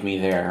you want to leave me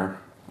there,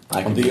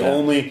 I can do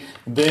that.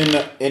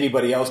 Then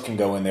anybody else can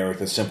go in there with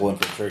a simple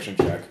infiltration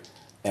check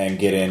and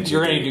get into.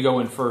 You're going to need to go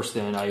in first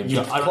then.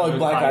 You plug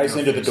Black Ice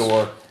into the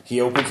door.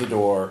 He opens the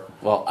door.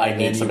 Well, I and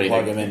need then somebody you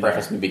plug to him in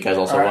preface there. me because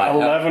also All right,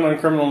 why 11 on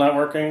criminal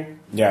networking.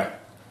 Yeah.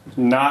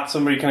 Not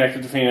somebody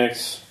connected to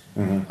Phoenix.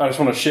 I just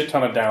want a shit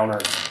ton of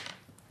downers.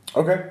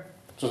 Okay.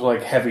 Just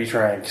like heavy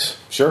tranks.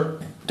 Sure.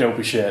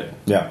 Dopey shit.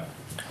 Yeah.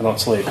 I don't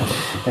sleep.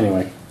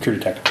 Anyway, True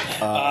Detective.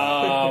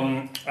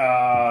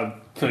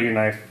 Kill your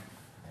knife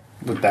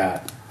with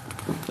that.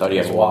 Oh, do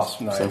you have a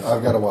wasp? Knife. So-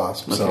 I've got a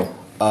wasp, so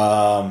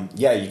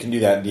Yeah, you can do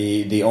that.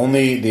 The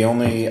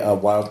only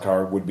wild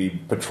card would be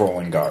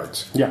patrolling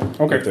guards. Yeah,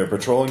 okay. If they're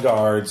patrolling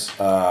guards,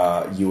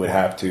 you would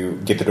have to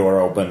get the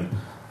door open,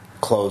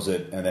 close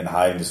it, and then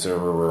hide in the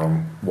server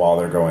room while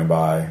they're going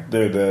by.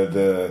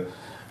 The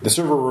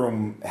server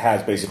room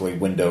has basically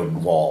windowed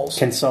walls.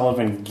 Can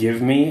Sullivan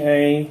give me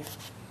a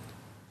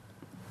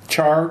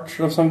charge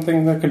of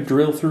something that could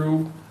drill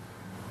through?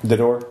 The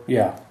door?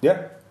 Yeah.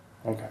 Yeah.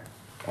 Okay.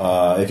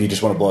 If you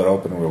just want to blow it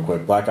open real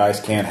quick. Black Ice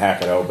can't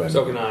hack it open.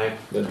 So can I.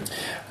 But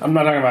I'm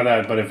not talking about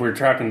that, but if we're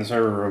trapped in the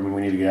server room and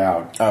we need to get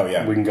out, Oh,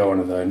 yeah. we can go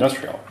into the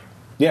industrial.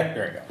 Yeah.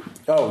 There you go.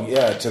 Oh,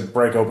 yeah, to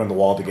break open the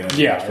wall to get in.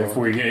 Yeah,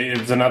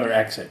 it's another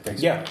exit,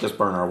 basically. Yeah. Just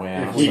burn our way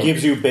out. He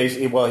gives you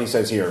basically, well, he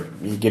says here,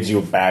 he gives you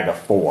a bag of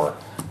 4.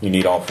 You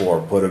need all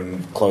 4. Put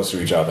them close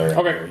to each other.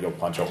 Okay. Or you'll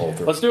punch a hole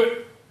through. Let's do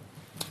it.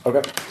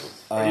 Okay.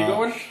 Are you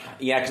going?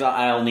 Yeah, because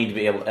I'll need to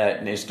be able,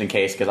 just in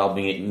case, because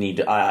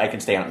I can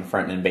stay out in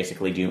front and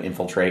basically do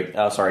infiltrate.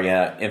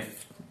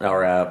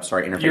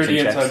 Interfacing You're the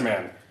checks. inside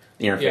man.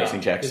 The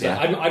interfacing checks. is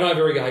that- Yeah. I don't have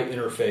very high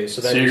interface,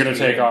 so that So you're needs going to to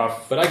be take in.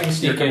 off But I can your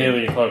sneak in.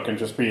 chameleon cloak and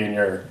just be in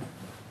your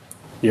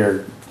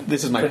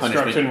This is my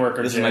construction punishment.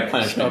 worker. This is my jigs.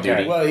 punishment Okay.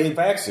 duty. Well, in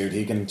back suit,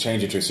 he can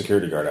change it to a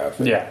security guard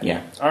outfit. Yeah.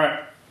 Yeah. All right.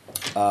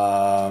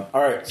 All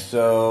right,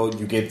 so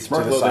you get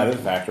Smart to the side loading. of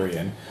the factory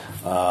in.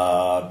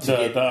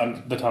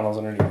 The tunnels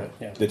underneath it.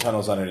 Yeah. The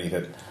tunnel's underneath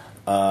it.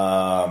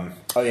 Oh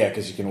yeah,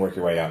 because you can work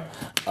your way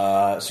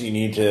up. So you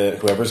need to,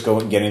 whoever's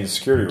getting the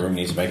security room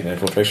needs to make an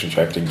infiltration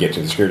check to get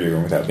to the security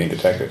room without being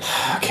detected.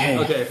 Okay.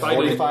 Okay, if I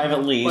did, 45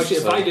 at least. actually,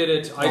 if so- I did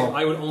it,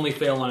 I would only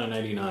fail on a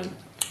 99.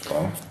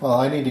 well,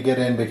 I need to get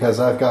in because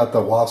I've got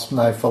the wasp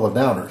knife full of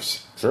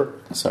downers. Sure.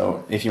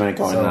 So if you want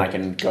to go in, So- then I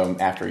can go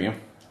after you.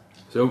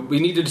 So we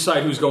need to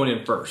decide who's going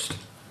in first.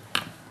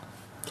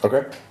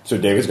 Okay, so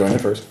David's going in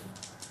first.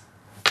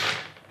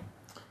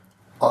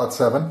 Odd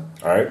 7.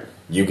 All right,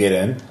 you get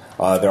in.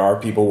 There are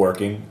people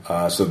working,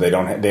 so they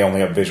only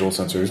have visual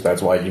sensors.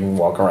 That's why you can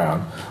walk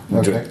around.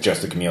 Okay.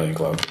 Just the chameleon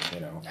cloak,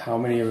 you know. How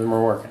many of them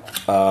are working?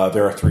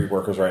 There are 3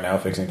 workers right now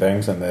fixing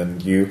things, and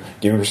then you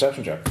give me a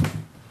perception check.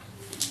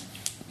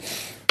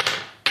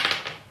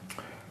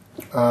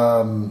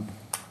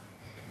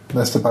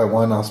 Missed it by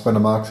 1. I'll spend a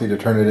moxie to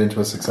turn it into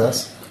a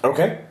success.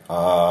 Okay.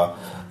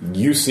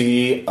 You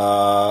see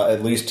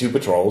at least 2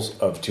 patrols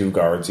of 2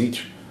 guards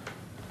each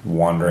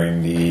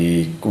wandering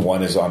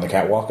one is on the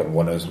catwalk and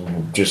one is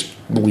just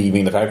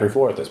leaving the factory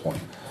floor at this point.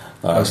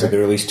 So Okay.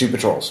 there are at least 2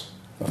 patrols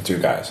of 2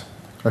 guys.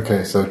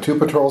 Okay, so 2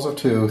 patrols of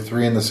 2,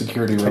 3 in the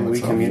security room we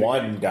itself. communicate?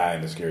 1 guy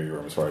in the security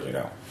room, as far as you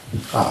know.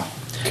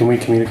 Can we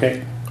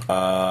communicate?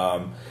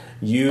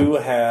 You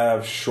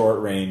have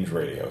short range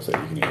radios that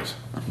you can use.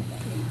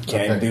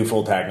 Can't Okay. do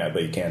full TagNet,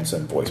 but you can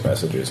send voice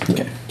messages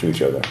to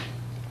each other.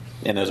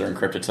 And those are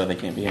encrypted, so they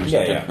can't be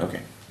intercepted. Yeah. Okay.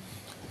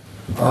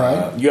 All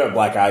right. You have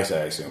Black Ice,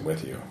 I assume,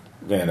 with you.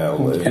 And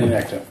an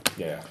active.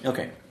 Yeah.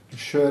 Okay.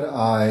 Should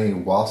I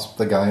wasp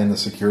the guy in the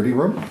security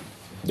room?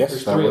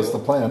 Yes. That was the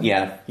plan.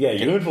 Yeah. Yeah,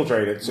 you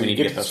infiltrate it. So We you need to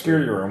get get to the those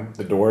security through. room.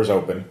 The door's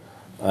open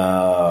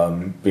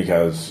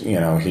because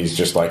he's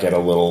just like at a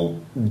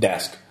little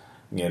desk,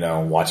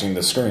 watching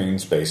the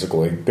screens,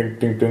 basically, ding,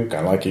 ding, ding,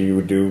 kind of like you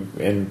would do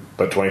in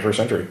the 21st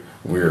century.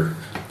 Weird,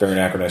 very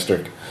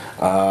anachronistic.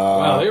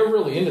 Wow, they were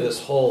really into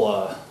this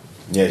whole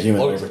Human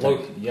labor thing.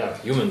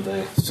 human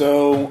thing.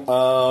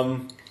 So,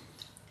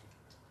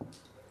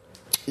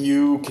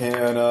 you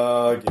can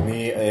give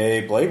me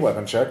a blade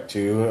weapon check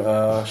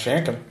to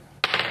shank him.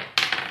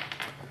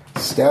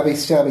 Stabby,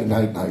 stabby,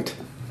 night, night.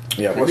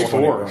 Yeah, What's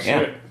 4? Yeah.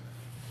 Shit.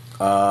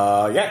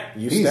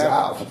 You He's stab.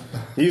 out.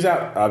 He's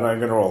out. I'm not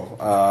going to roll.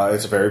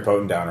 It's a very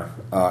potent downer.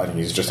 And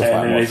he's just a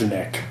flat And in his wolf.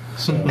 neck.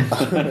 So.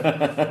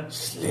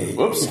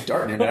 Whoops.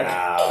 Dart in your neck.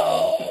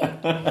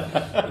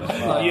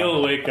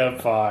 You'll wake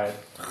up fine.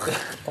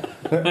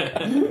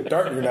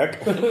 Dart in your neck.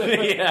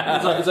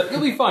 Yeah. It's like,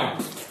 you'll be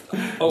fine.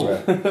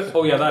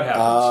 Oh yeah, that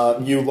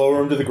happens. You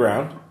lower him to the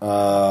ground.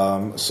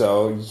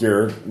 So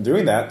you're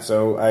doing that.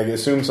 So I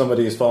assume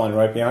somebody is falling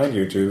right behind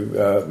you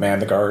to man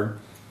the guard.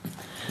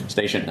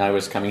 Station. I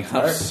was coming up,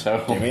 All right.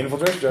 so. Give me an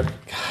infiltration check.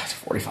 God,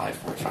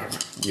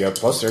 45. You have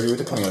plus 30 with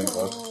the chameleon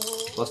club.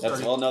 Plus That's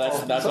 30. well, no, that's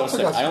what I was also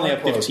saying. got I only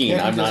have smart clothes. 15.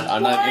 Can't you I'm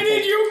not. Why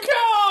did you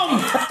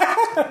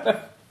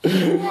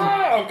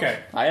come? Okay.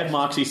 I have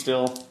Moxie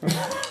still.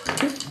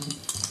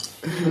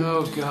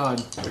 Oh god.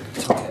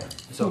 It's okay.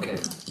 It's okay.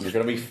 You're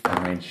gonna be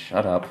fine.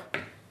 Shut up.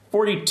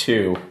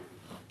 42.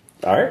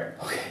 All right.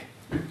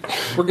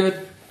 We're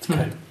good.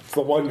 It's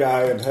the one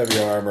guy in heavy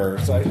armor.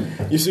 It's like,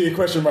 you see a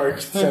question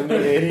mark, 70,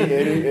 80,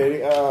 80,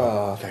 80.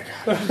 Oh, thank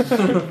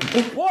God.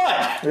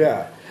 What?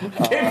 Yeah.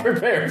 Get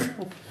prepared.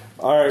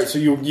 All right, so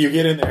you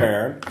get in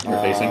there.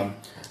 Interfacing.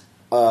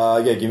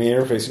 Give me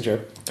an interfacing check.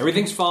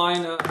 Everything's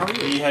fine. How are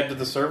you? We head to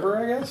the server,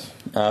 I guess.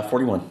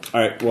 41. All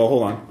right. Well,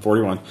 hold on.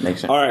 41.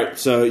 Makes sense. All right.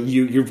 So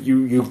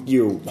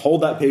you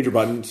hold that pager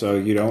button so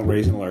you don't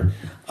raise an alert.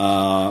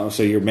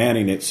 So you're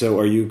manning it. So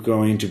are you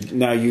going to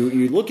now?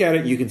 You look at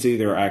it. You can see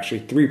there are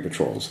actually 3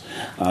 patrols,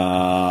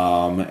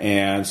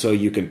 and so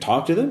you can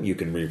talk to them. You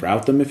can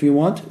reroute them if you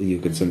want. You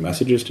can send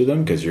messages to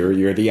them because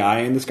you're the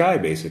eye in the sky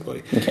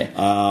basically. Okay.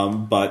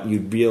 But you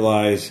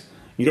realize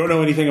you don't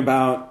know anything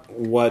about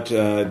what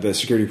the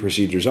security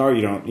procedures are.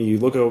 You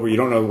look over. You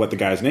don't know what the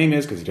guy's name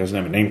is because he doesn't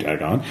have a name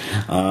tag on,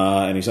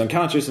 and he's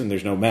unconscious, and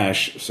there's no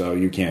mesh, so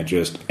you can't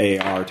just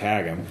AR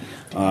tag him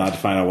to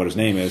find out what his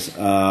name is.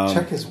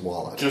 Check his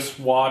wallet. Just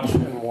watch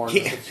and warn us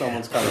if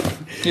someone's coming.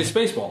 His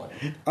space wallet.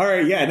 All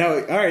right, yeah, no,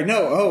 all right,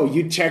 no. Oh,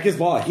 you check his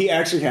wallet. He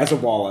actually has a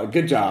wallet.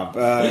 Good job,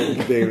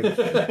 David.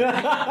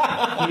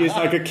 He is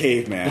like a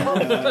caveman.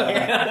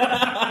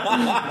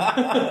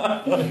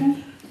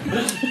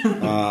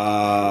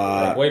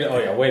 Way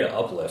to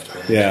uplift.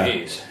 Man. Yeah.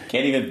 Jeez.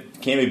 Can't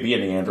even be a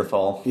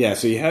Neanderthal. Yeah,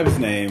 so you have his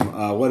name.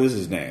 What is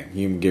his name?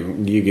 You give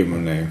him a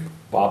name.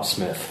 Bob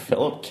Smith.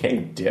 Philip K.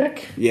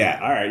 Dick? Yeah,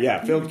 all right,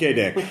 yeah, Philip K.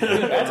 Dick.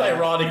 That's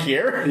ironic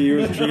here. He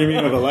was dreaming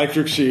of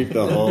electric sheep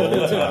the whole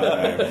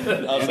time.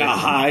 In a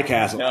high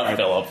castle. No, All right.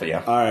 Philip,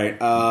 yeah. All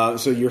right,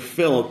 so you're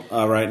Philip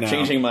right now.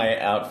 Changing my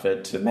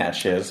outfit to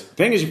match his.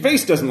 Thing is, your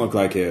face doesn't look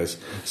like his.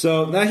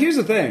 So now here's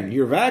the thing: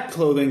 your vac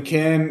clothing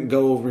can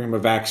go over him a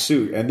vac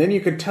suit, and then you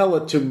can tell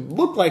it to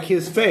look like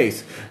his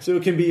face. So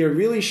it can be a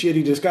really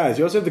shitty disguise.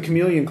 You also have the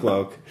chameleon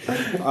cloak.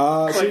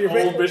 So your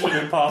Old Mission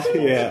Impossible.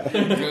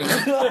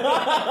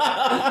 yeah.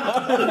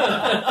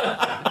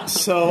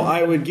 So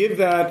I would give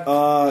that.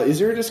 Is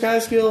there a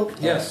disguise skill?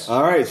 Yes.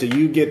 All right. So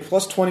you get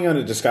plus 20 on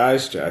a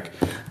disguise check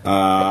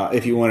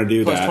if you want to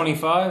do Plus that.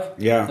 25?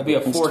 Yeah. That'd be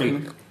a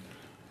 40.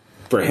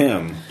 For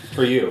him.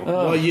 For you.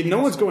 Well, no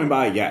one's going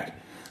by yet.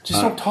 Just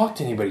don't talk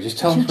to anybody. Just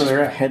tell them where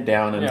they're at. Head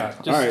down and Yeah,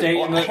 just All right.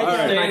 stay in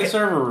the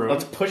server room.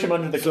 let's push him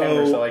under the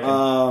counter so I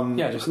can.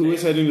 Yeah, just who stay.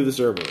 is heading to the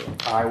server room?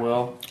 I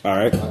will. All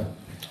right.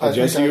 I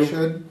Just think you? I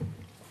should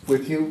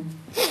with you.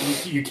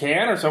 You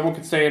can, or someone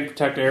could stay and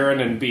protect Aaron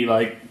and be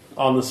like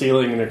on the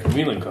ceiling in a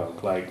chameleon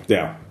cloak. Like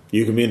Yeah.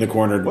 You can be in the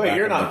corner. Wait, back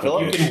you're of not the-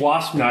 Philip? you can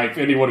wasp knife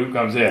anyone who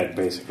comes in,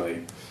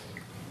 basically.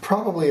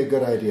 Probably a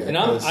good idea. And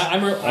I'm 'cause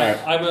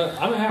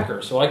a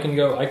hacker, so I can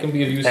be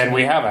of use. And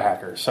we have a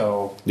hacker,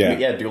 so Yeah.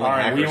 Yeah, dueling all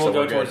right, hacker, we will so go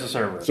we're towards good. the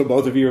server. So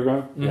both of you are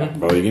going? Yeah.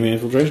 Well, you give me an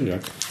infiltration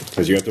check.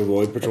 Because you have to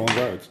avoid patrolling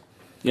guards.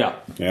 Yeah.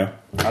 Yeah.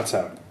 That's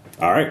how.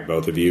 All right.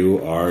 Both of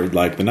you are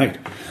like the knight.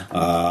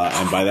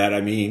 And by that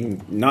I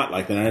mean not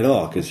like the knight at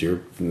all, because you're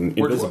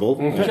invisible.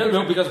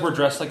 No, because we're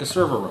dressed like a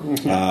server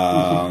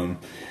room.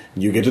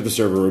 You get to the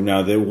server room.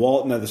 Now,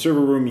 the server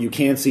room, you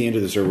can't see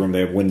into the server room. They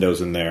have windows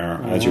in there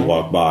as you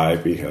walk by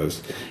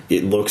because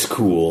it looks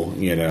cool,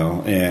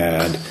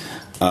 and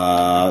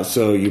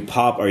so you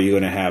pop. Are you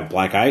going to have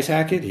Black Ice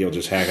hack it? He'll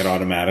just hack it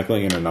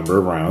automatically in a number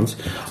of rounds,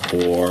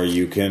 or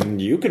you can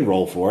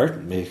roll for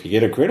it. If you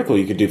get a critical,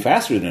 you can do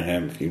faster than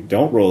him. If you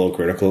don't roll a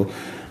critical,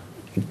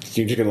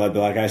 you're just going to let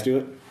Black Ice do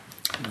it.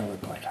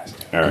 Black eyes.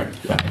 All right.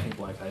 I think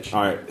Black Eye should.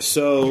 All right.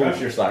 So Trust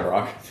your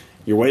Cyrock.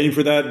 you're waiting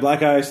for that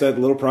Black Ice. That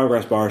little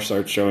progress bar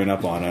starts showing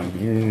up on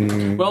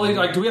him. Well,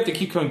 like, do we have to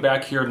keep coming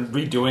back here and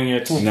redoing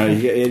it? No,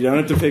 you don't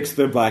have to fix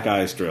the Black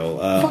Ice drill.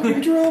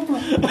 Drill, bro.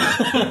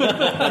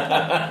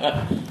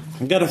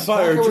 You got to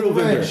fire Tackle drill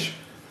the vendor. wrench.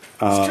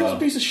 This drill's a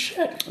piece of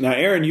shit. Now,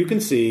 Aaron, you can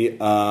see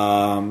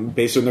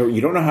based on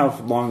you don't know how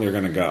long they're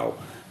going to go.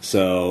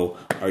 So,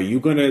 are you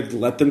going to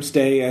let them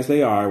stay as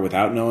they are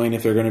without knowing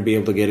if they're going to be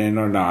able to get in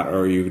or not, or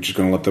are you just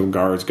going to let the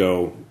guards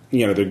go?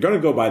 They're going to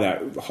go by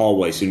that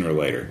hallway sooner or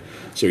later.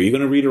 So, are you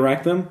going to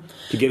redirect them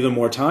to give them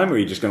more time, or are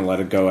you just going to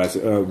let it go as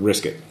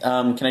risk it?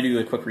 Can I do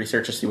a quick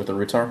research to see what the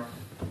routes are?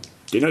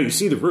 You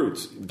see the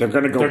routes. They're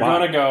going to go They're by.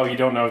 going to go. You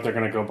don't know if they're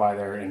going to go by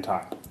there in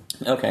time.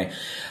 Okay.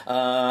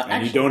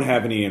 And you don't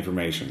have any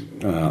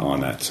information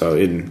on that. So,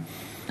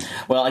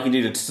 Well, I can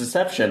do the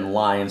deception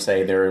lie and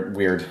say they're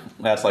weird.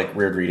 That's like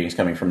weird readings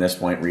coming from this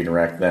point.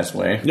 Redirect this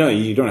way. no,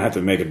 you don't have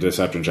to make a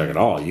deception check at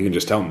all. You can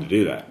just tell them to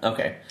do that.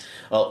 Okay.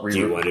 Well, Do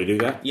you want to do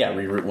that? Yeah,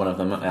 reroute one of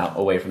them out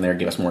away from there.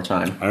 Give us more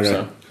time. Okay.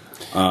 So.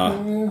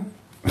 All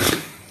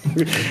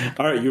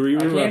right, you I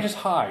can't reroute. just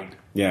hide.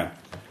 Yeah.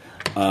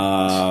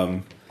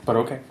 But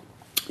okay.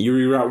 You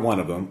reroute one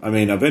of them. I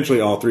mean, eventually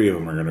all three of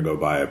them are going to go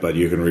by it, but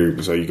you can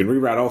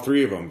reroute all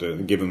three of them to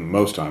give them the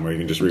most time, or you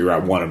can just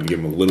reroute one of them to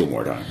give them a little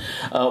more time.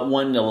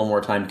 One a little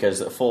more time because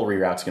a full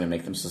reroute's going to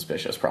make them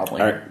suspicious,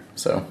 probably. All right.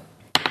 So,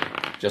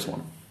 just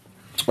one.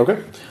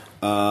 Okay.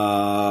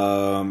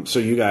 So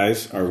you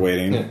guys are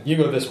waiting. Yeah, you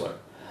go this way.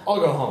 I'll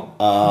go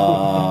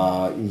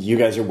home. You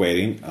guys are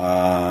waiting,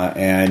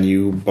 and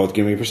you both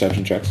give me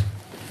perception checks.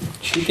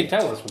 She can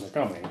tell us when they're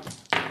coming.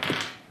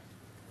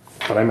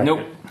 But I meant Nope.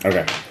 it.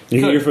 Okay. You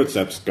hear Good. your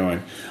footsteps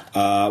going.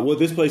 Well,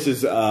 this place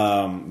is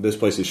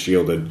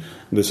shielded.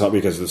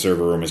 Because the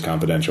server room is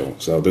confidential.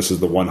 So this is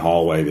the one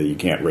hallway that you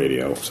can't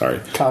radio. Sorry.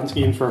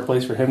 Konski in for a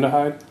place for him to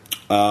hide.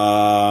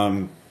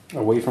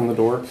 Away from the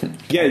door.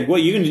 Yeah, well,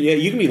 you can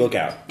be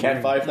lookout.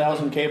 Cat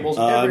 5000 cables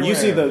everywhere. You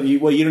see you don't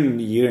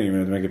even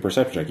have to make a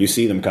perception check. You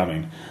see them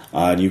coming,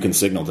 and you can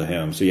signal to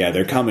him. So yeah,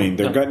 they're coming.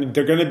 They're going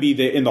to be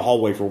in the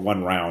hallway for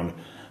one round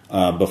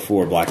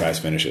before Black Eyes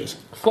finishes.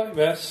 Flight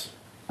vests.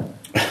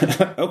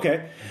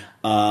 Okay.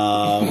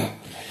 All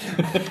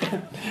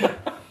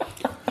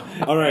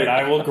right. And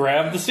I will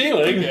grab the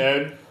ceiling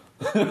and.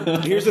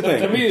 Here's the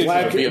thing.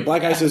 Immediately.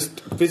 Black Ice is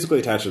physically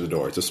attached to the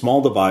door. It's a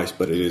small device,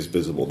 but it is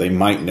visible. They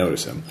might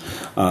notice him.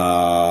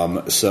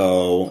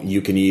 So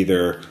you can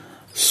either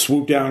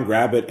swoop down,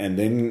 grab it, and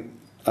then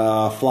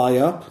fly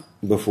up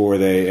before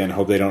and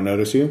hope they don't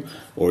notice you,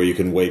 or you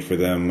can wait for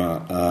them.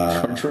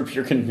 Troop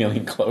your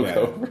chameleon cloak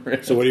over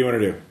it. So what do you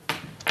want to do?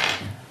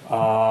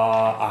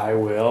 I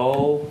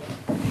will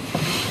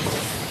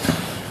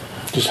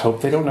just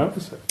hope they don't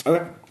notice it.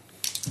 Okay.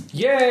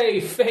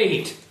 Yay,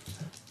 fate!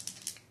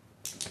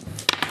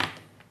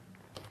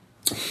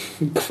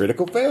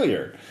 Critical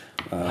failure.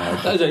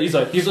 He's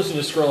listening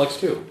to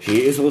Skrillex too.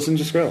 He is listening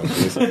to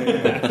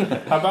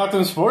Skrillex. How about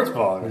them sports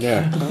balls?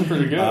 Yeah. That's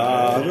pretty good.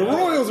 The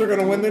Royals are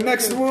going to win the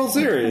next World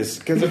Series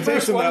because it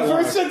takes them that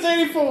long. First since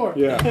 '84.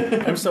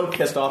 Yeah. I'm so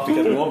pissed off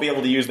because we won't be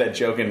able to use that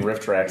joke in riff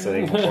tracks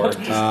anymore.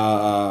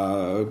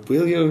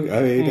 Will you?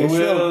 I mean,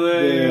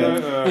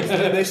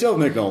 they still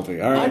have Nick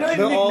Nolte. All right. I know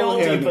They'll Nick all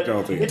have Nolte, Nick but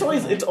Nolte.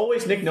 it's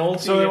always Nick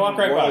Nolte. So they walk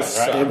right by Royals us,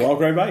 right? suck. They walk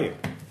right by you.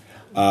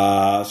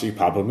 So you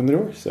pop open the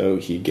door. So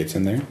he gets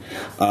in there.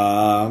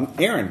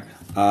 Aaron,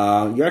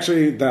 you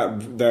actually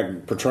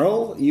that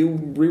patrol you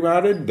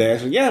rerouted. They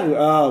actually,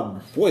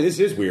 boy, this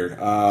is weird.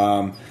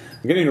 I'm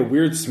getting a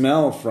weird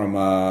smell from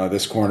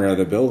this corner of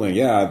the building.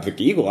 Yeah, the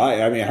eagle eye.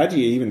 I mean, how do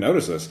you even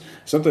notice this?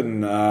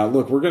 Something.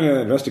 Look, we're going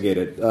to investigate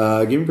it.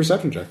 Give me a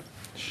perception check.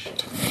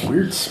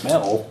 Weird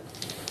smell.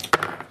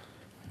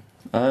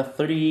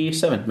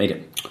 37 made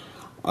it.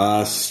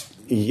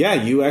 Yeah,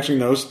 you actually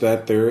notice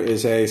that there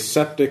is a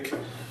septic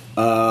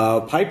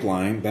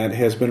pipeline that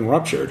has been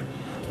ruptured.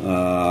 It's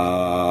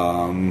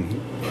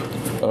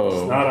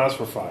not us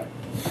for five.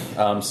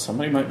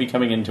 Somebody might be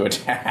coming in to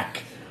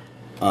attack.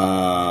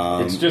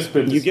 It's just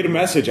been. You get a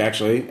message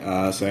actually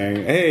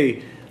saying,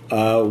 "Hey,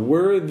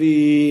 we're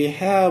the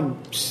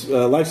HAB's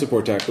life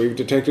support tech. We've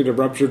detected a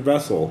ruptured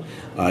vessel."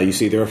 You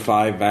see, there are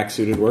 5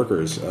 vac-suited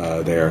workers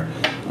there.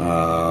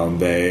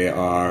 They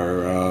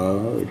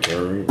are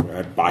carrying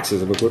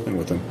boxes of equipment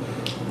with them.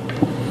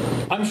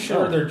 I'm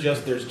sure there's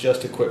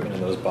just equipment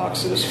in those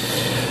boxes.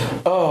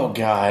 Oh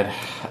God.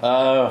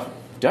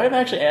 Do I have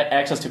actually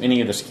access to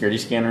any of the security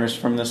scanners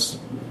from this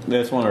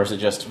one, or is it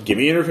just? Give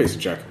me an interface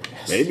check.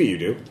 Maybe you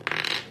do.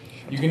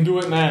 You can do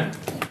it, man.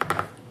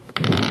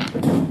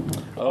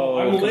 Oh,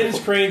 I'm Lynn's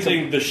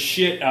craning the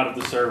shit out of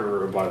the server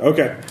room, by the way.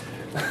 Okay.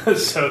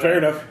 So Fair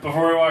enough.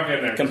 Before we walk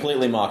in there.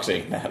 completely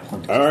moxie that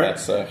one. All right.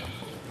 That's,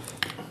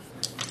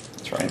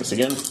 trying this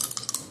again.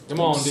 Come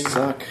on, dude.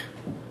 Suck.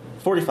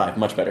 45,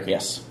 much better.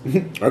 Yes.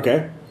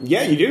 Okay.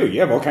 Yeah, you do.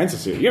 You have all kinds of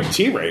suits. You have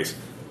T-rays.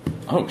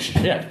 Oh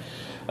shit.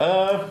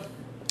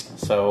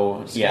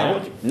 So yeah,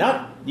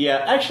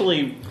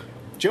 Actually,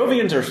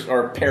 Jovians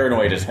are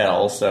paranoid as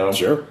hell. So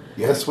Sure.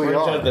 Yes, we we're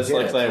are. just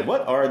Yes. like,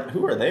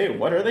 who are they?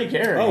 What are they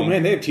carrying? Oh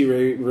man, they have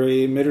T-ray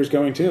emitters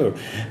going too.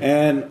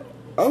 And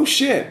oh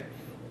shit.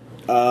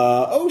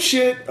 Oh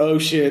shit.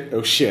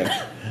 Those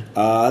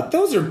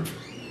are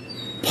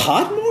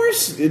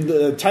Podmores,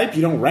 the type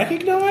you don't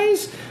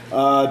recognize.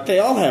 They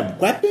all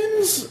have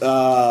weapons.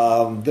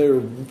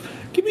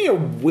 Give me a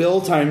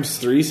will times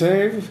 3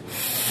 save.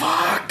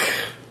 Fuck!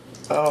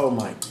 Oh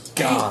my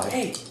god!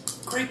 Hey,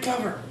 great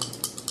cover.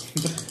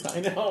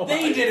 I know.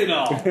 They did it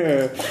all.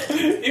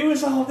 It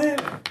was all them.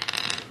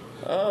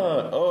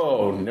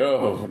 Oh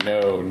no!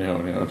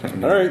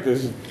 All right,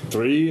 there's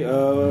 3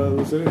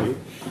 lucidity.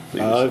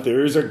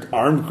 There's an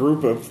armed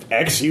group of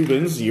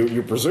ex-humans,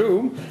 you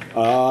presume,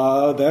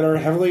 that are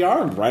heavily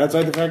armed right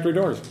outside the factory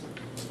doors.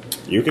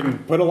 You can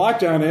put a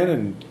lockdown in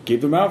and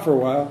keep them out for a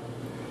while.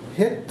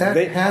 Hit that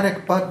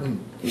panic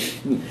button.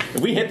 If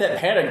we hit that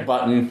panic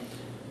button,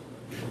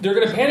 They're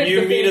gonna panic.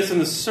 You meet us in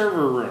the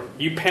server room.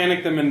 You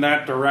panic them in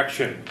that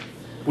direction.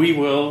 We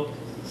will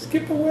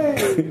skip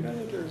away.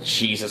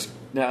 Jesus.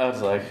 No, I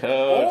was like,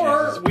 oh.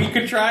 Or Jesus. we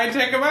could try and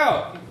take them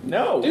out.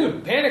 No,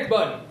 Dude, panic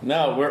button.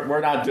 No,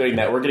 we're not doing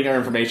that. We're getting our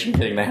information,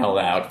 getting the hell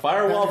out.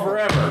 Firewall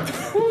forever.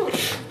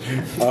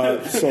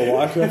 So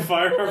lockdown.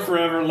 Fire her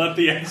forever. Let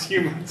the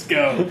ex-humans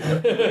go.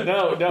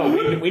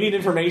 No. We need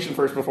information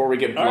first before we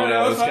get blown All right,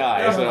 out of the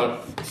that's sky.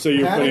 fine. So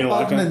you're putting Panic a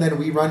button, and lockdown. then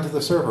we run to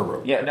the server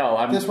room. Yeah,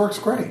 no. This works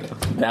great.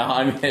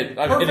 I'm hitting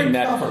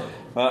that. cover.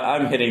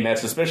 I'm hitting that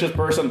suspicious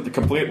person. The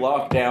complete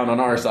lockdown on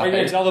our Are side. you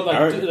gonna tell them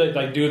All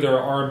right. do their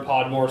armed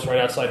Podmores right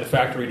outside the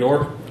factory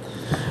door?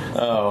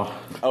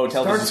 Oh,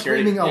 tell Start the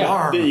security. screaming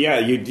alarm. Yeah,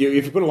 you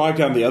if you put a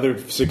lockdown, the other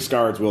 6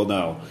 guards will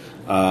know.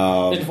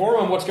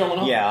 Inform them what's going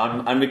on.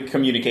 Yeah, I'm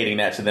communicating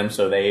that to them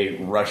so they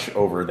rush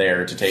over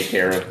there to take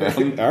care of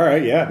them. All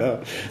right, yeah,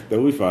 no,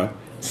 that'll be fine.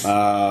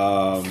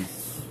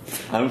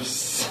 I'm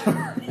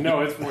sorry.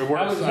 No, it works.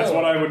 How was That's that?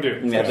 what I would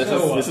do. Yeah,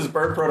 this is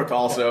bird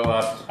protocol, so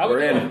we're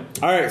in.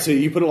 All right, so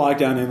you put a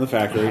lockdown in the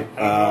factory.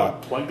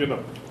 Plugged in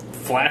a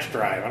flash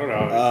drive. I don't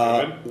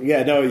know.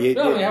 Yeah, no,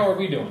 Tell me, how are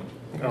we doing?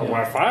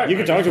 Wi-Fi. you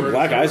can talk to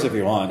Black Ice if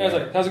you want.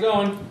 How's it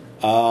going?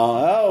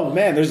 Oh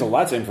man, there's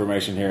lots of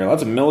information here.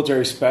 Lots of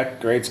military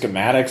spec, grade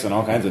schematics, and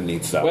all kinds of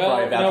neat stuff. Well,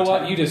 Probably you about know the what?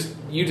 time.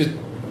 You just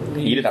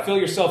Eat it up. fill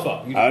yourself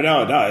up. You Oh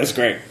no, it's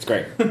great. It's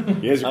great. You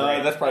guys are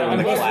great. That's probably when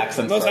the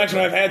klaxon Most starts. action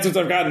I've had since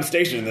I've gotten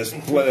stationed in this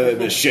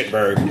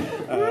shitbird.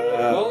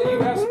 well, you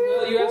have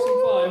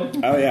some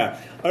fun. Oh yeah.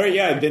 All right,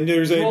 yeah. Then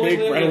there's a You only big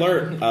live red in-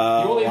 alert.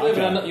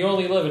 You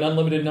only live an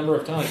unlimited number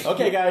of times.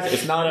 Okay, guys,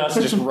 it's not us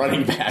just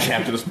running back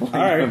after this point.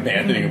 All right,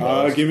 Abandoning a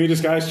post. give me a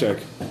disguise check.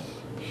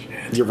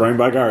 You're running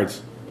by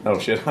guards. Oh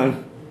shit!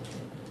 I'm.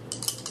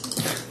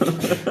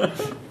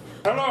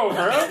 Hello,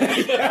 bro.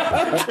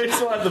 We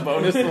still have the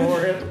bonus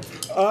for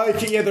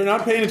it. Yeah, they're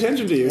not paying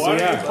attention to you. Why so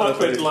do yeah. you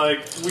pump it like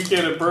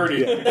Weekend at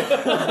Birdie?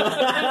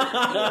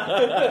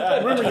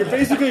 Remember, you're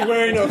basically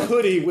wearing a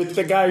hoodie with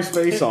the guy's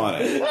face on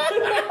it.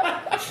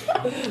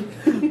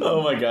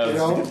 Oh my god! You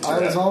know, I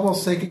was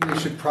almost thinking we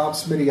should prop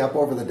Smitty up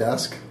over the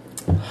desk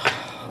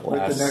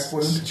with the neck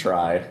wound.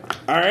 Try.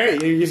 All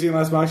right, you using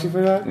last boxing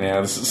for that?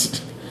 Yeah, this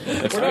is.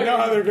 I know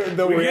how they're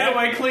going. We get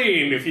away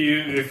clean if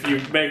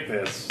you make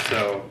this.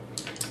 So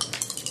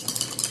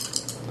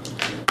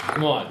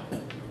Come on.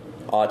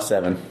 Odd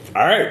 7.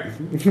 All right.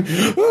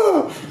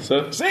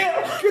 So see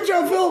ya. Good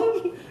job,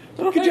 Phil.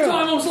 Good Hey, job.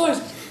 time on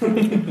slice.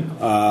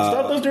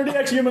 Stop those dirty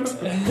ex-humans.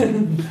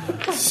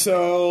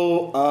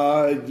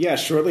 So, yeah,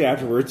 shortly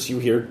afterwards, you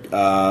hear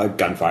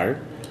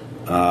gunfire.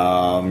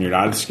 You're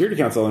not at the Security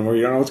Council anymore.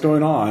 You don't know what's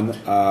going on.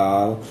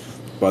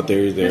 But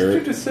Mr. they're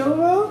De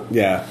Silva,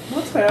 yeah.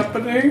 what's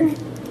happening?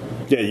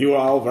 Yeah, you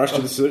all rush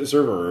to the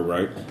server room,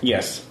 right?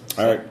 Yes.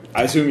 All right.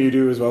 I assume you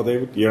do as well,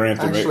 David. You don't have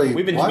to Actually,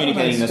 We've been why don't I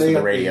communicating this stay with the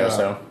at radio,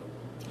 so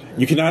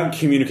You cannot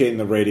communicate in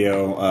the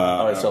radio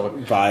so-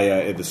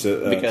 via the because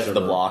of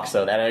the server. block,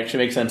 so that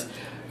actually makes sense.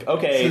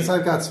 Okay. Since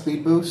I've got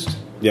speed boost,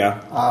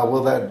 Yeah,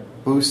 will that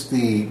boost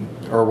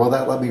will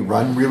that let me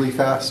run really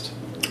fast?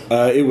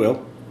 it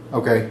will.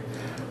 Okay.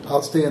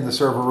 I'll stay in the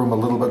server room a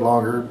little bit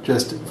longer.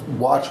 Just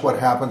watch what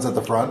happens at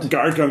the front.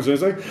 Guard comes in.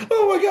 It's like,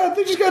 oh my god,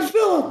 they just got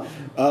Philip.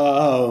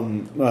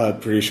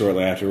 Pretty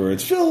shortly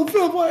afterwards, Philip,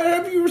 why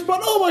have you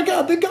respond? Oh my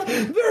god, they're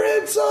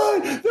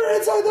inside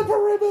the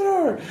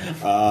perimeter.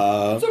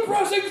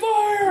 Suppressing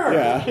fire!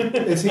 Yeah,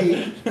 Is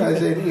he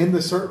in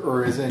the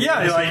server or is it?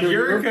 Yeah, in the like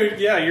security room?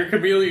 you're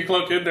chameleon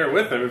cloaked in there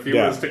with him if you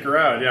Yeah. want to stick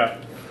around. Yeah.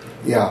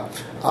 Yeah.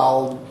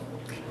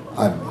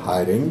 I'm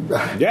hiding.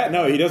 yeah.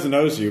 No, he doesn't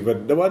notice you,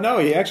 but well, no,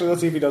 he actually.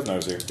 Let's see if he does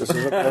notice you. This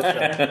is a close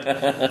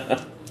check.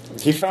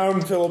 He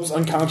found Philip's You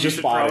unconscious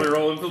should body. probably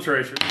roll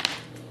infiltration.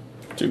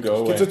 To go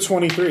away. It's a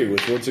 23,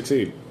 which would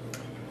succeed.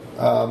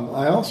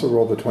 I also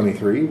rolled a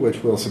 23,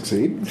 which will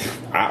succeed.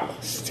 Wow,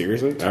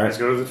 seriously? All Let's right.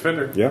 go to the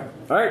defender. Yeah.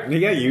 All right.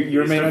 Yeah, you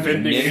remain He's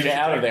defending. Ninja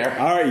out of there.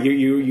 All right,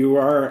 you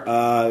are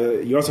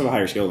you also have a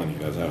higher skill than he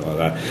does. I love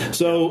that.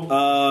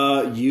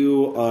 So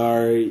you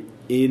are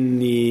in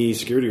the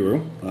security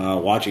room,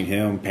 watching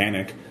him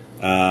panic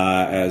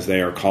as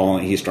they are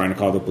calling. He's trying to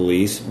call the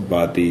police,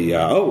 but the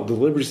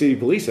Liberty City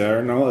Police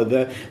are no.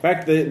 In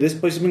fact, this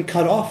place has been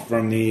cut off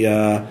from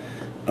the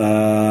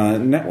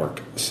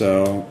network.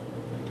 So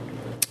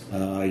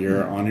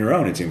you're on your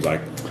own. It seems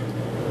like.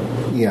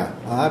 Yeah,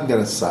 I'm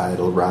gonna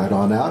sidle right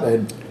on out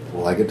and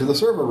leg it to the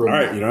server room. All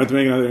right, you don't have to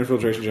make another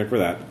infiltration check for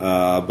that,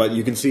 but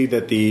you can see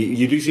that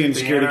you do see in the The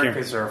security camera.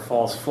 anarchists are a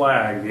false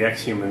flag. The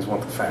ex-humans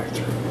want the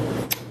factory.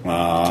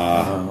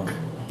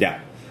 Yeah,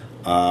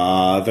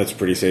 that's a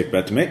pretty safe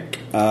bet to make.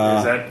 Is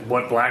that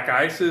what Black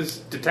Ice is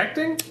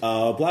detecting?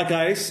 Black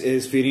Ice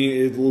is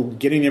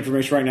getting the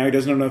information right now. He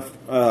doesn't have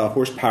enough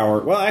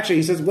horsepower. Well, actually,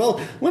 he says,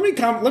 "Well, let me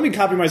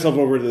copy myself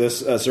over to this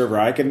server.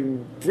 I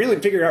can really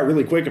figure out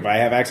really quick if I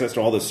have access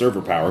to all this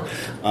server power."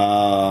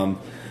 And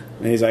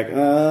he's like,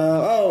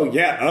 "Oh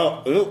yeah,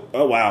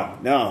 oh wow,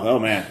 no, oh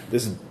man,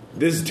 this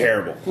is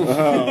terrible.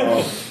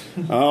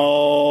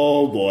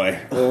 Oh boy."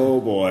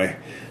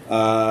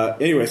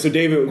 Anyway, so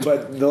David,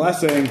 but the last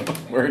thing,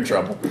 We're in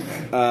trouble.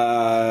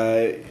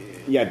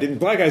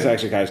 Black Guy's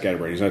actually kind of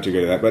scatterbrained. He's not too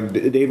good at that. But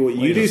David, what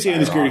you do see in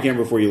the security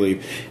camera before you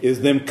leave is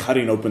them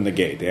cutting open the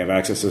gate. They have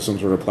access to some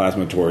sort of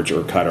plasma torch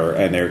or cutter,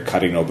 and they're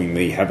cutting open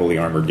the heavily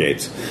armored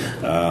gates.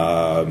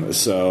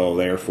 So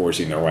they are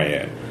forcing their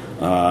way in.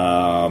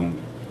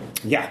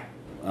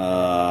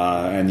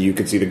 And you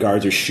can see the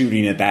guards are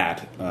shooting at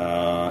that,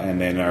 and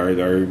then are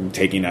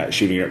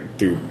shooting it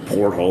through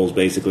portholes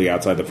basically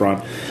outside the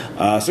front.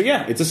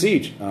 It's a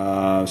siege.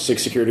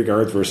 6 security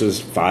guards versus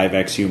 5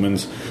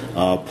 ex-humans,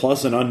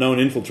 plus an unknown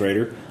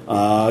infiltrator.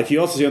 If you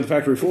also see on the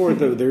factory floor,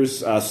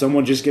 there's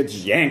someone just gets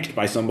yanked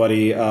by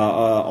somebody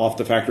off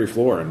the factory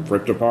floor and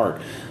ripped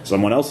apart.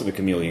 Someone else in a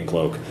chameleon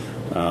cloak.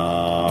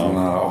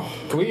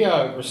 Can we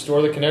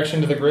restore the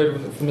connection to the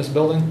grid from this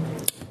building?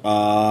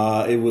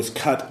 It was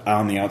cut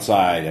on the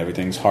outside.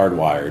 Everything's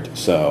hardwired.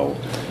 So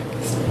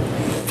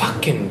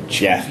Fucking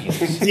Yeah.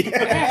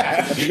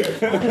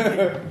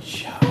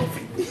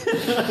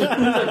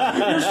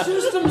 your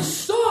system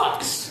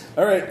sucks.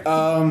 All right.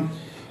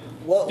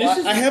 Well, This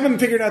is- I haven't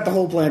figured out the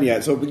whole plan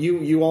yet. So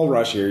you all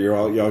rush here. You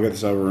all get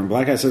this over room.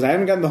 Black Guy says I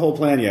haven't gotten the whole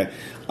plan yet.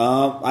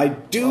 I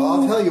do.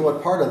 Well, I'll tell you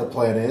what part of the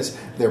plan is.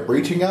 They're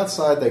breaching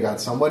outside. They got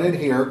someone in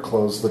here.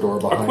 Close the door A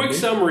behind quick me.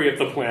 summary of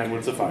the plan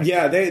would suffice.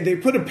 Yeah, they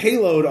put a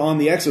payload on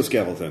the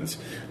exoskeletons.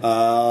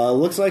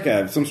 Looks like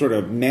some sort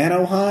of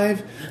nano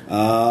hive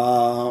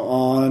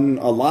on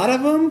a lot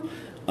of them.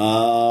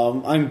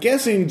 I'm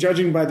guessing,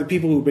 judging by the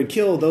people who've been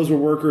killed, those were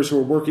workers who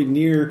were working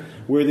near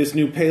where this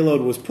new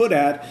payload was put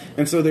at,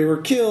 and so they were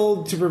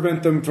killed to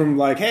prevent them from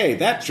like, hey,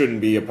 that shouldn't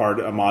be a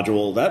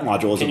module. That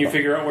module is. Can you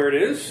figure out where it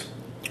is?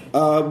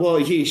 Well,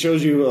 he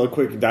shows you a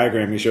quick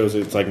diagram. He shows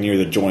it's like near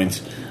the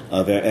joints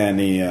of it and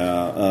the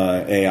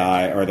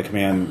AI or the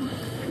command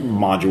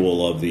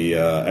module of the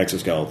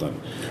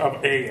exoskeleton.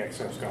 Of a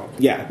exoskeleton.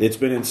 Yeah, it's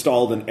been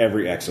installed in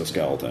every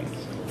exoskeleton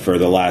for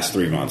the last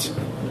 3 months.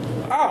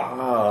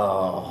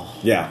 Oh.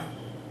 Yeah.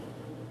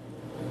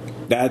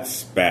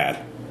 That's bad,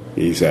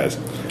 he says.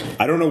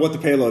 I don't know what the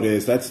payload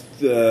is. There's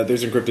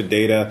encrypted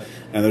data,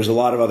 and there's a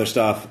lot of other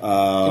stuff.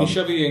 Can you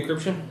show me the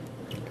encryption?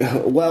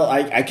 Well,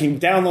 I can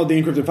download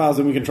the encrypted files,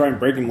 and we can try and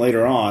break them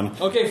later on.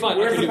 Okay, fine.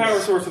 Where's the power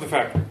source of the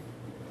factory?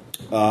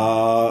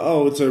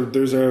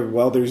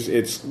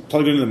 It's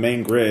plugged into the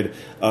main grid,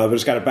 but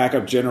it's got a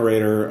backup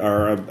generator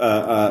or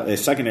a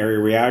secondary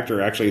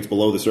reactor. Actually, it's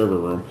below the server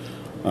room,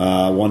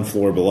 one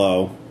floor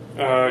below.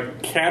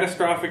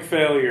 Catastrophic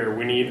failure.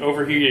 We need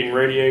overheating,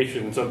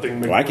 radiation, something.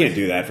 Well, I can't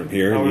do that from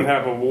here. I would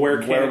have a where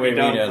can Where it we be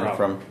need done it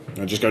from?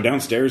 Just go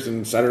downstairs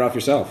and set it off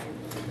yourself.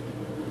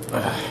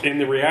 In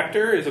the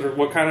reactor? Is it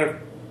what kind of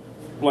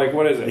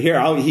what is it?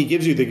 Here, he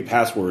gives you the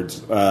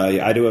passwords.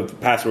 I do have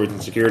passwords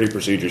and security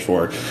procedures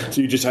for it, so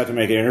you just have to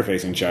make an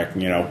interfacing check.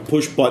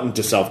 Push button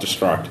to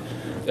self-destruct.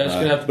 That's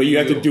gonna have to but you be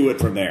have to you. do it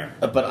from there.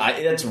 But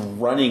it's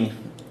running.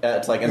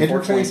 It's like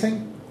unfortunately.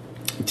 Interfacing?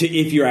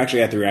 If you're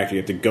actually at the reactor,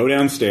 you have to go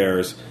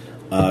downstairs,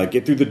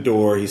 get through the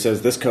door. He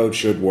says this code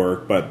should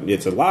work, but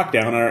it's a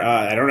lockdown.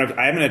 I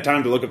haven't had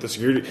time to look up the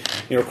security,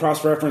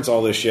 cross-reference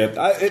all this shit.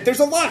 There's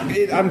a lot.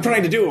 I'm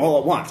trying to do it all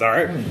at once. All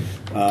right.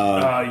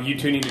 You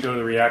two need to go to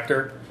the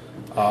reactor.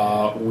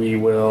 We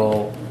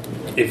will,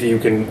 if you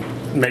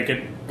can make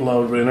it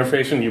load with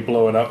interfacing, you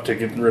blow it up to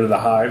get rid of the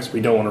hives.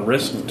 We don't want to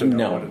risk to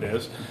know what it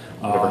is.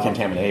 Whatever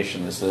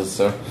contamination this is.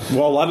 So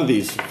Well, a lot of the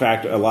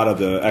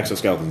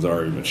exoskeletons are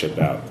already been shipped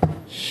out.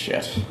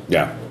 shit.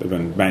 Yeah, they've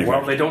been Well,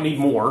 manufactured. they don't need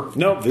more.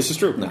 No, this is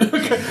true.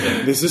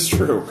 This is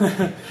true.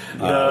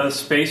 The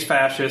space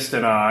fascist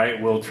and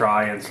I will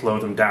try and slow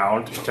them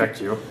down to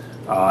protect you,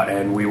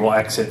 and we will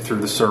exit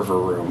through the server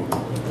room.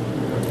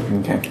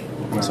 Okay.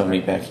 So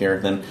meet back here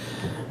then.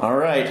 All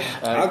right.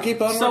 I'll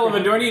keep on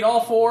Sullivan, do I need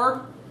all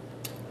 4?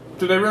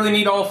 Do they really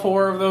need all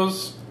 4 of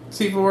those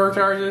C4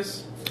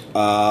 charges?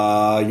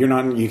 You're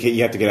not.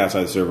 You have to get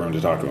outside the server room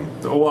to talk to him.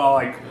 Well,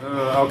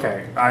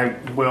 okay. I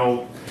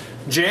will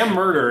jam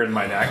murder in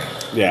my neck,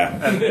 Yeah.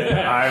 and then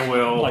I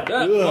will Like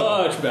that?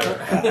 Much better.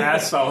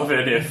 ask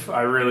Sullivan if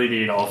I really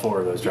need all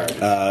 4 of those charges.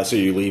 So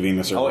you're leaving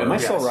the server Oh, room. am I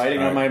still Yes.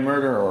 writing on my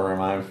murder, or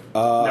am I?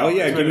 Oh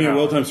yeah, it's give me a been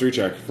will out. times 3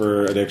 check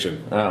for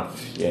addiction. Oh,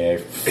 yay!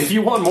 If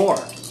you want more,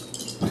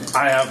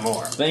 I have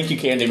more. Thank you,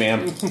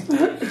 Candyman.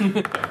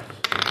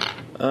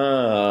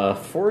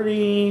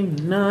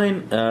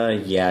 49.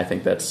 Yeah, I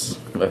think that's.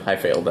 I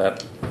failed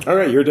that. All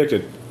right, you're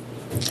addicted.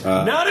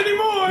 Not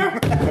anymore.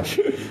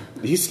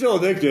 He's still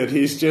addicted.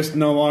 He's just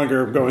no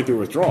longer going through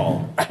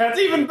withdrawal. That's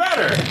even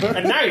better.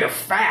 And now you're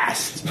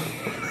fast.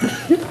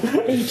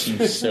 Thank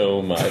you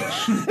so much.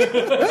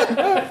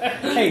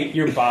 Hey,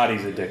 your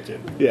body's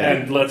addicted. Yeah.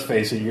 And let's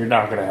face it, you're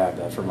not going to have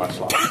that for much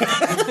longer.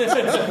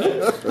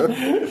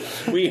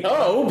 We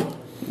hope.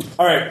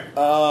 All right.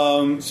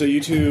 So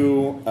you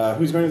two,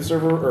 who's going to the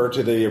server or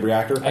to the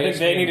reactor? I think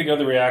they need to go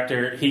to the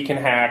reactor. He can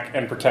hack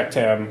and protect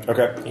him.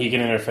 Okay. He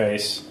can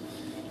interface.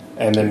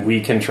 And then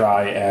we can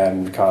try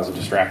and cause a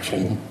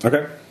distraction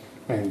Okay.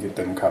 and get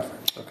them covered.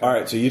 Okay. All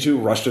right. So you two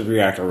rush to the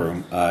reactor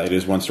room. It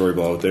is 1 story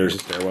below. There's a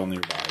stairwell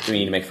nearby. Do we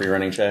need to make free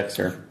running checks,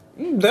 or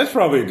That's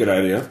probably a good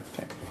idea.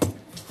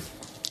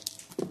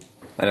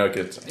 I know it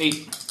gets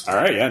 8. All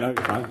right. Yeah. No, you're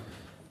fine.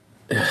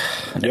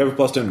 You have a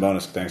 +10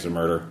 bonus thanks to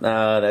murder.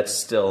 that's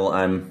still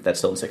in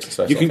 60.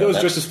 So I You can still go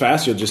have just as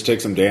fast. You'll just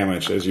take some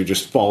damage as you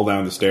just fall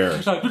down the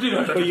stairs. But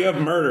But you have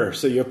murder,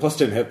 so you have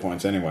 +10 hit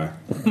points anyway.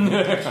 Do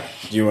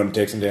you want to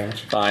take some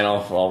damage? Fine,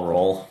 I'll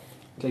roll.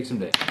 Take some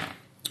damage.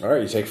 All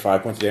right, you take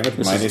 5 points of damage,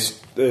 minus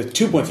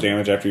 2 points of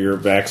damage after your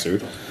back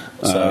suit.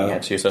 So yeah,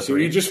 2, so So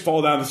 3. you just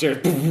fall down the stairs.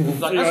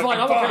 Like, that's fine.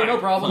 I'm okay. No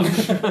problem.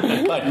 That's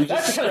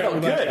kind of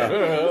felt good.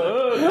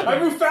 I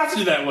move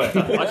faster that way. I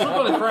slipped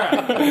on the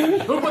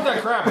crab. Who put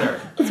that crab there?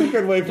 That's a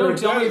good way for Don't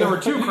tell me there were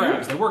 2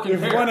 crabs. They work in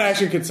If pairs. one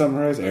action could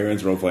summarize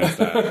Aaron's roleplay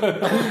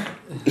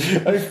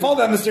style. I mean, fall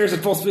down the stairs at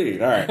full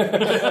speed. All right.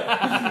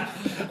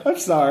 I'm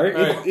sorry.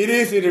 right. It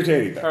is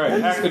entertaining, though. All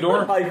right, hack the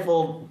door.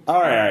 Rifle.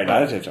 All right.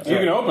 Not attention. You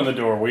can open the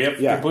door. We have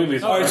Yeah.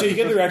 completely. All right, so you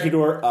get the reactor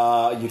door.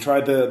 You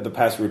tried the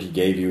password he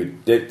gave you.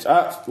 It's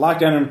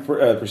lockdown and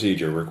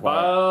procedure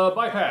required.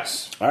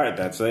 Bypass. All right,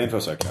 that's the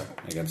infosec check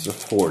against a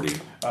 40.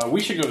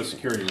 We should go to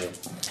security room.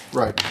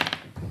 Right.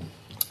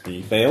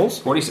 He fails.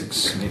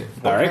 46. Made it.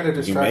 All right, kind of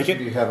you make distraction it.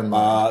 do you have in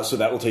mind? So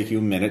that will take you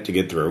a minute to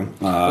get through.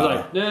 I was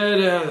like,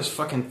 this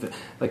fucking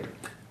fucking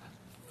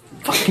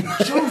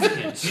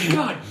Jovians.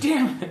 God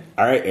damn it.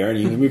 All right, Aaron,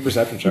 you give me a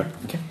perception check.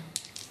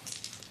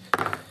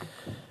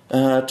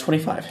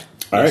 25.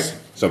 All right,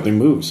 something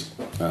moves.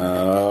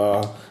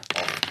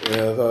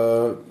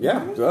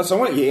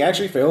 Someone. He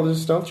actually failed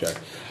his stealth check.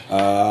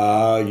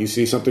 You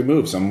see something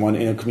move. Someone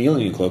in a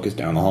chameleon cloak is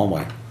down the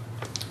hallway.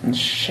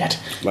 Shit.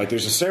 Like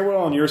there's a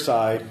stairwell on your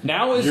side.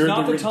 Now is You're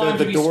not the time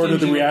to The be door to the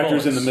stingy with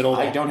reactor's in the bullets. middle.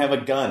 I don't have a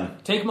gun.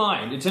 Take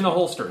mine. It's in a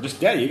holster.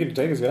 Just Yeah, you can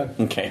take his gun.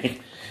 Okay.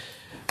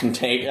 And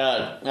take it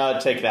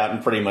out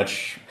and pretty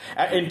much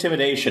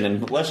intimidation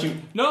unless you.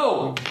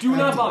 no. Do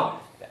not bother.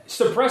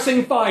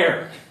 Suppressing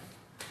fire.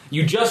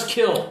 You just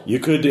kill. You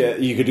could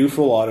do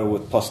full auto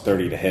with plus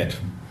 30 to hit.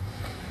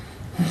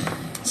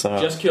 So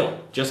Just kill.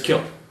 Just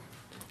kill.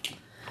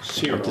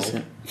 Zero.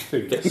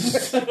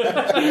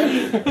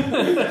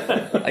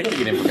 I can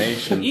get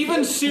information.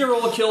 Even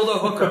Cyril killed a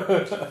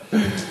hooker.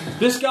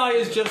 This guy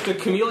is just a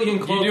chameleon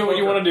cloak. You do what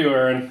you want to do,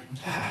 Aaron.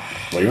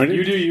 What do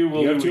You do you.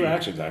 We'll You have do two we.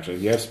 actions actually.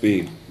 You have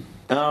speed.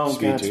 Oh,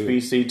 Speed God, two.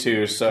 it's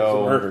BC2,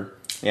 so. Murder.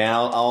 Yeah,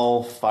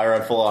 I'll fire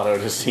on full auto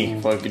to see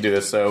if I can do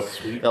this. So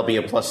that'll be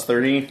a plus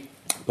 30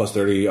 Plus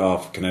 30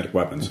 off kinetic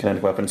weapons.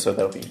 kinetic weapon, so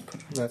that'll be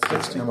That's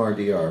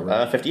MRDR,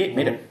 right? 58.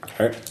 Made it.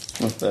 All right.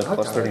 With the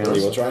plus got 30 it. on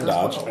You will it. try and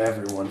dodge.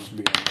 Everyone should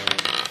be.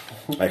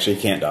 Actually,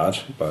 you can't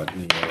dodge, but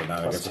you know,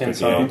 not Plus against 10 a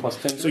some, 58.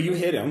 plus 10. So you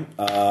hit him.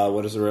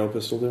 What does the rail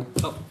pistol do?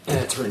 Oh,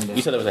 it's written down.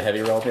 You said that was a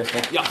heavy roll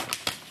pistol? Yeah.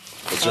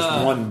 It's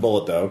just one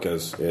bullet though,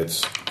 because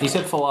it's He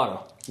said full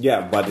auto.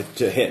 but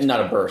to hit.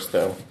 Not a burst,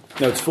 though.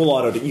 No, it's full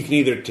auto. You can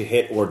either to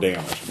hit or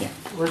damage. Yeah.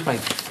 Where's my...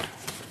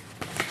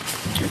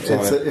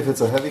 If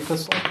it's a heavy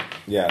pistol,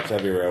 Yeah, it's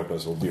heavy rail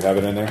pistol. Do you have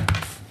it in there?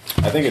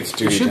 I think it's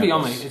 2d10. It should be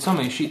on my... It's on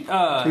my sheet.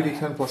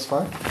 2d10 plus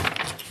 5?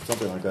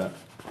 Something like that.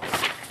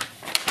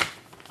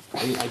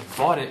 I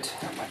bought it.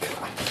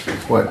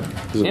 What?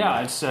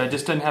 Yeah, it's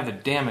just doesn't have the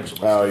damage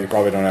list. Oh, you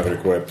probably don't have it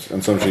equipped.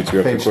 On some sheets you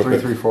have Page to equip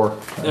it.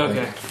 334.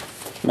 Okay.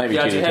 Might be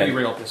Yeah, 2d10. it's a heavy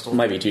rail pistol.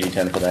 Might be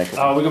 2d10 for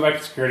that. We go back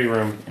to security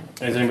room.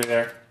 Is anybody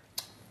there?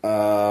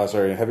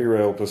 Sorry, heavy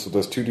rail pistol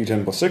does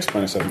 2d10 plus 6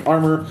 minus 7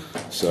 armor.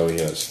 So he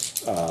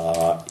has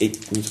 8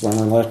 points of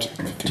armor left.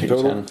 2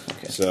 total. 2d10,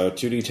 okay. So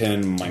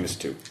 2d10 minus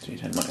 2.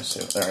 2d10 minus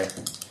 2. Alright.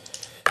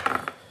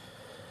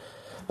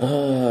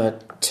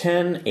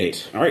 10,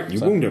 8. Alright, you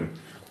wound him.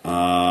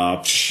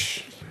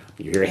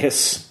 You hear a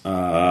hiss.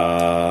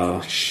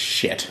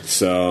 Shit.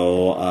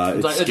 So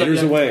it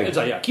skitters away. It's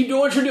like, yeah, keep doing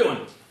what you're doing.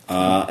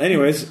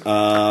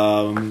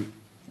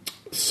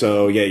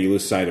 So yeah, you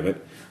lose sight of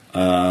it.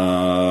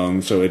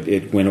 So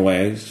it went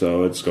away.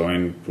 So it's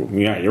going.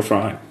 Yeah, you're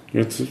fine.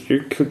 You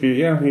scare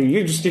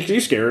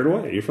it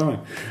away. You're fine.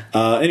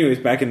 Anyways,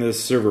 back in the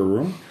server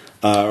room.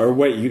 Or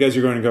wait, you guys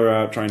are going to go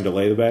out try and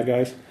delay the bad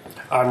guys.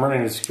 I'm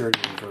running the security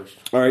room first.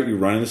 All right, you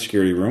run in the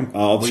security room.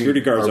 The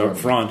security guards are up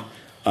front.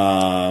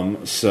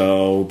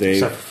 So they.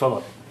 Except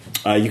for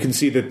Philip. You can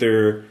see that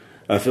they're.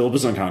 Philip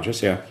is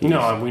unconscious. Yeah.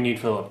 No, we need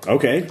Philip.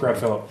 Okay. Grab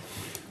Philip.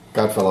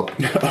 Got Philip.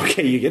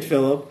 Okay, you get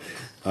Philip.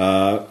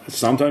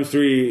 Sometimes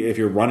 3 if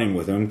you're running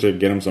with him to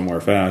get him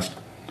somewhere fast.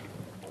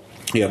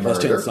 Yeah, plus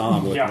 10 Murder.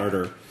 Psalm with Yeah.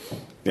 murder.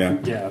 Yeah.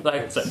 Yeah.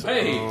 Like, it's like,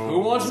 hey, who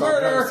wants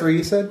Times murder? 3,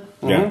 you said?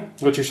 Yeah.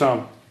 What's your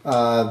sum?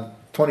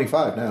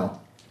 25 now.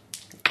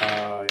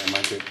 Yeah,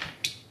 mine too.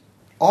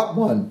 Ought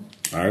 1.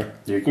 All right.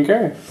 You can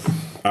carry.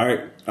 All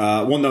right.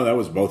 Well, no, that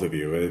was both of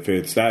you. If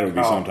it's that, it would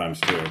be sometimes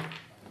 2.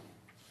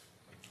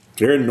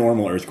 They're in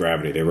normal Earth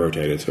gravity. They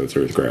rotated, so it's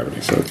Earth gravity.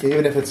 So it's,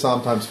 Even if it's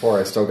Psalm times 4,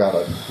 I still got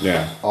it.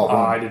 yeah. Ought 1.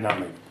 I did not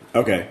make it.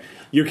 Okay.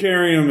 You're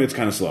carrying him. It's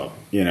kind of slow.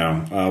 You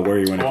know where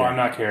you want to. Well, I'm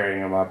not carrying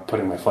him. I'm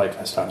putting my flight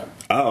vest on him.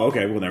 Oh,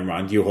 okay. Well, never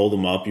mind. You hold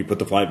him up. You put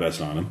the flight vest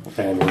on him.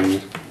 And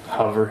we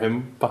hover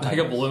him Like behind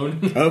a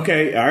balloon.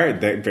 Okay. All right.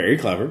 Very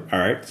clever. All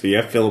right. So you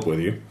have Philip with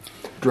you.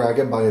 Drag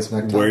him by his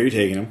necktie. Where are you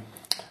taking him?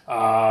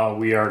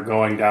 We are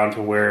going down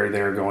to where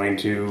they're going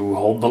to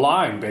hold the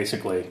line,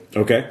 basically.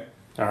 Okay.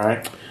 All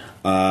right.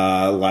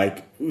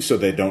 So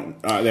they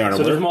don't. They aren't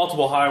So there's alert.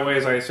 multiple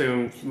highways, I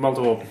assume,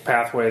 multiple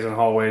pathways and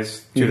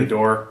hallways to the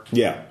door.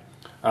 Yeah.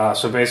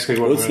 So basically,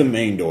 what What's we're the gonna-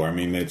 main door? I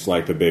mean, it's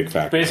like the big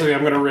factory. basically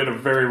I'm going to read a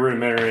very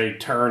rudimentary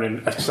turn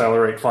and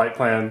accelerate flight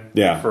plan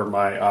Yeah. for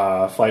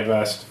my flight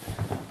vest,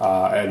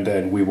 and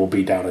then we will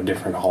be down a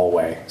different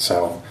hallway.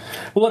 So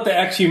we'll let the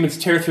ex-humans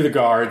tear through the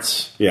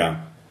guards.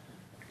 Yeah.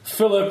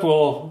 Philip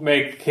will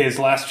make his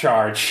last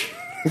charge,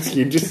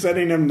 You're just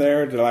setting them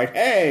there to like,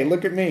 hey,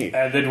 look at me.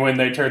 and then when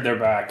they turn their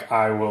back,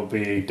 I will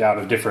be down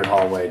a different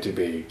hallway to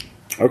be.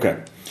 Okay.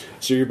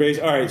 So you're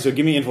based. All right. So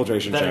give me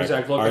infiltration That check.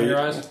 exact look Are in you-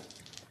 your eyes?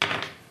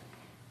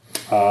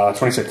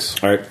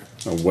 26. All right.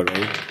 What are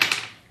you?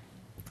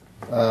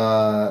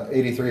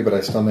 83, but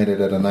I still made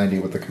it at a 90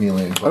 with the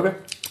chameleon. Okay.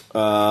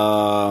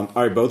 All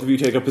right, both of you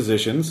take up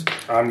positions.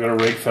 I'm going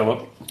to rig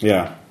Philip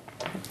Yeah.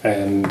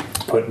 and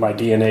put my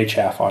DNA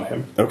chaff on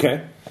him.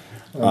 Okay.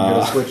 I'm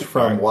going to switch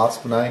from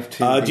wasp knife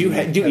to. Do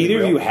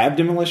either of you have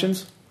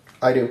demolitions?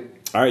 I do.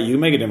 All right, you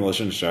make a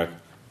demolitions check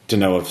to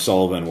know if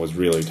Sullivan was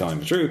really telling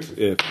the truth.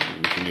 If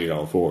you need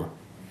all 4.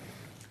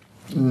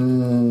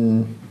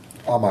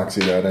 I'll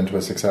moxie that into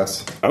a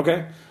success.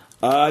 Okay.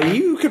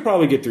 You could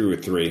probably get through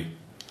with 3.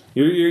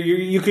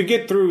 You could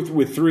get through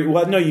with 3.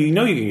 Well, no, you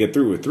can get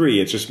through with 3.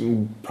 It's just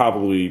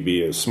probably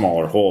be a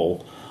smaller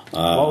hole.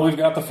 Well, we've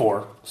got the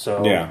 4,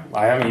 so Yeah.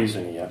 I haven't used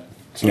any yet.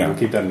 So Yeah. we'll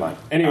keep that in mind.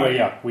 Anyway,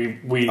 yeah, we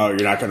Oh,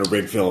 you're not going to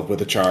rig Philip with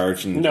a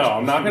charge? And No,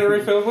 I'm not going to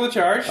rig Philip with a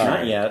charge.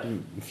 Not yet.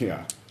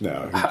 Yeah.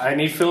 No. I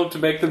need Philip to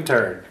make them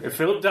turn. If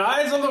Philip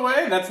dies on the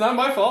way, that's not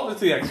my fault.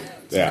 It's the X.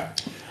 Yeah.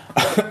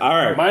 All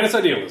right. Minus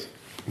idealism.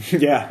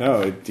 Yeah,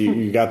 no,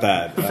 you got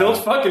that. Phil's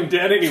fucking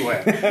dead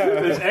anyway.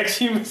 There's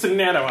X-humans and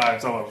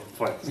nano-hives all over the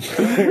place.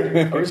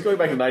 Are we just going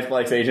back to Night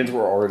Flags agents?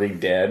 We're already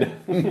dead.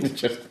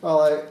 Just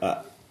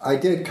Well, I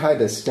did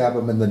kind of stab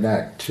him in the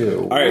neck,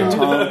 too. All right,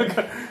 Tom.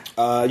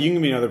 You can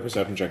give me another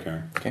perception check,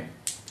 Aaron. okay.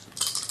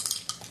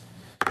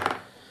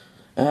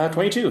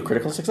 22,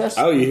 critical success.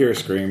 Oh, you hear a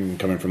scream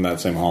coming from that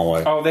same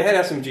hallway. Oh, they had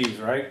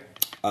SMGs, right?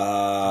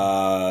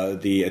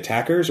 The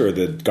attackers or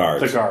the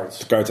guards? The guards.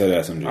 The guards had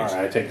SMGs. All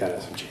right, I take that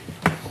SMG.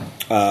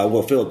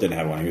 Well, Philip didn't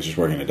have one. He was just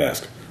working a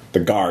desk. The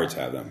guards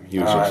had them. He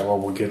was All right, just, well,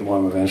 we'll get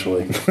one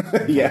eventually.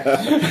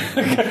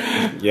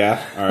 yeah.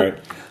 Yeah, all right.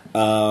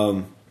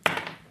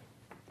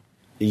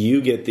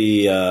 You get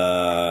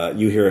the,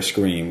 you hear a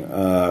scream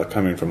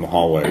coming from the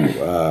hallway,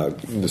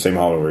 the same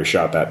hallway where he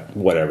shot that,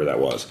 whatever that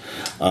was.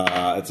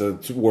 It's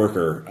a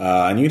worker,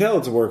 and you can tell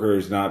it's a worker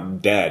who's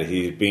not dead.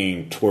 He's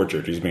being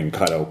tortured. He's being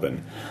cut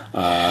open.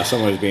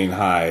 Someone's being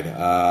hied.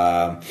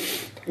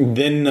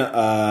 Then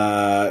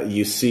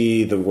you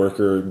see the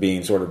worker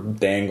being sort of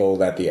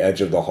dangled at the edge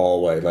of the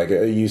hallway. Like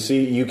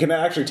you can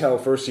actually tell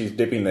first he's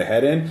dipping the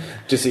head in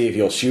to see if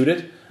he'll shoot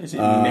it. Is it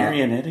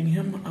marionetting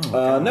him?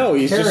 Oh, No,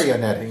 he's just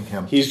Marionetting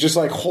him. he's just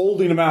like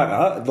holding him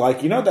out,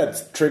 like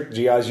that trick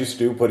GIs used to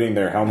do, putting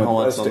their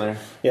Helmets on there.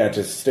 Yeah,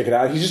 just stick it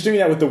out. He's just doing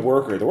that with the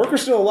worker. The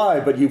worker's still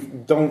alive, but you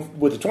don't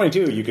with the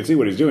 22. You can see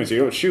what he's doing, so you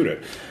don't shoot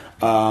it.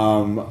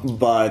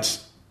 But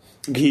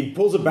he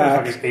pulls it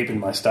back. He's aping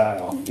my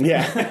style.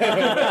 Yeah.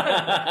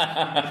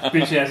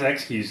 Bitch ass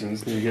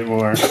executions. You get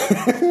more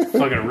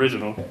fucking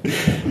original.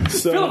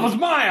 So Philip was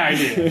my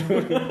idea.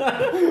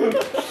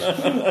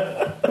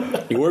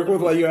 you work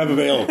with what you have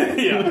available.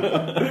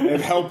 Yeah.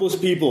 And helpless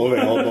people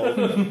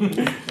available.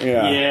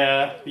 Yeah.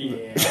 Yeah.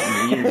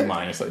 you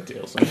minus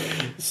ideals.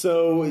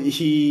 So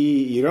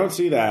you don't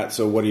see that.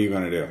 So what are you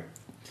going to do?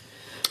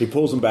 He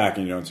pulls him back,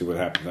 and you don't see what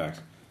happens next.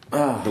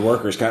 The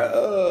worker's kind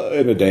of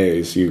in a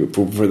daze.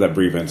 For that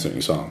brief instant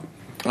you saw him.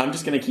 I'm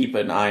just going to keep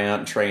an eye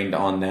out, trained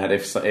on that.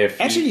 If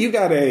Actually, you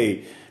got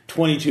a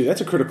 22.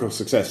 That's a critical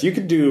success. You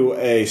could do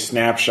a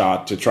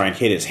snapshot to try and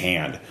hit his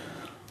hand.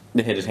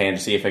 to hit his hand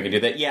to see if I can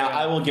do that. Yeah,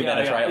 I will give that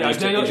a try. At least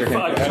to injure him.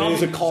 That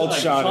is a called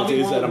shot. It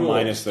is at a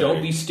minus 30.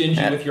 Don't be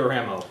stingy with your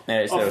ammo.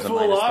 Yeah, so it A was a full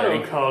minus auto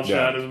 30. call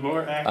shot is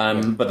more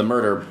accurate. But the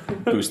murder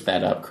boosts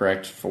that up,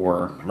 correct?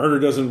 For Murder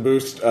doesn't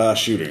boost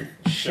shooting.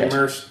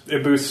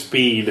 It boosts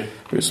speed.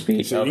 boost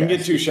speed. So you can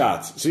get 2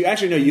 shots. So you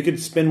actually, no, you could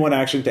spend 1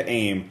 action to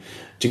aim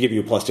to give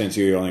you a plus 10,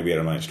 so you'd only be at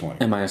a minus 20.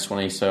 and minus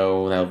 20,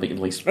 so that'll be at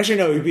least. Actually,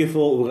 no, it'd be a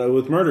full.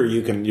 With murder,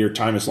 your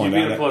time is slowing You'd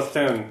be down. at a plus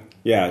 10.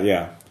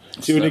 Yeah.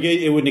 So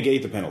it would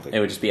negate the penalty. It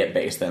would just be at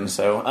base then.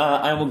 So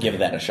I will give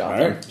that a shot. All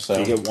Then. right. So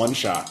you get 1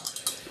 shot.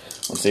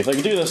 let's see if I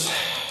can do this.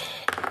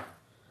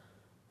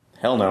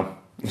 Hell no.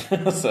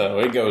 So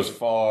it goes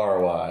far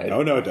wide.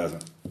 No, it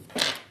doesn't.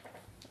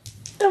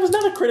 That was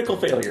not a critical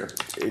failure.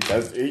 It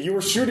does. You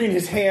were shooting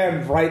his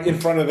hand right in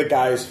front of the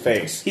guy's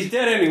face. He's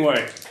dead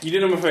anyway. You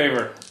did him a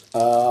favor.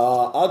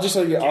 I'll just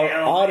tell you,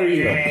 odd or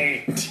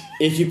even.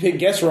 If you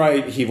guess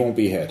right, he won't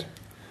be hit.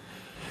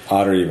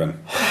 Odd or even.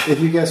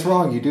 If you guess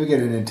wrong, you do get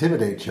an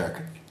intimidate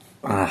check.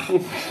 Fuck you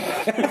all.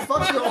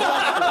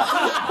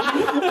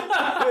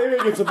 Maybe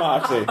it gets a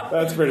moxie.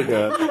 That's pretty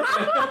good.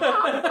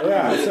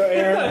 Yeah, so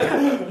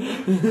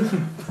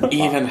Aaron.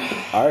 Even.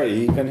 All right,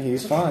 even,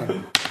 he's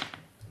fine.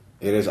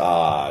 It is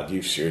odd.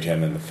 You shoot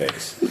him in the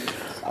face. He's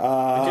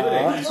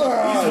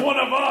one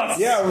of us.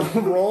 Yeah,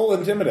 roll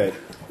intimidate.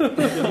 Do I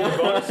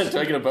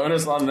get a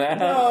bonus on that?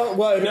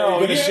 Well, if No,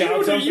 you're gonna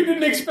shout something. you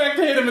didn't expect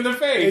to hit him in the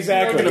face.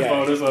 Exactly, You don't get a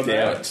yeah. bonus on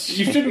Damn that. it.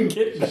 You shouldn't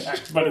get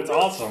that, but it's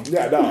awesome.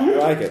 Yeah, no, I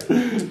like it.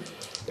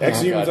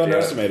 Ex-humans God damn it.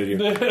 underestimated you.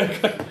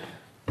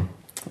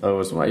 Oh, it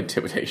was my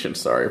intimidation.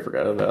 Sorry, I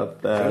forgot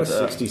about that. That was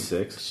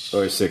 66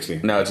 or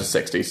 60. No, it's a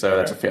 60, so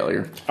that's a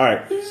failure. All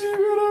right. Or is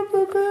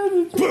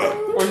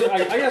it,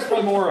 I guess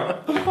one more.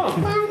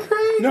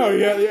 No,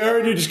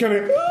 Aaron, you're just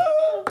gonna.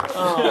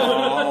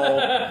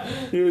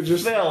 You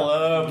just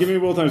Philip. give me a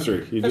will times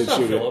 3. You That's did not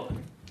shoot Philip.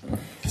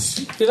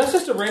 Dude, that's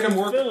just a random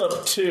work.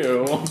 Philip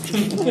 2.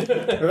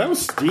 That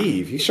was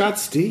Steve. You shot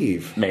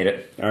Steve. Made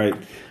it. All right.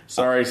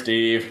 Sorry,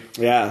 Steve.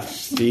 Yeah,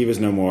 Steve is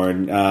no more.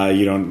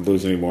 You don't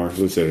lose any more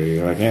lucidity.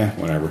 You're like,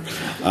 whatever.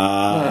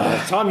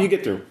 Tom, you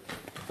get through.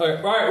 All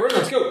right,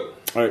 let's go.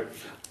 All right.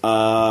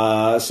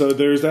 So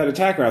there's that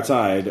attacker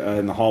outside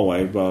in the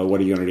hallway. What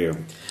are you going to do?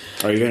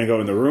 Are you going to go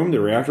in the room, the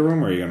reactor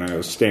room, or are you going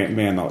to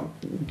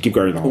keep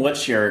guarding the hallway?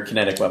 What's your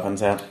kinetic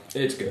weapons at?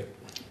 It's good.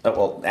 Oh,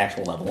 well,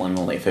 actual level 1,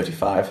 only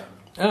 55.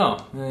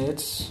 Oh,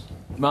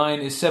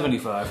 mine is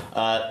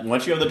 75.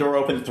 Once you have the door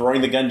open,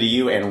 throwing the gun to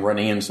you and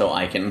running in so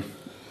I can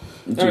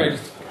do All right.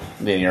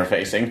 the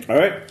interfacing. All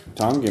right.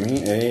 Tom, give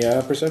me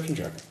a perception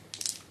check.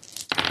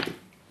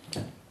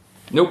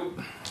 Nope.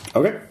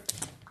 Okay.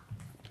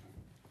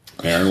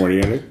 Aaron, what are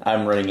you going to do?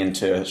 I'm running in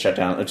to shut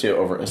down,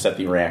 set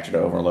the reactor to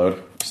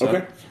overload. So.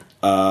 Okay.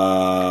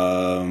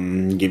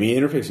 Give me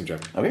an interfacing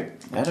check. Okay,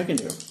 that I can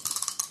do.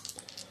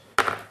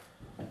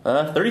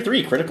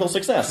 33, critical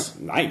success.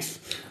 Nice.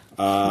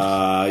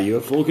 You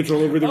have full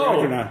control over the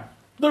reactor now.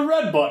 The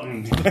red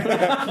button.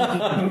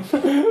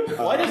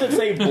 Why does it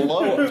say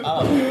blow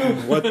up?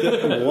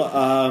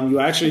 You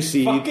actually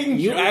see. Fucking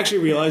You joke.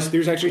 actually realize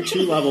there's actually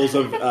 2 levels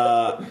of.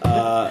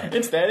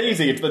 It's that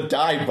easy. It's the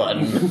die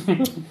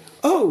button.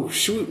 Oh,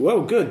 shoot.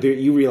 Whoa, good.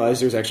 You realize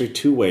there's actually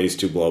 2 ways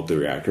to blow up the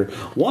reactor.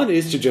 One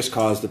is to just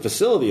cause the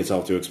facility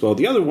itself to explode.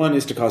 The other one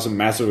is to cause a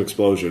massive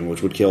explosion,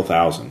 which would kill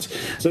thousands.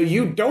 So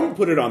you don't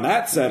put it on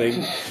that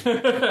setting.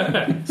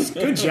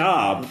 Good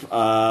job.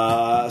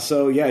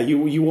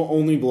 You will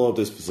only blow up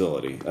this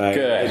facility. Good.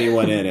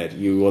 Anyone in it.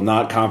 You will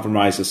not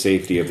compromise the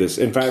safety of this.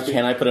 In fact,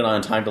 Can I put it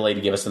on a time delay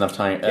to give us enough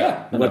time?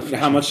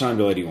 how much time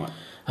delay do you want?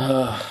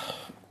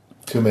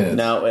 2 minutes.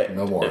 No,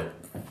 no more.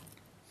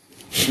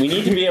 We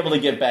need to be able to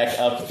get back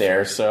up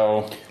there,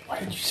 so Why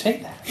did you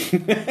say that?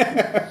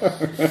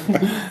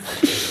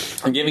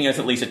 I'm giving us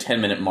at least a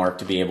 10-minute mark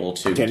to be able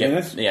to 10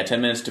 minutes? Yeah, 10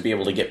 minutes to be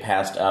able to get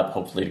past up,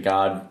 hopefully to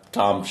God.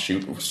 Tom,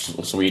 shoot,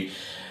 sweet.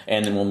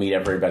 And then we'll meet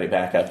everybody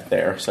back up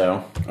there,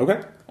 so...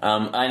 Okay.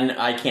 And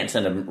I can't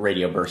send a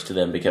radio burst to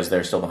them because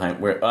they're still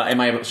behind. Am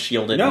I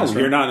shielded? No, in this room?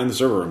 you're not in the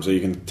server room, so you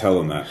can tell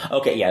them that.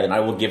 Okay, yeah, then I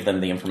will give them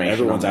the information.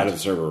 Everyone's on out that. of the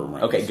server room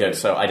right Okay, now. good.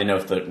 So I didn't know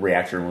if the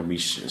reactor room would be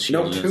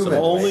shielded. two and stuff.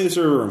 minutes. Only the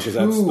server room, because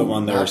that's the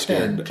one that not are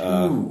scared. 10, 2.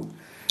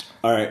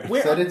 All right.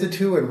 Set it to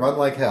 2 and run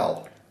like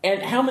hell.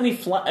 And how many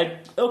okay, You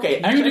actually, do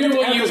I'm gonna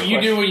what ask this you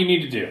question. do what you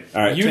need to do.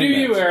 All right, you 10 do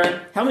minutes. you,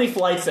 Aaron. How many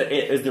flights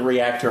is the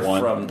reactor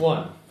One. from?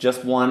 One.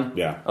 Just one?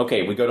 Yeah.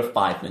 Okay, we go to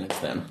 5 minutes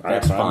then. All right,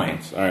 That's 5 fine.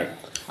 minutes. All right.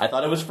 I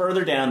thought it was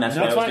further down. That's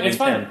No, why it's I was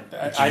fine. giving It's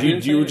fine. 10. I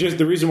didn't You were say- just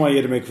the reason why you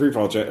had to make free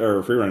fall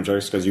or free run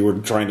checks because you were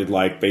trying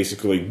to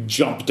basically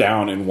jump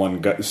down in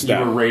one You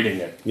step. were rating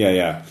it.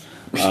 Yeah.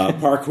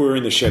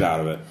 Parkouring the shit out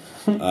of it,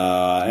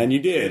 and you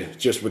did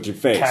just with your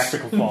face.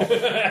 Tactical fall.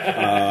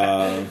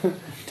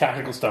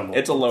 Tactical stumble.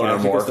 It's a loner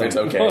Tactical morph. It's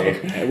stuff.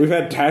 okay. We've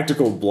had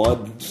tactical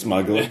blood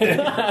smuggling,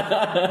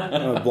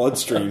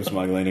 bloodstream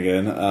smuggling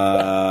again.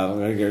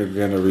 We're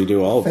going to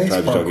redo all of the Face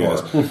tribes parkour.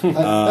 tokens.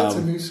 That's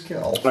a new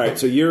skill. All right,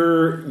 so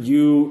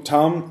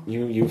Tom,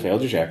 you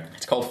failed your check.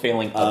 It's called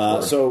failing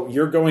upward. So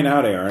you're going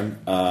out, Aaron.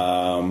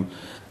 So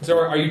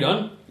are you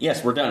done?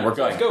 Yes, we're done. We're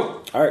going. Let's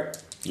go. All right,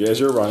 as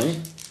you're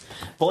running.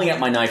 Pulling out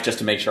my knife just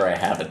to make sure I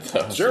have it,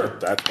 though. Sure,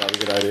 that's probably a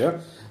good idea.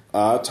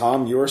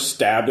 Tom, you're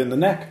stabbed in the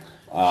neck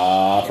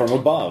from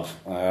above.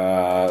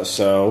 What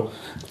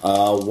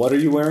are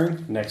you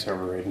wearing? Next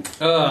overrated.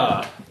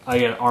 I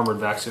get an armored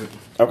vac suit.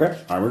 Okay,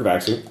 armored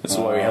vac suit. This is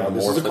why we have the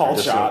This morphs is a that called are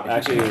just shot. so-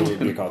 Actually, it would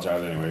be a called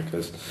shot anyway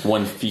because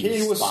One feet.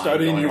 he was spine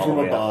studying going you all from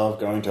the way up. above,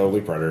 going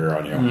totally predator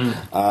on you.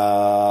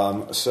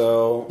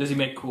 Does he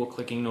make cool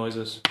clicking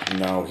noises?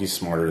 No, he's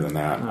smarter than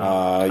that.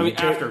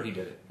 After he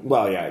did it.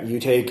 Well, yeah, you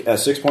take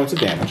 6 points of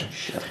damage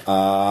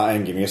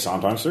and give me a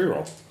sometimes 3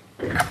 roll.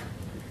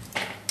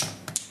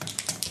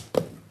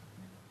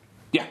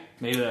 Yeah,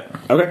 maybe that.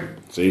 Okay,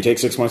 so you take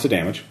 6 points of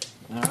damage.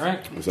 All right.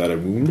 Is that a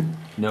wound?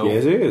 No.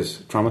 Yes, it is.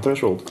 Trauma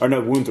threshold. Or no,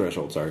 wound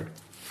threshold, sorry.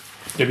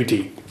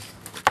 WT.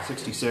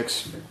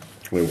 66.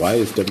 Wait, why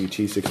is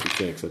WT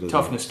 66? That doesn't-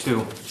 Toughness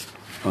 2.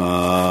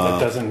 That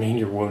doesn't mean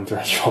your wound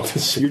threshold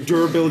is. Your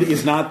durability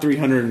is not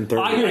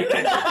 330. I didn't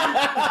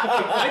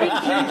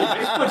change it.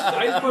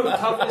 I just put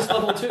toughness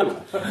level 2.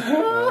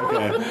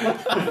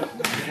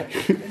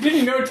 Okay. Did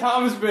you know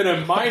Tom's been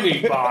a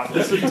mining bot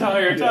this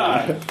entire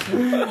time?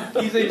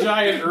 He's a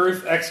giant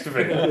earth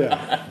excavator.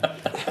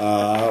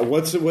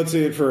 What's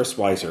it for a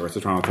splicer? What's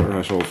the trauma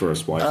threshold for a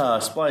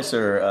splicer?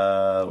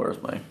 Splicer, where's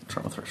my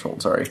trauma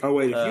threshold? Sorry. Oh,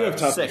 wait, if you have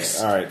toughness.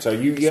 6. All right, so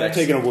you have 6.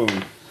 taken a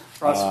wound.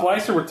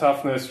 Splicer with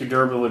toughness, your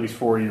durability is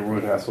 40, your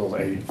wound threshold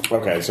is 80.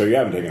 Okay, so you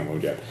haven't taken a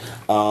wound yet.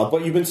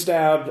 But you've been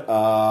stabbed,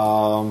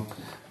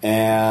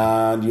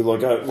 and you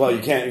look up. Well,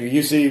 you can't.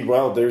 You see,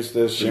 well, there's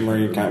this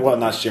shimmery kind of, well,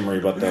 not shimmery,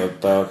 but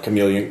the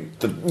chameleon.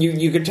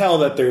 You can tell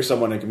that there's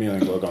someone in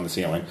chameleon cloak on the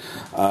ceiling.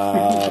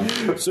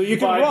 So you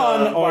can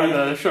run. By or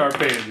the sharp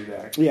pain in your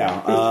neck. yeah.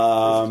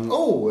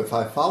 If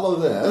I follow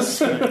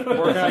this, Or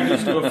can I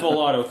just do a full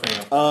auto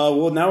thing?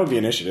 Well, now would be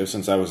initiative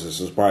since that was a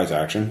surprise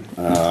action.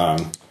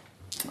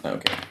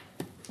 Okay.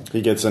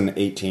 He gets an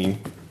 18.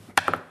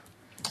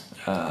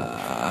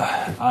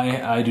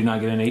 I do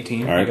not get an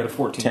 18. All right. I got a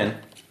 14. 10.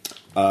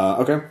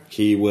 Okay.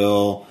 He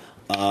will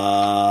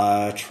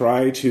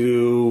try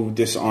to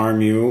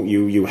disarm you.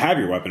 You have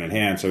your weapon in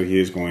hand, so he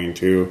is going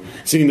to,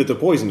 seeing that the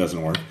poison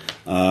doesn't work,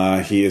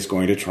 he is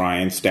going to try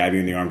and stab you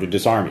in the arm to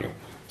disarm you.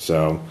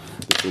 So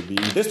this will be.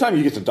 This time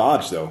you get to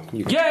dodge, though.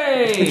 You can,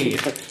 Yay!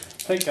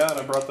 Thank God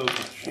I brought those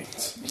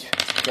machines.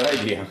 Good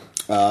idea.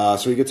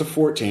 so he gets a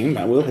 14.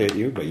 That will hit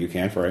you, but you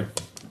can fray.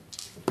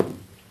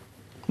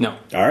 No.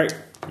 All right.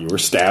 You were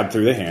stabbed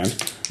through the hand.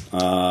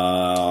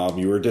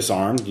 You were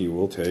disarmed. You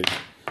will take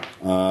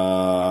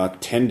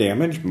 10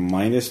 damage.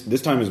 Minus.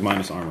 This time is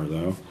minus armor,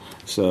 though.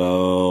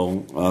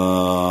 So.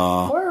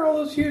 Why are all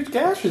those huge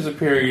gashes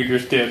appearing you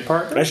just did,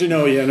 Parker? Actually,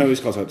 no. Yeah, no. He's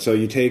called out. So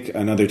you take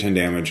another 10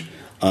 damage,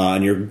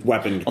 and your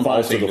weapon I'm falls to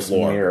honestly the just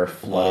floor. mirror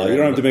flood You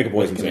don't have to make a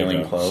poison with save,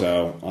 chameleon though. cloak.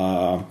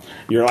 So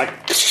you're like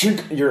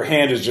your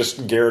hand is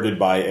just garroted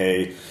by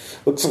a.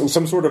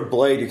 Some sort of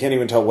blade. You can't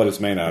even tell what it's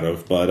made out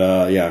of.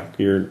 But yeah,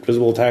 your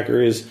visible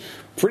attacker is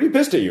pretty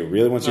pissed at you.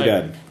 Really wants you Right.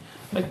 dead.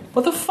 Like,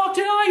 what the fuck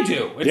did I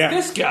do? It's Yeah.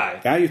 this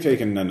guy. Now you've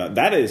taken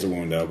that is a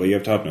wound though, but you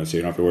have toughness, so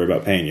you don't have to worry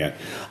about pain yet.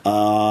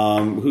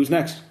 Who's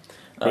next?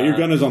 But your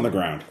gun is on the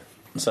ground,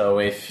 So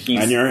if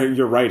he's and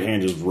your right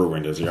hand is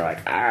ruined as you're like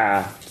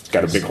it's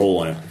got a big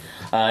hole in it.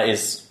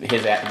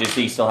 does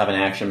he still have an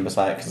action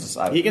besides?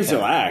 Cause He can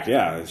still act,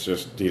 yeah. It's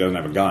just he doesn't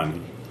have a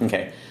gun.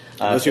 Okay.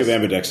 Unless you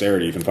have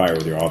ambidexterity, you can fire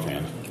with your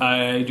offhand.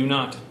 I do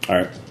not. All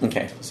right,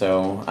 Okay,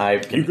 so I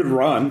can, you could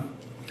run.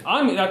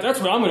 That's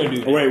what I'm going to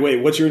do. Oh,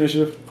 wait. What's your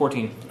initiative?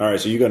 14. All right,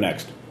 so you go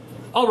next.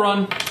 I'll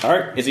run. All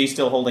right. Is he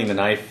still holding the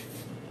knife?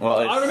 Well,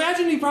 I would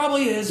imagine he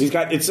probably is. He's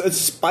got it's a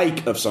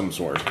spike of some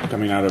sort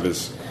coming out of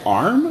his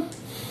arm.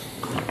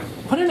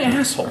 What an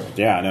asshole.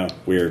 Yeah, I know.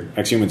 Weird.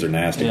 Ex-humans are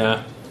nasty.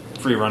 Yeah.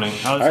 Free running. I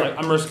was All like, right.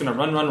 I'm just going to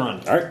run.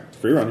 All right,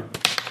 free running.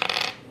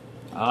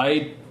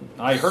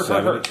 I hurt.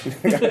 I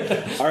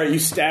hurt. All right, you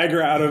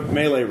stagger out of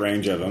melee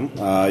range of him.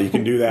 You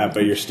can do that,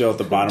 but you're still at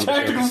the bottom.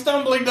 Tactical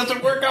stumbling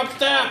doesn't work out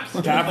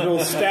steps. Capital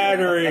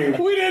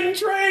staggering. We didn't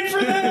train for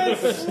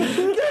this.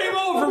 Game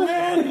over,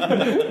 man.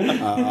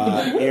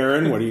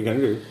 Aaron, what are you going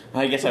to do?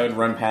 I guess I would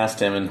run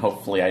past him and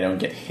hopefully I don't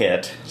get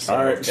hit. So,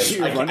 All right, 'cause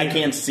you're I running.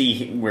 can't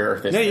see where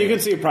this. Yeah, you thing can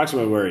is. see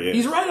approximately where he is.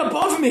 He's right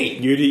above me.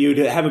 You'd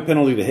have a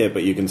penalty to hit,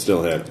 but you can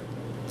still hit.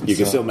 You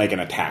can still make an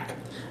attack.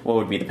 What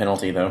would be the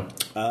penalty though?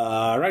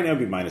 Right now it'd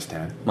be minus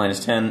 10.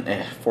 Minus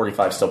 10.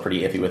 45 still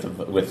pretty iffy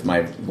with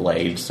my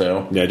blade.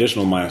 So The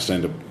additional minus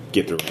 10 to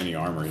get through any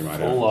armor you might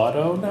have. Full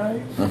auto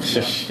knife?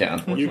 yeah,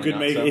 unfortunately You could not,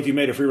 make so. if you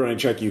made a free running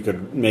check, you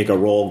could make a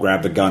roll,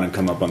 grab the gun, and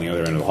come up on the other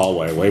end of the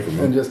hallway away from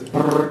And him. just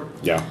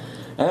Yeah.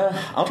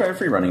 I'll try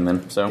free running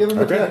then. So give him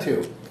a Okay.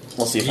 tattoo.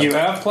 we'll see if You I,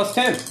 have plus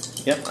 10.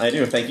 Yep, I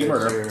do. Thank you,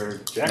 murder. You're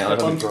jacked Now up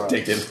that on I'm drugs.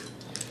 addicted.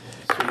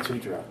 Sweet,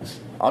 sweet drugs.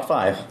 Odd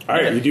 5. All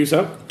right, you do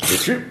so.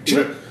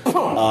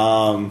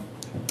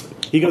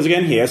 He goes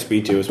again. He has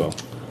speed too as well.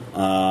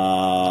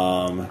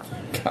 God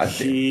damn.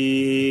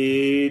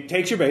 He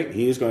takes your bait.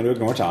 He is going to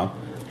ignore Tom.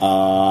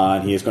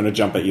 He is going to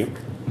jump at you.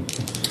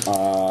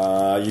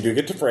 You do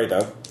get to fray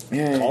though.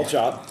 Yeah. Called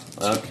shot.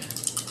 Okay.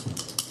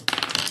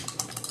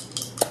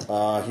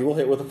 He will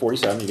hit with a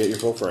 47. You get your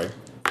full fray.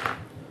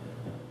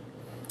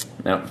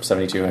 No,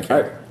 72. I All think.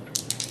 right.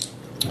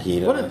 He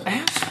What does an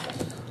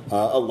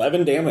asshole.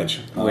 11 damage.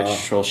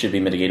 Which roll should be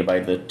mitigated by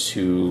the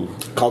 2.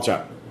 Called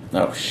shot.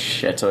 Oh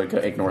shit! So it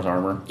ignores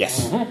armor.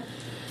 Yes.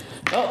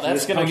 Oh,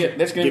 that's gonna get.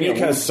 That's gonna Give be me a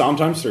because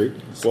sometimes 3.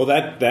 Well,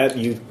 that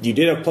you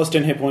did have plus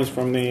 10 hit points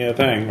from the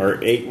thing,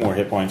 or 8 more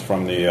hit points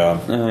from the Oh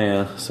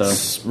yeah. So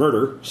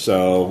murder.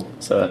 So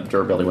that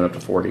durability went up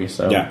to 40.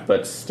 So Yeah.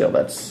 but still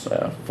that's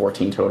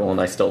 14 total,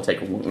 and I still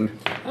take a wound.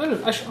 I'm going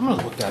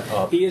to look that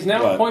up. He is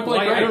now What? point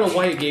blank I don't know range.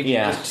 why it gave me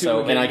Yeah, this 2.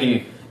 so- and I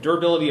can-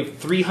 durability of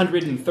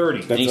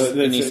 330.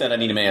 And he said I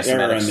need to make a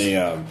error in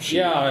somatics. the sheet.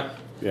 Yeah.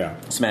 Yeah.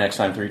 Somatics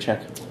time 3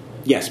 check.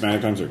 Yes,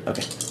 manic times 3.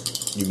 Okay.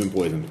 You've been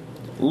poisoned.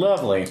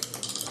 Lovely.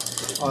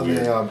 On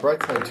the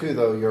bright side, too,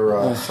 though,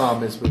 your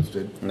SOM is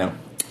boosted. No.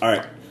 All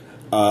right.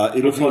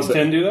 It'll Plus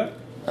 10 do that?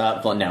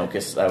 Well, no,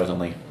 because I was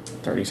only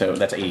 30, so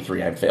that's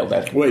 83. I failed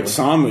that. Wait,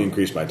 Psalm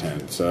increased by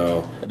 10,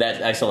 so...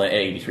 That I still at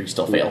 83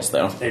 still fails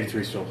though.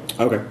 83 still.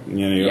 Okay. You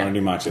don't Yeah. have any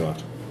Moxie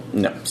left.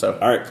 No. So.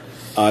 All right.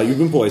 You've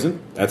been poisoned.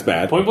 That's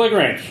bad. Point blank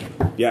range.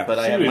 Yeah. But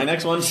I have Shoot my it.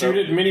 next one. Shoot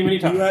it many, many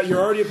times. You're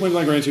already at point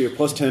blank range, so you have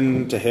plus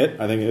 10 to hit.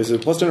 I think, is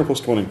it plus 10 or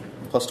plus 20?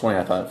 Plus 20,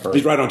 I thought. For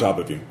He's right on top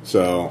of you.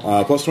 So,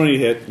 plus 20 to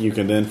hit, you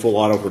can then full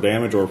auto for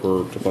damage or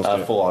for to plus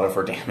 10. full auto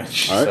for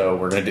damage. All right. So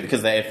we're gonna do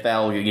because if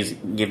that'll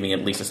give me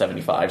at least a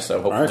 75.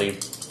 So hopefully,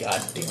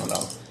 God damn it,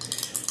 I'll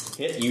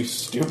hit you,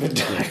 stupid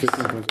dice.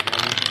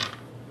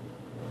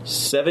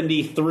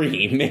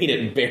 73 made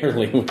it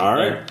barely. With All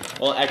right. it.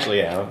 Well, actually,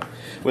 yeah,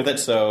 with it.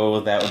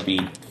 So that would be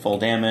full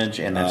damage,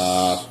 and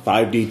that's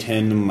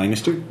 5d10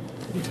 minus 2.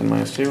 10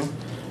 minus 2. All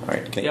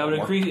right. Can I Yeah, get it would more?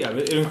 increase. Yeah,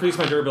 it increased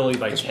my durability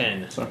by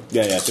 10.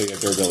 Yeah, so you have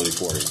durability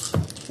 40.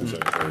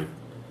 Instead of 30.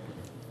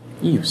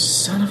 You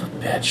son of a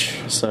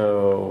bitch.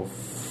 So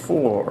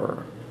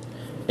 4,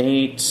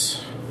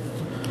 8,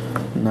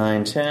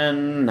 9,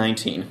 10,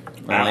 19.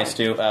 Minus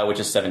 2, which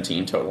is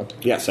 17 total.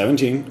 Yeah,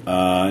 17.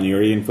 And you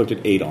already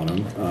inflicted 8 on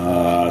him.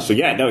 So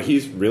yeah, no,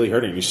 he's really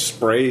hurting. He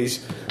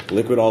sprays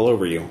liquid all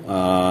over you.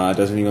 It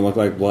doesn't even look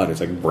like blood. It's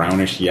like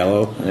brownish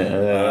yellow.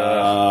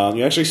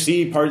 You actually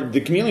see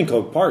the chameleon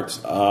cloak parts.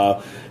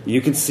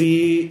 You can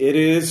see it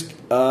is.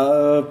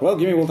 Well,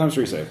 give me a will times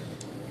 3 save.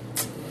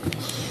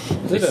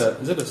 Is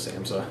it a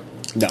Samsa?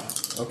 No.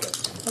 Okay.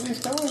 How's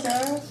it going,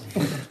 guys?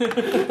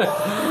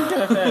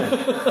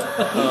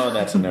 Oh,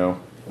 that's a no.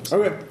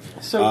 Okay.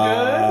 So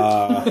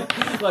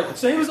good. Like,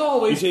 same as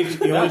always. You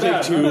only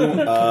take 2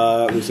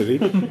 lucidity.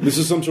 This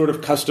is some sort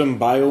of custom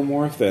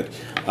biomorph that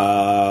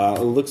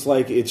looks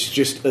like it's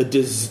just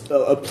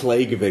a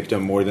plague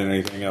victim more than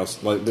anything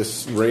else. Like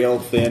this rail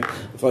thin,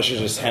 the flesh is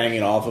just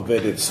hanging off of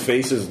it. Its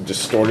face is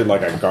distorted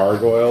like a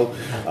gargoyle.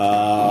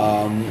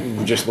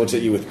 Just looks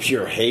at you with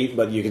pure hate,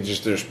 but you can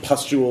just there's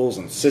pustules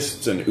and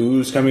cysts and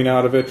ooze coming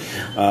out of it.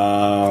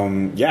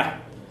 Yeah.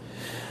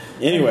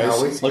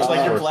 Anyways, Looks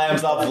like your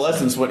plan's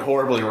obsolescence went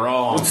horribly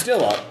wrong. it's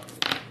still up,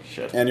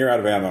 Shit. and you're out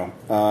of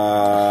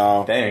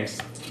ammo. Thanks.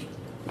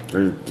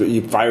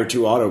 You fire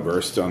 2 auto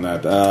bursts on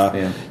that.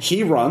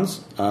 He runs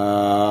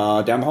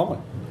down the hallway.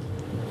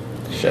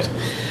 Shit.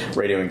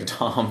 Radioing to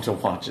Tom to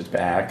watch his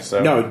back.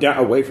 So No,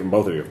 away from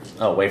both of you.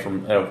 Oh, away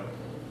from. Oh.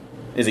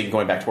 Is he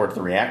going back towards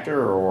the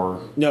reactor,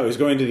 or? No, he's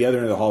going to the other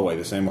end of the hallway,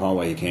 the same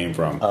hallway he came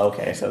from. Oh,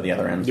 okay, so the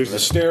other end. There's a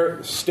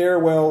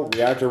stairwell,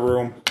 reactor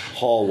room,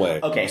 hallway.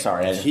 Okay,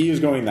 sorry. He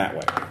is going that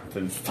way.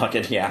 Then fuck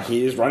it, yeah.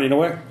 He is running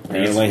away.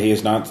 Apparently, he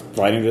is not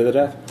fighting to the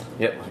death.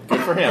 Yep,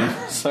 good for him.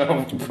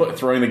 So,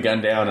 throwing the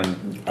gun down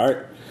and... All right.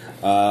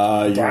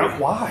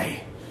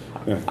 Why?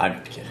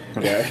 I'm kidding.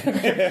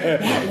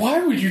 Okay.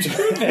 Why would you do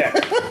that?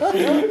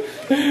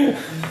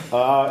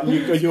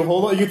 You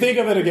hold on. You think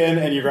of it again,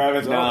 and you grab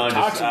it. No,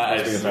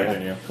 toxic is just,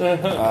 affecting you.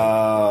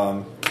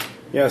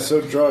 Yeah.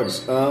 So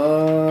drugs.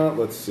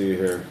 Let's see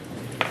here.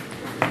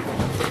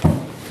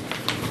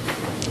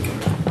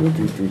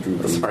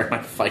 Sorry,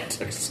 my fight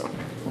took so...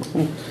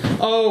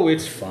 Oh,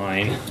 it's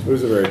fine. It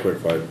was a very quick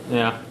fight.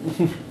 Yeah.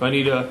 If I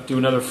need to do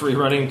another free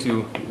running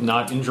to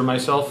not injure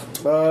myself,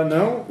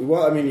 No.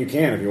 Well, I mean, you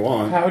can if you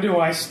want. How do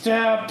I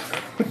step?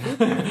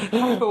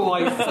 how do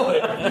I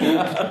foot?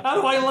 How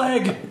do I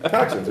leg?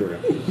 Toxins. Here we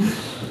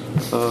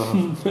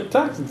go.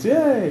 Toxins,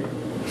 yay!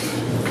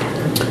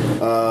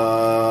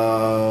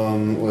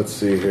 Let's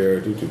see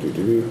here.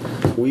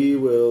 We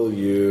will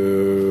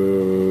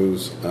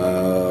use.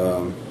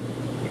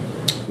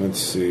 Let's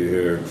see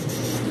here.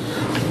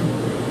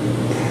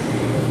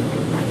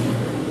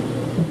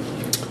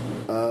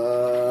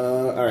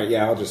 All right.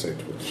 Yeah, I'll just say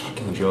Twitch.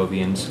 Fucking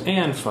Jovians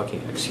and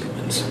fucking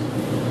ex-humans.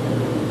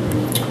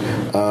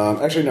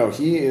 Actually, no.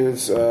 He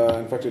is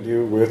infected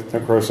you with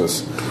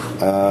necrosis.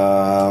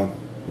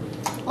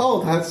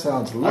 Oh, that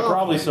sounds I lovely.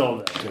 probably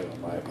sold that too.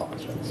 I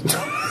apologize.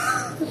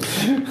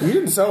 You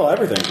didn't sell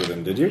everything to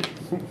them, did you?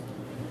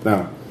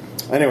 No.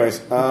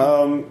 Anyways,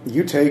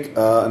 you take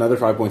another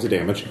 5 points of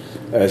damage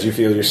as you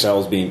feel your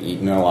cells being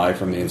eaten alive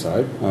from the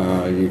inside.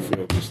 You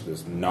feel just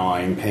this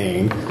gnawing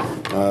pain.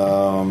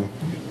 I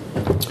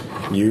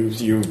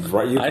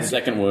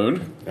second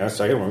wound. Yeah,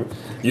 second one.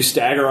 You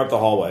stagger up the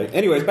hallway.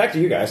 Anyways, back to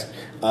you guys.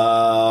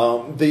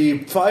 The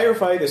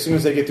firefight, as soon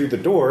as they get through the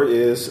door,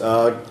 is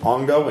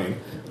ongoing.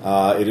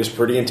 It is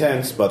pretty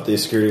intense, but the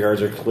security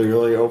guards are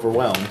clearly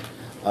overwhelmed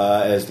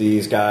as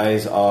these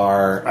guys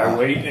are. I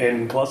wait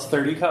in plus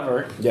 30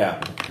 cover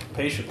Yeah.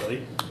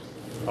 patiently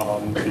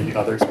on the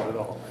other side of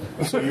the hall.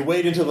 So you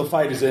wait until the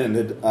fight is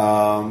ended,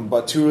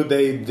 but two of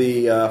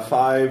the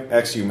 5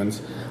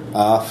 ex-humans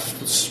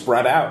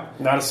spread out.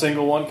 Not a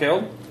single one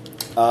killed?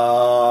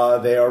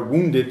 They are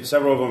wounded.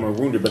 Several of them are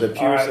wounded, but it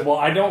appears. Alright, well,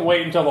 I don't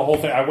wait until the whole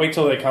thing. I wait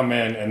till they come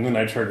in, and then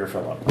I trigger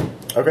Philip.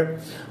 Okay.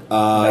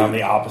 Down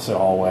the opposite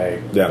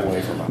hallway,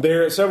 away from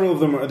us. Several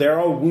of them. They're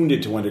all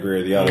wounded to one degree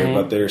or the other,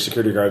 but their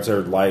security guards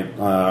are light.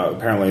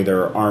 Apparently,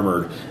 they're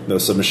armored. The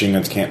submachine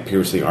guns can't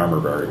pierce the armor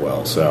very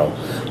well. So,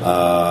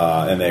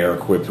 and they are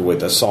equipped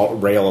with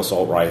rail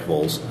assault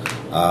rifles,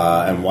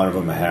 and one of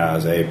them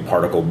has a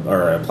particle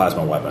or a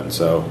plasma weapon,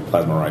 so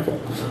plasma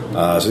rifle.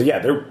 So yeah,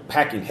 they're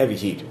packing heavy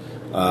heat.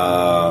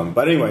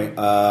 But anyway,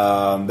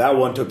 that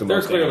one took the They're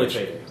most clearly damage.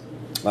 fading.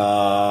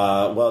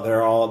 Well,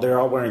 they're all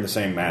wearing the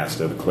same mask.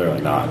 They're clearly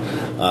not.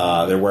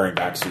 They're wearing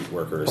backseat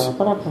workers.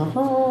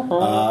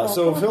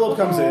 So Philip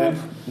comes in.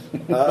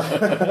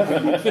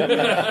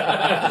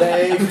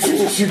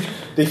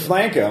 They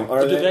flank him.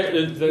 Or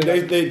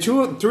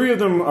three of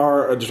them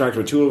are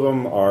distracted. 2 of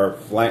them are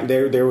flank.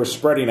 They were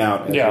spreading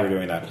out as they were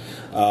doing that.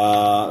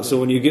 So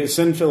when you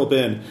send Philip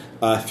in,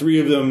 3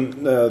 of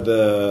them,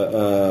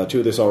 the 2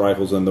 of the assault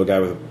rifles and the guy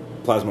with a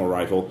plasma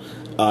rifle.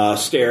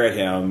 Stare at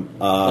him.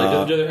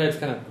 Like the other head's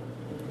kind of.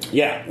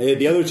 Yeah,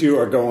 the other 2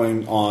 are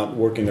going on,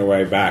 working their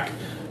way back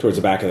towards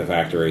the back of the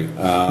factory.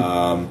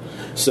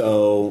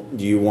 So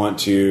you want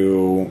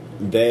to?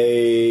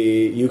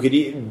 You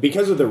could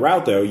because of the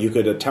route though, you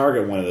could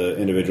target one of the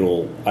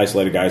individual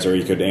isolated guys, or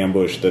you could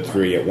ambush the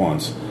 3 at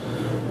once.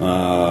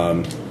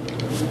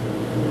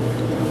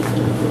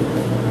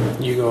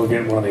 you go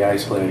get one of the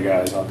isolated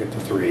guys. I'll get the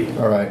 3.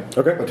 All right.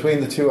 Okay. Between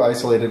the two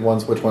isolated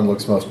ones, which one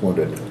looks most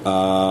wounded?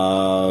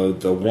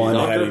 The one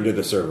doctor? heading to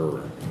the server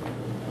room.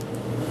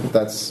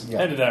 That's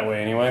Headed that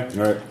way anyway.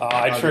 All right.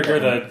 I trigger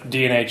the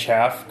DNA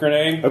chaff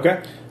grenade.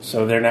 Okay.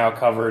 So they're now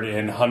covered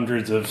in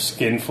hundreds of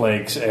skin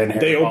flakes and hair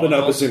They open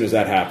up follicles. as soon as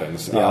that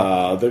happens.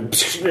 Yeah.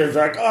 They're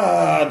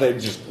like, they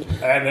just.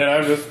 And then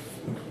I'm just.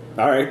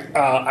 All right.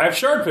 I have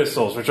shard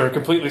pistols, which are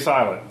completely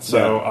silent.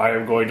 So Yeah. I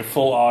am going to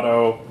full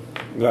auto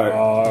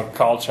Right.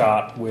 call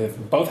shot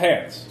with both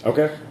hands.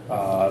 Okay.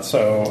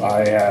 So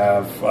I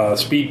have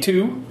speed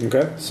 2.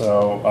 Okay.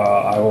 So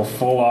I will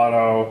full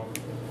auto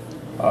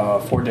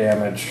 4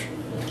 damage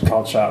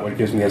call shot, which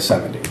gives me a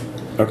 70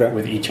 Okay.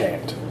 with each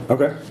hand.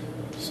 Okay.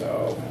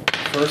 So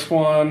first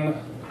one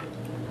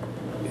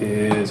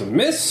is a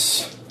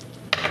miss.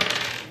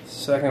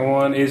 Second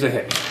one is a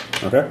hit.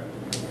 Okay.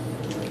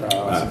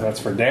 So that's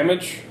for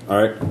damage. All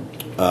right.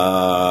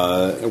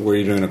 Were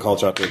you doing a call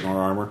shot to ignore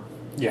armor?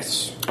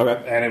 Yes.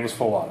 Okay. And it was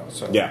full auto.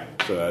 So Yeah.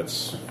 So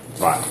that's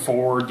 5.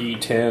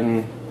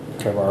 4d10.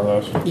 Can I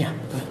borrow those? Yeah.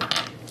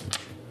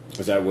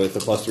 Is that with the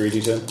plus 3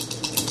 d10?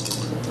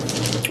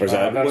 Or is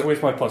that That's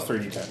with my plus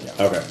 3d10.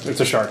 Yeah. Okay. It's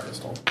a shard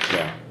pistol.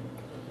 Yeah.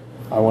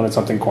 I wanted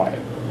something quiet.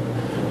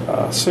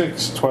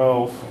 6,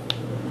 12,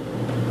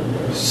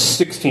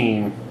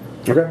 16.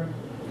 Okay.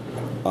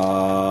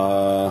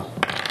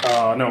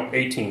 No,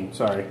 18.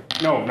 Sorry.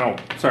 No.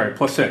 Sorry.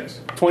 Plus 6.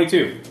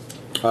 22.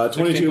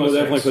 22 will plus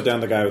definitely 6. put down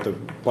the guy with the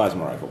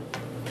plasma rifle.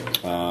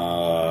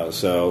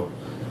 So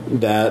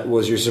that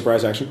was your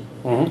surprise action.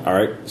 Mm-hmm. All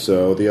right.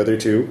 So the other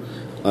 2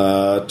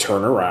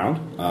 turn around.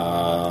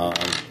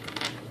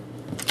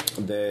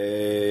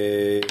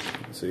 They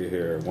let's see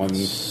here. One.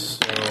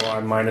 So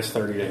I'm minus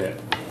 30 to hit.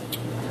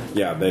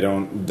 Yeah, they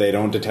don't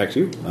detect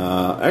you.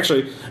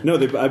 Actually, no.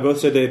 I both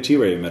said they had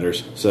T-ray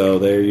emitters, so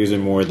they're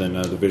using more than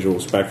the visual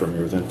spectrum.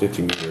 You're within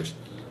 50 meters,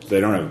 so they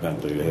don't have a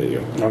penalty to hit you.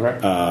 Okay.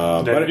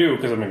 but I do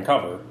because I'm in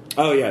cover.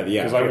 Oh yeah.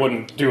 Because I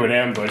wouldn't do an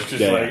ambush.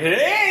 Just Yeah, like,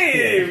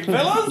 hey,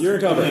 fellas! You're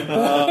in cover.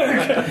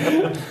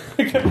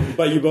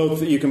 But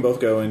you can both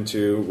go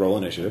into roll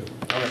initiative.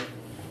 Okay.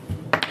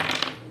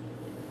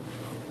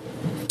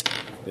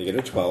 They get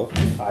a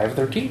 12. I have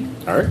 13.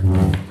 All right.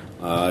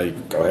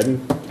 Go ahead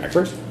and act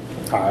first.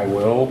 I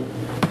will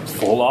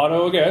full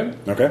auto again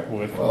Okay.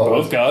 with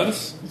both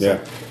guns. Yeah.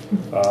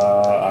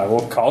 I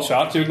will call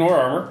shot to ignore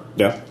armor.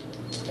 Yeah.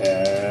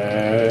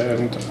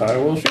 And I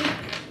will shoot.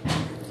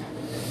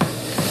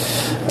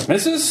 That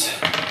misses.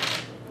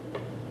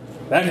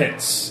 That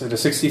hits at a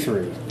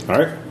 63. All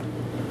right.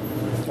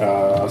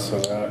 So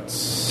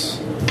that's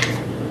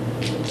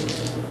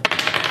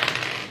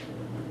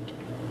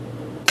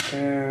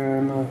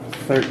 10,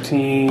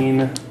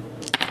 13,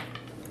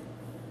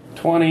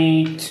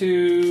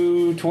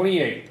 22,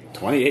 28.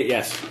 28.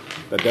 Yes.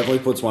 That definitely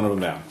puts one of them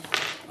down.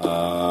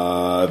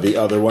 The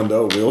other one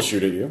though will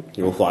shoot at you.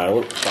 He will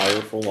fire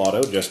full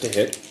auto just to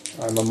hit.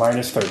 I'm a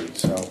minus 30,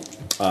 so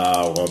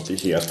Well,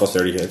 he has plus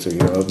 30 hits, so you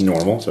have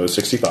normal, so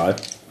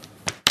 65.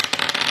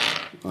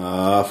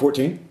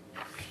 14.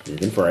 You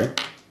can fray.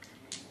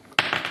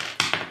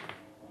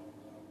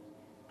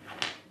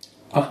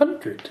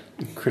 100.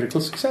 Critical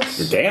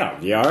success.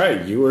 Damn. Yeah, all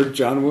right. You were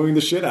John Wooing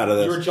the shit out of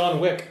You were this. John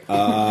Wick.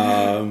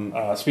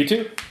 Speed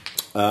 2.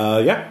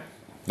 Yeah.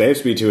 They have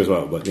speed 2 as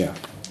well, but yeah.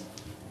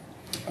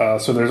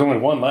 So there's only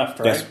one left,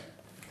 right? Yes.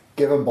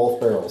 give them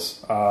both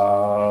barrels. No,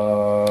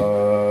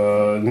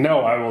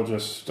 I will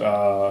just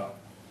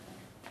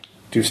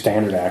do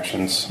standard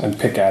actions and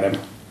pick at him.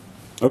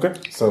 Okay.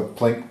 So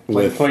plink,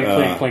 With, Plink,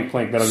 plink, plink,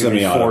 plink. That'll give me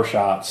semi-auto. 4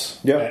 shots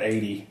Yep. at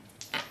 80.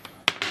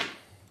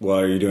 Well,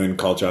 are you doing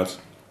call shots?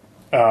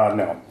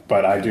 No,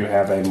 but I do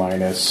have a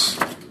minus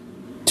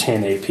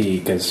 10 AP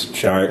because All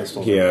shell right.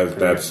 pistols. He are has,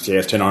 pretty he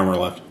has 10 armor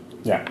left. good.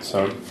 Yeah,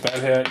 so that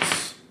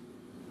hits.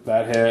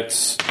 That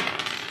hits.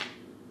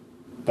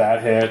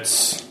 That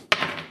hits.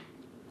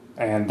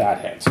 And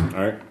that hits. All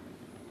right.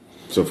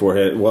 So 4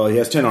 hit. Well, he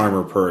has 10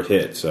 armor per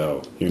hit,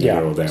 so you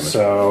can roll damage.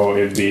 So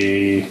it'd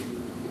be.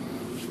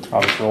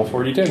 I'll just roll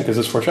 4d10 because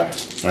it's 4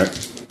 shots. All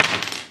right.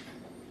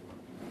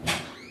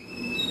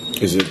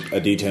 Is it a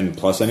D10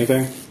 plus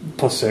anything?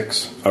 Plus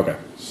 6. Okay.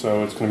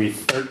 So it's going to be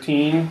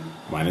 13,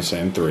 Minus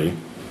 10, 3.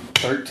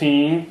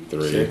 13,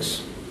 3.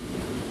 6.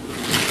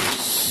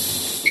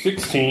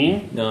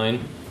 16, 9.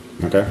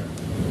 Okay.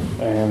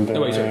 and then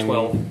No, wait, sorry,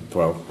 12.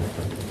 12.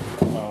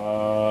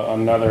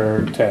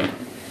 Another 10.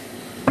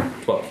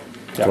 12.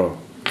 Yeah.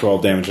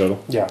 12 damage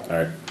total? Yeah. All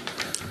right.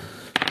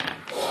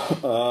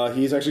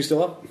 He's actually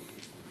still up.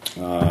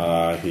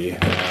 He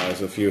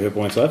has a few hit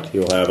points left.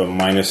 He'll have a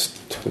minus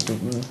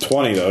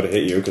 20, though, to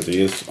hit you because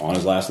he is on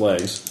his last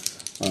legs.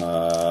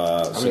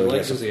 How many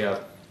legs does he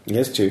have? He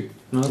has 2.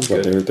 No, that's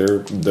But good.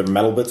 the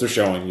metal bits are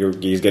showing.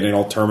 He's getting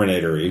all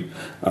Terminator-y.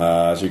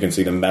 So you can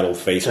see the metal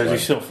face. So is he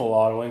still full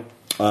autoing?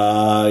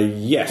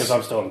 Yes. Because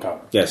I'm still in cover.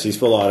 Yes, he's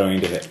full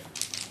autoing to hit.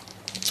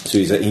 So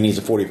he needs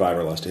a 45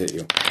 or less to hit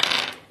you.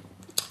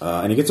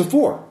 And he gets a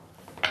 4.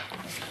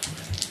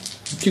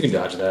 You can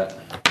dodge that.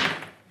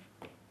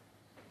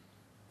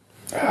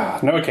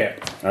 No, it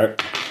can't. All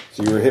right.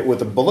 So you were hit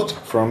with a bullet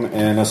from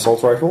an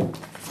assault rifle.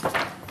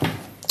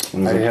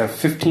 I have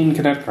 15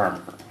 kinetic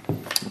armor.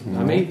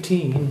 I'm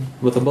 18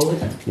 with a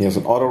bullet. He has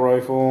an auto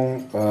rifle,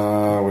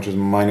 which is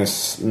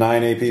minus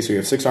 9 AP, so you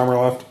have 6 armor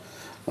left.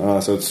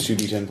 So it's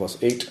 2d10 plus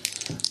 8.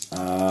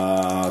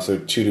 So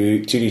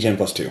 2d10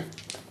 plus 2.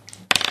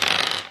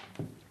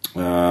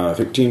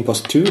 15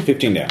 plus 2,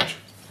 15 damage.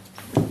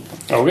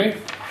 Okay.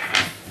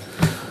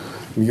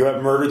 You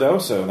have murder, though,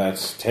 so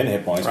that's 10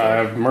 hit points. I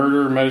have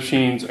murder,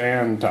 medicines,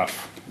 and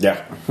tough.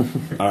 Yeah.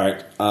 All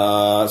right.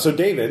 So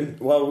David,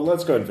 well,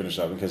 let's go ahead and finish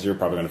up because you're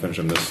probably going to finish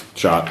him this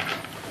shot.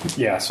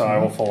 Yeah, so I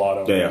will full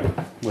auto Yeah.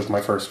 with my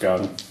first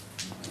gun.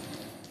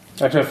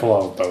 Actually, I full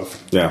auto with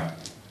both Yeah.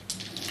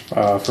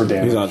 for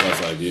damage. He's on the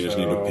side. You just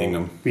need to ping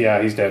him.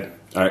 Yeah, he's dead.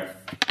 All right.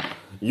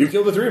 You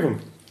killed the 3 of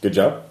them. Good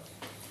job.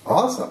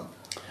 Awesome.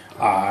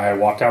 I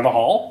walk down the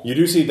hall. You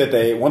do see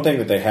that one thing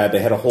that they had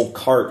a whole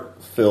cart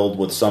filled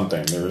with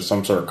something. There was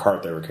some sort of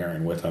cart they were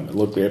carrying with them. It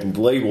looked they had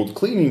labeled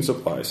cleaning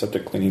supplies,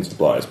 septic cleaning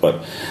supplies,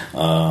 but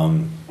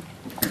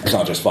it's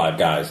not just 5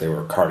 guys. They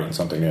were carting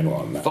something in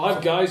on that.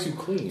 5 guys who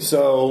clean.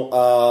 So,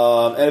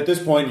 and at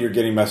this point, you're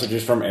getting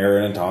messages from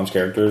Aaron and Tom's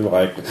character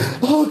like,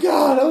 oh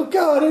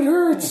God, it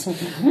hurts.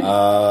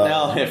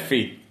 Now, if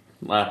he...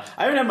 I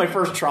haven't had my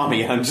first trauma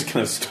yet. I'm just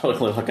kind of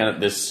stoically looking at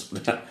this.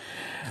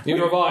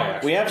 Neither have I,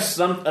 actually. We have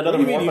another What do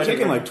you mean? war You're fighting-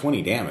 taking like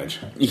 20 damage.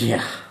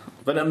 Yeah.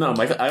 But no,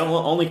 I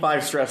only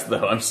 5 stress,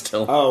 though. I'm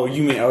still... Oh,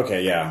 you mean,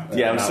 okay, yeah.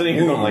 Yeah, I'm sitting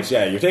here wounds, going like...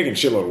 yeah, you're taking a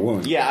shitload of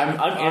wounds. Yeah, I'm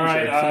All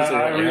right, injured.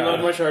 I Yeah. reload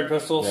my shard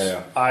pistols.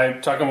 Yeah. I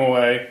tuck them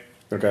away.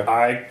 Okay.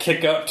 I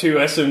kick up 2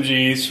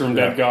 SMGs from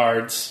dead Yeah.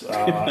 guards,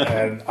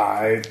 and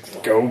I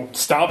go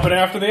stomping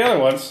after the other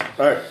ones.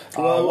 All right.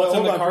 Well, what's in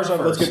hold the on, cart first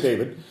off, let's first? get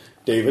David.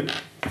 David,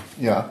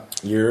 Yeah.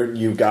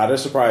 you've got a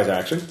surprise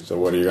action, so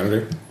what are you going to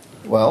do?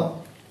 Well,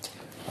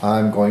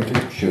 I'm going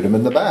to shoot him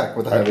in the back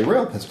with a heavy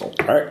rail pistol.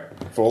 All right.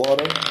 Full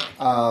auto.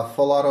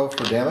 Full auto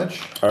for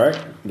damage. All right.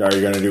 Are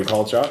you going to do a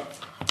called shot?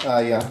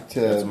 Yeah. It's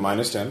To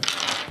minus 10.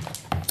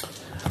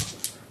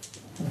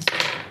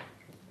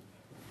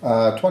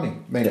 20.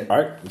 Made it. All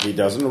right. He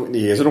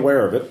isn't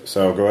aware of it,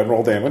 so go ahead and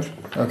roll damage.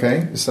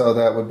 Okay. So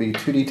that would be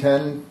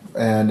 2d10,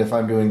 and if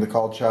I'm doing the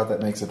called shot,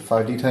 that makes it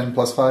 5d10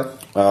 plus 5.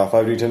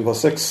 5d10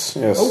 plus 6.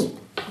 Yes. Oh,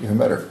 even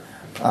better.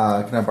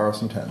 Can I borrow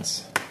some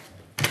 10s?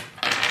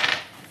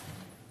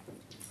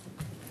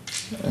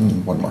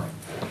 And one more.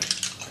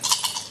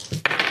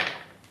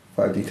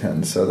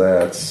 5d10, so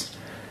that's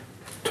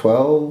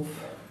 12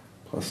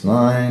 plus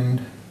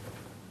 9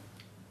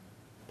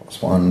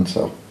 plus 1,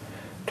 so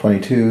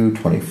 22,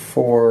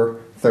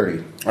 24,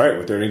 30. All right.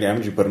 With 30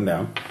 damage, you put him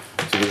down.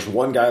 So there's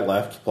one guy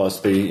left, plus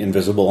the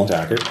invisible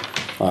attacker,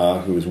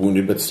 who is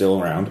wounded but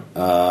still around.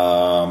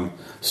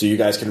 So you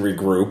guys can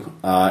regroup.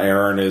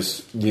 Aaron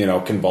is,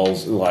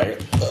 convulsed,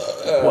 like...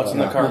 What's in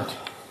the cart?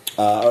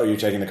 You're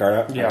taking the card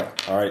out? Yeah.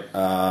 All right.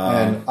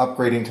 And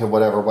upgrading to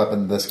whatever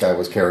weapon this guy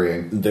was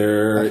carrying.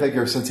 I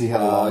figure since he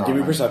had a long give me a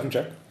arm, perception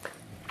check.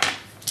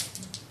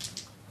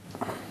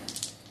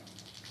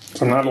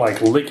 I'm not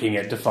like licking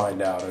it to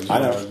find out. I just I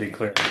know. want to be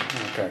clear.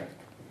 Okay.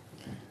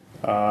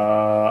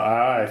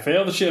 I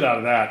failed the shit out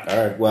of that.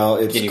 All right. Well,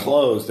 it's Can you-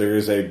 closed. There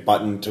is a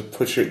button to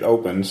push it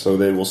open, so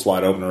they will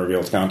slide open and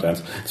reveal its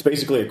contents. It's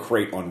basically a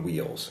crate on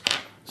wheels.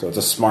 So it's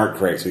a smart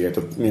crate. So you have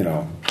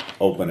to,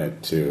 open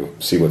it to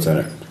see what's in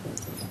it.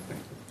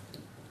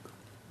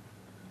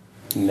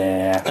 Nah.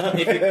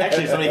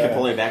 Actually, somebody can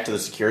pull me back to the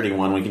security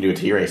one. We can do a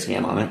T-ray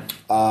scan on it.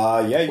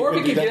 Yeah. You Or we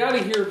do could that. get out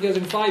of here because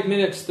in 5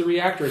 minutes the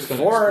reactor is going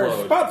to For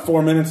explode. about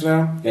 4 minutes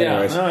now. Yeah.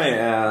 Anyways. Oh,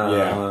 yeah.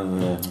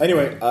 Yeah.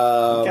 Anyway, Kind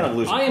of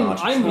losing I'm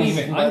consciousness.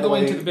 leaving. By I'm the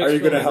going way, to the big are you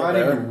gonna building. help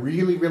running Aaron?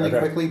 really, really Okay.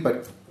 quickly,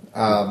 but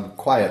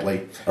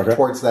quietly Okay.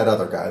 towards that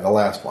other guy, the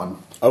last one.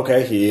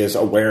 okay, he is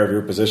aware of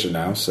your position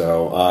now,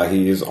 so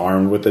he is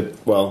armed with it.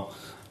 Well,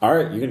 all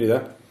right, you can do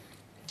that.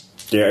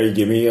 Yeah, you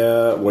give me. What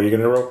are you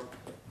going to roll?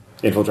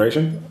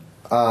 Infiltration.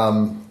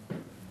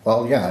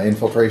 Well, yeah,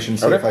 infiltration.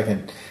 See Okay.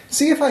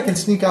 if I can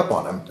sneak up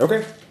on him.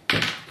 Okay.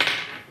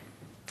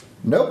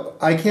 Nope,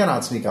 I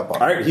cannot sneak up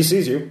on All him. right, he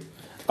sees you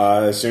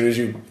as soon as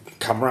you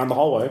come around the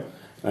hallway,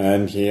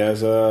 and he has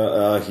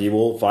he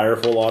will fire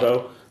full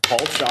auto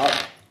pulse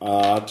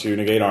shot to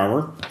negate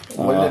armor.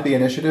 Wouldn't it be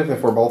initiative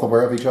if we're both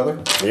aware of each other?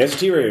 He has a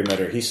T-ray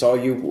emitter. He saw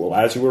you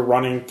as you were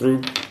running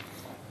through.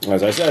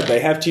 As I said,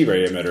 they have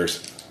T-ray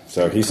emitters,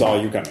 so he saw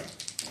you coming.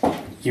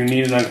 You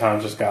need an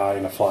unconscious guy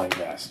in a flying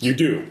vest. You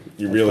do.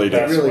 You really do.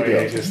 That's really what do.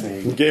 you just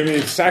need. Give me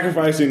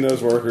sacrificing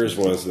those workers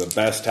was the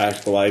best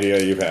tactical idea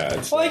you've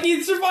had. So, Like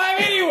he'd survive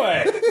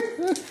anyway.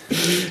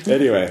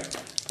 anyway,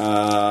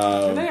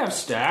 Do they have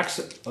stacks?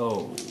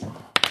 Oh.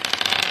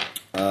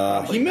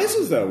 he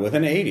misses though with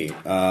an 80.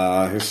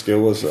 His skill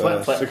was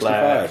Flat, flat,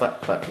 65.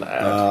 flat, flat,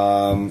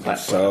 flat, flat.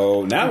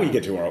 So now we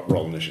get to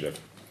roll initiative.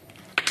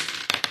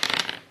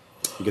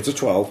 He gets a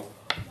 12.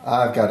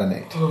 I've got an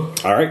 8.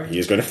 All right, he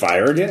is going to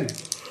fire again.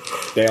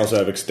 They also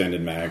have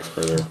extended mags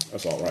for their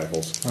assault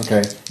rifles.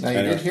 Okay. Now, you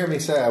Anyway. did hear me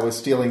say I was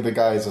stealing the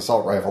guy's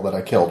assault rifle that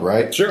I killed,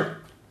 right? Sure.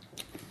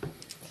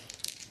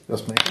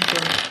 Just making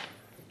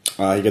sure.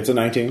 He gets a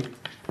 19.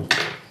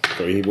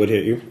 So he would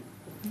hit you.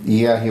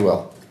 Yeah, he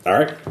will. All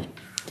right.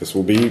 This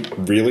will be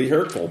really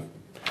hurtful.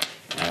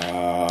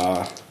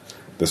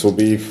 This will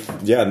be...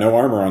 Yeah, no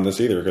armor on this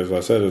either, because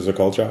I said it was a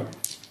cold shot.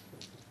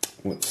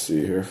 Let's see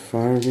here.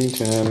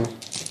 5d10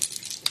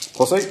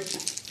 plus 8.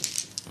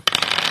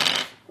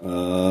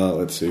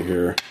 Let's see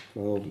here.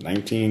 12,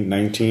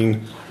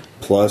 19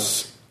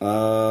 plus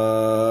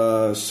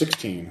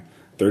 16.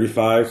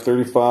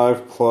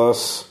 35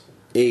 plus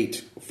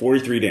 8.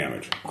 43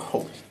 damage.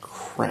 Holy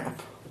crap.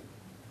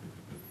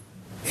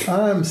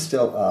 I'm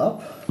still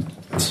up.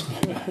 How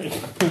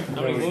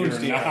many wounds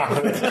do you have?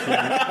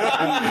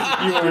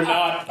 You are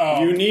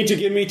not. You need to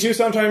give me 2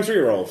 sometimes 3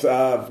 rolls.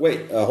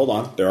 Hold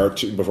on. There are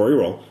 2 before you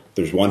roll.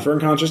 There's 1 for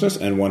unconsciousness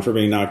and 1 for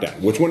being knocked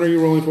down. Which one are you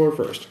rolling for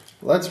first?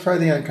 Let's try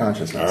the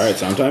unconsciousness. All right,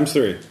 sometimes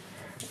 3.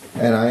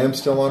 And I am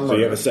still on So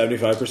you have murder.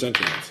 a 75%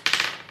 chance.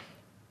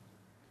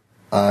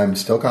 I'm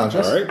still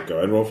conscious. All right, go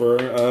ahead and roll for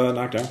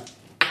knockdown.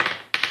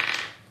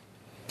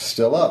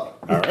 Still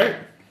up. All right,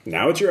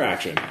 now it's your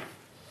action.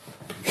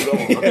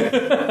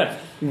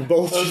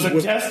 Both Those with-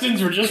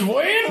 intestines were just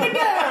weighing me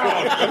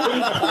down.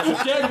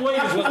 Dead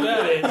weight is what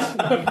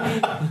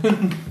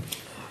that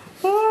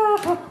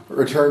is.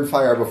 Return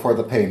fire before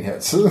the pain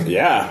hits.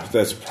 Yeah,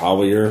 that's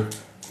probably your...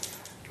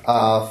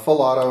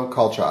 Full auto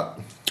call shot.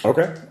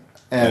 Okay.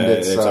 And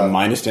it's a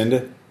minus 10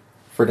 to...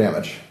 for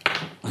damage.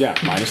 Yeah,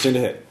 minus 10 to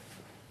hit.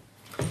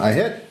 I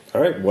hit.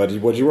 All right, what'd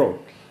you roll?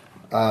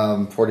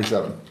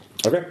 47.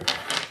 Okay.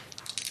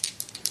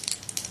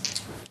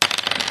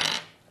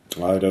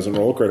 It doesn't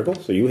roll critical,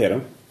 so you hit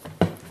him.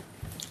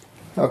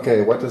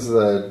 Okay, what's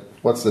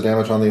the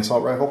damage on the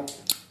assault rifle?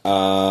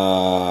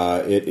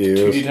 It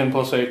is... 2d10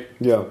 plus 8.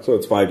 Yeah, so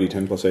it's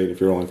 5d10 plus 8 if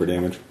you're rolling for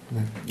damage.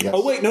 Yes.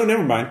 Oh, wait, no,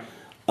 never mind.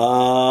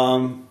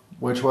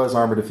 Which was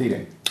armor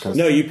defeating. 'cause-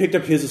 No, you picked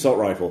up his assault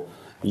rifle.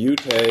 You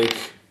take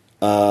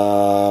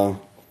 4.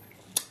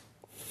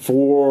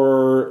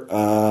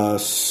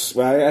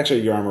 Well,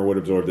 actually, your armor would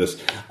absorb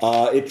this.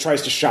 It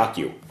tries to shock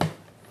you.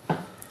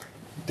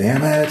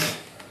 Damn it.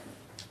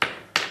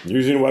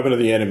 Using a weapon of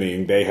the enemy,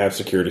 and they have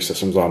security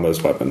systems on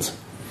those weapons.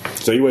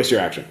 So you waste your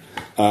action.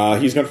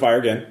 He's going to fire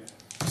again.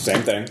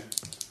 Same thing.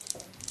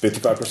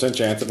 55%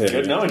 chance of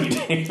hitting. Good knowing you,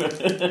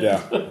 David.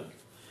 Yeah.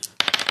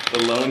 The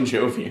lone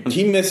Jovian.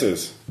 He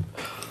misses.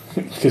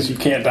 Because you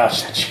can't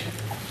dodge that shit.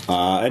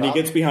 And he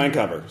gets behind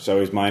cover, so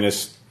he's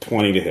minus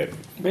 20 to hit.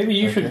 Maybe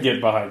you should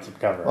get behind some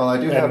cover. Well, I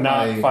do and have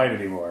not my- fight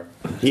anymore.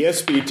 He has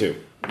speed too.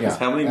 Yeah.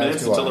 How many as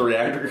minutes do until I. the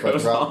reactor But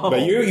goes drop- off?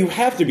 But you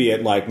have to be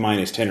at like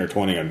minus 10 or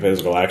 20 on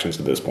physical actions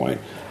to this point.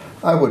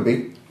 I would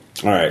be.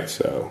 All right,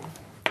 so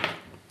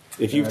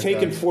if you've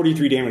taken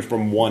 43 damage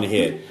from one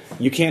hit,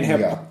 you can't have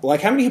Yeah.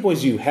 like how many hit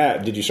points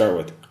did you start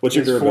with? What's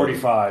your It's durability?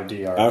 45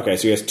 DR. Okay,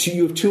 so you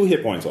have 2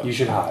 hit points left. You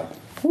should hide.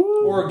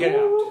 Or get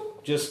out.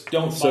 Just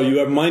don't. So you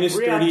have minus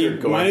 30, Reactor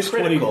going minus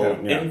 20 critical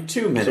yeah. in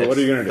 2 minutes. So what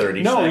are you going to do?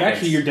 30 No, seconds.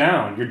 actually, you're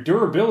down. Your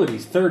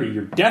durability's 30.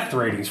 Your death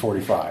rating's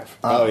 45.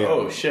 Oh yeah.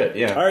 Oh shit!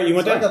 Yeah. All right, you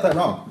went So I down. got that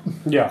wrong.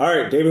 Yeah. All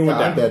right, David went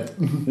I'm down.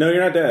 dead. No,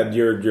 you're not dead.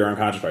 You're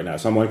unconscious right now.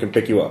 Someone can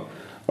pick you up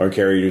or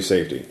carry you to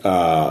safety.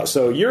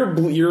 So you're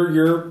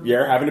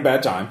having a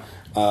bad time.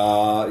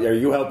 Are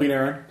you helping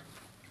Aaron?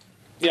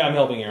 Yeah, I'm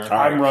helping Aaron.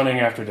 I'm running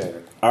after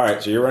David. All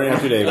right, so you're running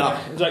after David.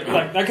 It's like,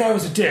 that guy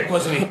was a dick,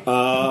 wasn't he?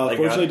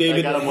 Fortunately,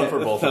 David I got him one for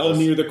both fell of us.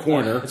 near the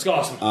corner. It's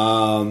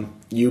awesome.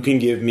 You can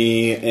give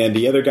me, and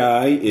the other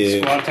guy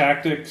is Squad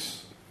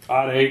tactics,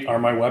 odd 8. Are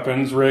my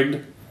weapons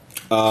rigged?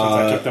 Since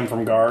I took them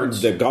from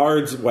guards. the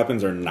guards'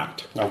 weapons are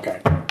not.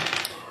 Okay.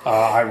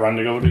 I run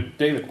to go to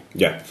David.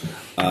 Yeah.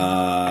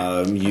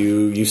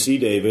 You see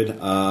David.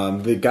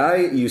 The guy,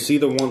 you see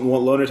the one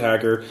lone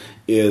attacker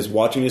is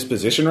watching his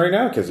position right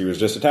now because he was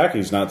just attacked.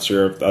 He's not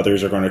sure if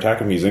others are going to attack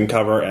him. He's in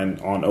cover and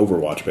on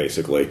Overwatch,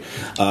 basically.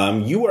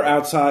 You are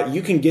outside.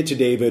 You can get to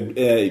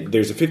David.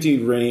 There's a 50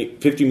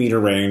 meter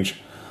range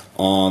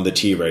on the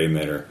T-ray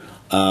emitter.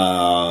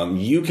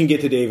 You can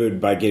get to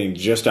David by getting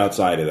just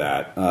outside of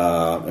that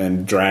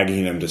and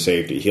dragging him to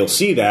safety. He'll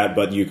see that,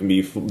 but you can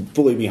be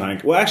fully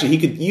behind. Well, actually,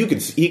 he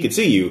could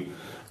see you,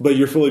 but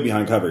you're fully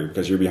behind cover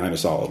because you're behind a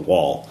solid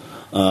wall.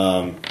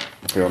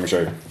 Here, let me show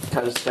you.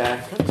 Cut a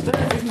stack. Cut a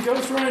stack. We can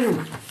ghost run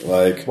him.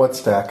 Like, What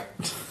stack?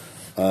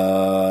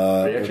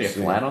 Are you actually let's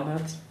see. flat on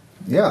that?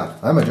 Yeah,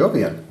 I'm a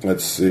Jovian.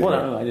 Let's see. Well,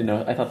 no, I didn't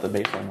know. I thought the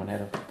baseline one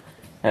had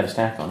a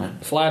stack on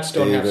it. Flats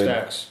don't have David.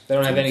 stacks. They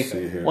don't have Let's see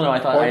anything. here. Well, no, I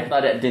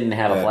thought it didn't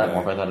have a Yeah, flat no.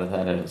 morph. I thought it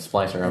had a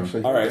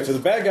splicer. All right, so the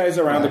bad guy's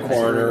around the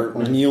corner,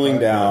 kneeling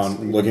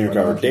down, looking at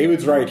cover.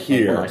 David's right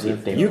here.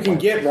 You can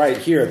get right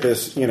here at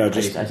this,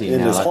 just I see in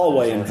now. this That's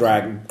hallway what and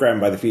I'm grab him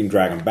by the feet and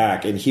drag him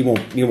back, and he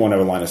won't have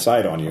a line of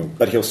sight on you,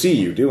 but he'll see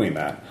you doing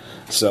that.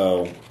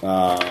 So,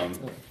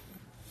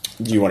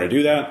 do you want to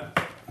do that?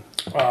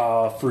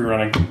 Free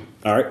running.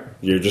 All right,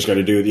 you're just going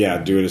to do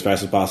it as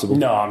fast as possible.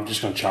 No, I'm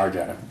just going to charge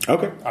at him.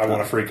 Okay. I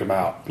want to freak him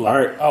out. All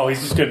right. Oh,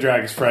 he's just going to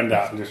drag his friend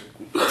out and just.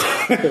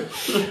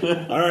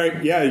 All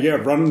right. Yeah.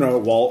 Run a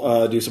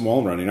wall. Do some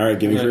wall running. All right.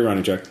 Give me a free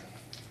running check.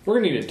 We're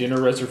gonna need a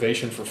dinner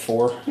reservation for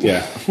 4.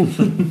 Yeah.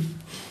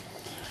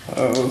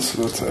 So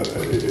that's at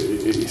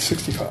a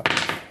 65.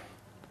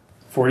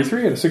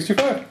 43 at a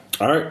 65.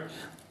 All right.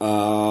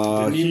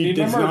 Didn't you He need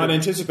my does not murder?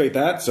 anticipate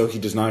that, so he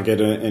does not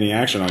get any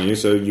action on you.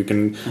 So you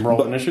can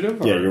Roll initiative?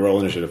 Yeah, or- you roll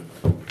initiative.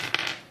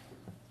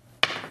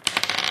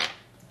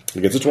 He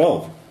gets a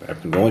 12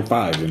 after rolling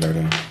 5 and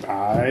everything.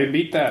 I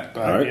beat that.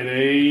 I All right. get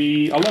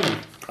a 11.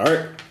 All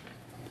right.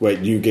 Wait,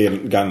 you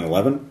got an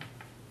 11?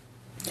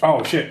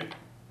 Oh, shit.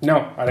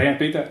 No, I didn't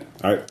beat that.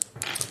 All right.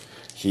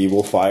 He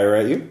will fire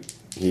at you.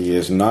 He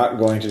is not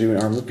going to do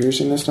an armor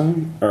piercing this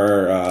time.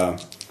 Or,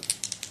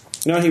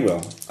 no, he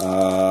will.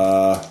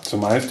 So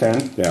minus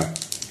 10. Yeah.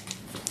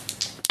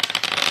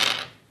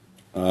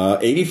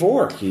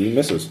 84. He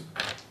misses.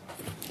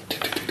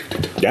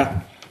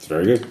 Yeah, it's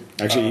very good.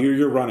 Actually,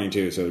 you're running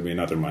too, so it'd be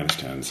another minus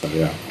 10. So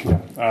yeah.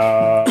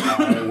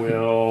 I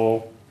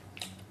will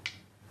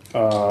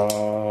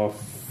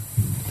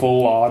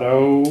full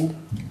auto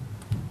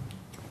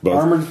Both.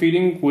 armor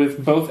defeating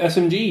with both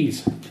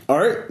SMGs. All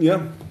right.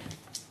 Yeah.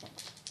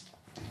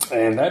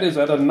 And that is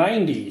at a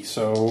 90,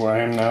 so I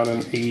am now at an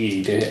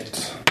 80 to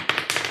hit.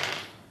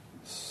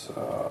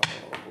 So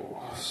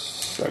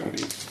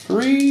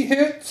 73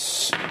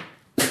 hits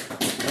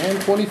and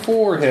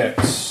 24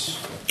 hits.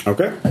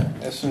 Okay.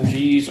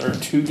 SMGs are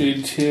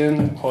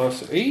 2d10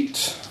 plus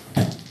 8.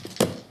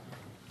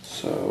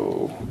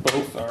 So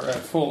both are at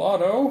full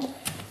auto.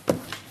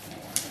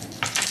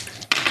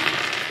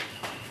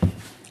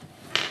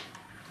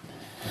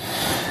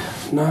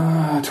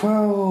 Nah,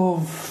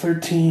 12,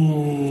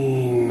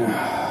 13,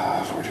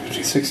 14,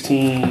 15,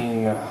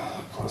 16,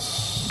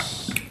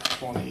 plus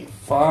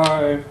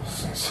 25,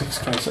 6,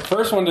 27.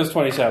 First one does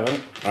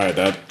 27. All right.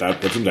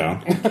 That puts him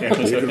down. You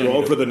can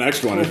roll for the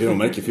next one if it'll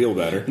make you feel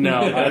better. No,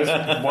 I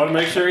just want to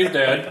make sure he's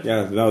dead.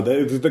 Yeah. No.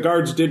 The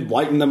guards did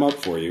lighten them up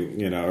for you.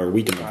 Or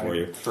weaken them for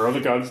you. Throw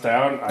the guns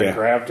down, I Yeah.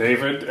 grab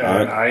David, and All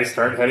right. I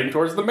start heading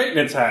towards the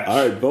maintenance hatch.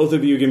 All right. Both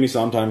of you give me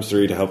sometimes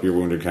 3 to help your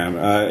wounded cam.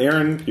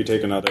 Aaron, you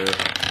take another.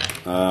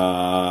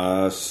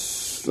 Let's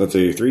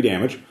see, 3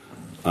 damage.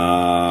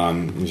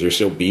 You're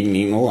still beaten,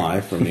 eaten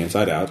alive from the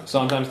inside out.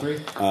 Sometimes 3.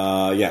 Yes,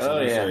 Oh,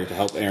 yeah. to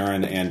help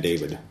Aaron and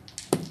David.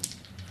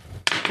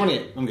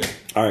 28. I'm good.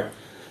 All right.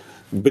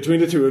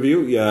 Between the two of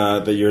you,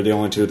 that you're the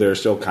only two that are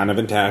still kind of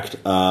intact.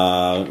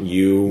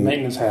 You.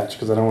 Maintenance hatch,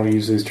 because I don't want to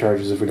use these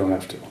charges if we don't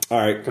have to. All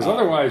right. Because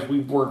otherwise, we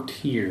worked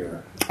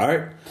here. All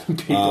right.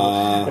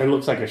 People, there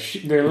looks like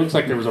there looks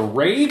like there was a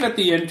rave at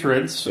the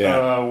entrance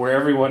Yeah. where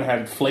everyone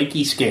had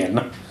flaky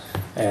skin,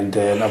 and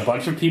then a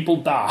bunch of people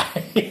died,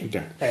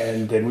 Okay.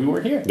 and then we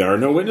were here. There are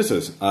no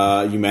witnesses.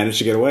 You managed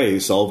to get away.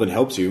 Sullivan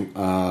helps you,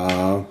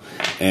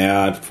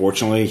 and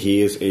fortunately,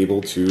 he is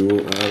able to.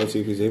 Let's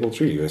see if he's able to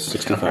treat you. It's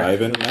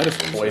 65 in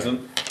medicine.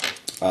 Poison.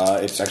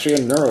 It's actually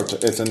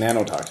it's a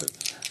nanotoxin.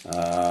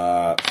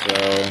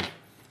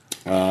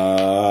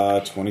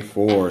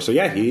 24. So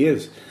yeah, he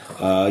is.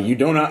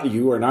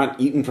 You are not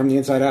eaten from the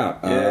inside out.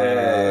 You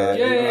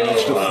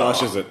managed to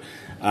flushes it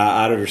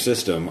out of your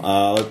system.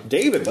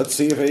 David, let's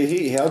see if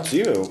he helps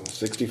you.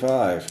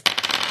 65.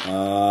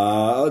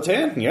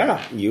 10.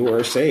 Yeah, you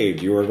are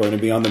saved. You are going to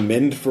be on the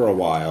mend for a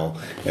while,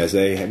 as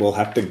they will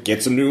have to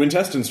get some new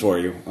intestines for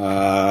you,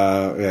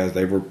 as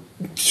they were,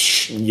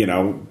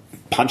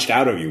 punched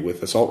out of you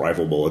with assault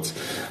rifle bullets.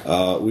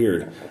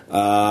 Weird.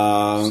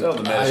 So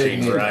the medicine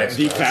drives.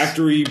 The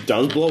factory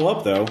does blow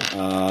up, though.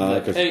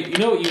 'Cause- Hey, you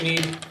know what you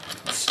need?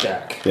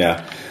 Stack.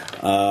 yeah.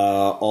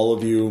 All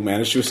of you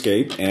managed to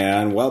escape,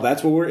 and well,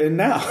 that's what we're in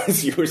now.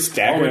 Is you were Oh, we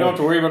staggering. don't have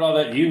to worry about all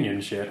that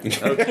union shit.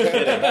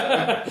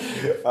 That This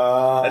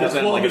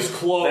isn't building like- is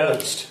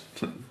closed.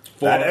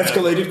 That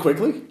escalated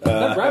quickly.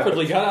 That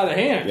rapidly got out of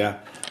hand. Yeah.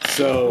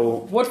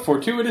 So, What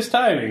fortuitous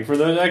timing for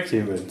those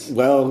ex-humans.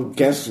 well,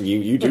 guess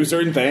you do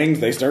certain things.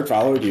 They start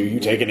following you. You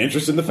take an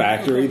interest in the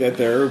factory that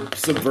they're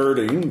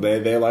subverting.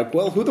 They're like,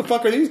 well, who the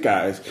fuck are these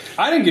guys?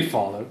 I didn't get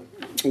followed,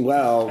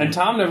 Well, and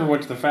Tom never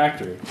went to the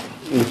factory.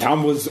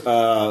 Tom was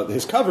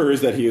his cover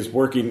is that he is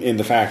working in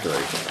the factory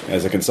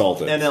as a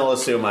consultant. And they'll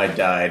assume I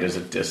died as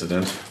a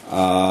dissident.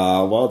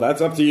 Well,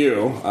 that's up to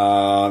you.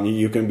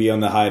 You can be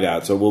on the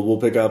hideout, so we'll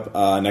pick up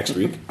next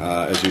week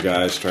as you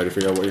guys try to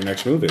figure out what your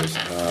next move is.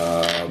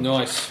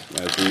 Nice.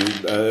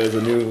 As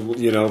a new,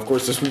 of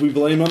course, this will be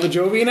blamed on the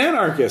Jovian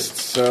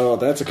anarchists, so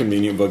that's a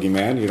convenient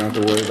boogeyman. You don't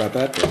have to worry about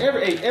that.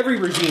 Every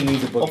regime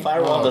needs a book. Well,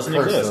 firewall doesn't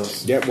curse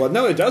exist. Yeah, well,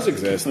 no, it does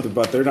exist,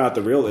 but they're not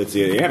the real. It's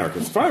the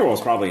anarchists. Firewall's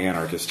probably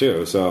anarchist too.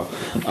 So,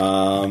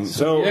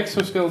 The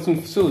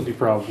exoskeleton facility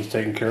problem is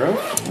taken care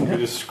of. We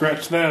just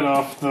scratch that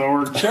off the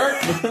org chart.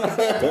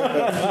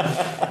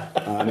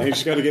 now you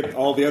just got to get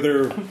all the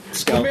other We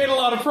skeletons. made a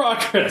lot of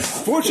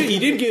progress. Fortunately, you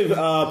did give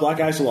Black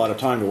Ice a lot of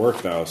time to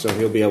work, though, so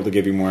he'll be able to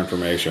give you more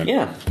information.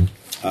 Yeah.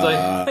 It's like,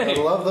 hey,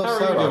 I love those how are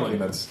side you doing?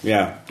 arguments.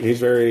 Yeah, he's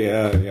very.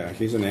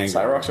 He's an angry.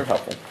 Cyrox are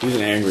helpful. He's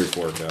an angry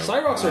fork, though.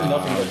 Cyrox are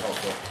nothing but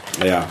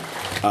helpful.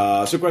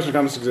 Yeah. So, question,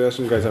 comments,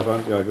 suggestions. You guys have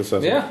fun? You like this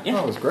stuff? Yeah.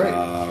 Oh, it was great.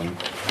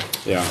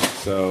 Yeah.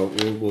 So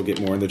we'll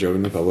get more in the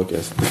Jovian Republic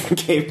as the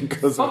game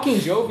goes on. Fucking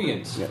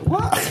Jovians.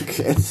 What?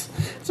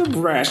 It's a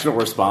rational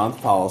response,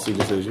 policy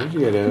decision.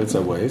 In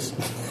some ways.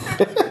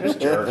 Just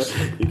jerks.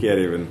 I can't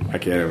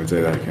even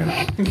say that, can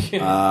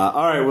I?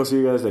 All right, we'll see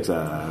you guys next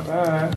time. Bye.